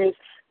projection is,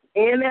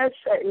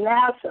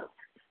 NASA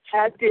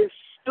had this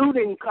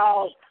student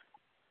called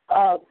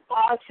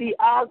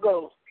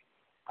Basiago.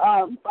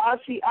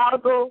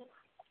 Basiago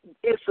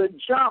is a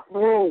jump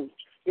room.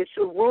 It's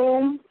a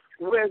room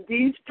where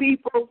these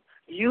people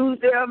use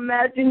their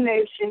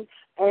imagination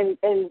and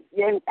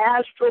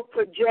astral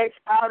projects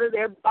out of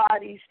their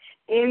bodies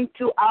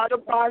into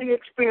out-of-body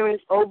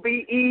experience,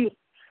 OBE,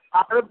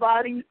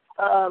 out-of-body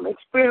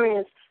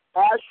experience,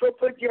 astral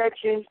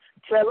projection,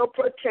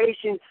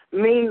 teleportation,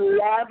 mean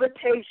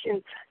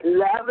levitation,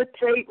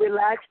 levitate,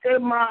 relax their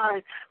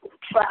mind,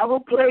 travel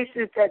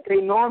places that they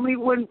normally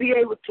wouldn't be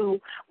able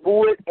to,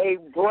 with a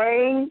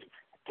brain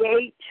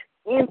gate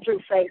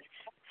interface.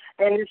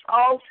 And it's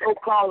also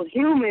called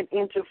human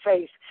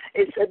interface.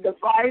 It's a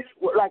device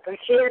like a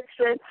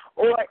headset,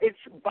 or it's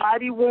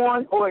body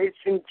worn, or it's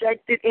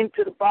injected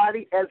into the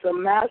body as a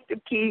master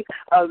key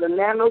of the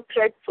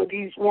nanotech for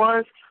these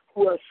ones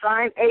who are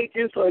sign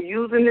agents or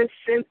using this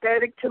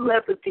synthetic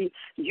telepathy,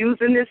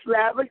 using this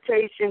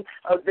levitation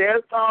of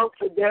their thoughts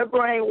or their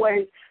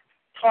brainwaves,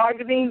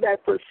 targeting that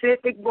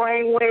specific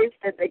brainwaves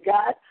that they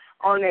got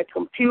on their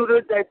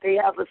computer, that they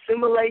have a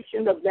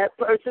simulation of that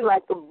person,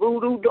 like a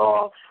voodoo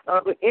doll,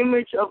 of an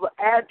image of an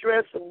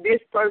address of this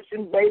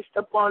person based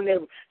upon their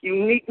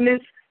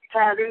uniqueness,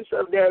 patterns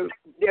of their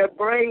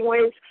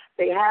brainwaves.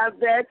 They have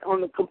that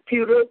on the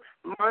computer,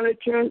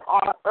 monitoring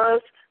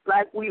us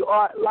like we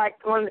are, like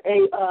on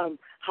a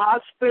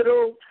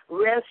hospital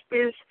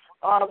respite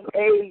of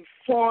a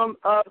form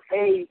of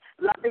a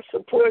life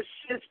support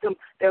system.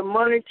 They're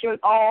monitoring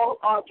all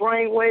our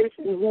brainwaves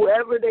and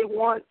whoever they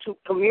want to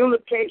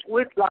communicate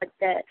with like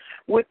that.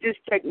 With this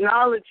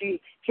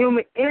technology,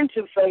 human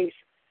interface,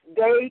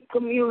 they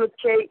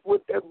communicate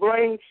with their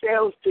brain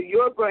cells to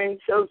your brain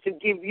cells to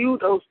give you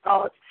those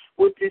thoughts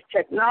with this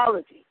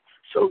technology.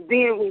 So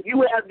then when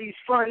you have these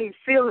funny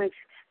feelings,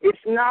 it's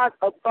not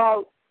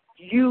about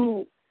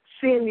you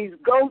seeing these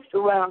ghosts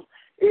around.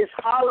 It's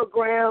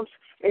holograms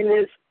and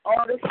it's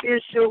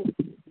artificial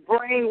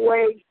brain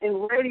waves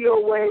and radio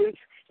waves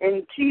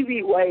and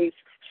TV waves.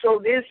 So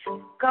this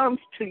comes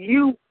to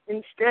you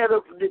instead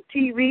of the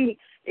TV.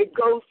 It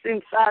goes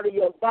inside of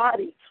your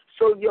body.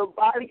 So your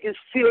body is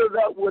filled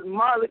up with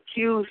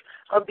molecules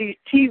of these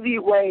TV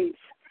waves.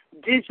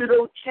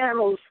 Digital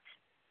channels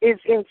is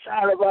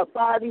inside of our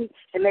body,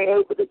 and they're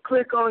able to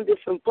click on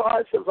different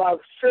parts of our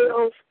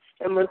cells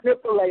and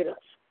manipulate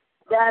us.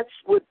 That's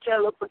what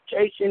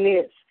teleportation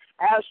is,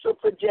 astral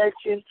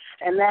projection,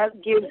 and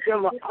that gives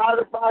them an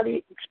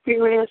out-of-body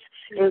experience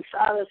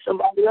inside of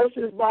somebody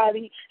else's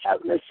body,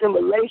 having a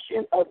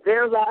simulation of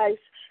their lives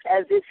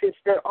as if it's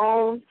their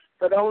own.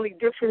 But the only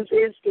difference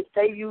is if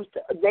they use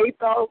they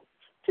thought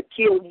to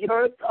kill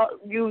your thought,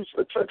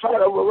 to try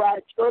to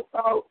override your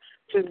thought,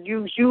 to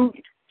use you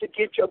to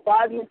get your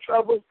body in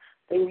trouble,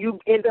 and you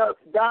end up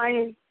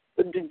dying.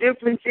 But the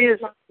difference is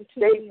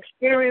they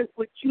experience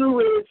with you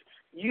is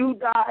you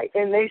die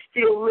and they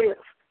still live.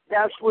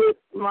 That's what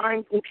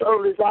mind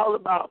control is all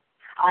about.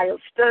 I have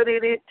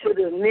studied it to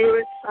the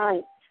nearest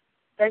science.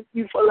 Thank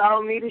you for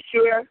allowing me to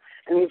share.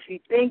 And if you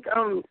think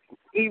I'm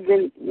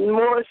even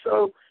more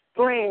so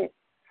playing,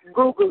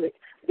 Google it.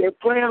 They're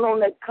playing on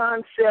that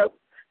concept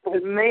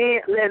that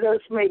man, let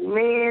us make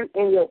man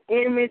in your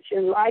image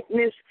and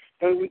likeness,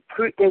 and we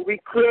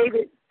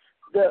created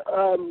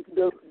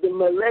the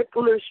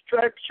molecular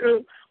structure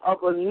of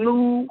a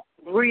new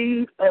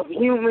breed of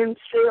human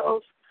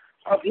cells,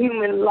 of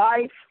human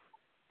life.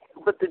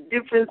 But the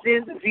difference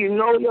is, if you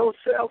know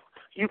yourself,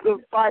 you can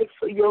fight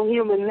for your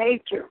human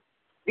nature,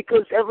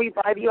 because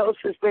everybody else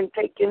has been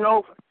taken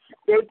over.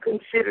 They're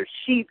considered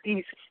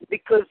sheepies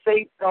because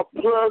they are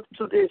plugged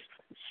to this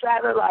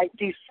satellite,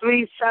 these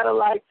 3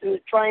 satellites in the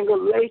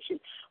triangulation.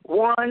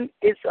 One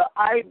is an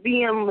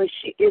IBM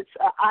machine. It's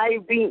an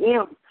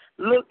IBM.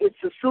 Look, it's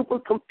a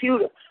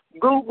supercomputer.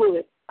 Google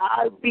it.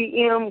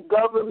 IBM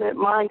government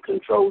mind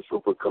control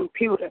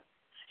supercomputer.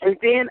 And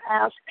then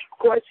ask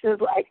questions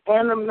like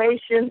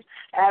animation,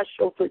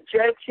 astral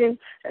projection,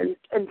 and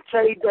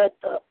say that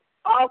the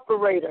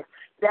operator,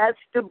 that's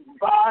the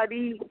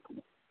body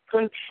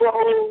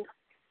controller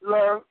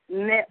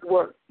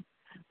network.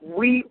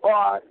 We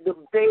are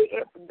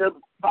the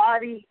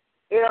body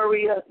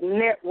area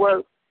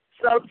network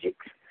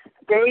subjects.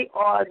 They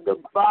are the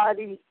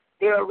body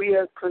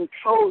area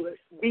controllers,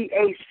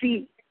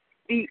 BAC,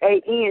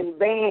 BAN,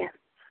 band.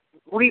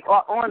 We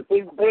are on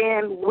a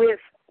band with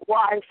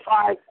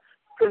Wi-Fi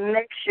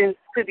connections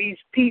to these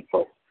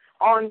people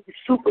on the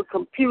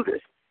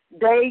supercomputers.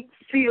 They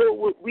feel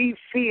what we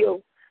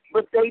feel,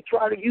 but they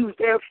try to use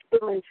their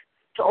feelings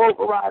to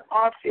override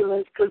our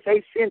feelings because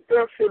they sent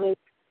their feelings.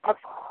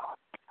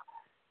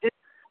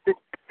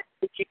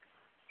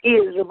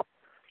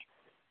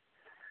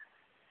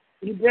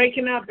 You're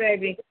breaking up,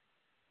 baby.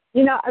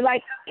 You know,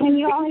 like, can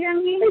you all hear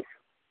me?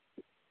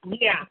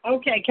 Yeah.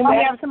 Okay. Can we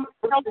have some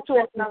help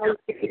talk now?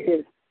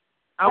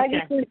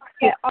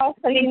 Okay.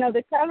 Also, you know,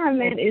 the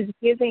government is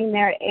giving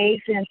their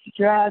agents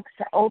drugs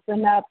to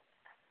open up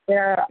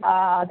their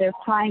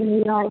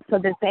pineal so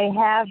that they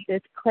have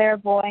this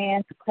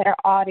clairvoyance,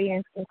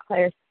 clairaudience, and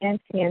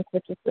clairsentience,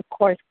 which is, of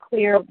course,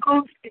 clear.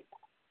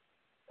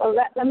 So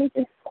let me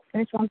just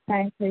finish what I'm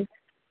saying, please.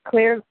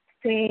 Clear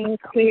seeing,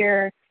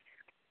 clear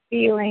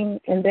feeling,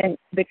 and then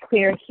the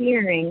clear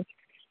hearing,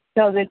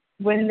 so that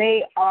when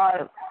they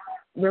are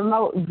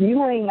remote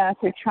viewing us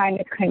or trying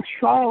to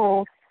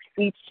control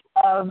each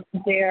of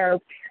their,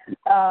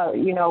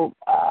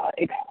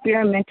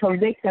 experimental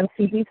victims.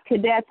 See, these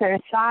cadets are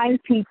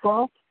assigned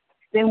people.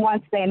 Then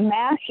once they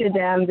master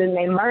them, then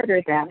they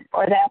murder them,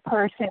 or that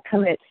person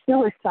commits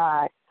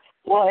suicide.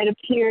 Well, it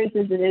appears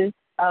as it is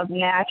of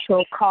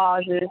natural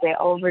causes. They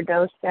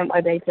overdose them,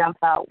 or they jump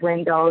out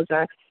windows,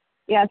 or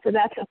so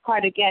that's a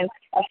part, again,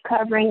 of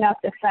covering up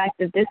the fact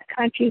that this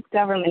country's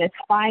government is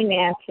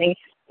financing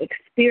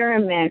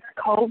experiments,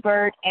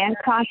 covert and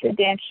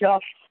confidential,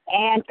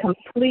 and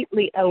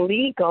completely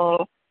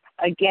illegal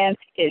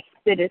against its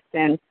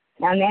citizens.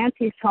 Now,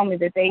 Nancy's told me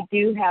that they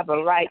do have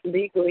a right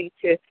legally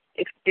to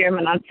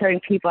experiment on certain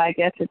people, I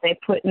guess, that they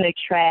put in the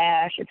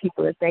trash, or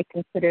people that they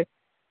consider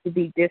to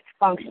be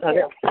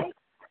dysfunctional,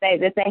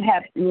 that they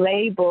have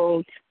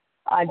labeled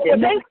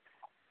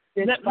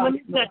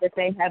that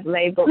they have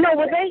labeled. No,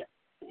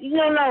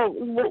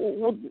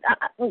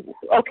 well,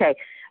 okay.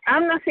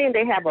 I'm not saying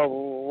they have a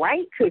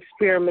right to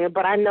experiment,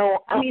 but I know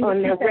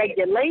on their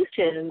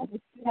regulations.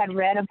 You had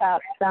read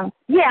about some.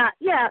 Yeah.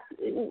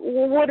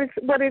 What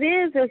it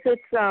is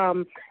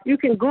it's you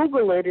can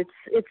Google it.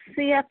 It's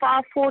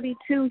CFR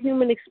 42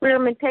 human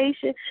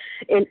experimentation,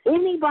 and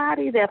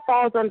anybody that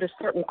falls under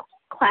certain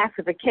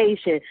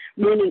classification,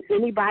 meaning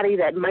anybody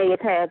that may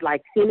have had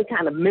like any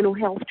kind of mental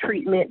health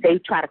treatment, they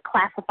try to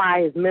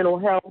classify as mental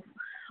health,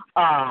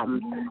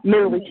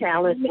 mentally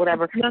challenged,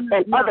 whatever,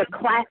 other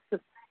classes.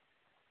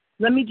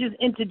 Let me just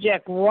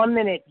interject 1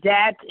 minute.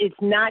 It's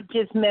not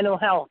just mental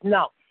health.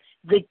 No.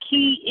 The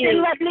key is... You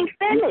didn't let me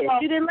finish.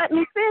 You didn't let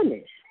me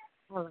finish.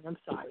 Oh, I'm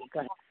sorry. Go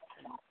ahead.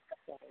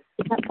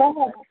 Go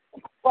ahead.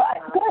 Well,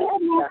 go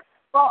ahead, Mom.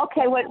 Well,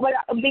 okay,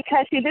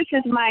 because, see, this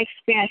is my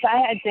experience. I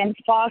had been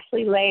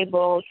falsely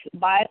labeled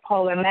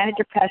bipolar, manic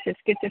depressive,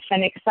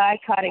 schizophrenic,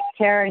 psychotic,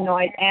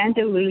 paranoid, and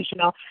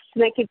delusional, so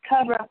they could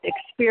cover up the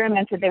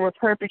experiments that they were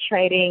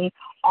perpetrating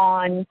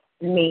on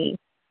me.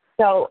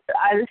 So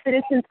the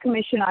Citizens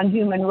Commission on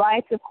Human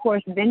Rights, of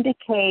course,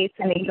 vindicates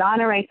and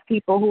exonerates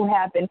people who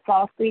have been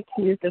falsely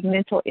accused of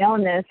mental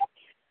illness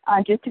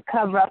just to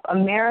cover up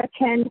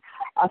American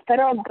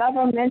federal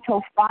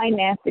governmental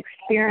financed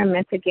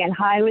experiments, again,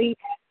 highly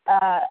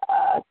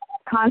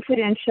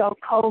confidential,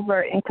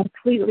 covert, and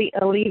completely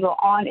illegal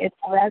on its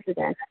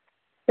residents.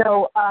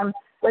 So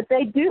what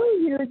they do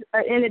use,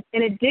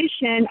 in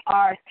addition,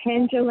 are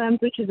pendulums,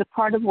 which is a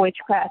part of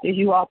witchcraft, as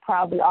you all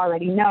probably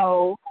already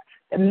know,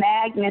 the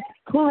magnets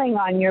pulling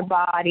on your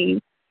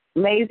body,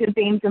 laser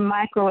beams and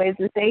microwaves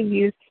that they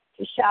use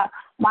to shock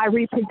my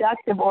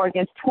reproductive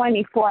organs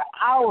 24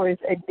 hours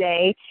a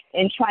day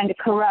in trying to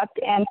corrupt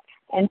and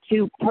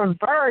to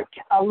pervert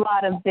a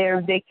lot of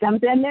their victims.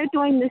 And they're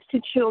doing this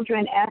to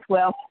children as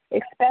well,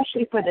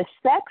 especially for the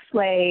sex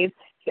slaves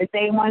that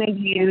they want to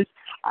use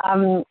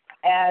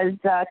as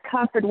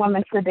comfort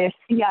women for their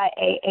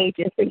CIA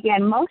agents.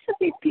 Again, most of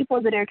these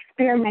people that are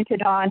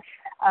experimented on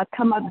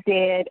come up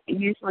dead,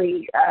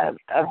 usually of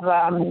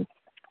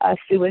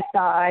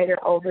suicide or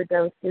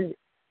overdoses.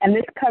 And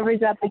this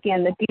covers up,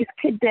 again, that these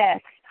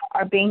cadets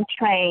are being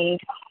trained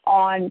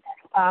on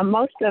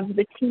most of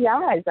the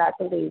TIs, I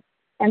believe.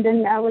 And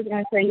then I was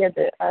going to say,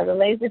 the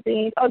laser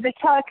beams, the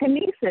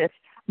telekinesis,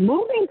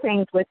 moving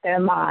things with their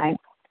mind.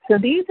 So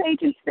these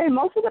agents,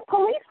 most of the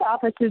police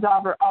officers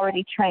are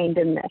already trained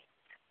in this.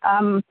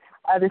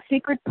 The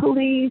secret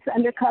police,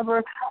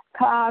 undercover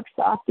cops,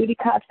 off-duty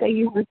cops, they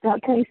use the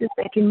telekinesis.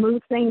 They can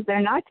move things.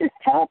 They're not just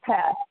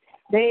telepaths.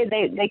 They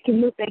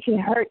can move. They can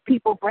hurt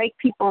people, break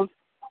people's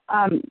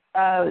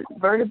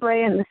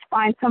vertebrae in the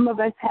spine. Some of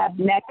us have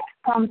neck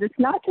problems. It's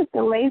not just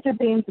the laser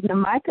beams and the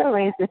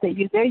microwaves that they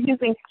use. They're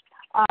using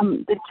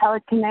the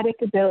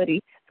telekinetic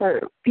ability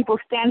for people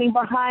standing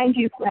behind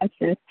you, for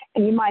instance,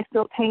 and you might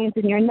feel pains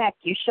in your neck,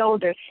 your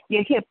shoulder,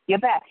 your hip, your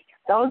back.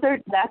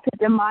 That's a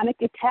demonic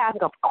attack,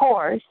 of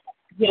course.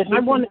 Yes, I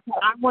want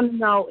to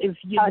know if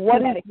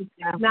what is the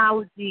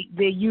technology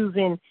they're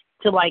using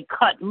to like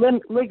cut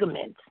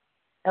ligaments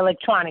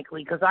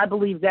electronically, because I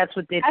believe that's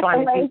what they're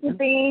trying to do. A laser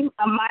beam,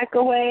 a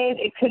microwave,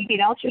 it could be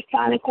an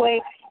ultrasonic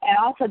wave, and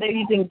also they're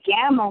using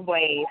gamma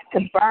waves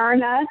to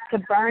burn us.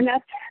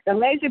 The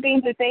laser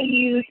beams that they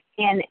use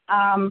in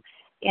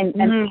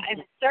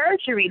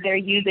surgery they're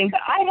using,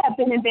 but I have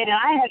been in bed and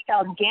I have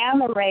felt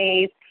gamma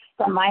rays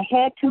from my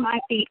head to my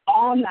feet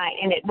all night,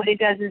 and what it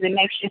does is it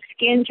makes your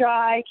skin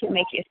dry, can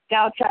make your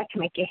scalp dry,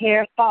 can make your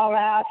hair fall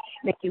out,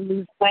 make you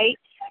lose weight.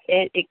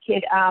 It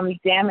could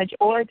damage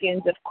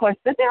organs, of course,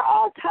 but there are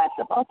all types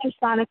of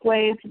ultrasonic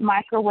waves,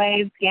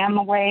 microwaves,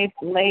 gamma waves,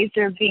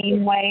 laser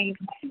beam waves.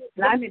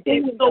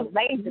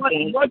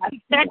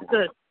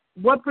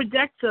 What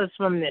protects us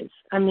from this?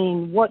 I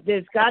mean,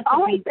 there's got to be... The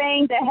only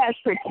thing that has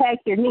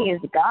protected me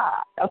is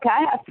God. Okay,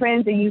 I have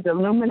friends that use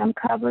aluminum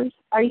covers.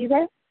 Are you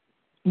there?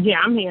 Yeah,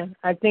 I'm here.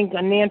 I think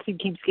Nancy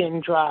keeps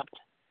getting dropped.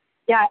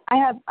 Yeah,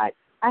 I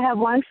have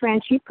one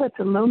friend. She puts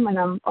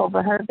aluminum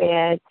over her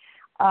bed.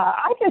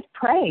 I just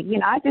pray.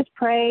 I just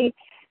pray,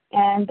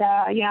 and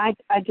I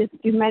just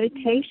do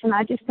meditation.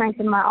 I just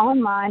strengthen my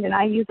own mind, and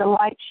I use a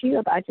light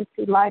shield. I just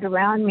see light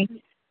around me,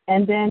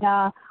 and then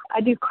I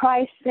do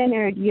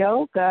Christ-centered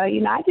yoga.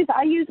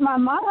 I use my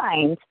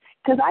mind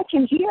because I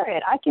can hear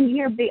it. I can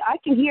hear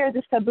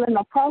the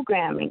subliminal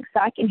programming, so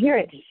I can hear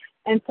it.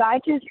 And so I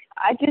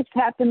just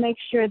have to make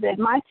sure that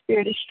my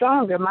spirit is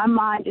stronger, my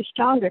mind is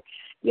stronger.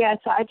 Yeah,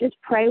 so I just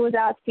pray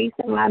without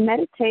ceasing. When I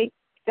meditate,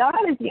 God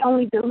is the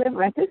only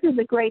deliverance. This is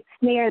a great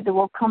snare that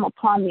will come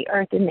upon the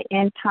earth in the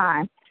end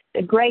time,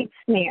 the great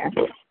snare.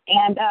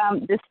 And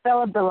the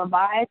spell of the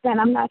Leviathan,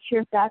 I'm not sure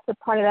if that's a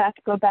part of that. I have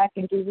to go back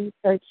and do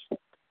research.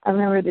 I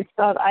remember the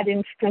spell. I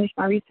didn't finish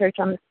my research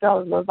on the spell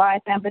of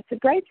Leviathan, but it's a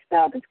great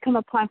spell that's come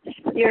upon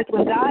the earth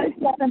when God is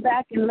stepping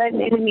back and letting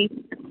the enemy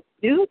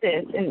do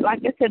this. And like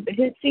I said, but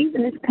his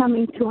season is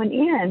coming to an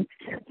end.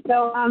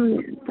 So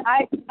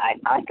I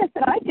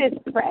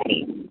just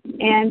pray,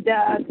 and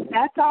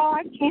that's all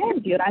I can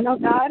do. I know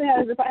God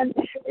has. The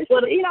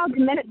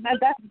minute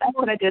that's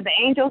what I do. The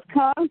angels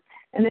come,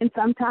 and then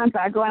sometimes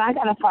I go and I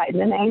gotta fight, and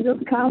then the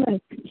angels come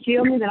and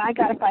shield me. Then I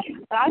gotta fight.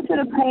 But I feel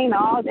the pain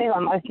all day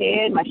on my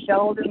head, my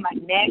shoulders, my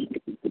neck,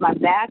 my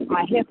back,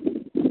 my hips.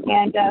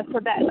 And so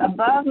that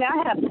above me,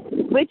 I have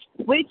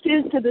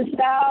witches to the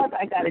south.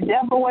 I got a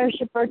devil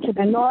worshiper to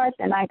the north,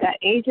 and I got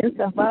agents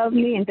above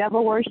me and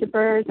devil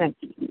worshipers and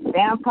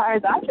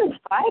vampires. I just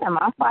fight them.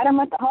 I fight them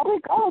with the Holy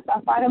Ghost.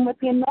 I fight them with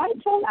the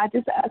anointing. I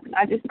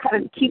just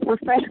kind of keep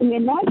refreshing the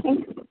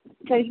anointing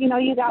because,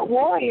 you got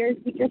warriors.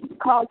 We just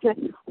called to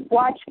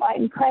watch, fight,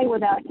 and pray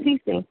without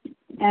ceasing.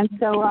 And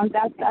so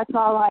that's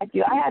all I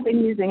do. I have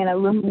been using an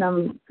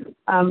aluminum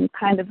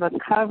kind of a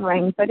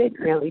covering, but it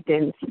really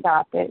didn't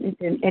stop it.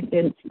 It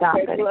didn't stop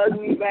it. Plug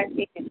me back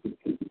in.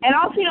 And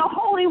also,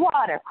 holy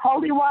water.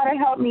 Holy water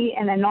helped me,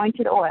 and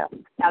anointed oil.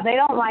 Now they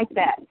don't like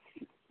that.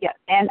 Yeah,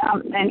 and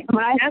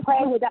when I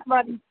pray with that,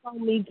 somebody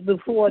told me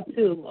before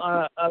too.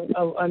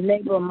 A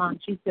neighbor of mine,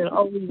 she said,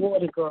 "Holy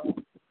water, girl."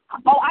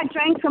 Oh, I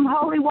drank some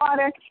holy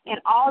water, and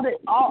all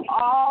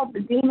the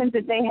demons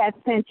that they had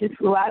sent just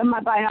flew out of my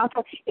body. And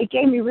also, it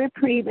gave me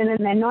reprieve, and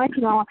then the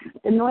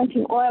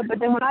anointing oil. But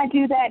then when I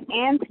do that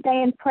and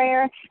stay in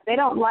prayer, they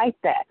don't like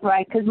that,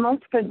 right? Because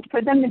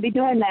for them to be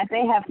doing that,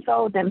 they have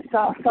sold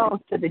themselves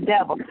to the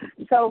devil.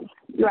 So,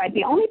 right,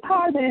 the only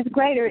power that is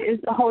greater is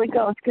the Holy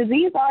Ghost, because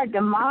these are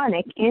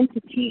demonic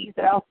entities,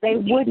 or else they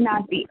would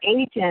not be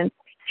agents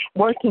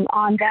working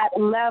on that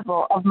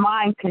level of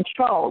mind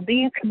control.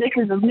 This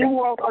is a new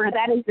world order.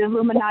 That is the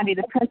Illuminati,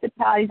 the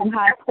principalities in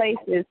high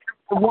places,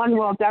 the one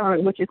world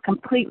government, which is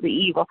completely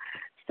evil.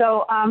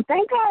 So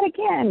thank God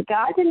again.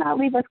 God did not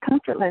leave us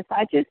comfortless.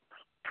 I just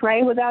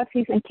pray without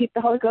ceasing, keep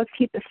the Holy Ghost,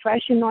 keep the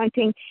fresh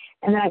anointing,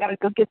 and then I got to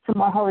go get some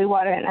more holy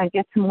water and I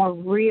get some more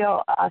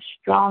real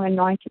strong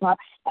anointing oil.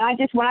 And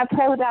when I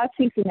pray without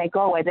ceasing, they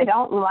go away. They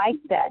don't like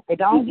that. They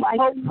don't like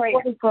prayer.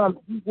 From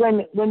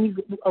when you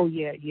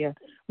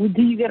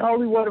do you get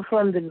holy water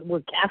from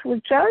the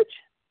Catholic Church?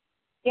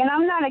 And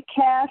I'm not a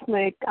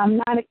Catholic,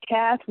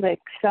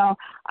 so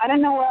I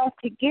don't know where else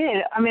to get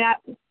it. I mean,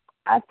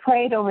 I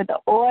prayed over the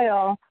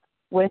oil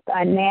with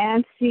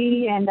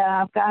Nancy, and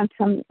I've gotten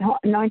some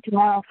anointing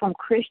oil from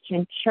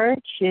Christian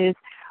churches,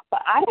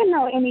 but I don't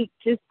know any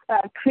just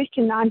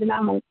Christian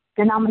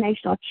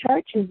non-denominational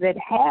churches that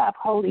have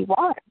holy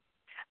water.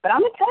 But I'm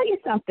going to tell you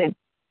something.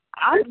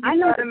 I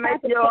know to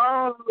make your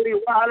own holy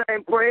water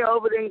and pray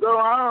over it and go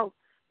on.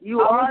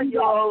 You are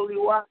your holy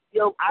water,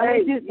 your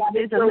faith.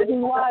 It's a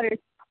living water.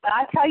 But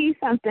I tell you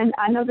something.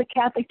 I know the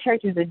Catholic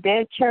Church is a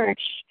dead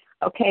church,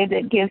 okay,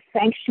 that gives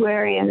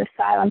sanctuary and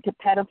asylum to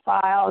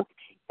pedophiles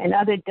and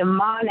other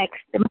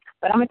demonics.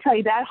 But I'm going to tell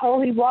you, that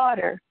holy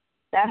water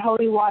that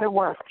holy water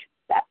worked.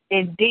 That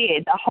it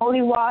did. The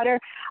holy water,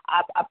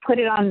 I put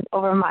it on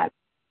over my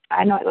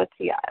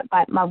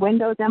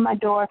windows and my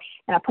door,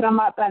 and I put them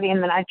up by the end,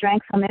 and then I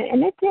drank some,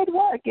 and it did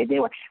work. It did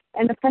work.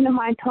 And a friend of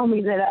mine told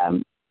me that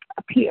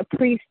a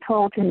priest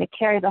told him to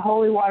carry the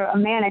holy water. A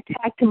man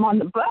attacked him on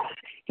the bus.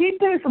 He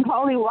threw some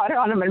holy water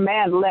on him, and the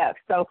man left.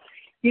 So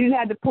he didn't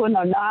have to pull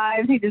no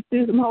knives. He just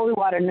threw some holy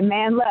water, and the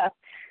man left.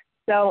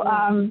 So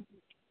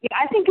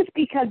I think it's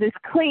because it's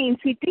clean.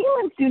 See,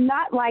 demons do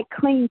not like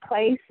clean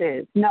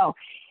places. No.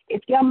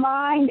 If your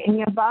mind and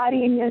your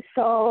body and your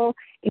soul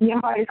and your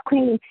heart is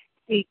clean,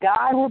 see,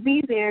 God will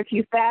be there if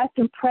you fast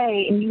and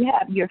pray and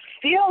you're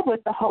filled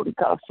with the Holy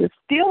Ghost. You're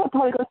filled with the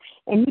Holy Ghost,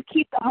 and you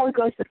keep the Holy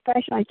Ghost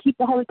fresh and keep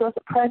the Holy Ghost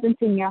presence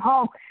in your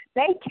home.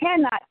 They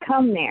cannot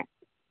come there.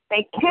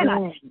 They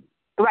cannot.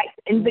 Right,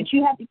 but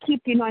you have to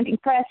keep the anointing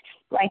fresh.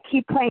 Like,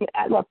 keep praying.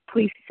 Look,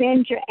 please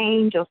send your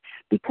angels,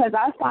 because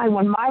I find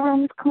when my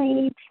room is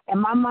clean and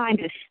my mind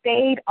is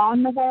stayed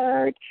on the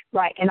Word,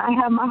 right, and I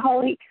have my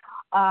holy,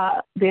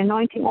 the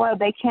anointing oil,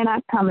 they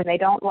cannot come, and they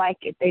don't like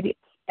it.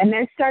 And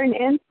there's certain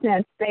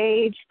incense,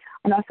 sage.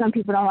 I know some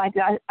people don't like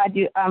it. I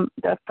do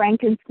the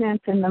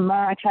frankincense and the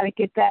myrrh. I try to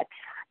get that.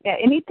 Yeah,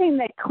 anything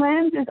that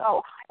cleanses.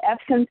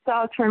 Epsom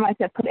salts. For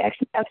myself, put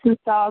Epsom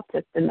salts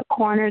in the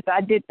corners. I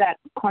did that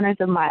corners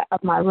of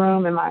my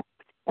room and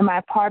my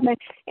apartment.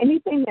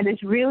 Anything that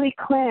is really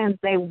cleansed,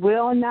 they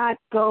will not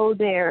go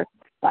there.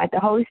 Like the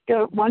Holy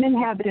Spirit won't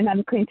inhabit an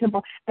unclean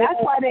temple. That's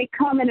why they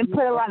come in and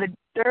put a lot of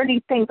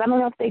dirty things. I don't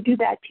know if they do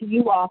that to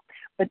you all,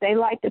 but they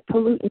like to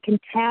pollute and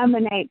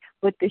contaminate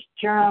with this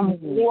germ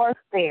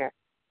warfare,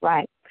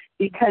 right?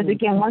 Because,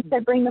 again, once they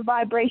bring the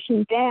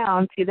vibration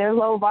down to their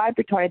low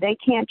vibratory, they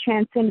can't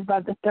transcend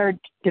above the third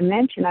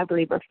dimension, I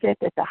believe, or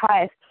fifth at the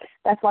highest.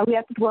 That's why we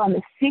have to dwell in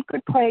the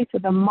secret place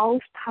of the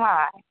Most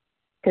High,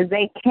 because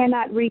they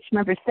cannot reach.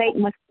 Remember,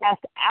 Satan was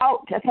cast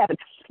out of heaven.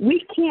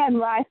 We can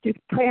rise through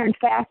prayer and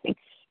fasting,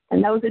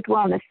 and those that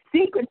dwell in the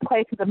secret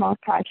place of the Most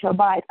High shall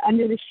abide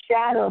under the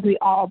shadow of the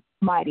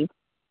Almighty.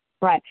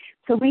 Right.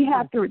 So we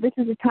have to, this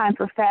is a time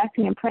for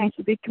fasting and praying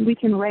so we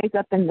can raise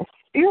up in the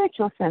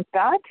spiritual sense.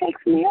 God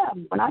takes me up.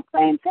 When I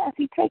pray and fast,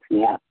 He takes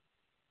me up.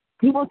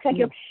 He will take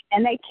you up,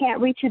 and they can't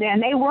reach you there.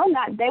 And they will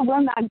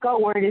not go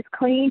where it is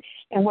clean,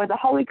 and where the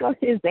Holy Ghost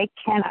is, they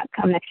cannot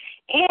come there.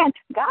 And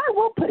God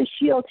will put a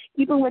shield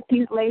even with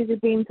these laser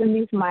beams and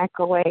these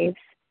microwaves,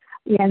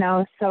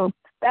 so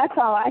that's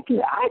all I can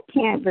do. I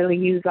can't really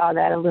use all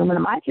that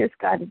aluminum. I just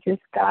got to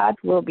God's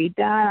will be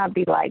done. I'll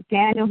be like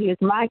Daniel. He is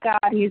my God.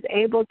 He is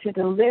able to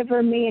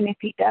deliver me. And if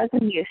He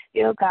doesn't, He is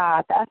still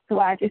God. That's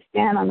why I just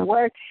stand on the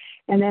Word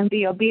and then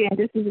be obedient.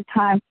 This is a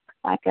time,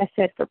 like I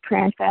said, for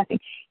prayer and fasting.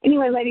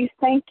 Anyway, ladies,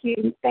 thank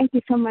you. Thank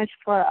you so much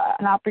for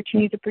an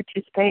opportunity to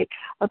participate.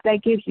 Hope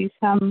that gives you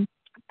some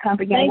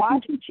comfort.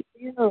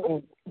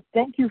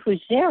 Thank you for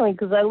sharing,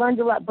 because I learned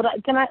a lot. But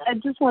I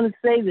just want to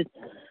say this.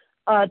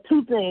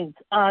 Two things.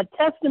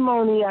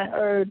 Testimony I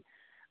heard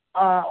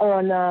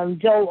on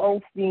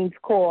Joel Osteen's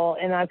call,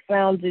 and I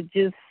found it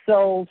just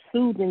so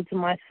soothing to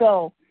my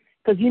soul,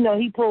 because,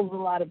 he pulls a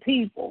lot of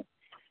people.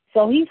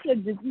 So he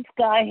said that this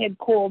guy had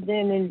called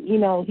in, and,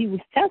 he was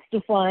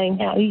testifying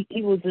how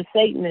he was a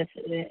Satanist,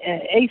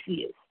 an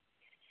atheist.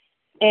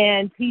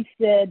 And he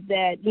said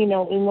that, in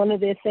one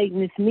of their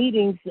Satanist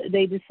meetings,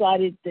 they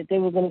decided that they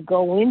were going to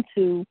go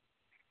into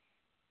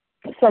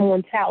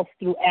someone's house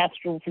through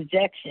astral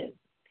projection.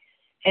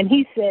 And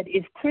he said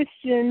if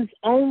Christians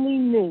only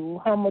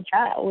knew how much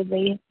power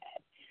they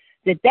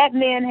had, that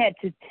man had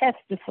to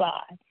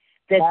testify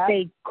that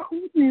they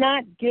could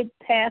not get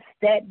past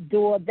that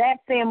door. That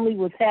family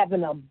was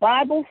having a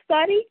Bible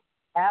study,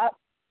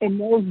 and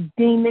those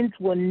demons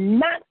were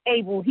not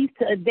able. He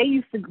said they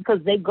used to,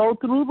 because they go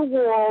through the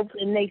walls,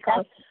 and they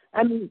come.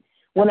 I mean,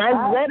 when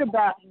I read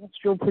about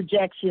astral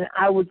projection,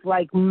 I was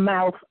like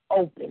mouth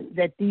open,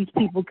 that these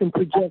people can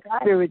project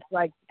spirits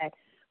like that.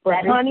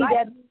 But honey,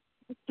 that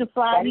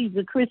testified he's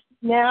a Christian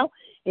now,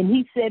 and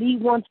he said he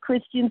wants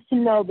Christians to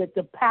know that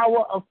the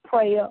power of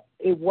prayer,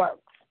 it works.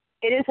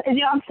 It is.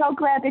 I'm so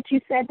glad that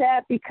you said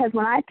that, because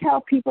when I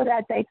tell people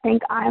that, they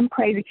think I'm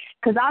crazy.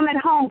 Because I'm at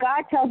home,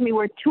 God tells me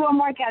where two or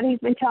more gathered. He's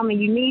been telling me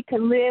you need to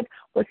live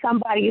with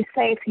somebody you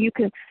say, so you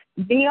can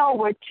deal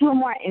with two or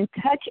more in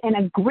touch and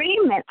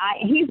agreement.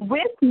 He's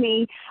with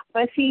me,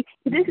 but see,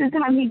 this is the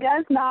time He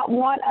does not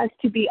want us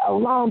to be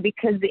alone,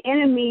 because the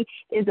enemy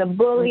is a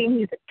bully and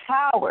he's a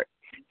coward.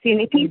 See, and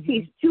if He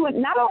sees two,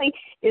 not only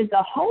is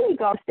the Holy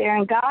Ghost there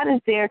and God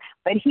is there,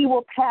 but He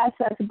will pass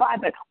us by.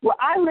 But where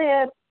I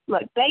live,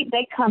 look,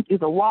 they come through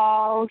the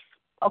walls,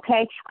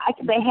 okay?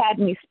 They had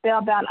me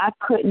spellbound. I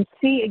couldn't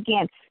see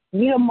again.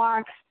 Needle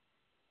marks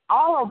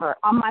all over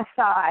on my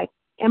side,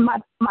 in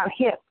my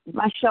hip,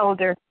 my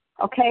shoulder,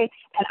 okay?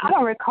 And I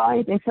don't recall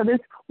anything. So this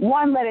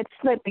one let it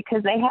slip,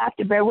 because they have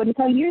to bear witness.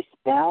 So you're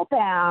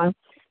spellbound.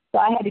 So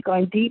I had to go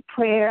in deep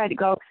prayer. I had to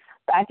go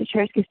back to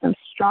church, get some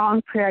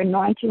strong prayer,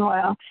 anointing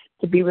oil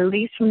to be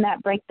released from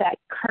that, break that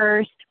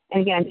curse.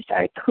 And again, I just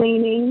started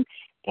cleaning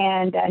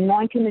and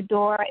anointing the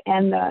door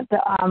and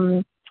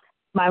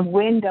my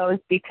windows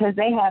because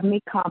they have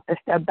me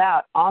compassed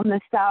about. On the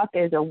south,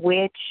 there's a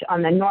witch.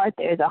 On the north,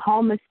 there's a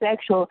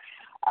homosexual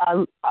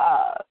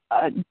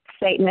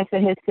Satanist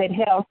that has said,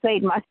 "Hell,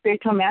 Satan." My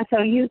spirit told me, I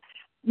said,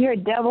 you're a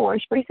devil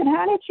worshiper. He said,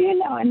 "How did you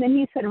know?" And then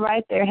he said,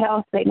 "Right there,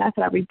 hell, Satan." I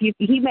said, "I rebuke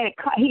you."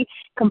 He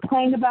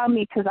complained about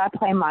me because I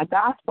play my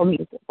gospel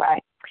music,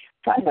 right?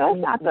 So I said,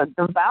 "That's not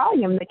the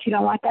volume that you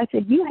don't like." I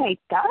said, "You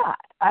hate God."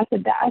 I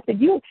said,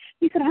 "You."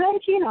 He said, "How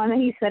did you know?" And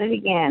then he said it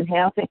again,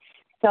 hell, Satan.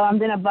 So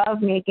then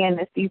above me again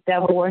is these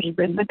devil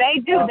worshippers. But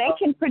they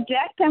can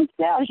project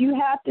themselves. You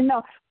have to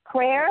know.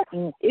 Prayer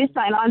is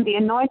like on the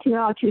anointing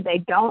altar. They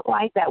don't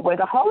like that. Where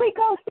the Holy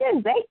Ghost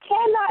is, they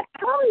cannot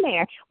come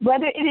there.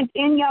 Whether it is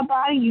in your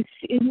body,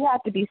 you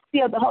have to be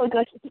sealed. The Holy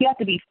Ghost, you have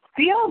to be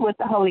filled with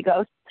the Holy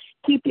Ghost.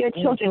 Keep your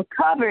children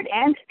covered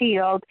and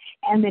sealed,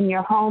 and then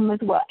your home as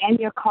well, and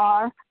your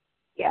car.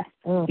 Yes,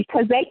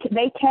 because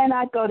they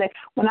cannot go there.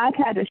 When I've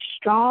had a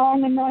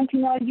strong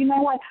anointing oil, you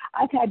know what?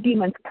 I've had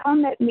demons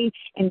come at me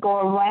and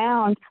go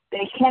around.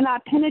 They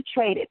cannot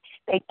penetrate it.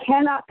 They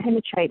cannot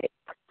penetrate it.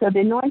 So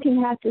the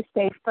anointing has to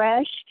stay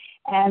fresh,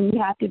 and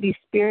you have to be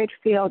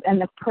spirit-filled, and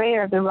the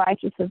prayer of the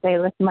righteous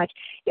availeth much.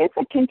 It's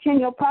a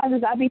continual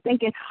process. I'd be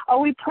thinking, oh,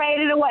 we prayed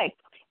it away.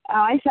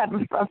 I used to have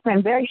a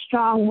friend, very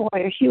strong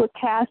warrior. She would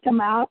cast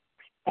them out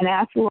and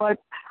ask the Lord.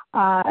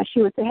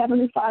 She would say,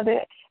 "Heavenly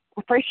Father,"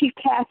 first she'd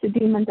cast the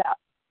demons out.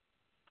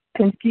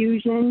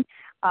 Confusion.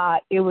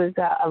 It was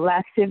a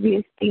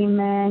lascivious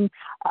demon,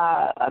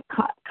 a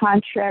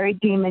contrary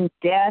demon,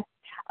 death,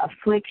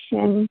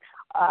 affliction,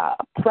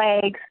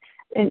 plagues.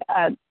 And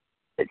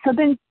so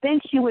then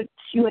she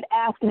would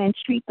ask and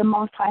entreat the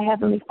Most High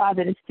Heavenly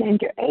Father to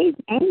send your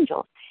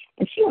angels.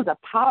 And she was a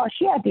power.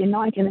 She had the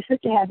anointing. The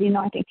sister had the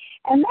anointing.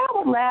 And that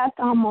would last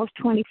almost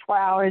 24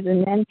 hours.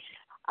 And then,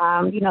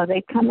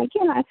 they'd come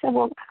again. I said,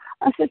 "Well,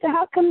 sister,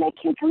 how come they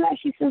can't come back?"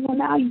 She says, "Well,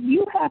 now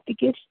you have to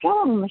get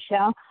strong,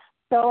 Michelle."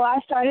 So I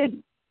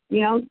started,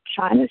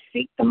 trying to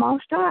seek the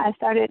Most High. I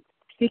started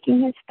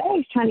seeking His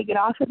face, trying to get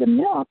off of the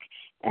milk.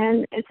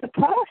 And it's a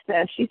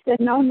process. She said,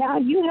 "No, now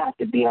you have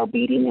to be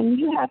obedient, and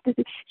you have to."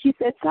 She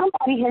said,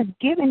 "Somebody has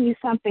given you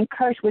something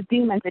cursed with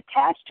demons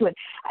attached to it."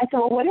 I said,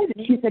 "Well, what is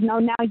it?" She said, "No,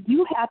 now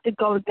you have to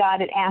go to God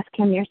and ask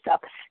Him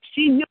yourself."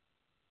 She knew.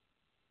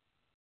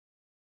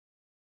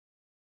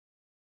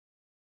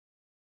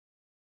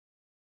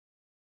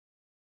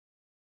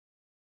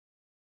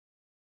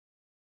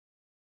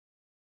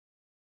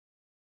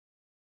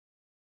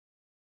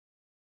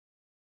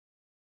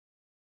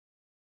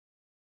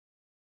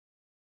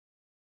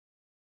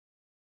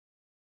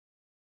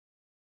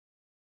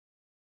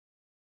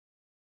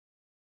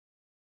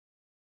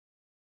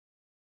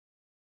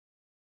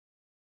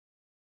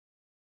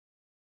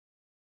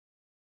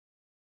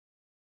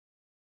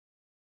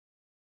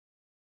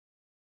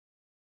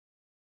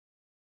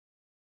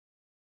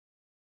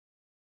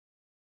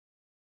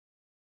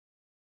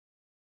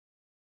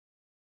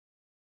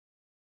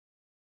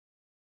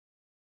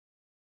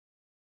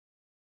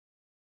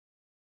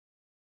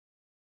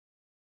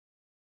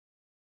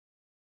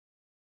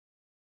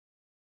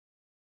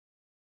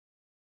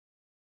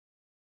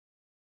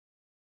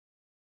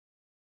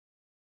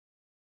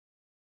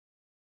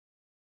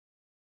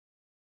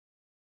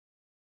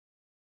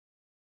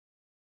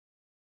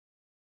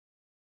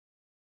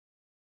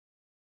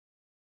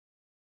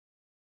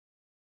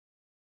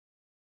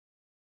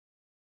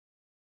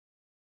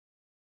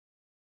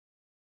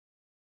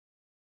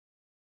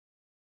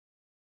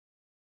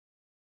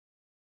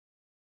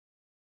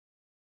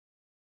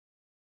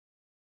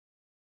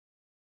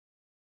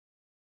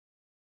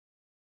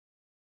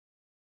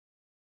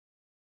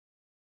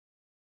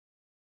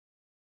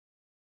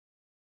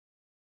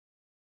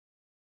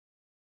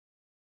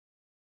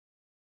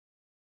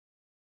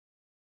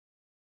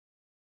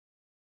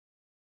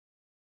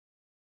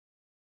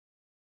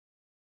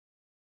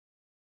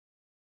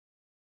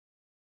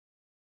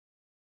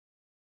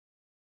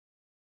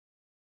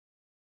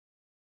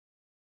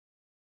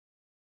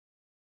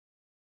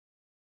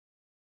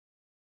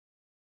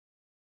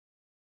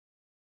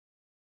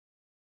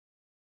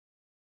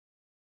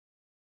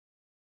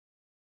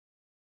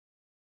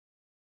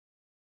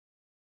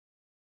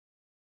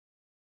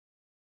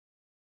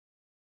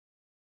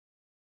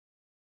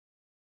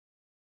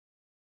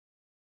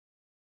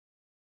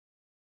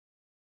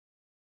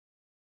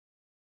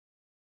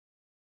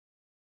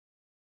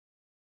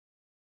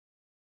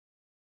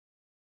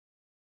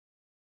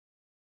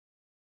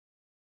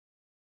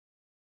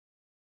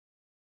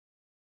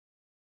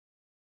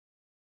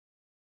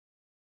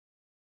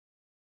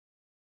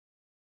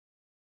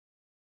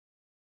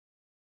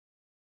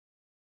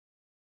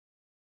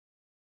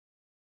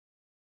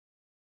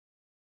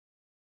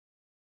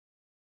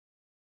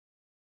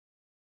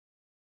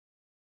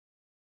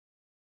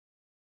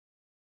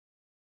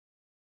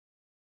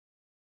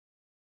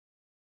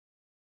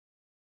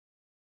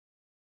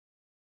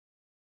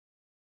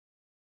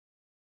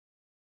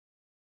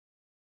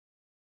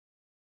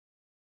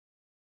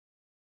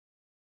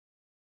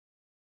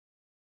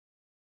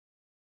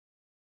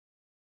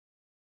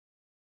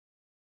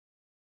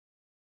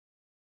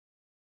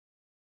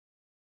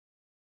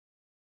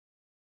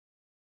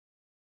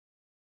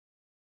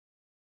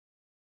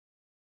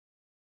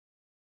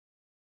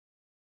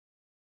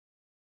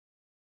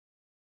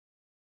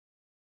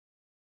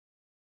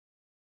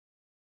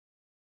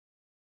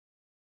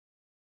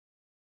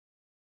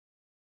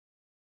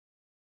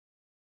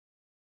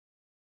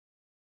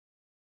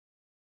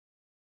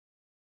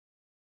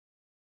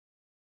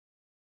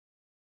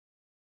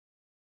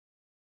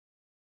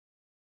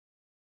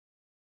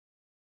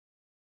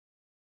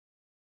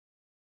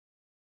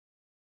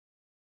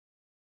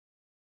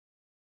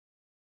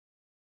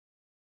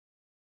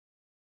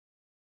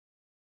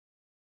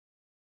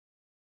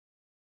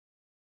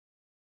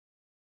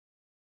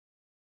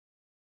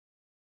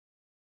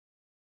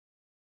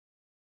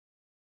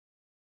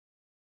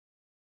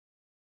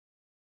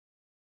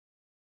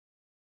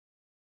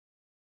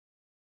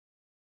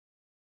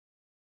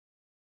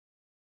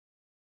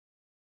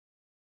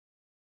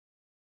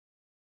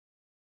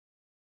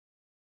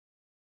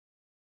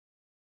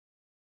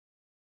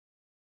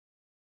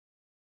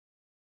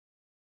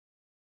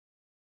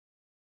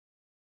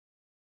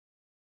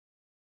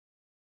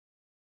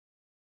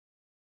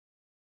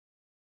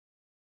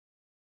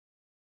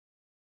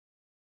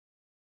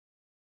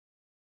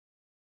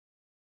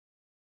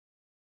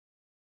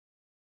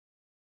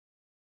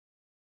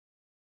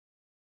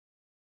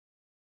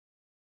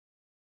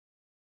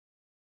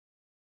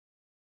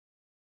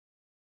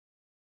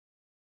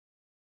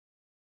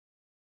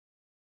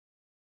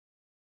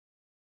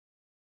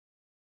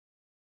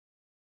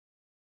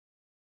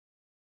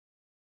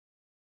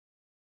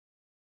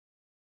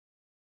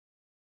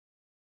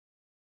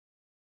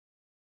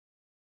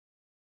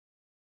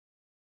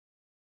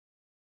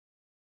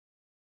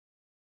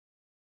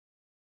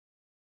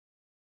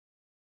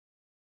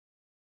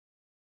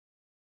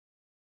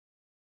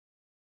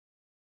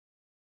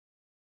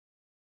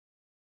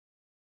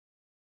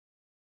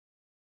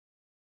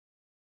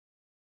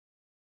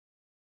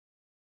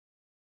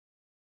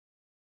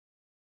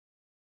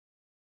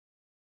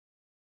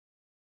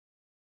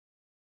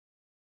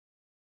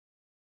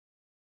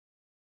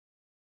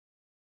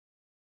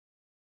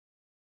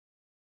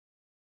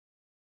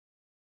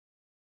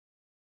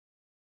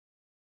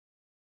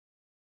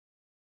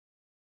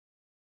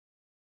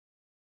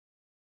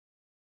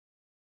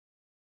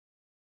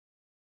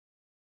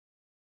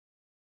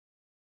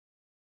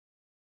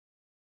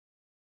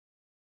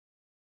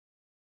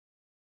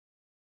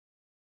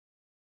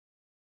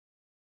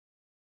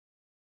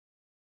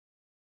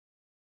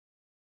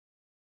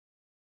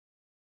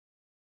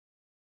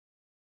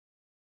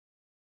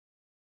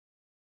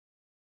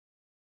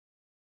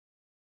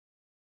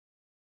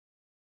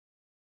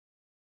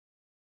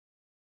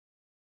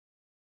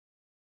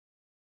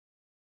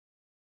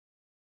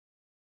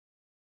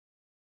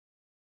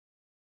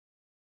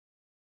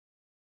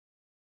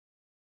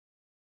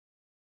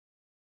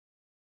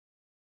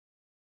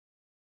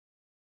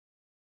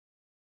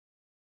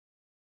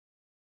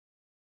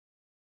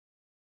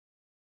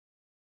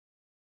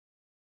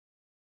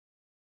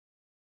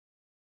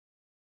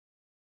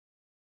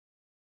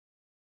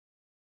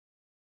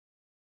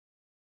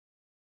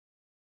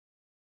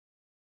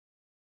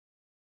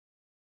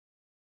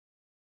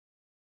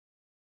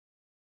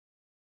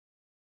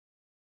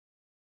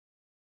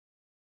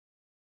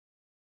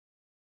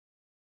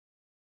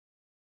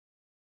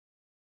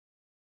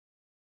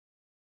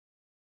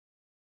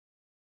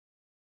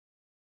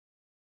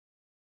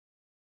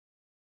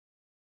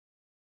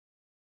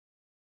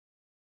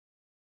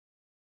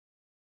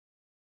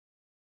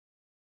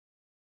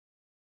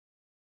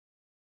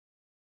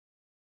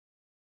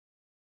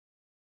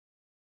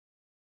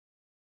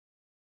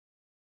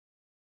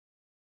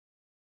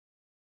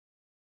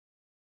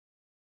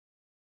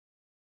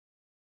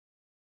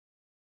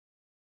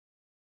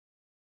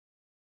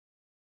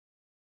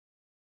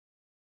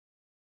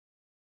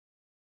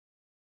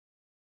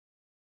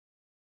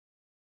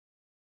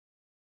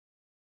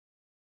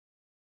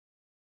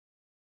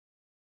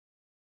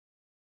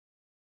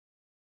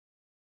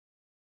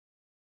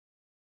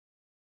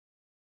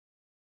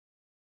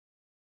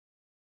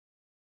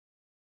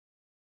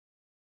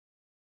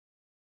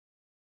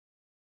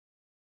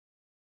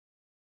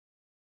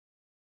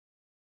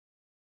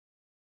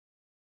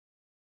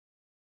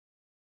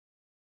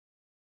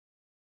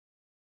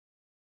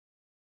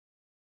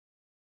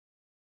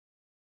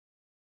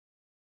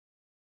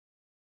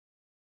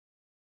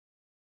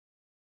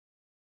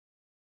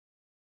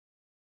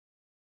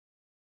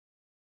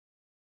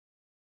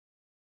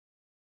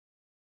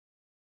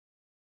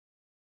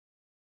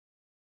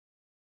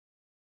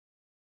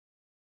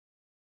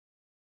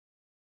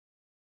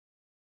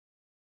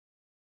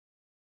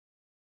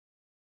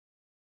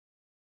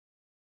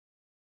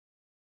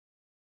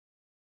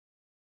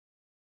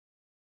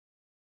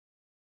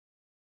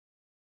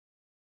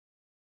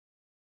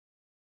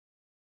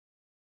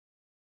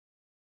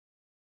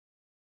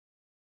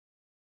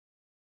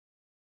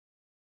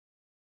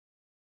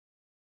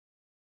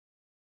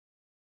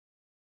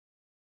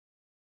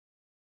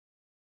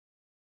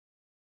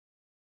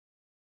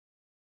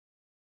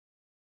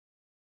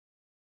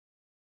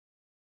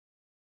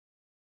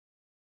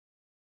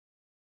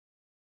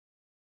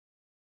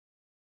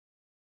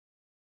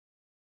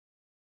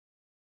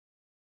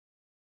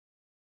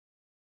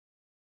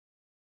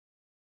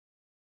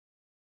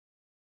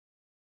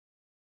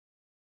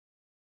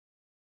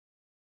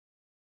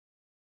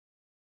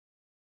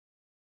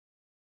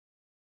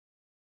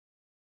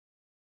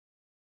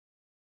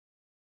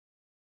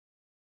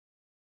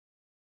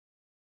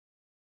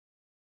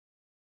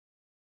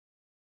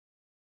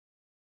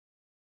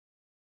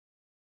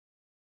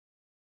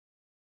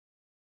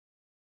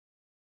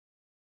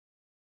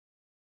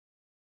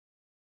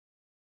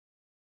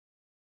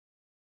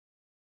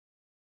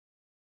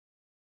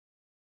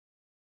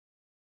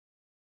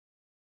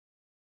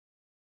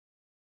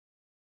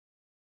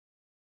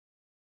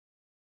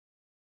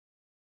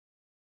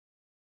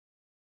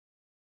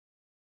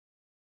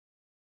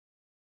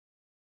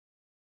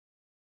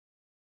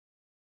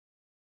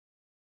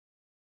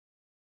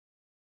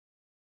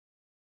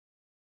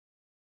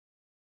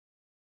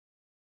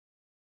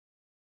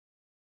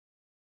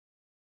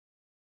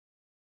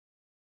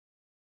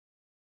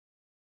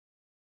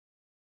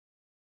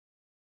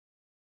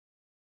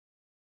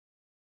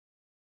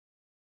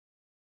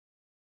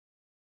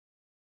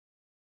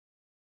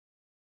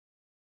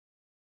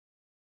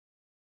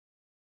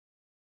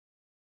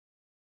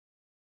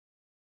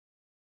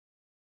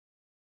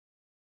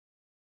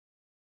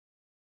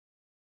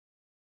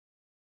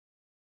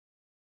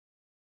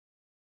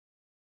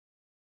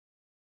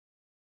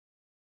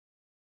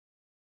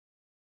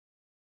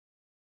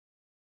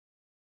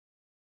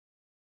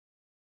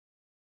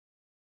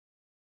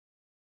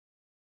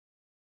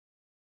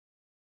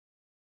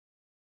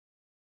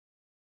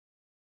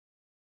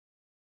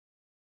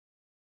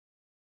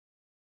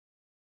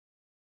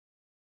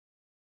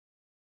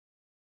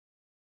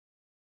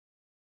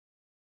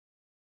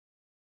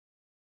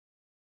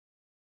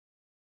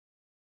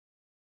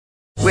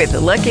 With the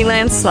Lucky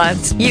Land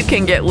Slots, you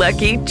can get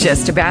lucky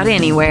just about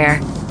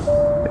anywhere.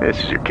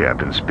 This is your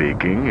captain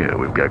speaking.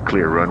 We've got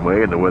clear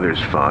runway and the weather's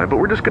fine, but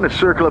we're just going to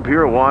circle up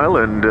here a while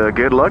and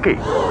get lucky.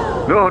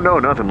 No,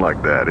 nothing like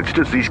that. It's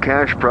just these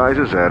cash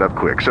prizes add up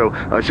quick. So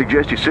I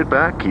suggest you sit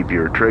back, keep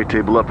your tray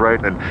table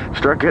upright, and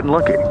start getting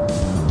lucky.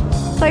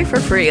 Play for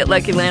free at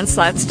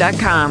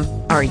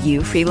LuckyLandSlots.com. Are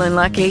you feeling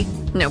lucky?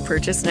 No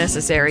purchase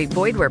necessary.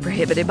 Void where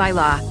prohibited by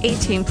law.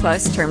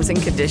 18+ terms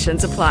and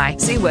conditions apply.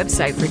 See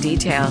website for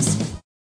details.